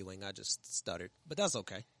say reviewing. I just stuttered, but that's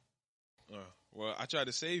okay. Well, I tried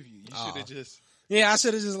to save you. You should have just. Yeah, I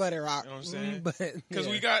should have just let it rock. You know what I'm saying? Because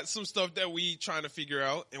we got some stuff that we trying to figure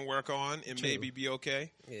out and work on and maybe be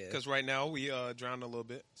okay. Yeah. Because right now we drowned a little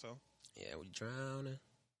bit. So. Yeah, we drowning.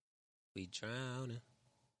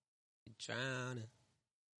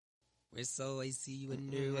 We're so icy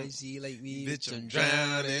when I see like me. Bitch, I'm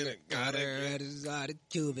drowning. Gotta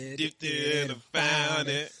kill it. Dipped in and found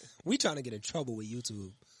it. We trying to get in trouble with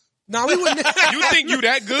YouTube. No, we wouldn't. You think you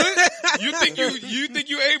that good? You think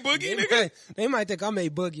you A Boogie, nigga? They might think I'm A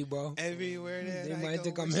Boogie, bro. Everywhere that They I might go,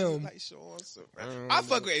 think I'm it's him. like I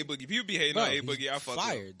fuck with A Boogie. People be hating on A Boogie. I fuck with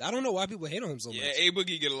him. Fired. I don't know why people hate on him so much. Yeah, A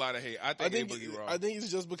Boogie get a lot of hate. I think A Boogie wrong. I think it's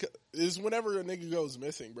just because it's whenever a nigga goes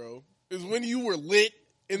missing, bro. It's when you were lit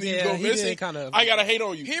and then you go missing. I gotta hate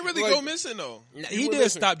on you. He didn't really go missing though. He did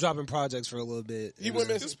stop dropping projects for a little bit. He went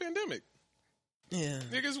missing. This pandemic. Yeah,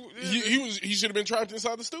 niggas. He should have been trapped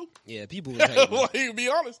inside the stoop. Yeah, people was hating. Like, be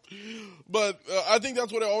honest. But I think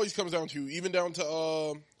that's what it always comes down to. Even down to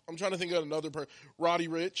I'm trying to think of another person. Roddy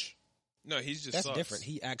Ricch. No, he's just that's sucks. different.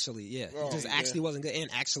 He actually, he just actually wasn't good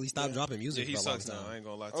and actually stopped dropping music. Yeah, he for a long sucks time. now. I ain't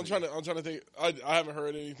gonna lie to I'm trying to think. I haven't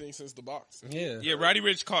heard anything since The Box. Yeah. Roddy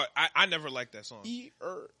Ricch caught. I never liked that song.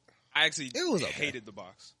 I actually hated The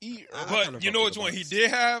Box. But you know which one he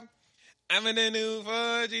did have? I'm in the new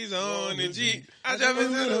fudgies on the Jeep. I jump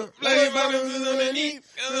into the play buttons underneath.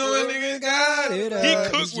 He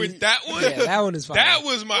cooked with that one. Yeah, that one is fine. That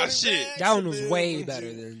was my shit. That one was way better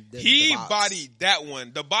than he The Box. bodied that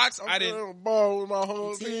one. The Box, I didn't. Ball with my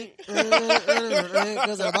whole team.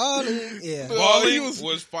 Because I'm balling. Yeah. Balling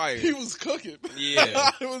was fire. He was cooking.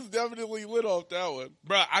 Yeah. It was definitely lit off that one.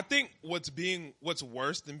 Bro, I think what's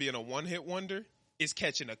worse than being a one-hit wonder is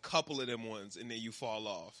catching a couple of them ones and then you fall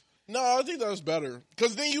off. No, I think that's better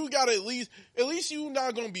because then you got at least you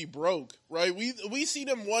not gonna be broke, right? We see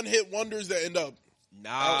them one hit wonders that end up.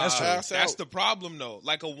 Nah, that's the problem though.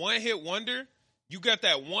 Like a one hit wonder, you got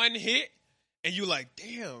that one hit, and you like,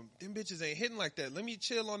 damn, them bitches ain't hitting like that. Let me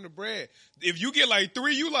chill on the bread. If you get like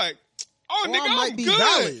 3, you like, oh nigga, I might I'm be good.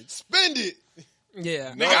 valid. Spend it.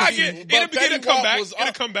 Yeah, nigga, it'll come back.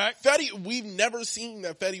 It'll come back. Fetty, we've never seen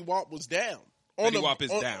that Fetty Wap was down. Fetty Wap is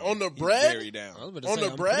down. On the bread? Very down. On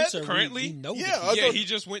the bread? Sure currently? He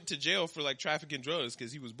just went to jail for like trafficking drugs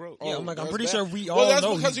because he was broke. Yeah, I'm pretty sure we all know that's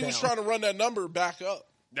because he was trying to run that number back up.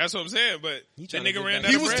 That's what I'm saying, but that nigga ran out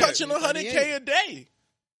He of was bread. touching 100K a day.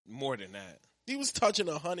 More than that. He was touching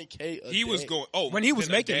 100K a day. He was going, when he was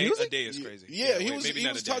making music? A day is crazy. Yeah, he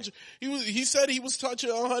was touching, he said he was touching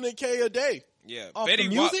 100K a day. Yeah. Off the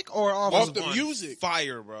music or off the music?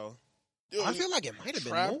 Fire, bro. I feel like it might have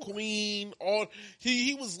been Trap more. Queen.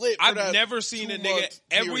 He was lit. For I've never seen a nigga.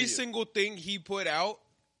 Every single thing he put out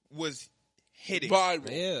was hitting viral.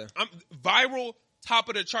 Yeah, viral, top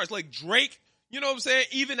of the charts. Like Drake, you know what I'm saying?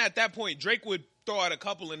 Even at that point, Drake would throw out a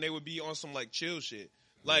couple and they would be on some like chill shit.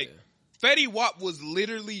 Like Fetty Wap was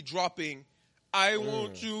literally dropping. I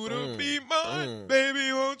want you to be mine,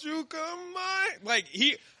 baby. Won't you come mine? Like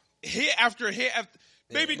he hit after hit after.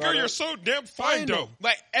 Baby girl, you're so damn fine, though.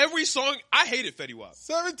 Like, every song, I hated Fetty Wap.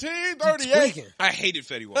 1738. I hated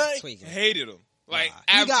Fetty Wap. Hated him. Like,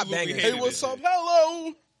 he got absolutely bangers. hated Hey, what's up?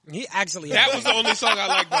 Hello. He actually that was the only song I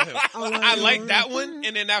liked by him. I liked that one,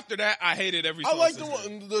 and then after that, I hated every song. I like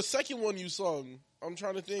the second one you sung. I'm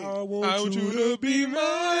trying to think. I want you to be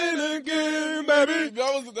mine again, baby.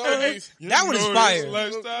 That was that one is fire.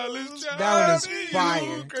 That one is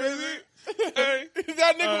fire. Crazy. Hey,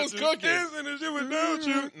 that nigga was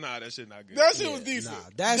cooking. Nah, that shit not good. That shit was decent.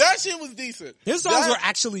 Nah, that shit was decent. His songs were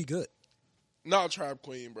actually good. Not Trap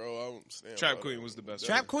Queen, bro. I don't stand. Trap Queen was the best.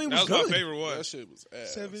 Trap Queen was good. good. My favorite one. That shit was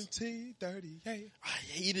ass. 1738. I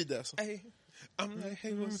hated that song. Hey, I'm like,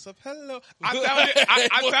 hey, what's up? Hello.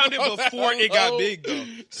 I found it before it got big though,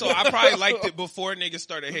 so I probably liked it before niggas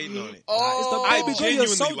started hating on it. I genuinely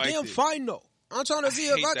so liked damn it. fine though. I'm trying to see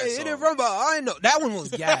if I can hit it song. from behind. That one was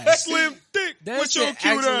gas. Slim Thick with your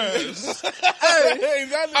cute ass. Hey,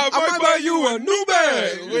 I might buy you a new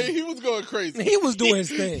bag. Wait, he was going crazy. He was doing his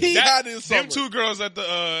thing. He had his summer. Them two girls at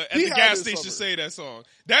the gas station say that song.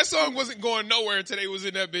 That song wasn't going nowhere until they was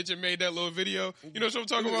in that bitch and made that little video. You know what I'm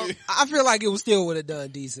talking about? I feel like it still would have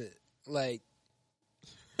done decent. Like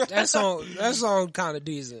that song kind of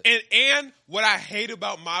decent. And what I hate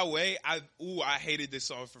about My Way, I hated this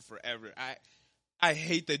song for forever. I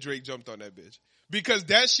hate that Drake jumped on that bitch. Because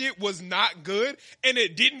that shit was not good, and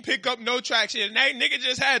it didn't pick up no traction, and that nigga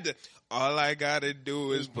just had to, all I gotta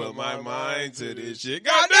do is put my mind to this shit.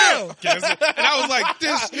 Goddamn! And I was like,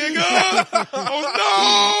 this nigga! Oh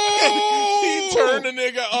no! He turned the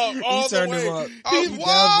nigga up all the way. Him up.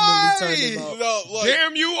 Why? He definitely turned him up. No, like,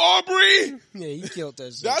 damn you, Aubrey! Yeah, he killed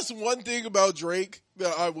that shit. That's one thing about Drake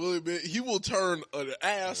that I will admit. He will turn an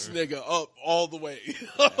ass nigga up all the way.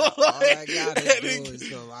 All I gotta do is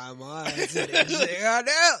put my mind to this shit.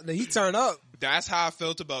 Goddamn! He turned up. That's how I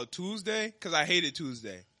felt about Tuesday, because I hated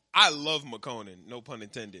Tuesday. I love McConan, no pun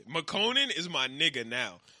intended. McConan is my nigga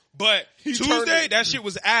now. But Tuesday, that shit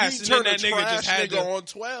was ass. He and turned then that nigga just had nigga to, on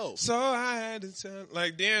 12. So I had to tell,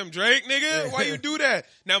 like, damn, Drake, nigga, why you do that?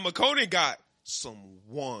 Now, McConan got some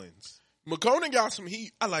ones. McConan got some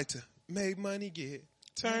heat. I like to make money, get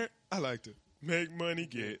turn. I like to make money,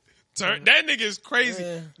 get turn. That nigga is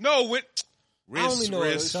crazy. No, when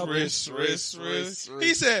wrist.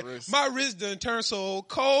 He said, my wrist done turned so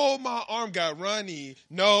cold, my arm got runny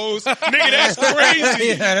nose. Nigga, that's crazy.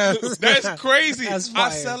 Yeah, that's crazy. That's I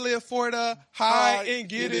fire. sell it for the high and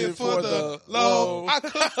get it for the low. I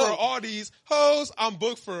cook for all these hoes. I'm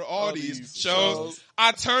booked for all these shows.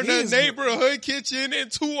 I turned the neighborhood kitchen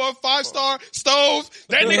into a 5-star stove.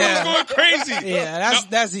 That nigga was going crazy. Yeah,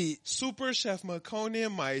 that's he. Super Chef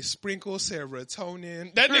McConan might sprinkle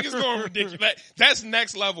serotonin. That nigga's going ridiculous. That's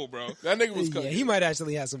next level, bro. That nigga was cooking. Yeah, he might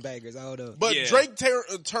actually have some bangers. I don't know. But Drake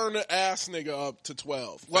turned the ass nigga up to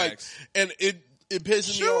 12. Like, and it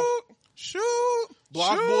pisses me off. Shoot.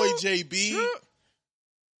 Block Boy JB.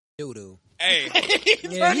 Doo-doo. Hey. He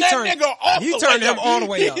turned him all the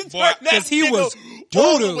way up. Because he was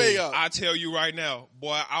all the way up. I tell you right now,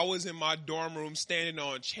 boy, I was in my dorm room standing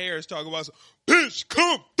on chairs talking about some, bitch,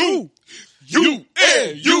 come through. You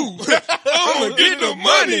and you. I'ma get the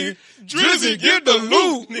money. Drizzy, get the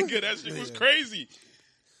loot. Nigga, that shit was crazy.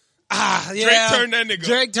 Yeah. Drake turned that nigga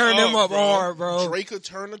Drake turned him up hard, bro. Drake could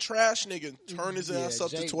turn the trash nigga, turn his ass up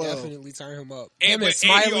Drake to 12. Definitely turn him up. And, Him and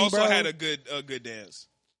Smiley, he also bro. had a good dance.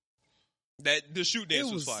 The shoot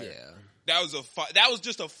dance was fire. Yeah. That was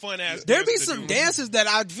just a fun ass. There be some dances that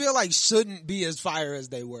I feel like shouldn't be as fire as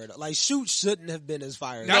they were. Like shoot shouldn't have been as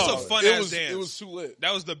fire. That's as a they were. fun ass dance. It was too lit.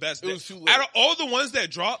 That was the best. It was too lit. Out of all the ones that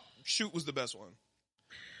dropped, shoot was the best one.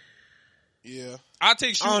 Yeah. I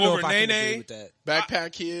take shoot I don't know over if I can agree Nene. with that.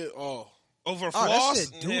 Backpack Kid. Over that Floss?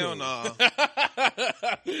 shit doo-doo. Hell nah.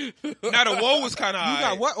 Now the Woe was kind of You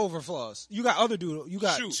got what over Floss? You got other dude. You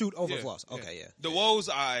got shoot over Yeah, Floss. Okay, yeah. The Woes,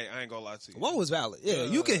 I ain't gonna lie to you. What was valid? Yeah,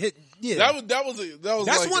 you can hit. Yeah, That was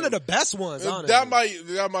that's like one of the best ones. Honestly,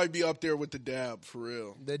 that might be up there with the dab for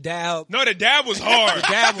real. the dab. No, the dab was hard.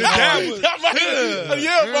 Dab was hard.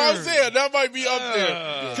 Yeah, but I'm saying that might be up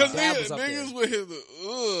there because Dab was up niggas would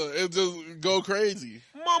hit and just go crazy.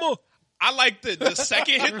 Mama. I like the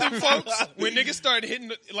second hit them folks when niggas started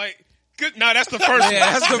hitting like. Good. Nah, that's the first one.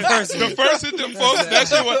 Yeah, that's the first one. The first hit them folks. That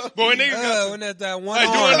shit was. But when niggas got When that one like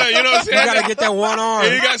arm, doing that, you know what I'm saying? you gotta get that one arm.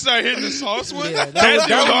 And you got to start hitting the sauce one. Yeah, that that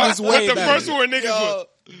shit was hard. way But the better. first one where niggas was.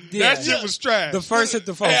 Yeah. That shit was trash. The first hit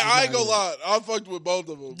the phone. Hey, I ain't gonna lie, I fucked with both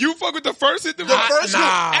of them. You fuck with the first hit them? The first one.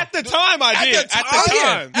 At the time, I did. At the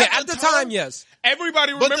time. Yeah, at the time, yes.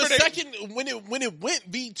 Everybody But remember the that. second when it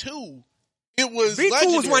went V2, it was V2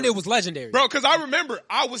 legendary. was when it was legendary. Bro, because I remember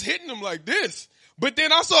I was hitting them like this. But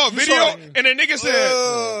then I saw a video saw it. and a nigga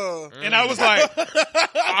said, and I was like,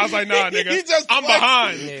 nah, nigga, He just I'm flexed.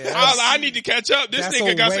 behind. Yeah, I was like, I need to catch up. This That's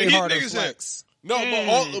nigga a got some way heat. harder Nigga said, flex.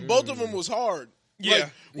 No, but both of them was hard. yeah.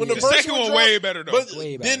 Like, when The the first second one dropped, way better though. But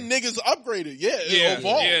Way then niggas upgraded. Yeah, it Yeah,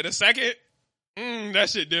 evolved. yeah. The second, that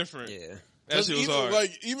shit different. Yeah. That shit was even, hard.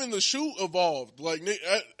 Like even the shoot evolved. Like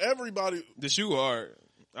everybody, The shoe hard.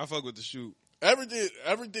 I fuck with the shoe.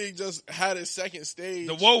 everything just had its second stage.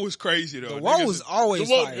 The Woe was crazy though. The wall was always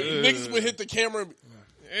fire. Niggas would hit the camera.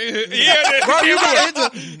 yeah, Bro, you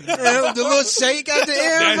got the little shake at the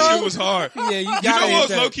end, that bro. shit was hard. Yeah, you You know gotta what hit was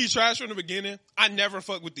that. low key trash from the beginning? I never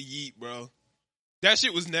fucked with the yeet, bro. That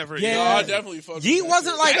shit was never Yeah. No, it. I definitely fucked. Yeet with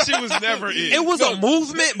wasn't like That shit was never it. it was a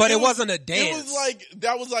movement, but it wasn't a It dance. was like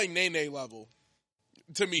that was like Nene level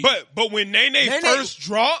to me. But when Nene first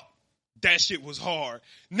dropped, that shit was hard.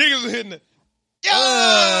 Niggas was hitting the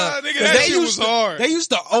nigga, that shit was hard. They used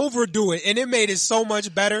to overdo it, and it made it so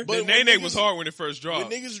much better. But The when Nene niggas- was hard when it first when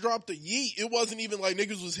dropped. niggas dropped the yeet, it wasn't even like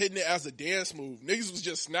niggas was hitting it as a dance move. Niggas was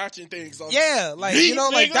just snatching things off. Yeah, like Yeet, you know,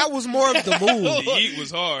 like nigga. that was more of the The move. yeat was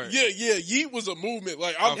hard. Yeah, yeet was a movement.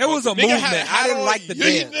 Like It was a nigga movement. had a I hat didn't on, like the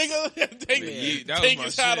yeet, dance. nigga. Take Yeet, that was take my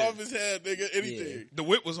his hat shit. off his head, nigga. Anything. The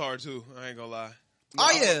whip was hard too. I ain't gonna lie.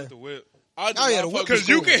 Oh yeah, The whip. I do Oh, yeah, not the fuck whip with Cause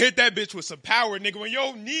you cool. can hit that bitch with some power, nigga. When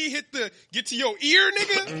your knee get to your ear,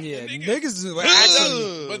 nigga. yeah. nigga. Niggas were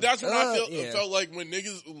actually. But that's when I yeah. felt like when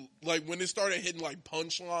niggas, like when it started hitting like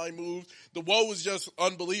punchline moves, the woe was just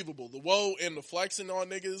unbelievable. The woe and the flexing on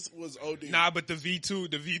niggas was OD. Nah, but the V2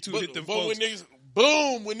 hit them folks.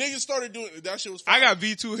 When niggas started doing that shit was fire. I got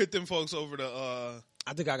V2 hit them folks over the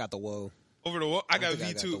I think I got the whoa. over the wall. I got think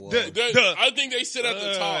I got V2. the wall. I think they sit at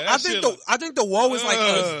the top. that shit I think the whoa is like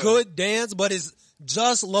a good dance, but it's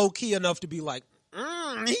just low key enough to be like,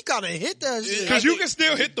 he kind of hit that shit. Because you can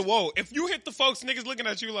still hit the wall. If you hit the folks, niggas looking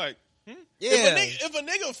at you like, Yeah, If a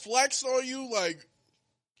nigga flex on you, like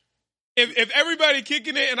if everybody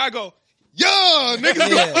kicking it and I go, yo, niggas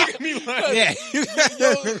gonna look at me like, yeah.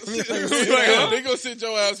 they gonna sit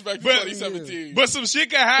your ass back to 2017. but some shit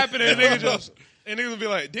can happen and niggas will be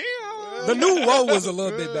like, damn. The new Whoa was a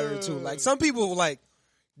little bit better too. Like some people like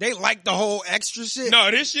they liked the whole extra shit.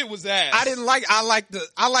 No, this shit was ass. I didn't like. I liked it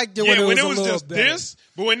when it was just better. this.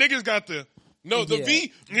 But when niggas got the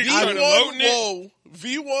V1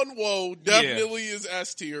 Whoa definitely is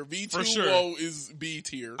S tier. V2 Whoa is B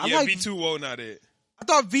tier. V2 Whoa not it. I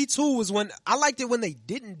thought V2 was when I liked it when they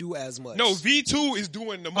didn't do as much. No, V2 is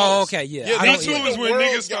doing the most. Oh, okay, yeah. V2 is when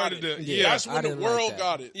niggas started to. That's when the world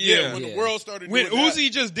got it. Yeah, when the world started. When doing Uzi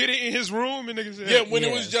just did it in his room and niggas said, when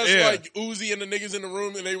it was just like Uzi and the niggas in the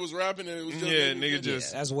room and they was rapping and it was just nigga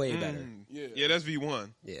just. That's way better. Yeah, that's V1.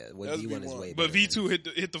 Yeah, V1 is way better. But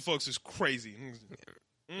V2 hit the folks is crazy.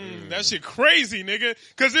 That shit crazy, nigga.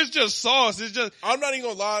 Cause it's just sauce. It's just. I'm not even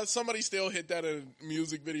gonna lie. Somebody still hit that in a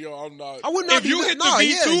music video. I'm not. I would not. If you hit the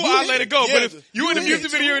V2, I'll let it go. But if you in a music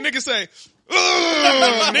video and niggas say,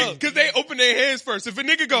 cause they open their hands first. If a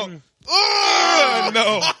nigga go, no.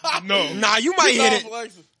 Nah, you might hit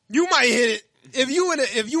it. You might hit it. If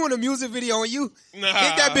you in a music video and you hit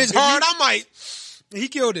that bitch hard, I might. He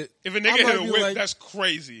killed it. If a nigga hit a whip, that's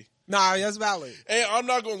crazy. Nah, that's valid. Hey, I'm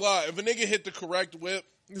not gonna lie. If a nigga hit the correct whip,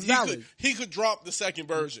 he could drop the second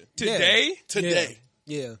version. Today?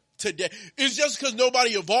 Yeah. Today. It's just because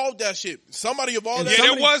nobody evolved that shit. Somebody evolved that shit.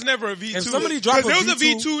 Yeah, there was never a V2. If somebody dropped there was a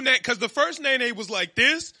V2 because the first Nene was like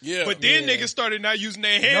this, but then niggas started not using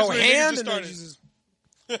their hands. No hand,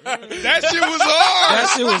 that shit was hard. That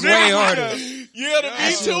shit was way harder. Yeah, the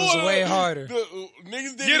V2 was way harder.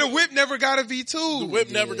 The whip never got a V2. The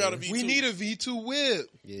whip never got a V2. We need a V2 whip.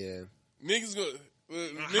 Yeah. Niggas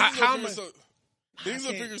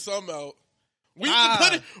will figure something out. We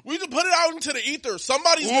need to put it out into the ether.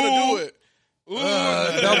 Somebody's gonna do it.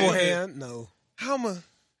 Double hand? No. I'm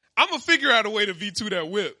gonna figure out a way to V2 that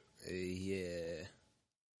whip. Yeah.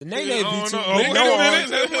 The Nene V2.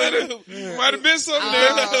 Might have been something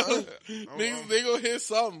there. They gonna hit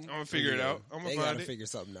something. I'm gonna figure it out. I'm gonna find it. Figure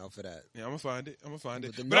something out for that. Yeah, I'm gonna find it. But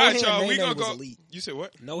all right, y'all, we gonna go. Elite. You said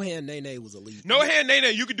what? No hand Nene was elite. No hand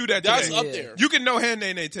Nene, you can do that today. That's up there. You can no hand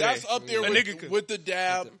Nene today. That's up there with the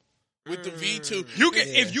dab. With the V2. You can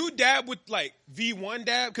if you dab with like V1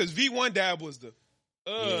 dab, because V1 dab was the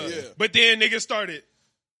but then niggas started.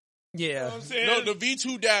 Yeah. You know what I'm saying? No, the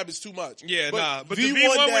V2 dab is too much. Yeah, but V1 the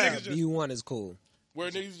V1 dab, V1 is cool. Where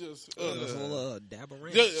niggas just dab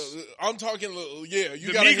around. I'm talking you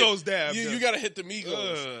the gotta Migos hit, dab. You gotta hit the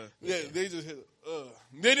Migos. They just hit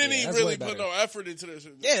They didn't even really put no effort into this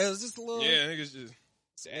shit. Yeah, it was just a little niggas just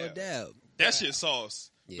a dab. That shit sauce.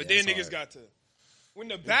 But then niggas got to when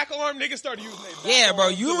the back arm niggas started using their back Yeah, bro,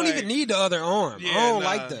 arm you don't even need the other arm. I don't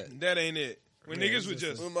like that. That ain't it. When niggas would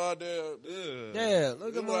just look at my dad. Yeah,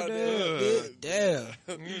 look at my dad. Damn.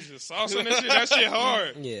 You just sauce on that shit. That shit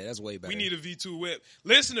hard. Yeah, that's way better. We need a V2 whip.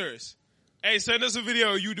 Listeners, hey, send us a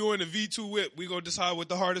video of you doing a V2 whip. We gonna decide what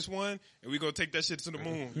the hardest one, and we gonna take that shit to the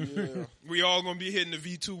moon. Yeah. We all gonna be hitting the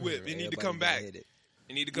V2 whip. It need to come back. It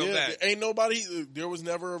need to come back. Ain't nobody. There was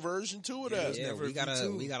never a version 2 of that. Yeah, we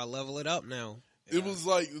gotta level it up now. It was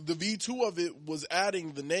like the V2 of it was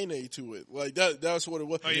adding the Nene to it. Like that's what it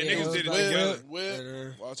was. Oh yeah, niggas did it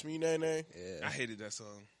together. Watch me, Nene. Yeah. I hated that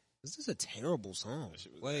song. This is a terrible song. That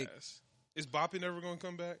shit was ass. Is Boppin' ever gonna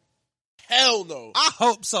come back? Hell no. I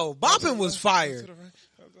hope so. Boppin' was fire.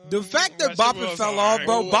 The fact that Boppin' fell off,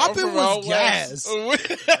 bro. Boppin' was gas.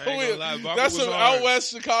 That's some out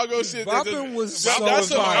west Chicago shit. Boppin' was so fire. That's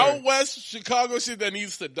some out west Chicago shit that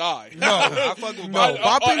needs to die. No, I fuck with Boppin'.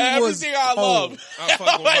 Boppin' was everything I love. I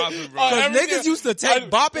fuck with Boppin', bro. Because niggas used to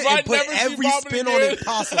take Boppin' and put every spin on it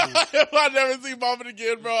possible. I never see Boppin'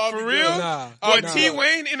 again, bro. For real? Nah. But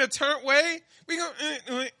T-Wayne in a turnt way? We go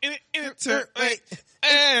in a turnt way.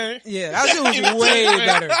 Yeah, that shit was way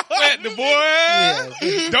better. The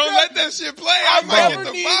boy, don't let that shit play. I might get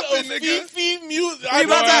the bopping, nigga. Fifi music. We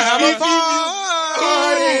about to have a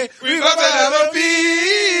party. We about to have a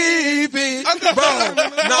Fifi. Bro,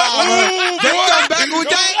 they come back with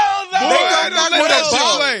that. Boy, don't let that shit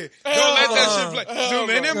play. Don't let that shit play. Zoom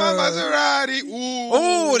in my Maserati.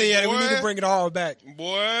 Ooh, yeah, we need to bring it all back.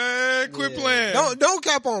 Boy, quit playing. Don't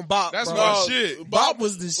cap on Bop. That's bro. my shit. Bop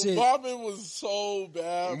was the shit. Boppin' was so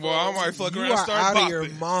bad. Boy, I might fuck around and start out bopping. of your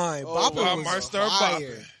mind. Boppin' was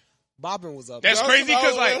fire. Boppin' was up. That's crazy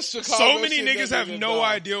because like so many niggas have no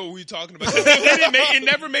idea what we talking about. It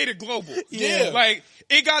never made it global. Yeah. Like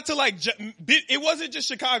it got to like it wasn't just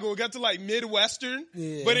Chicago. It got to like Midwestern,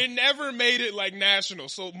 but it never made it like national.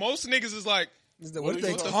 So most niggas is like, What are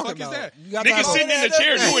they What the talking fuck about? is that? You got Niggas sitting in the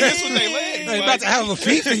chair doing this with their legs. They like- about to have a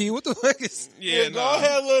fifi. What the fuck is? Yeah, go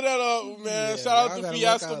ahead, look that up, man. Yeah, Shout y'all out to gotta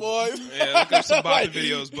Fiesta look out. Boys. Yeah, look up some bopping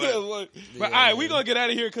videos. But, Yeah, look. but all right, we going to get out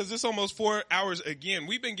of here because it's almost 4 hours again.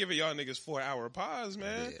 We've been giving y'all niggas 4-hour pause,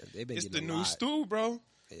 man. Yeah, they been It's the getting a new lot. stew, bro.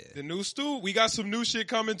 Yeah. The new stew. We got some new shit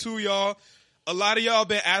coming too, y'all. A lot of y'all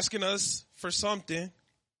been asking us for something.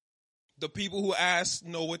 The people who asked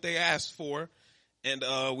know what they asked for. And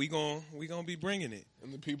we gonna be bringing it.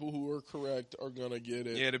 And the people who are correct are gonna get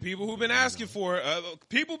it. Yeah, the people who've been asking for it.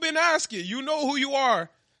 People been asking. You know who you are.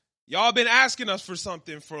 Y'all been asking us for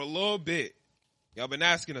something for a little bit. Y'all been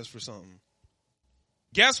asking us for something.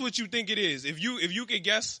 Guess what you think it is. If you can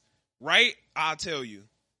guess right, I'll tell you.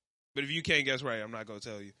 But if you can't guess right, I'm not gonna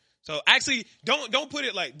tell you. So actually, don't put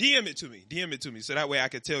it like DM it to me. DM it to me so that way I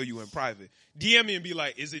can tell you in private. DM me and be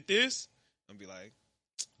like, "Is it this?" I'll be like,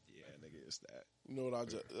 "Yeah, nigga, it's that." You know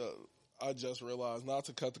what I just realized, not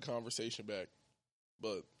to cut the conversation back,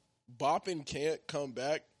 but bopping can't come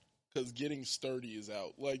back because getting sturdy is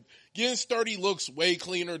out. Like, getting sturdy looks way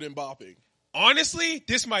cleaner than bopping. Honestly,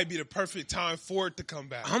 this might be the perfect time for it to come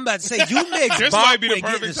back. I'm about to say you mix This bop might be the with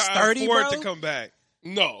getting perfect time sturdy, for bro. it to come back.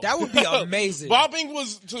 No. That would be amazing. Bopping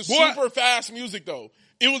was to super fast music, though.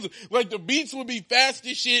 It was like the beats would be fast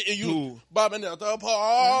as shit, and you Dude. bopping out the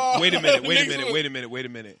park. Wait a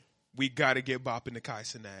minute. We gotta get bopping to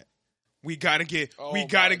Kaisen that. We gotta get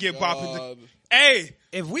bopping to. Hey,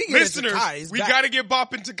 if we get listeners, it to Kai, it's we back. gotta get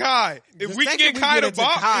bopping to Kai. If The we can second get Kai to it to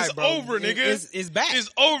bop, Kai, it's bro, over, nigga. It's back. It's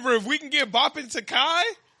over. If we can get bopping to Kai,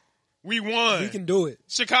 we won. We can do it.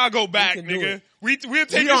 Chicago back, can do nigga. it. We're taking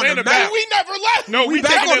We on the Atlanta map. back. We never left. No, we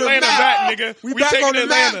back taking on the Atlanta map. back, nigga. We We back taking on the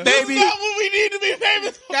Atlanta. map, This baby. is not what we need to be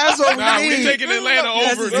famous for. That's what Nah, we we need. taking Atlanta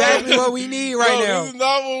That's over, exactly nigga. what we need right No, now. this is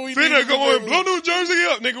not what we need Finna to be go and famous blow for. New Jersey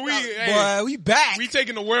up, nigga. Hey, Boy, we back. we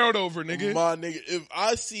taking the world over, nigga. My nigga, if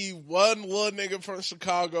I see one little nigga from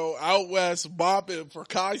Chicago out west bopping for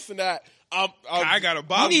Kai Cenat, Kai got a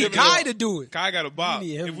bop. we need Give it Kai up. to do it. Kai got a bop. We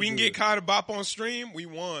need him If we to can do get it. Kai to bop on stream, we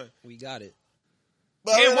won. We got it.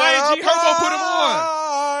 Yeah, why didn't G Herbo put him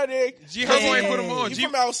on? G Herbo ain't put him on. He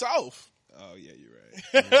from out south. Oh yeah, you're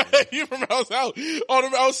right. He from out south. All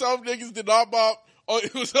them out south niggas did not bop. Oh,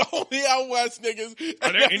 it was only out west niggas.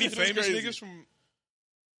 Are there any That's famous crazy. niggas from?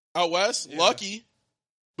 out west? Yeah. Lucky,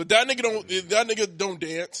 but that nigga don't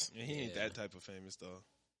dance. Yeah, he ain't that type of famous though.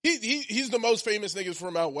 He's the most famous niggas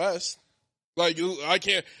from out west. Like I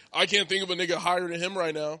can't think of a nigga higher than him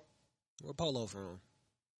right now. Where Polo from?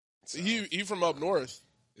 He from up north.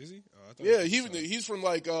 Is he? Oh, I thought Yeah, he was he's from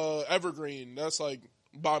like Evergreen. That's like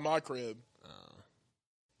by my crib.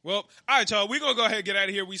 Well, all right, y'all. We're going to go ahead and get out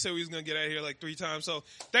of here. We said we was going to get out of here like 3 times. So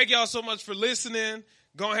thank y'all so much for listening.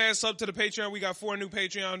 Go ahead and sub to the Patreon. We got 4 new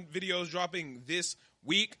Patreon videos dropping this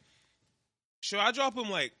week. Should I drop them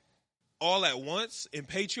like all at once in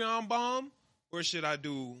Patreon bomb? Or should I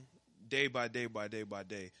do day by day by day by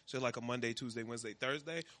day? So like a Monday, Tuesday, Wednesday,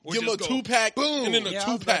 Thursday? Or Give him a just go 2-pack boom. and then a Yeah,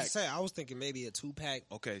 I was about 2-pack. to say, I was thinking maybe a 2-pack.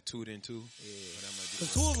 Okay, 2 then 2. Yeah. That might be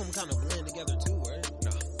Because 2 of them kind of blend together too, right? No.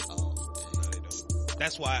 No, they don't.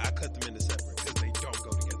 That's why I cut them into separate, because they don't go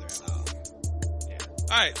together at all. Yeah.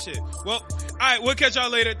 All right, shit. Well, all right, we'll catch y'all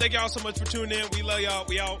later. Thank y'all so much for tuning in. We love y'all.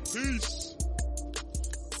 We out. Peace.